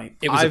some point.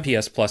 It was a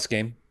PS Plus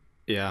game.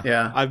 Yeah.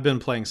 Yeah. I've been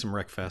playing some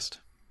Wreckfest.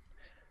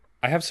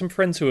 I have some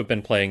friends who have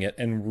been playing it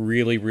and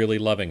really, really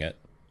loving it.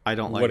 I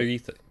don't like What it. do you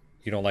think?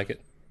 You don't like it?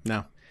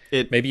 No.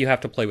 Maybe you have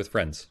to play with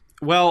friends.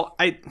 Well,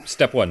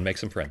 Step 1, make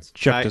some friends.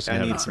 Chuck doesn't I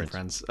have need any some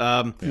friends.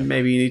 friends.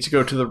 Maybe you need to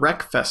go to the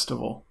Wreck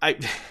Festival.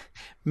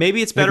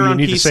 Maybe it's better Maybe you on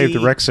need PC. to save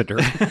the rec center.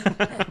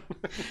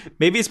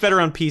 Maybe it's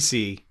better on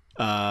PC,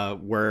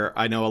 where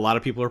I know a lot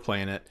of people are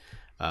playing it.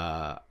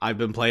 I've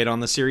been playing it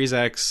on the Series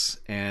X,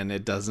 and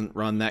it doesn't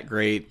run that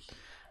great.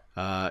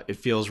 It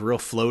feels real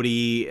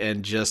floaty,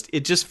 and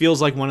it just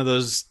feels like one of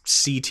those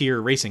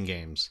C-tier racing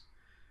games.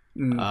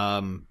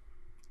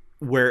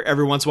 Where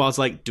every once in a while it's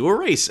like, do a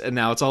race, and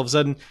now it's all of a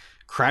sudden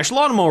crash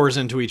lawnmowers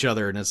into each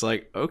other, and it's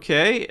like,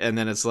 okay, and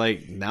then it's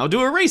like, now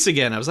do a race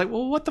again. I was like,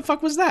 well, what the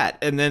fuck was that?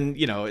 And then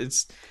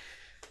it's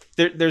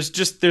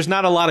there's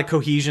not a lot of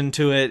cohesion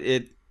to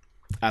it.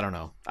 I don't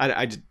know.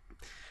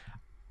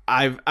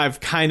 I've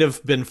kind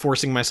of been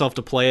forcing myself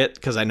to play it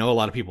because I know a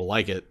lot of people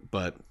like it,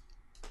 but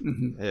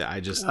I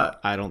just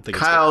I don't think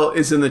Kyle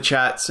is in the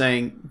chat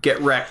saying, "Get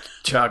wrecked,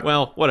 Chuck."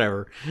 Well,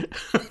 whatever.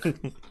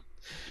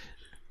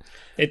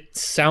 It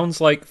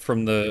sounds like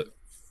from the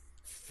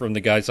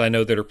guys I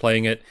know that are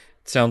playing it,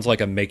 it sounds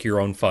like a make your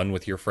own fun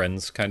with your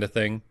friends kind of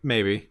thing.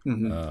 Maybe.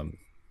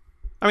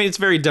 I mean, it's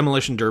very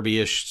Demolition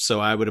Derby-ish, so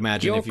I would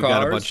imagine if you've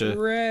got a bunch of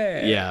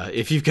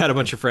if you've got a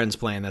bunch of friends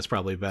playing, that's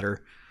probably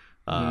better.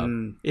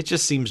 It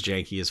just seems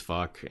janky as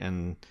fuck,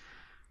 and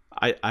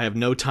I have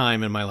no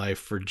time in my life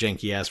for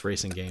janky ass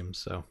racing games.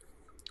 So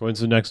when's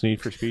the next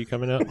Need for Speed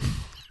coming out?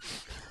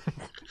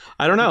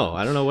 I don't know.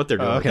 I don't know what they're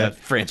doing with that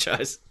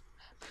franchise.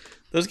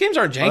 Those games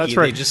aren't janky; that's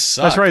right. They just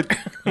suck. That's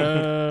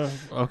right.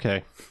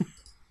 Okay.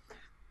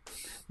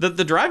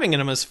 The driving in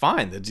them is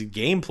fine. The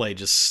gameplay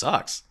just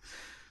sucks.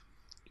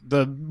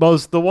 The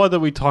one that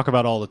we talk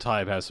about all the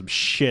time has some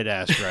shit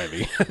ass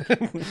driving.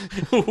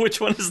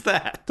 Which one is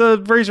that? The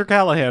Razor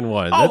Callahan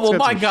one. Oh, well,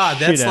 my God,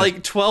 that's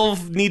like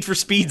 12 Need for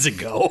Speeds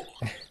ago.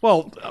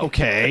 Well,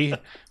 okay.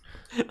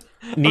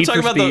 Need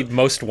for Speed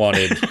Most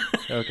Wanted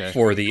Okay.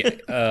 for the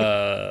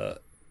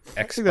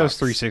I think that was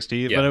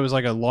 360, but it was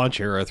like a launch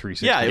era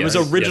 360. Yeah, it was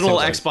original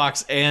yes, it was.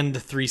 Xbox and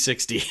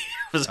 360. It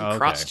was a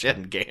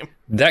cross-gen game.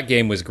 That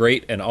game was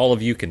great, and all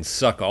of you can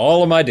suck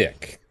all of my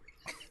dick.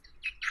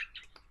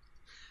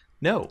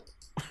 No.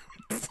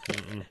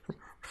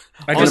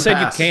 I just said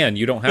you can.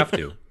 You don't have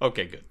to.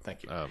 Okay, good.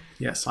 Thank you.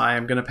 Yes, I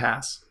am going to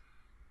pass.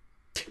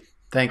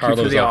 Thank you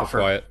Carlo's for the awful offer.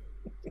 quiet.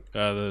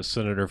 The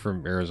senator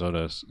from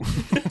Arizona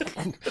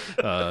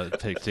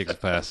takes a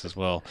pass as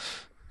well.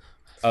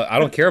 I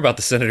don't care about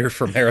the senator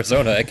from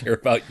Arizona. I care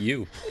about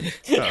you.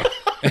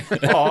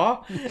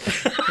 Aw.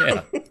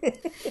 Yeah,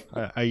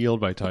 I yield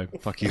my time.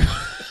 Fuck you.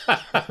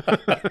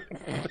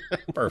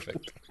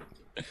 perfect.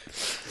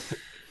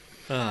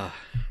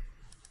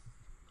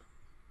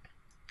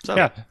 So,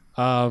 Yeah.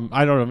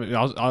 I don't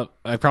know.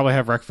 I probably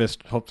have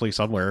breakfast hopefully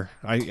somewhere.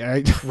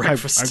 I do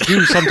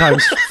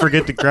sometimes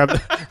forget to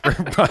grab.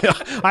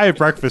 I have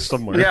breakfast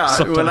somewhere. Yeah,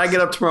 sometimes. when I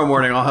get up tomorrow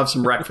morning, I'll have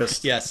some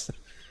breakfast. yes.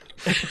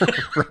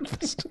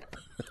 Breakfast.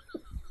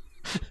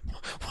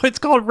 It's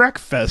called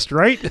Wreckfest,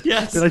 right?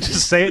 Yes. Did I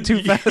just say it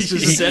too fast? You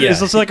said Is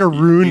it. this like a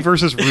ruin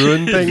versus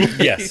ruin thing?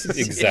 Yes,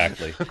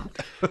 exactly.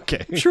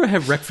 Okay. I'm sure I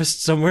have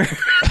breakfast somewhere.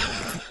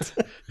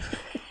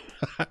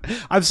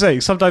 I'm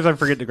saying sometimes I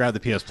forget to grab the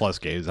PS Plus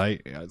games. I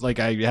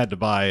had to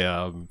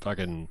buy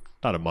fucking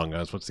not Among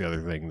Us. What's the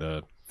other thing?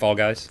 The Fall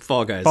Guys.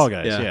 Fall Guys. Fall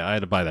Guys. Yeah, I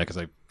had to buy that because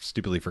I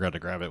stupidly forgot to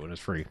grab it when it's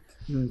free.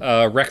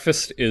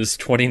 Wreckfest is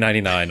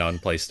 $20.99 on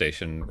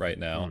PlayStation right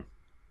now.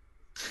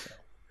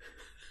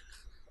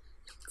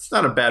 It's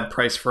not a bad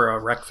price for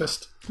a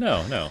breakfast.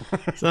 No.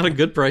 It's not a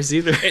good price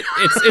either.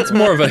 It's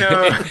more of a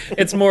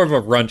it's more of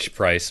a brunch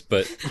price,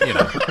 but you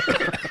know.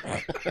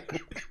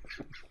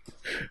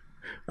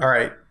 All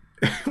right.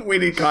 We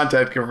need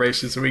contact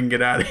information so we can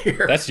get out of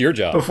here. That's your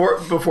job.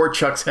 Before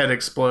Chuck's head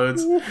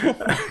explodes.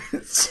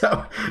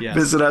 So Yes.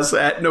 visit us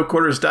at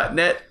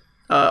noquarters.net.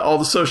 All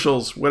the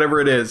socials, whatever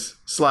it is,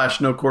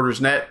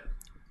 /noquartersnet.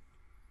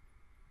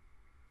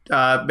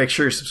 Make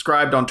sure you're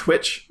subscribed on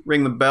Twitch.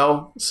 Ring the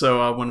bell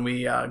so when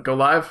we go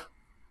live,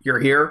 you're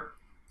here.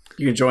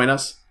 You can join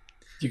us.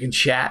 You can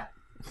chat.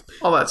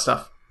 All that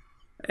stuff.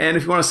 And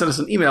if you want to send us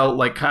an email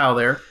like Kyle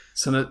there,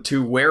 send it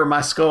to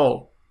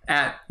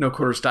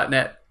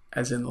wheremyskull@noquarters.net,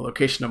 as in the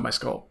location of my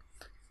skull.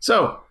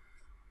 So,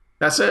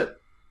 that's it.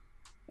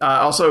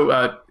 Also,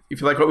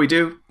 if you like what we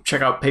do,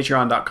 check out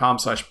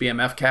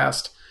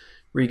patreon.com/bmfcast,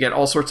 where you get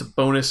all sorts of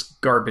bonus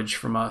garbage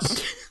from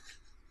us.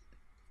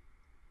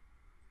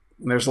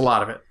 And there's a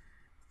lot of it.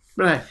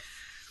 But hey.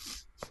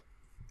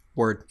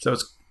 Word. So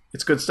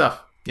it's good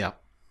stuff. Yeah.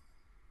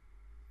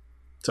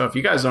 So if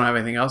you guys don't have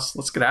anything else,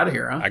 let's get out of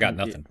here, huh? I got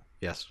nothing.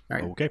 Yes. All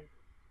right. Okay.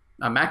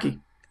 I'm Mackie.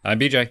 I'm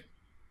BJ.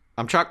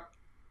 I'm Chuck.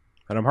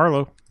 And I'm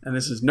Harlow. And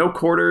this is No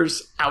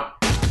Quarters out.